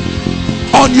anointing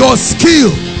on your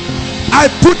skill. I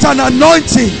put an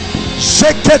anointing.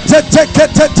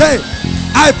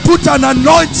 I put an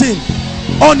anointing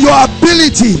on your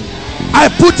ability. I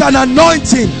put an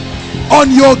anointing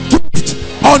on your gift,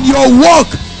 on your work,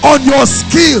 on your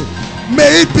skill.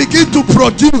 May it begin to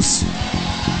produce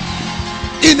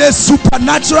in a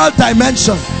supernatural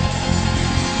dimension.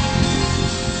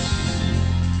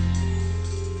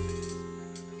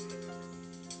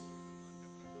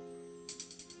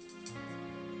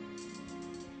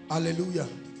 Hallelujah.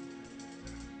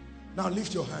 Now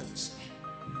lift your hands.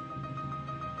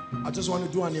 I just want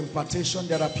to do an impartation.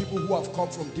 There are people who have come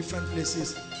from different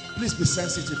places. Please be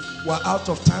sensitive. We're out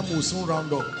of time. We'll soon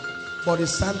round up. But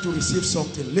it's time to receive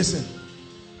something. Listen.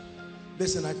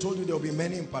 Listen, I told you there will be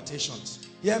many impartations.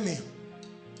 Hear me.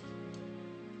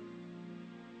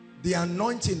 The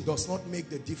anointing does not make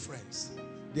the difference.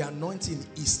 The anointing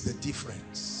is the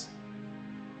difference.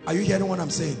 Are you hearing what I'm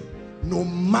saying? No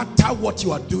matter what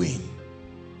you are doing,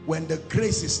 when the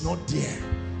grace is not there,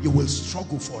 you will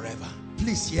struggle forever.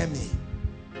 Please hear me.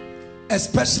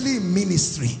 Especially in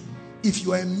ministry. If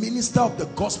you are a minister of the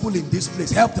gospel in this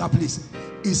place, help her please.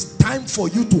 It's time for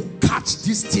you to catch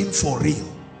this thing for real.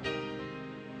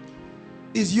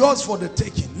 It's yours for the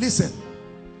taking. Listen,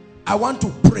 I want to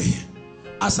pray.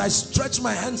 As I stretch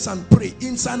my hands and pray,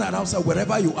 inside and outside,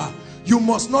 wherever you are, you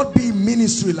must not be in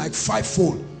ministry like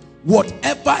fivefold.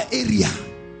 Whatever area,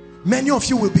 many of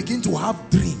you will begin to have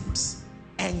dreams,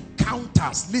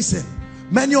 encounters. Listen,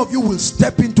 many of you will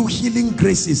step into healing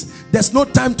graces. There's no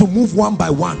time to move one by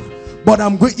one, but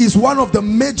it's one of the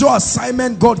major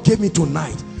assignments God gave me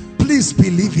tonight. Please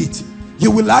believe it. You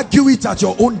will argue it at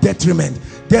your own detriment.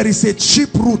 There is a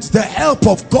cheap route. The help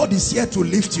of God is here to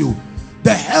lift you.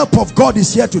 The help of God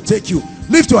is here to take you.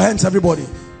 Lift your hands, everybody.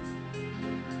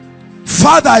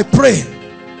 Father, I pray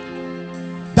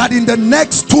that in the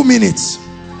next 2 minutes,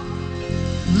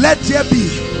 let there be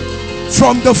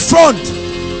from the front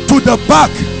to the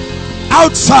back,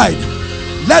 outside.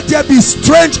 Let there be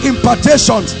strange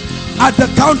impartations at the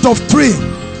count of 3.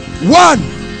 1,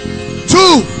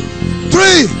 2,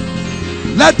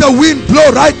 3. Let the wind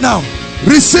blow right now.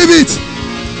 Receive it.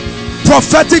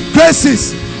 Prophetic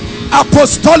graces,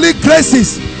 apostolic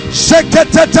graces,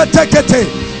 sheketetetekete,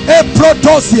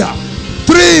 eprotosia,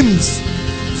 dreams,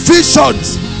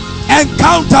 visions,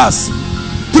 encounters,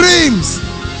 dreams,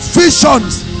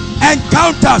 visions,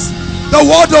 encounters, the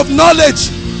word of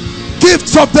knowledge,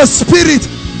 gifts of the Spirit.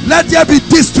 Let there be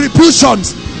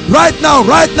distributions right now,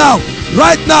 right now,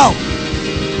 right now.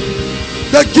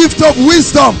 The gift of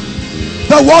wisdom,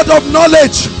 the word of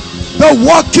knowledge, the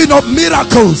working of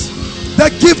miracles, the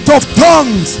gift of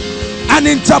tongues and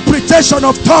interpretation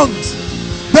of tongues,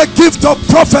 the gift of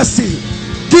prophecy,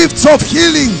 gifts of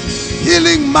healing,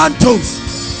 healing mantles.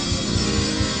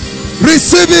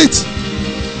 Receive it.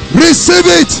 Receive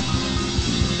it.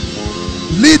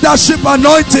 Leadership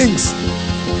anointings,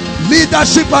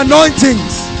 leadership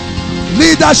anointings,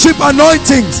 leadership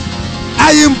anointings.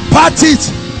 I impart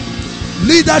it.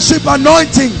 Leadership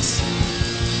anointings.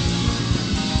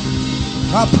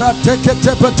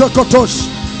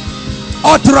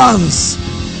 Utterance,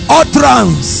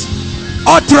 utterance,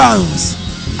 utterance.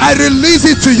 I release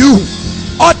it to you.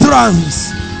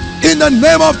 Utterance in the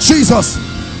name of Jesus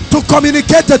to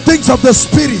communicate the things of the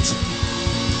Spirit.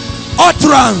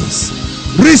 Utterance.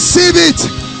 Receive it.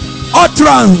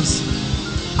 Utterance.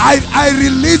 I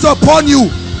release upon you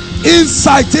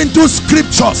insight into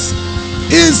scriptures,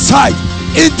 insight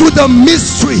into the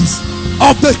mysteries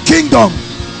of the kingdom.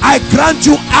 I grant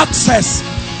you access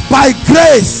by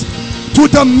grace to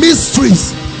the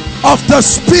mysteries of the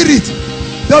Spirit,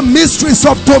 the mysteries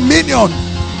of dominion,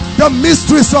 the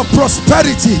mysteries of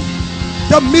prosperity,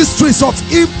 the mysteries of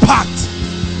impact.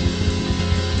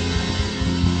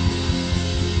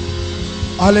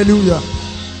 Hallelujah.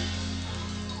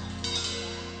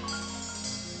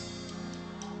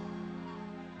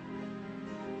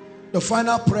 The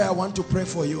final prayer I want to pray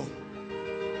for you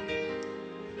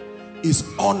is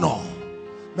honor.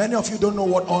 Many of you don't know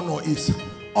what honor is.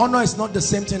 Honor is not the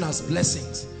same thing as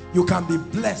blessings. You can be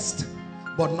blessed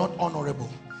but not honorable.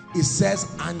 It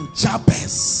says, and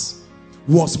Jabez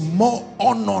was more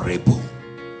honorable.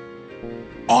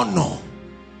 Honor,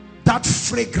 that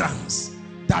fragrance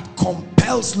that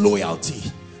compels loyalty,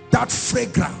 that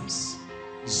fragrance.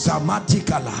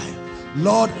 Zamatikali.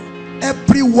 Lord,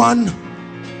 everyone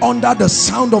under the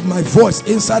sound of my voice,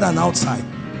 inside and outside,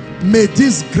 may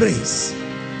this grace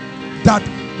that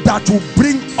will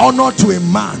bring honor to a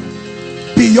man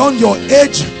beyond your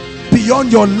age,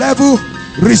 beyond your level,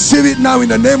 receive it now in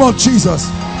the name of Jesus.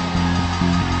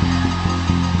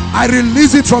 I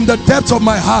release it from the depths of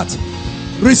my heart.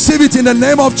 Receive it in the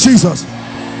name of Jesus.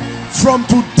 From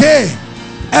today,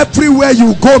 everywhere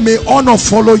you go, may honor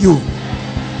follow you.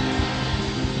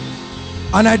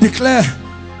 And I declare,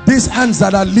 these hands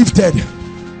that are lifted,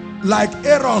 like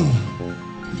Aaron,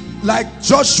 like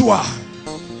Joshua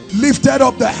lifted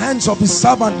up the hands of his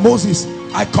servant Moses,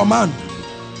 I command,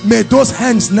 may those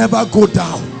hands never go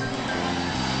down.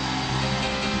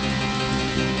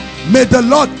 May the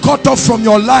Lord cut off from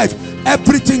your life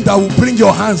everything that will bring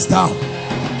your hands down.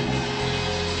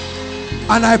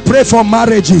 And I pray for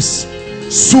marriages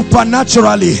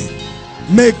supernaturally.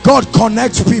 May God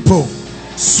connect people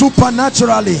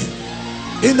supernaturally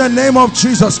in the name of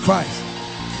Jesus Christ.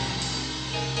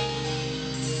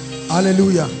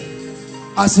 Hallelujah.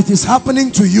 As it is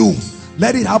happening to you,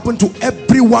 let it happen to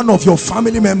every one of your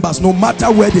family members, no matter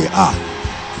where they are.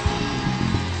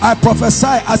 I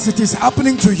prophesy, as it is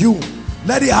happening to you,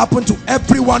 let it happen to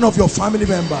every one of your family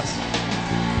members.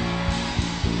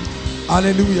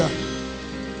 Hallelujah.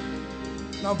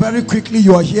 Now very quickly,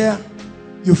 you are here,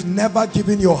 you've never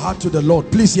given your heart to the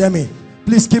Lord. Please hear me.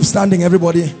 Please keep standing,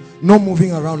 everybody. No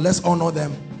moving around. Let's honor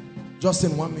them just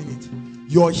in 1 minute.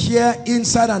 You're here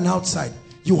inside and outside.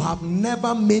 You have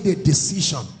never made a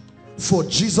decision for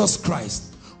Jesus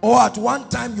Christ, or at one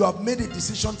time you have made a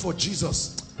decision for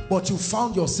Jesus, but you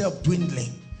found yourself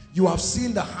dwindling. You have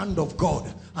seen the hand of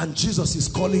God and Jesus is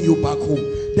calling you back home.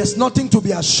 There's nothing to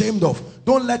be ashamed of.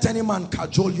 Don't let any man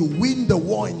cajole you. Win the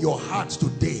war in your heart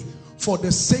today for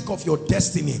the sake of your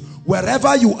destiny.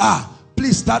 Wherever you are,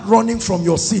 please start running from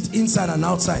your seat, inside and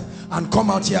outside, and come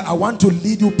out here. I want to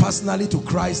lead you personally to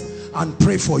Christ and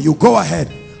pray for you. Go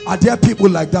ahead. Are there people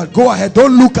like that? Go ahead.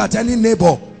 Don't look at any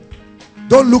neighbor.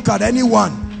 Don't look at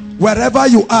anyone. Wherever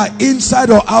you are, inside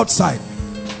or outside,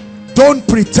 don't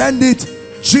pretend it.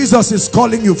 Jesus is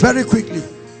calling you. Very quickly.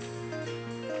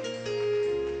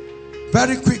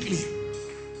 Very quickly.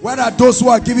 Where are those who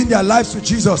are giving their lives to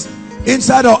Jesus?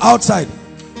 inside or outside,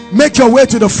 make your way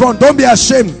to the front. Don't be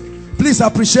ashamed. Please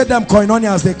appreciate them,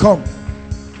 koinonia, as they come.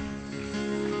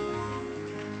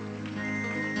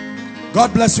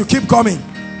 God bless you. Keep coming.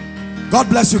 God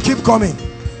bless you. Keep coming.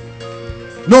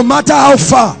 No matter how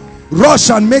far, rush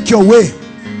and make your way,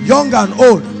 young and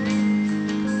old.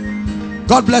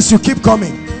 God bless you. Keep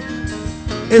coming.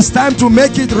 It's time to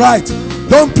make it right.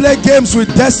 Don't play games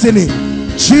with destiny.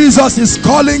 Jesus is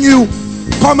calling you.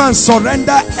 Come and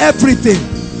surrender everything,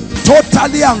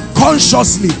 totally and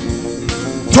consciously.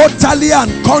 Totally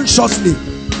and consciously.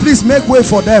 Please make way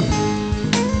for them.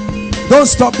 Don't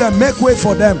stop them. Make way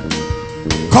for them.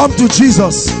 Come to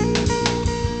Jesus.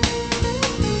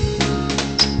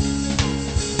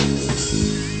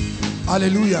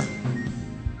 Hallelujah.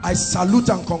 I salute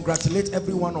and congratulate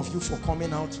every one of you for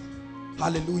coming out.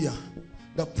 Hallelujah.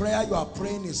 The prayer you are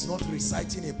praying is not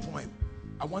reciting a poem.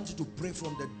 I want you to pray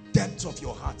from the depths of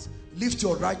your heart. Lift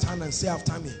your right hand and say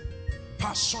after me,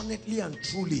 passionately and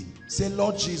truly, say,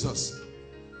 Lord Jesus,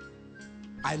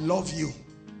 I love you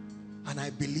and I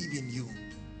believe in you.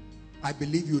 I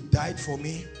believe you died for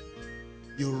me.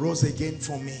 You rose again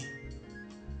for me.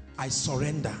 I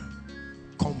surrender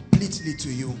completely to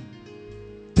you.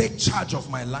 Take charge of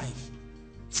my life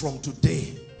from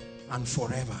today and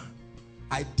forever.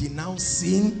 I denounce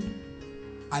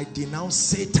sin, I denounce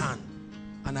Satan,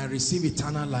 and I receive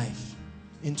eternal life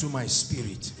into my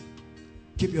spirit.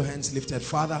 Keep your hands lifted.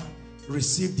 Father,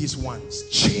 receive these ones,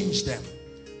 change them,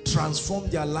 transform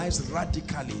their lives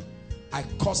radically. I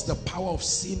curse the power of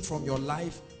sin from your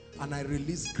life, and I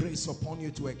release grace upon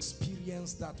you to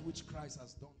experience that which Christ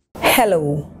has done.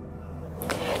 Hello.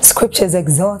 Scriptures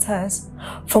exhort us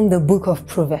from the book of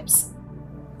Proverbs.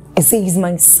 It says,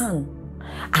 my son,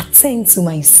 attend to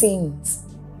my sayings,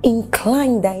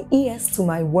 incline thy ears to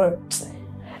my words.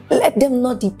 Let them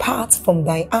not depart from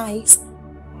thy eyes,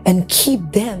 and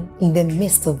keep them in the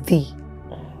midst of thee.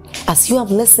 As you have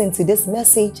listened to this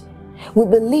message, we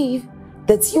believe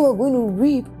that you are going to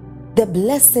reap the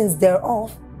blessings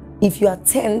thereof if you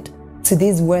attend to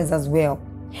these words as well.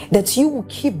 That you will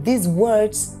keep these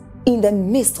words in the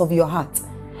midst of your heart.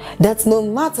 That no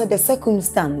matter the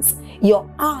circumstance, your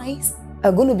eyes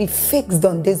are going to be fixed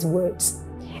on these words.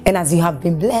 And as you have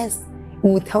been blessed,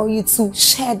 we will tell you to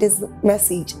share this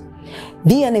message.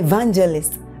 Be an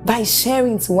evangelist by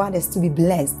sharing to others to be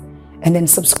blessed. And then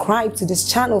subscribe to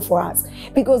this channel for us,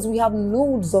 because we have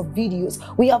loads of videos,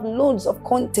 we have loads of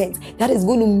content that is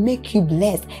going to make you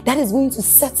blessed, that is going to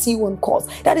set you on course,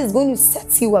 that is going to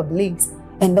set you ablaze.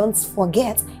 And don't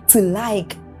forget to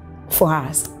like for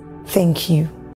us. Thank you.